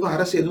கிறிஸ்தவ மதத்துக்கும்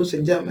அரசு எதுவும்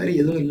செஞ்ச மாதிரி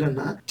எதுவும்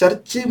இல்லைன்னா,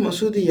 சர்ச்சு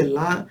மசூதி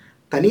எல்லாம்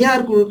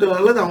தனியார்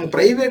குழுக்களால் அவங்க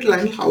பிரைவேட்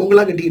லேண்ட்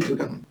அவங்களா கட்டிக்கிட்டு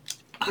இருக்காங்க.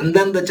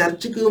 அந்தந்த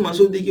சர்ச்சுக்கு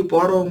மசூதிக்கு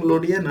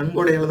போறவங்களுடைய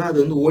நன்கொடையில தான் அது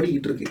வந்து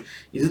ஓடிக்கிட்டு இருக்கு.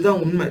 இதுதான்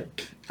உண்மை.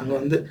 அங்கே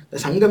வந்து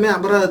சங்கமே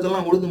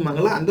அபராதத்தெல்லாம்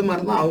ஒழுங்குமாங்களா, அந்த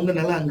மாதிரி தான் அவங்க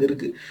நிலம் அங்கே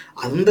இருக்குது.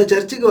 அந்த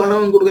சர்ச்சுக்கு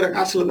வரவங்க கொடுக்குற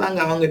காசில் தான்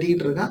அங்கே அவன்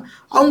கட்டிக்கிட்டு இருக்கான்.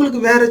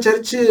 அவங்களுக்கு வேற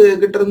சர்ச்சு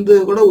கிட்ட இருந்து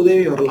கூட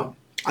உதவி வரலாம்,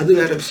 அது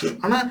வேற விஷயம்.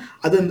 ஆனால்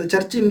அது அந்த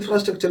சர்ச்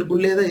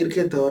இன்ஃப்ராஸ்ட்ரக்சருக்குள்ளே தான்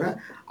இருக்கே தவிர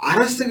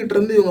அரசுகிட்ட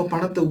இருந்து இவங்க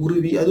பணத்தை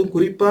உருவி, அதுவும்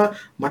குறிப்பாக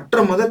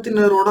மற்ற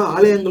மதத்தினரோட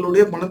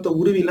ஆலயங்களுடைய பணத்தை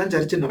உருவிலாம்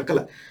சர்ச்சு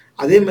நடக்கலை.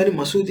 அதே மாதிரி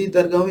மசூதி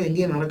தர்காவும்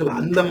எங்கேயும் நடக்கல.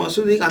 அந்த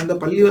மசூதிக்கு அந்த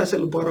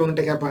பள்ளிவாசல்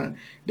போறவங்ககிட்ட கேட்பாங்க,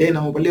 டே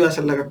நம்ம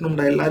பள்ளிவாசல்ல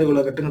கட்டணும்டா, எல்லாரும்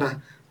இவ்வளோ கட்டுங்கடா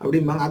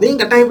அப்படிம்பாங்க.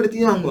 அதையும்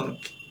கட்டாயப்படுத்தியும் வாங்குவாங்க.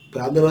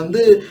 இப்போ அது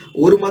வந்து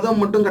ஒரு மதம்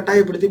மட்டும்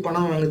கட்டாயப்படுத்தி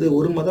பணம் வாங்குது,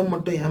 ஒரு மதம்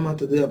மட்டும்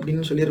ஏமாத்துது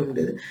அப்படின்னு சொல்லிட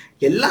முடியாது.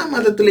 எல்லா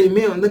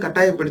மதத்துலையுமே வந்து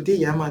கட்டாயப்படுத்தி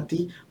ஏமாத்தி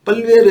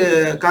பல்வேறு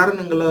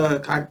காரணங்களை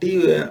காட்டி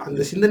அந்த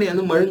சிந்தனையை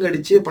வந்து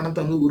மழுங்கடிச்சு பணத்தை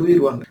வந்து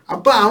உருவிடுவாங்க.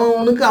 அப்போ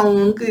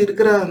அவனுக்கு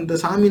இருக்கிற அந்த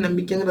சாமி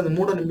நம்பிக்கைங்கிற அந்த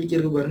மூட நம்பிக்கை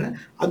இருக்கு பாருங்க,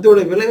 அதோட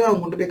விளைவை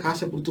அவன் கொண்டு போய்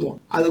காசை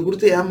கொடுத்துருவான். அதை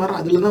கொடுத்து ஏமாற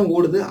அதுல தான்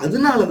ஓடுது.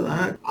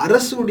 அதனாலதான்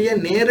அரசுடைய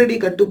நேரடி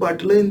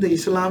கட்டுப்பாட்டுல இந்த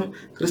இஸ்லாம்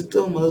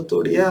கிறிஸ்தவ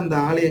மதத்துடைய அந்த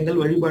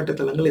ஆலயங்கள் வழிபாட்டு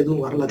தலங்கள்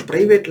எதுவும் வரல. அது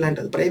பிரைவேட்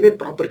லேண்ட், அது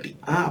பிரைவேட் ப்ராப்பர்ட்டி.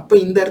 அப்ப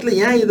இந்த இடத்துல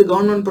ஏன் இது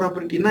கவர்மெண்ட்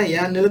ப்ராப்பர்ட்டினா,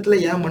 என் நிலத்துல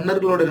ஏன்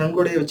மன்னர்களோட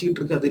நன்கொடையை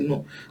வச்சுக்கிட்டு இருக்கு. அது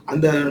இன்னும்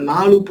அந்த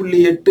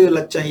 4.8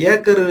 லட்சம்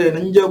ஏக்கர்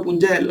நெஞ்ச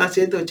புஞ்சா எல்லாம்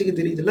சேர்த்து வச்சுக்க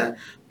தெரியுதுல.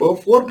 இப்போ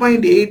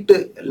 4.8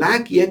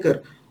 lakh ஏக்கர்,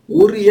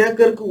 ஒரு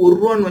ஏக்கருக்கு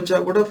 ₹1 வச்சா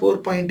கூட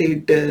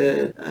 4.8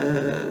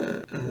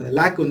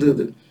 லேக்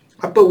வந்துருது.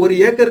 அப்போ ஒரு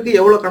ஏக்கருக்கு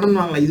எவ்வளோ கடன்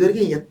வாங்கலாம். இது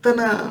வரைக்கும்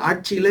எத்தனை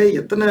ஆட்சியில்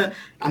எத்தனை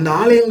அந்த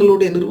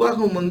ஆலயங்களுடைய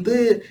நிர்வாகம் வந்து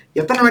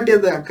எத்தனை வாட்டி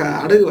அதை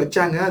அடகு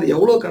வச்சாங்க, அது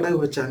எவ்வளோ கடகு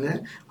வச்சாங்க,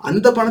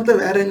 அந்த பணத்தை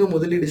வேற எங்கே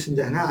முதலீடு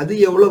செஞ்சாங்க,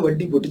 அது எவ்வளோ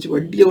வட்டி போட்டுச்சு,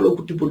 வட்டி எவ்வளோ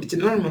குட்டி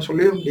போட்டுச்சுன்னா நம்ம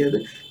சொல்லவே முடியாது.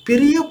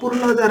 பெரிய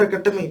பொருளாதார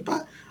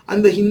கட்டமைப்பாக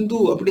அந்த ஹிந்து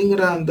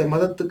அப்படிங்கிற அந்த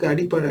மதத்துக்கு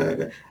அடிப்படை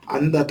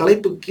அந்த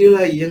தலைப்பு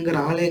கீழே இயங்குற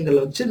ஆலயங்களை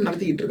வச்சு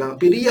நடத்திக்கிட்டு இருக்காங்க.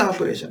 பெரிய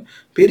ஆப்ரேஷன்,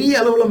 பெரிய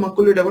அளவில்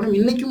மக்களுடைய பணம்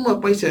இன்னைக்கும்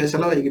போய்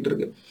செலவாகிக்கிட்டு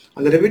இருக்கு.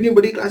 அந்த ரெவென்யூ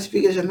படி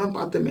கிளாசிஃபிகேஷன் தான்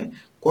பார்த்தோமே,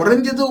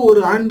 குறைஞ்சது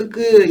ஒரு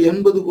ஆண்டுக்கு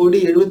 80 கோடி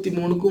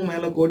 73க்கும்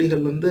மேல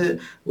கோடிகள் வந்து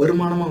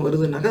வருமானமா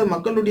வருதுன்னாக்க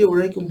மக்களுடைய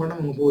உழைக்கும் பணம்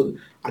அங்கே போகுது.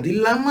 அது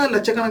இல்லாம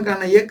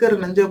லட்சக்கணக்கான ஏக்கர்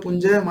நஞ்ச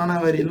புஞ்ச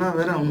மானாவாரி எல்லாம்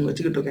வேற அவங்க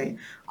வச்சுக்கிட்டு இருக்காங்க.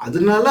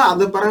 அதனால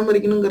அதை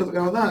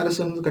பராமரிக்கணுங்கிறதுக்காக தான் அரசு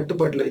வந்து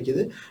கட்டுப்பாட்டில்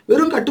வைக்குது.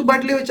 வெறும்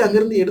கட்டுப்பாட்டிலே வச்சு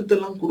அங்கிருந்து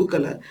எடுத்தெல்லாம்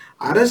கொடுக்கல.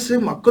 அரசு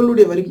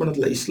மக்களுடைய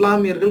வரிப்பணத்துல,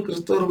 இஸ்லாமியர்கள்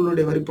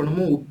கிறிஸ்தவர்களுடைய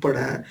வரிப்பணமும் உட்பட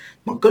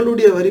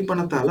மக்களுடைய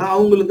வரிப்பணத்தால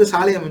அவங்களுக்கு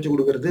சாலை அமைச்சு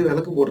கொடுக்கறது,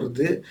 விளக்கு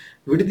போடுறது,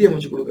 விடுதி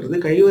அமைச்சு கொடுக்கறது,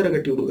 கழிவறை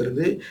கட்டி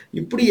கொடுக்கறது,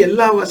 இப்படி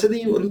எல்லா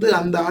வசதியும் வந்து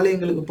அந்த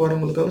ஆலயங்களுக்கு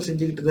போறவங்களுக்காக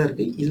செஞ்சுக்கிட்டு தான்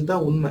இருக்கு.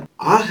 இதுதான் உண்மை.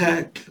 ஆக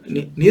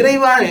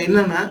நிறைவா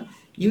என்னன்னா,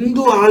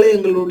 இந்து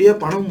ஆலயங்களுடைய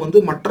பணம் வந்து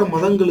மற்ற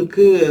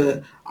மதங்களுக்கு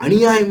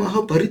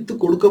அநியாயமாக பறித்து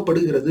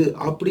கொடுக்கப்படுகிறது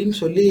அப்படின்னு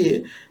சொல்லி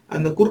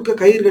அந்த குறுக்க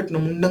கயிறு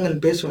கட்டின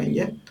முண்டங்கள்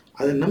பேசுவாங்க.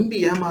 அதை நம்பி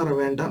ஏமாற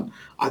வேண்டாம்.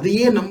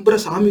 அதையே நம்புற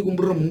சாமி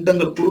கும்பிடுற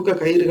முண்டங்கள், குறுக்க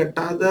கயிறு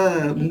கட்டாத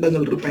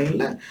முண்டங்கள்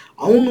இருப்பாங்கல்ல,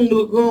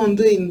 அவங்களுக்கும்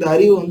வந்து இந்த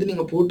அறிவை வந்து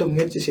நீங்க போட்ட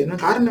முயற்சி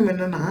செய்யணும். காரணம்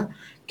என்னன்னா,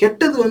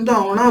 கெட்டது வந்து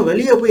அவனா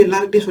வெளியே போய்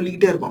எல்லார்கிட்டையும்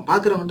சொல்லிக்கிட்டே இருப்பான்.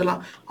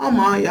 பாக்குறவன்ட்டெல்லாம்,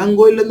 ஆமா என்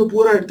கோயில்ல இருந்து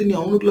பூரா எடுத்து நீ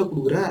அவனுக்குள்ள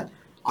கொடுக்குற,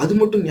 அது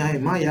மட்டும்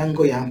நியாயமா,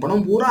 என்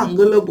பணம் பூரா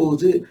அங்கெல்லாம்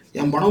போகுது,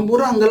 என் பணம்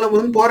பூரா அங்கெல்லாம்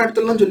போகுதுன்னு போற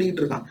இடத்துலாம்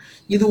சொல்லிக்கிட்டு இருக்கான்.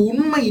 இது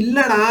உண்மை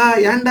இல்லடா,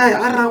 ஏன்டா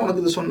யாரா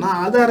உனக்கு இது சொன்னா,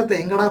 ஆதாரத்தை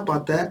எங்கடா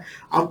பார்த்த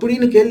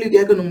அப்படின்னு கேள்வி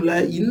கேட்கணும்ல.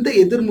 இந்த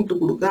எதிர்முட்டு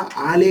கொடுக்க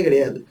ஆளே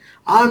கிடையாது.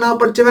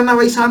 நான் படிச்சவன்,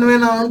 நான்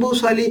வயசானவன், நான்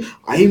அனுபவசாலி,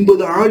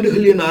 50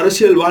 ஆண்டுகள் என்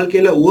அரசியல்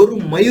வாழ்க்கையில ஒரு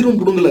மயிரும்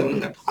புடுங்கல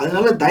அவனுங்க.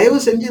 அதனால தயவு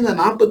செஞ்சு இந்த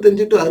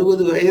 45 to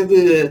 60 வயது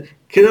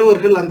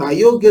கிழவர்கள், அந்த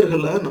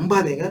அயோக்கியர்களை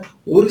நம்பாதீங்க.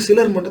 ஒரு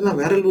சிலர்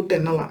மட்டும்தான் விரல் விட்டு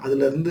எண்ணலாம்.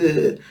 அதுல இருந்து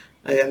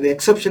அந்த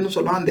எக்ஸப்ஷன்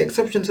சொல்லலாம். அந்த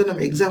எக்ஸப்ஷன்ஸை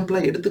நம்ம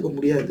எக்ஸாம்பிளாக எடுத்துக்க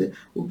முடியாது,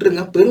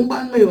 விட்டுருங்க.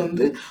 பெரும்பான்மை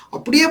வந்து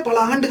அப்படியே பல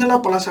ஆண்டுகளாக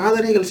பல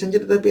சாதனைகள்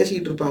செஞ்சுட்டு தான்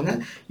பேசிக்கிட்டு இருப்பாங்க.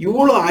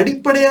 இவ்வளோ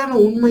அடிப்படையான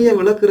உண்மையை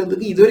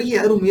விளக்குறதுக்கு இது வரைக்கும்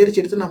யாரும்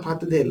முயற்சி எடுத்து நான்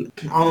பார்த்ததே இல்லை.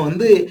 அவன்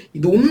வந்து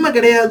இது உண்மை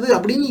கிடையாது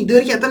அப்படின்னு இது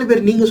வரைக்கும் எத்தனை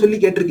பேர் நீங்க சொல்லி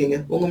கேட்டிருக்கீங்க?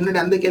 உங்க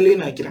முன்னாடி அந்த கேள்வியை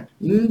நான் வைக்கிறேன்.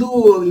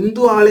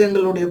 இந்து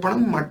ஆலயங்களுடைய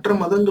பணம் மற்ற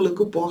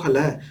மதங்களுக்கு போகல,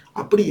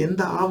 அப்படி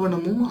எந்த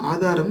ஆவணமும்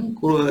ஆதாரமும்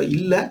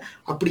இல்லை.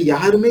 அப்படி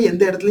யாருமே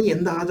எந்த இடத்துலையும்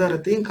எந்த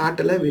ஆதாரத்தையும்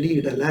காட்டலை,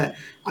 வெளியிடலை.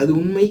 அது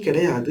உண்மை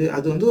கிடையாது.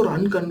 அது வந்து ஒரு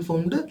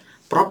அன்கன்ஃபர்ம்டு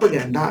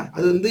ப்ராப்பகேண்டா.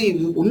 அது வந்து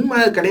உண்மை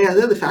கிடையாது,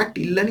 அது ஃபேக்ட்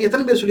இல்லைன்னு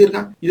எத்தனை பேர்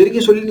சொல்லியிருக்கான்? இது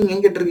வரைக்கும் சொல்லி நீங்க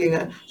எங்க கேட்டிருக்கீங்க?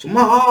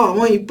 சும்மா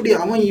அவன்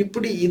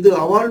இப்படி இது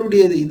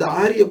அவளுடையது, இது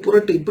ஆரிய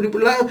புரட்டு,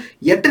 இப்படிலாம்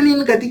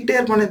எட்டனின்னு கத்திக்கிட்டே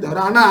இருப்பானே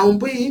தவிர, ஆனா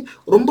அவன் போய்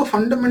ரொம்ப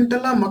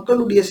ஃபண்டமெண்டலா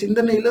மக்களுடைய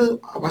சிந்தனையில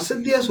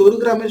வசதியா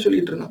சொருகிற மாதிரி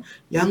சொல்லிட்டு இருக்கான்.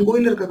 என்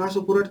கோயில இருக்க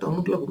காசை புரட்டு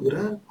அவனுக்குள்ள கொடுக்குற,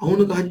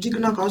 அவனுக்கு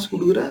ஹஜ்ஜுக்கு நான் காசு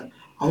கொடுக்குற,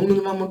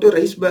 அவனுக்கு நான் மட்டும்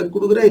ரைஸ் பேக்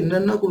கொடுக்குறேன்,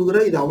 என்னென்ன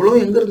கொடுக்குறேன், இது அவ்வளோ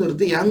எங்க இருந்து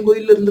வருது? என்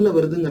கோயில்ல இருந்துல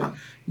வருதுங்கிறான்.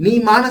 நீ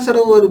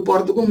மானசரோவர்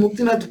போறதுக்கும்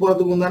முக்திநாத்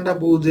போறதுக்கும் தான்டா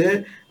போகுது.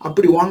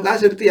 அப்படி உன்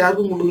காசு எடுத்து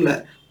யாருக்கும் கொடுக்கல.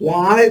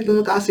 உன்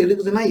ஆலயத்துலேருந்து காசு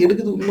எடுக்குதுன்னா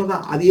எடுக்குது,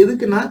 உண்மைதான். அது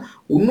எதுக்குன்னா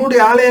உன்னுடைய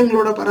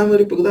ஆலயங்களோட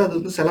பராமரிப்புக்கு தான் அது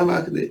வந்து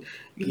செலவாகுது.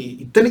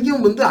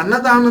 இத்தனைக்கும் வந்து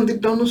அன்னதானம்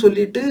திட்டம்னு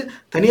சொல்லிட்டு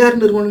தனியார்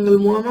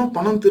நிறுவனங்கள் மூலமா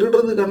பணம்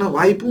திருடுறதுக்கான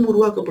வாய்ப்பும்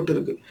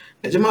உருவாக்கப்பட்டிருக்கு.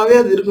 நிஜமாவே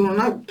அது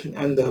இருக்கணும்னா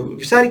அந்த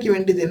விசாரிக்க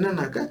வேண்டியது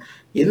என்னன்னாக்கா,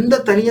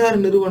 எந்த தனியார்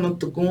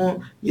நிறுவனத்துக்கும்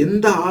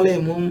எந்த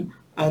ஆலயமும்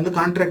வந்து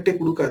கான்ட்ராக்டே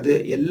கொடுக்காது.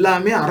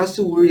 எல்லாமே அரசு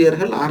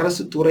ஊழியர்கள்,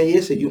 அரசு துறையே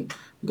செய்யும்.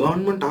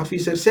 கவர்மெண்ட்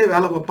ஆஃபீஸர்ஸே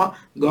வேலை பார்ப்பான்,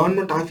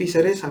 கவர்மெண்ட்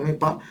ஆஃபீஸரே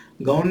சமைப்பான்.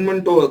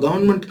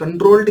 கவர்மெண்ட்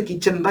கண்ட்ரோல்டு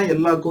கிச்சன் தான்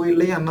எல்லா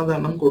கோயில்லையும்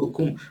அன்னதானம்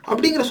கொடுக்கும்.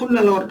 அப்படிங்கிற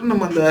சூழ்நிலை வரட்டும்,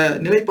 நம்ம அந்த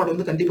நிலைப்பாடு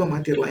வந்து கண்டிப்பாக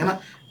மாற்றிடலாம். ஏன்னா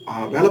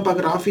வேலை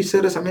பார்க்குற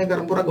ஆஃபீஸர்,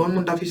 சமயக்காரன் பூரா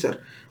கவர்மெண்ட் ஆஃபீஸர்.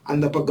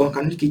 அந்த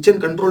பக்கம்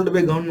கிச்சன் கண்ட்ரோல்டு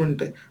பை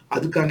கவர்மெண்ட்.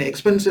 அதுக்கான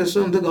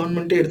எக்ஸ்பென்சஸும் வந்து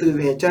கவர்மெண்ட்டே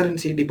எடுத்துக்குது,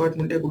 ஹெச்ஆர்என்சி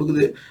டிபார்ட்மெண்ட்டே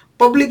கொடுக்குது.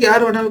 பப்ளிக்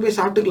யார் வேணாலும் போய்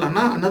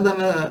சாப்பிட்டுக்கலாம்னா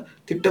அன்னதான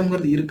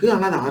திட்டம்ங்கிறது இருக்குது.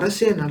 ஆனால் அது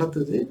அரசே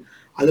நடத்துது.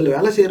 அதில்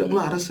வேலை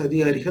செய்கிறவங்களும் அரசு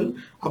அதிகாரிகள்.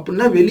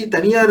 அப்படின்னா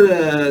தனியார்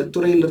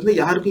துறையிலேருந்து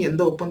யாருக்கும்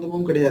எந்த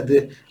ஒப்பந்தமும் கிடையாது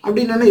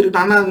அப்படின்னு இருக்கு.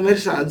 ஆனால் அது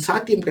மாதிரி அது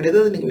சாத்தியம்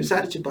கிடையாது. அதை நீங்கள்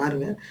விசாரித்து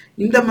பாருங்கள்.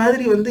 இந்த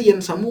மாதிரி வந்து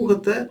என்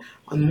சமூகத்தை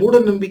அந்த மூட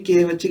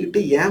நம்பிக்கையை வச்சுக்கிட்டு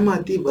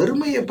ஏமாற்றி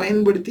வறுமையை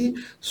பயன்படுத்தி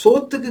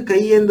சோத்துக்கு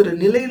கையேந்துற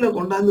நிலையில்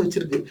கொண்டாந்து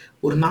வச்சிருக்கு.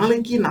 ஒரு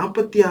நாளைக்கு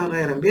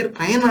 46,000 பேர்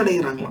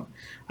பயனடைகிறாங்களாம்.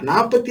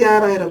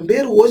 46,000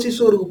 பேர்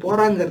ஓசிசோருக்கு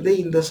போறாங்கிறதே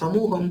இந்த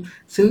சமூகம்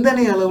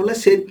சிந்தனை அளவுல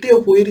செத்தே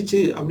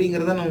போயிருச்சு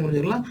அப்படிங்கிறத நம்ம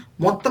புரிஞ்சுக்கலாம்.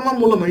 மொத்தமா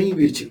மூலம் அழுகி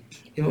போயிடுச்சு.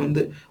 இவன்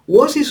வந்து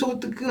ஓசி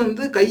சோத்துக்கு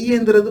வந்து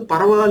கையேந்துறது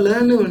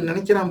பரவாயில்லன்னு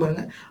நினைக்கிறான்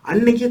பாருங்க,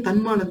 அன்னைக்கே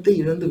தன்மானத்தை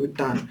இழந்து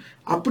விட்டான்.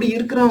 அப்படி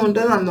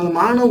இருக்கிறவன்ட்டு அந்த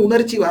மான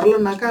உணர்ச்சி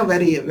வரலன்னாக்கா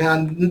வேற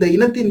இந்த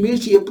இனத்தின்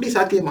மீழ்ச்சி எப்படி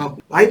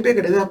சாத்தியமாகும்? வாய்ப்பே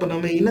கிடையாது. அப்ப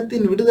நம்ம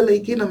இனத்தின்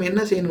விடுதலைக்கு நம்ம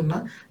என்ன செய்யணும்னா,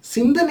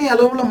 சிந்தனை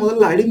அளவுல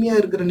முதல்ல அடிமையா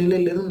இருக்கிற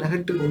நிலையில இருந்து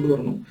நகட்டு கொண்டு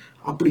வரணும்.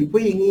 அப்படி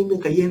போய் எங்கேயுமே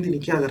கையேந்தி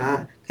நிக்காதரா,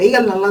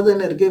 கைகால் நல்லா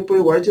தானே இருக்கு,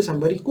 போய் உழைச்சு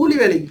சம்பாரி, கூலி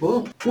வேலைக்கு போ,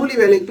 கூலி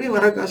வேலைக்கு போய்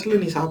வர காசுல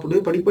நீ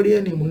சாப்பிடு, படிப்படியா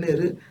நீ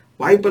முன்னேறு.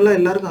 வாய்ப்பெல்லாம்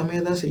எல்லாருக்கும்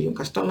அமையதான் செய்யும்,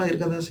 கஷ்டம்லாம்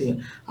இருக்க தான் செய்யும்.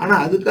 ஆனா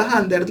அதுக்காக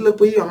அந்த இடத்துல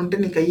போய்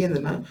அவன்கிட்ட நீ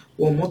கையேந்தனா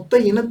உன்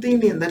மொத்த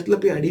இனத்தையும் நீ அந்த இடத்துல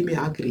போய் அடிமை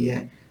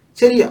ஆக்குறிய.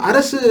 சரி,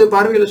 அரசு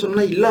பார்வையில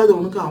சொன்னா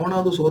இல்லாதவனுக்கு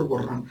அவனாவது சோறு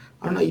போடுறான்.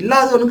 ஆனா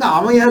இல்லாதவனுக்கு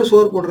அவன் யார்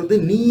சோறு போடுறது?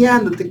 நீ ஏன்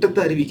அந்த திட்டத்தை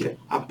அறிவிக்கிற?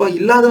 அப்ப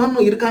இல்லாதவன்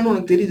இருக்கான்னு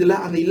உனக்கு தெரியுதுல,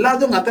 அந்த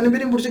இல்லாதவங்க அத்தனை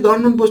பேரையும் பிடிச்சி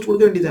கவர்மெண்ட் போஸ்ட்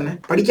கொடுக்க வேண்டியதானே?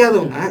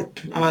 படிக்காதவங்க,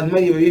 அந்த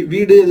மாதிரி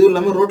வீடு எதுவும்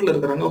இல்லாம ரோட்ல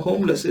இருக்கிறாங்க,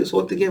 ஹோம்லெஸ்,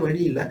 சோத்துக்கே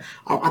வழி இல்லை,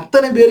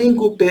 அத்தனை பேரையும்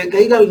கூப்பிட்டு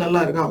கைகால்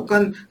நல்லா இருக்கா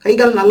உட்காந்து,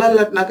 கைகால் நல்லா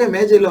இல்லாட்டினாக்கா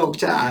மேஜையில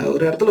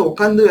ஒரு இடத்துல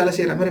உட்காந்து வேலை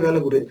செய்யற மாதிரி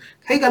வேலை கொடு.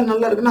 கைகால்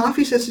நல்லா இருக்குன்னா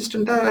ஆஃபீஸ்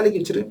அசிஸ்டண்டா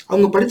வேலைக்கு வச்சிரு.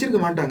 அவங்க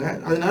படிச்சிருக்க மாட்டாங்க,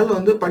 அதனால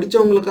வந்து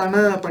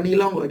படிச்சவங்களுக்கான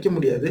பணியெல்லாம் அவங்க வைக்க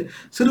முடியாது.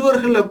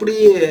 சிறுவர்கள் அப்படி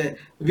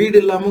வீடு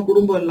இல்லாம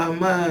குடும்பம்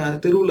இல்லாம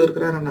தெருவில்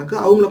இருக்கிறாங்கன்னாக்கா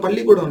அவங்கள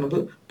பள்ளிக்கூடம் அனுப்பு,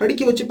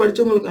 படிக்க வச்சு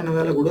படிச்சவங்களுக்கான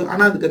வேலை கொடு.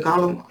 ஆனா அதுக்கு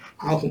காலம்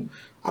ஆகும்.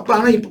 அப்ப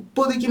ஆனா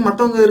இப்போதைக்கு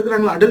மற்றவங்க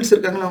இருக்கிறாங்களா, அடல்ட்ஸ்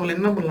இருக்காங்களா, அவங்களை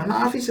என்ன பண்ணலாம்னா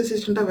ஆஃபீஸ்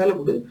அசிஸ்டண்டா வேலை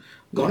கொடு.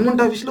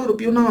 கவர்மெண்ட் ஆஃபீஸ்ல ஒரு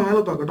பியூனா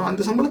வேலை பார்க்கட்டும்,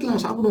 அந்த சம்பளத்தில்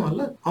அவன்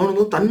சாப்பிடுவான்ல.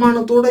 அவனுக்கு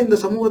தன்மானத்தோட இந்த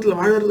சமூகத்தில்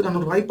வாழறதுக்கான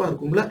ஒரு வாய்ப்பா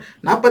இருக்கும்ல.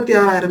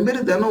 46,000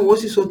 பேர் தினம்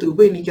ஓசி சோத்துக்கு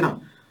போய் நிற்கிறான்.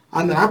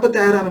 அந்த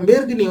 46,000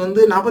 பேருக்கு நீ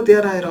வந்து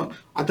 46,000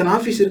 அத்தனை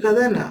ஆஃபீஸ் இருக்காத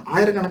என்ன?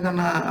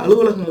 ஆயிரக்கணக்கான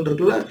அலுவலகங்கள்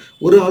இருக்குல்ல,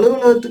 ஒரு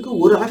அலுவலகத்துக்கு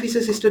ஒரு ஆஃபீஸ்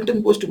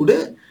அசிஸ்டன்ட்னு போஸ்ட் கொடு.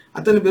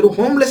 அத்தனை பேரும்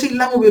ஹோம்லெஸ்ஸே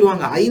இல்லாம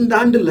போயிடுவாங்க. 5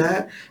 ஆண்டுல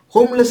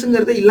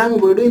ஹோம்லெஸ்ங்கிறதே இல்லாம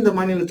போயிடும் இந்த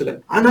மாநிலத்துல.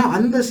 ஆனா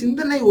அந்த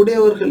சிந்தனை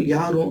உடையவர்கள்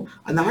யாரும்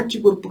அந்த ஆட்சி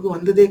பொறுப்புக்கு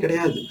வந்ததே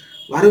கிடையாது,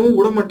 வரவும்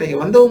விட மாட்டேங்க.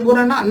 வந்தவன்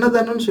பூரானா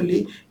அன்னதானம்னு சொல்லி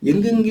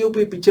எங்கெங்கேயோ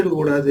போய் பிச்சை எடுக்க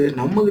கூடாது,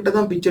 நம்ம கிட்ட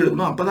தான் பிச்சை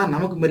எடுக்கணும், அப்பதான்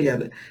நமக்கு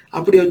மரியாதை,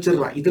 அப்படி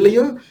வச்சிடறான்.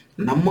 இதுலயும்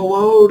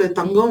நம்மவாவோட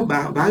தங்கம்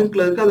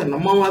பேங்க்ல இருக்கு, அதை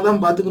நம்மவா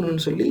தான்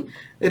பாத்துக்கணும்னு சொல்லி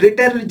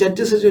ரிட்டையர்டு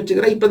ஜட்ஜஸ்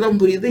வச்சுக்கிறா.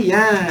 இப்பதான் புரியுது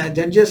ஏன்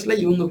ஜட்ஜஸ்ல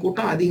இவங்க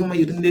கூட்டம் அதிகமா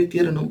இருந்தே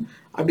தீரணும்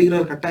அப்படிங்கிற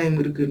ஒரு கட்டாயம்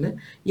இருக்குன்னு.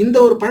 இந்த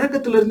ஒரு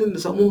பழக்கத்துல இருந்து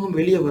இந்த சமூகம்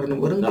வெளியே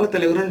வரணும். வருங்கால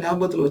தலைவர்கள்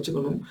ஞாபகத்துல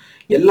வச்சுக்கணும்,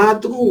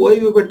 எல்லாத்துக்கும்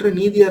ஓய்வு பெற்ற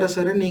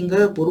நீதியரசரை நீங்க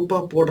பொறுப்பா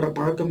போடுற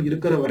பழக்கம்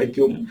இருக்கிற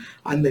வரைக்கும்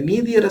அந்த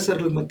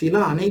நீதியரசர்கள்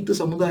மத்தியில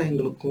அனைத்து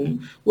சமுதாயங்களுக்கும்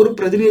ஒரு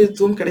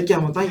பிரதிநிதித்துவம்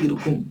கிடைக்காம தான்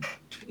இருக்கும்.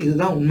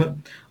 இதுதான் உண்மை.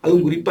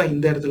 அதுவும் குறிப்பா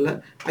இந்த இடத்துல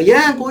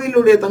ஏன்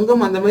கோயிலுடைய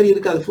தங்கம் அந்த மாதிரி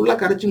இருக்கு, அது ஃபுல்லா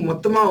கரைச்சி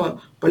மொத்தமா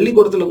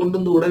பள்ளிக்கூடத்துல கொண்டு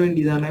வந்து விட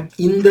வேண்டியதானே?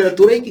 இந்த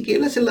துறைக்கு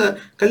கீழே சில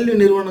கல்வி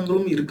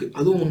நிறுவனங்களும் இருக்கு,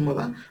 அதுவும்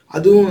உண்மைதான்.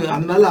 அதுவும்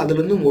அதனால அதுல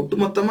இருந்து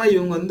ஒட்டுமொத்தமா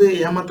இவங்க வந்து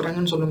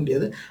ஏமாத்துறாங்கன்னு சொல்ல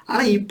முடியாது.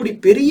 ஆனா இப்படி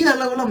பெரிய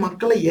அளவுல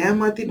மக்களை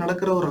ஏமாத்தி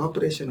நடக்கிற ஒரு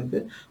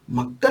ஆபரேஷனுக்கு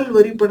மக்கள்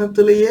வரி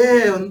பணத்திலேயே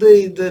வந்து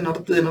இது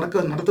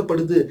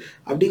நடத்தப்படுது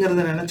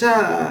அப்படிங்கிறத நினைச்சா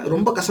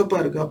ரொம்ப கசப்பா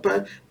இருக்கு. அப்ப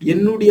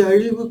என்னுடைய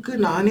அழிவுக்கு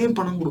நானே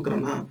பணம்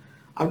கொடுக்குறேன்னா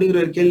அப்படிங்கிற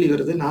ஒரு கேள்வி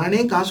வருது.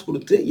 நானே காசு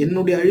கொடுத்து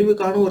என்னுடைய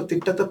அழிவுக்கான ஒரு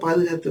திட்டத்தை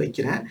பாதுகாத்து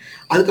வைக்கிறேன்.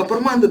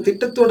 அதுக்கப்புறமா அந்த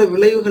திட்டத்தோட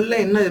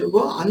விளைவுகள்ல என்ன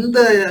இருக்கோ அந்த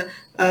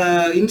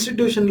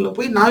இன்ஸ்டிடியூஷன்ல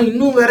போய் நான்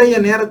இன்னும் வேற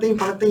என் நேரத்தையும்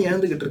பணத்தையும்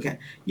இழந்துகிட்டு இருக்கேன்.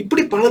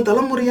 இப்படி பல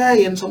தலைமுறையா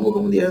என்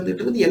சமூகம் வந்து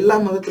இழந்துட்டு இருக்குது. எல்லா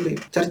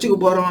மதத்துலையும் சர்ச்சுக்கு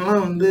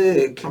போறவங்கலாம் வந்து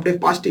அப்படியே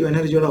பாசிட்டிவ்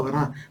எனர்ஜியோட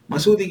வரான்,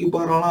 மசூதிக்கு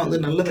போறவங்களாம் வந்து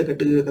நல்லதை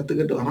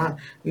கத்துக்கிட்டு வரான்,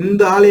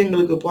 இந்த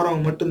ஆலயங்களுக்கு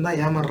போறவங்க மட்டும்தான்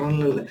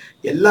ஏமாறுறான்னு இல்லை,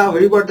 எல்லா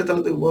வழிபாட்டு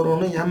தலத்துக்கு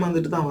போறவனும்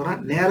ஏமாந்துட்டு தான்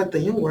வரான்,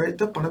 நேரத்தையும்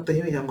உழைத்த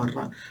பணத்தையும்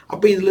ஏமாறுறான்.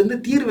 அப்ப இதுல இருந்து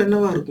தீர்வு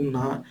என்னவா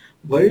இருக்கும்னா,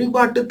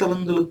 வழிபாட்டு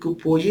தலங்களுக்கு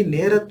போய்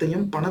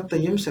நேரத்தையும்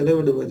பணத்தையும்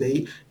செலவிடுவதை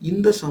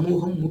இந்த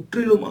சமூகம்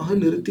முற்றிலுமாக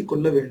நிறுத்தி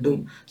கொள்ள வேண்டும்,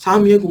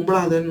 சாமியே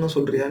கும்பிடாதன்னு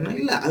சொல்றியான்னு.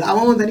 இல்ல, அது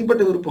அவன்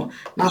தனிப்பட்ட விருப்பம்.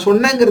 நான்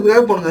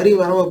சொன்னேங்கிறதுக்காக இப்போ உனக்கு அறிவு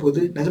வரவா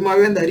போகுது?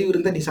 நிஜமாவே அந்த அறிவு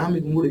இருந்தா நீ சாமி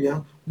கும்பிடுவியா?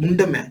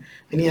 முண்டமே.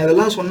 நீ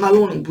அதெல்லாம்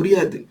சொன்னாலும் உனக்கு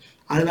புரியாது.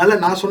 அதனால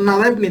நான்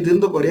சொன்னாதான் இப்ப நீ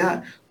திருந்த போறியா?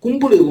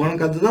 கும்பிடு.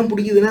 உனக்கு அதுதான்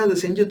பிடிக்குதுன்னா அதை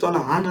செஞ்சு தொலை.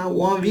 ஆனா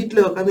உன் வீட்டுல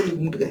உட்காந்து நீ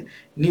கும்பிட்டுக்க.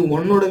 நீ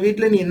உன்னோட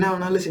வீட்டுல நீ என்ன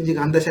வேணாலும்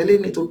செஞ்சுக்க. அந்த சிலையை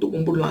நீ தொட்டு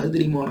கும்பிடலாம், அது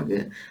தெரியுமா உனக்கு?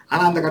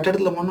 ஆனா அந்த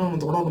கட்டடத்துல போனா அவனை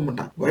தொட விட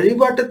மாட்டான்.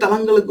 வழிபாட்டு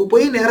தலங்களுக்கு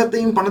போய்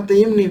நேரத்தையும்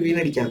பணத்தையும் நீ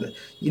வீணடிக்காத.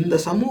 இந்த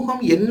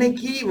சமூகம்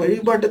என்னைக்கு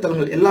வழிபாட்டு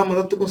தலங்கள், எல்லா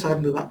மதத்துக்கும்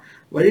சார்ந்துதான்,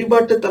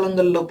 வழிபாட்டு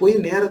தலங்கள்ல போய்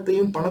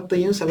நேரத்தையும்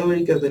பணத்தையும்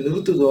செலவழிக்கிறத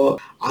நிறுத்துதோ,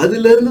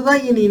 அதுல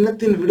இருந்துதான் இனி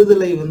இனத்தின்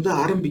விடுதலை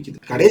ஆரம்பிக்குது.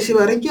 கடைசி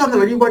வரைக்கும் அந்த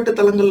வழிபாட்டு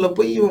தலங்கள்ல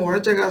போய் இவன்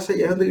உழைச்ச காசை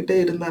இழந்துகிட்டே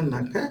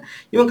இருந்தான்னாக்க,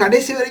 இவன்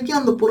கடைசி வரைக்கும்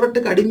அந்த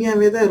புரட்டுக்கு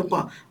அடிமையாவே தான்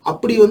இருப்பான்.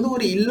 அப்படி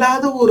ஒரு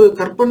இல்லாத ஒரு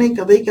கற்பனை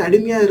கதைக்கு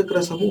அடிமையா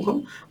இருக்கிற சமூகம்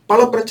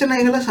பல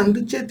பிரச்சனைகளை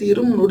சந்திச்சே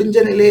தீரும்.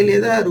 நொடிஞ்ச நிலையிலே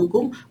தான்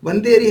இருக்கும்.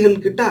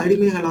 வந்தேரிகள் கிட்ட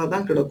அடிமைகளா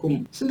தான் கிடக்கும்.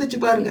 சிந்திச்சு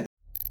பாருங்க.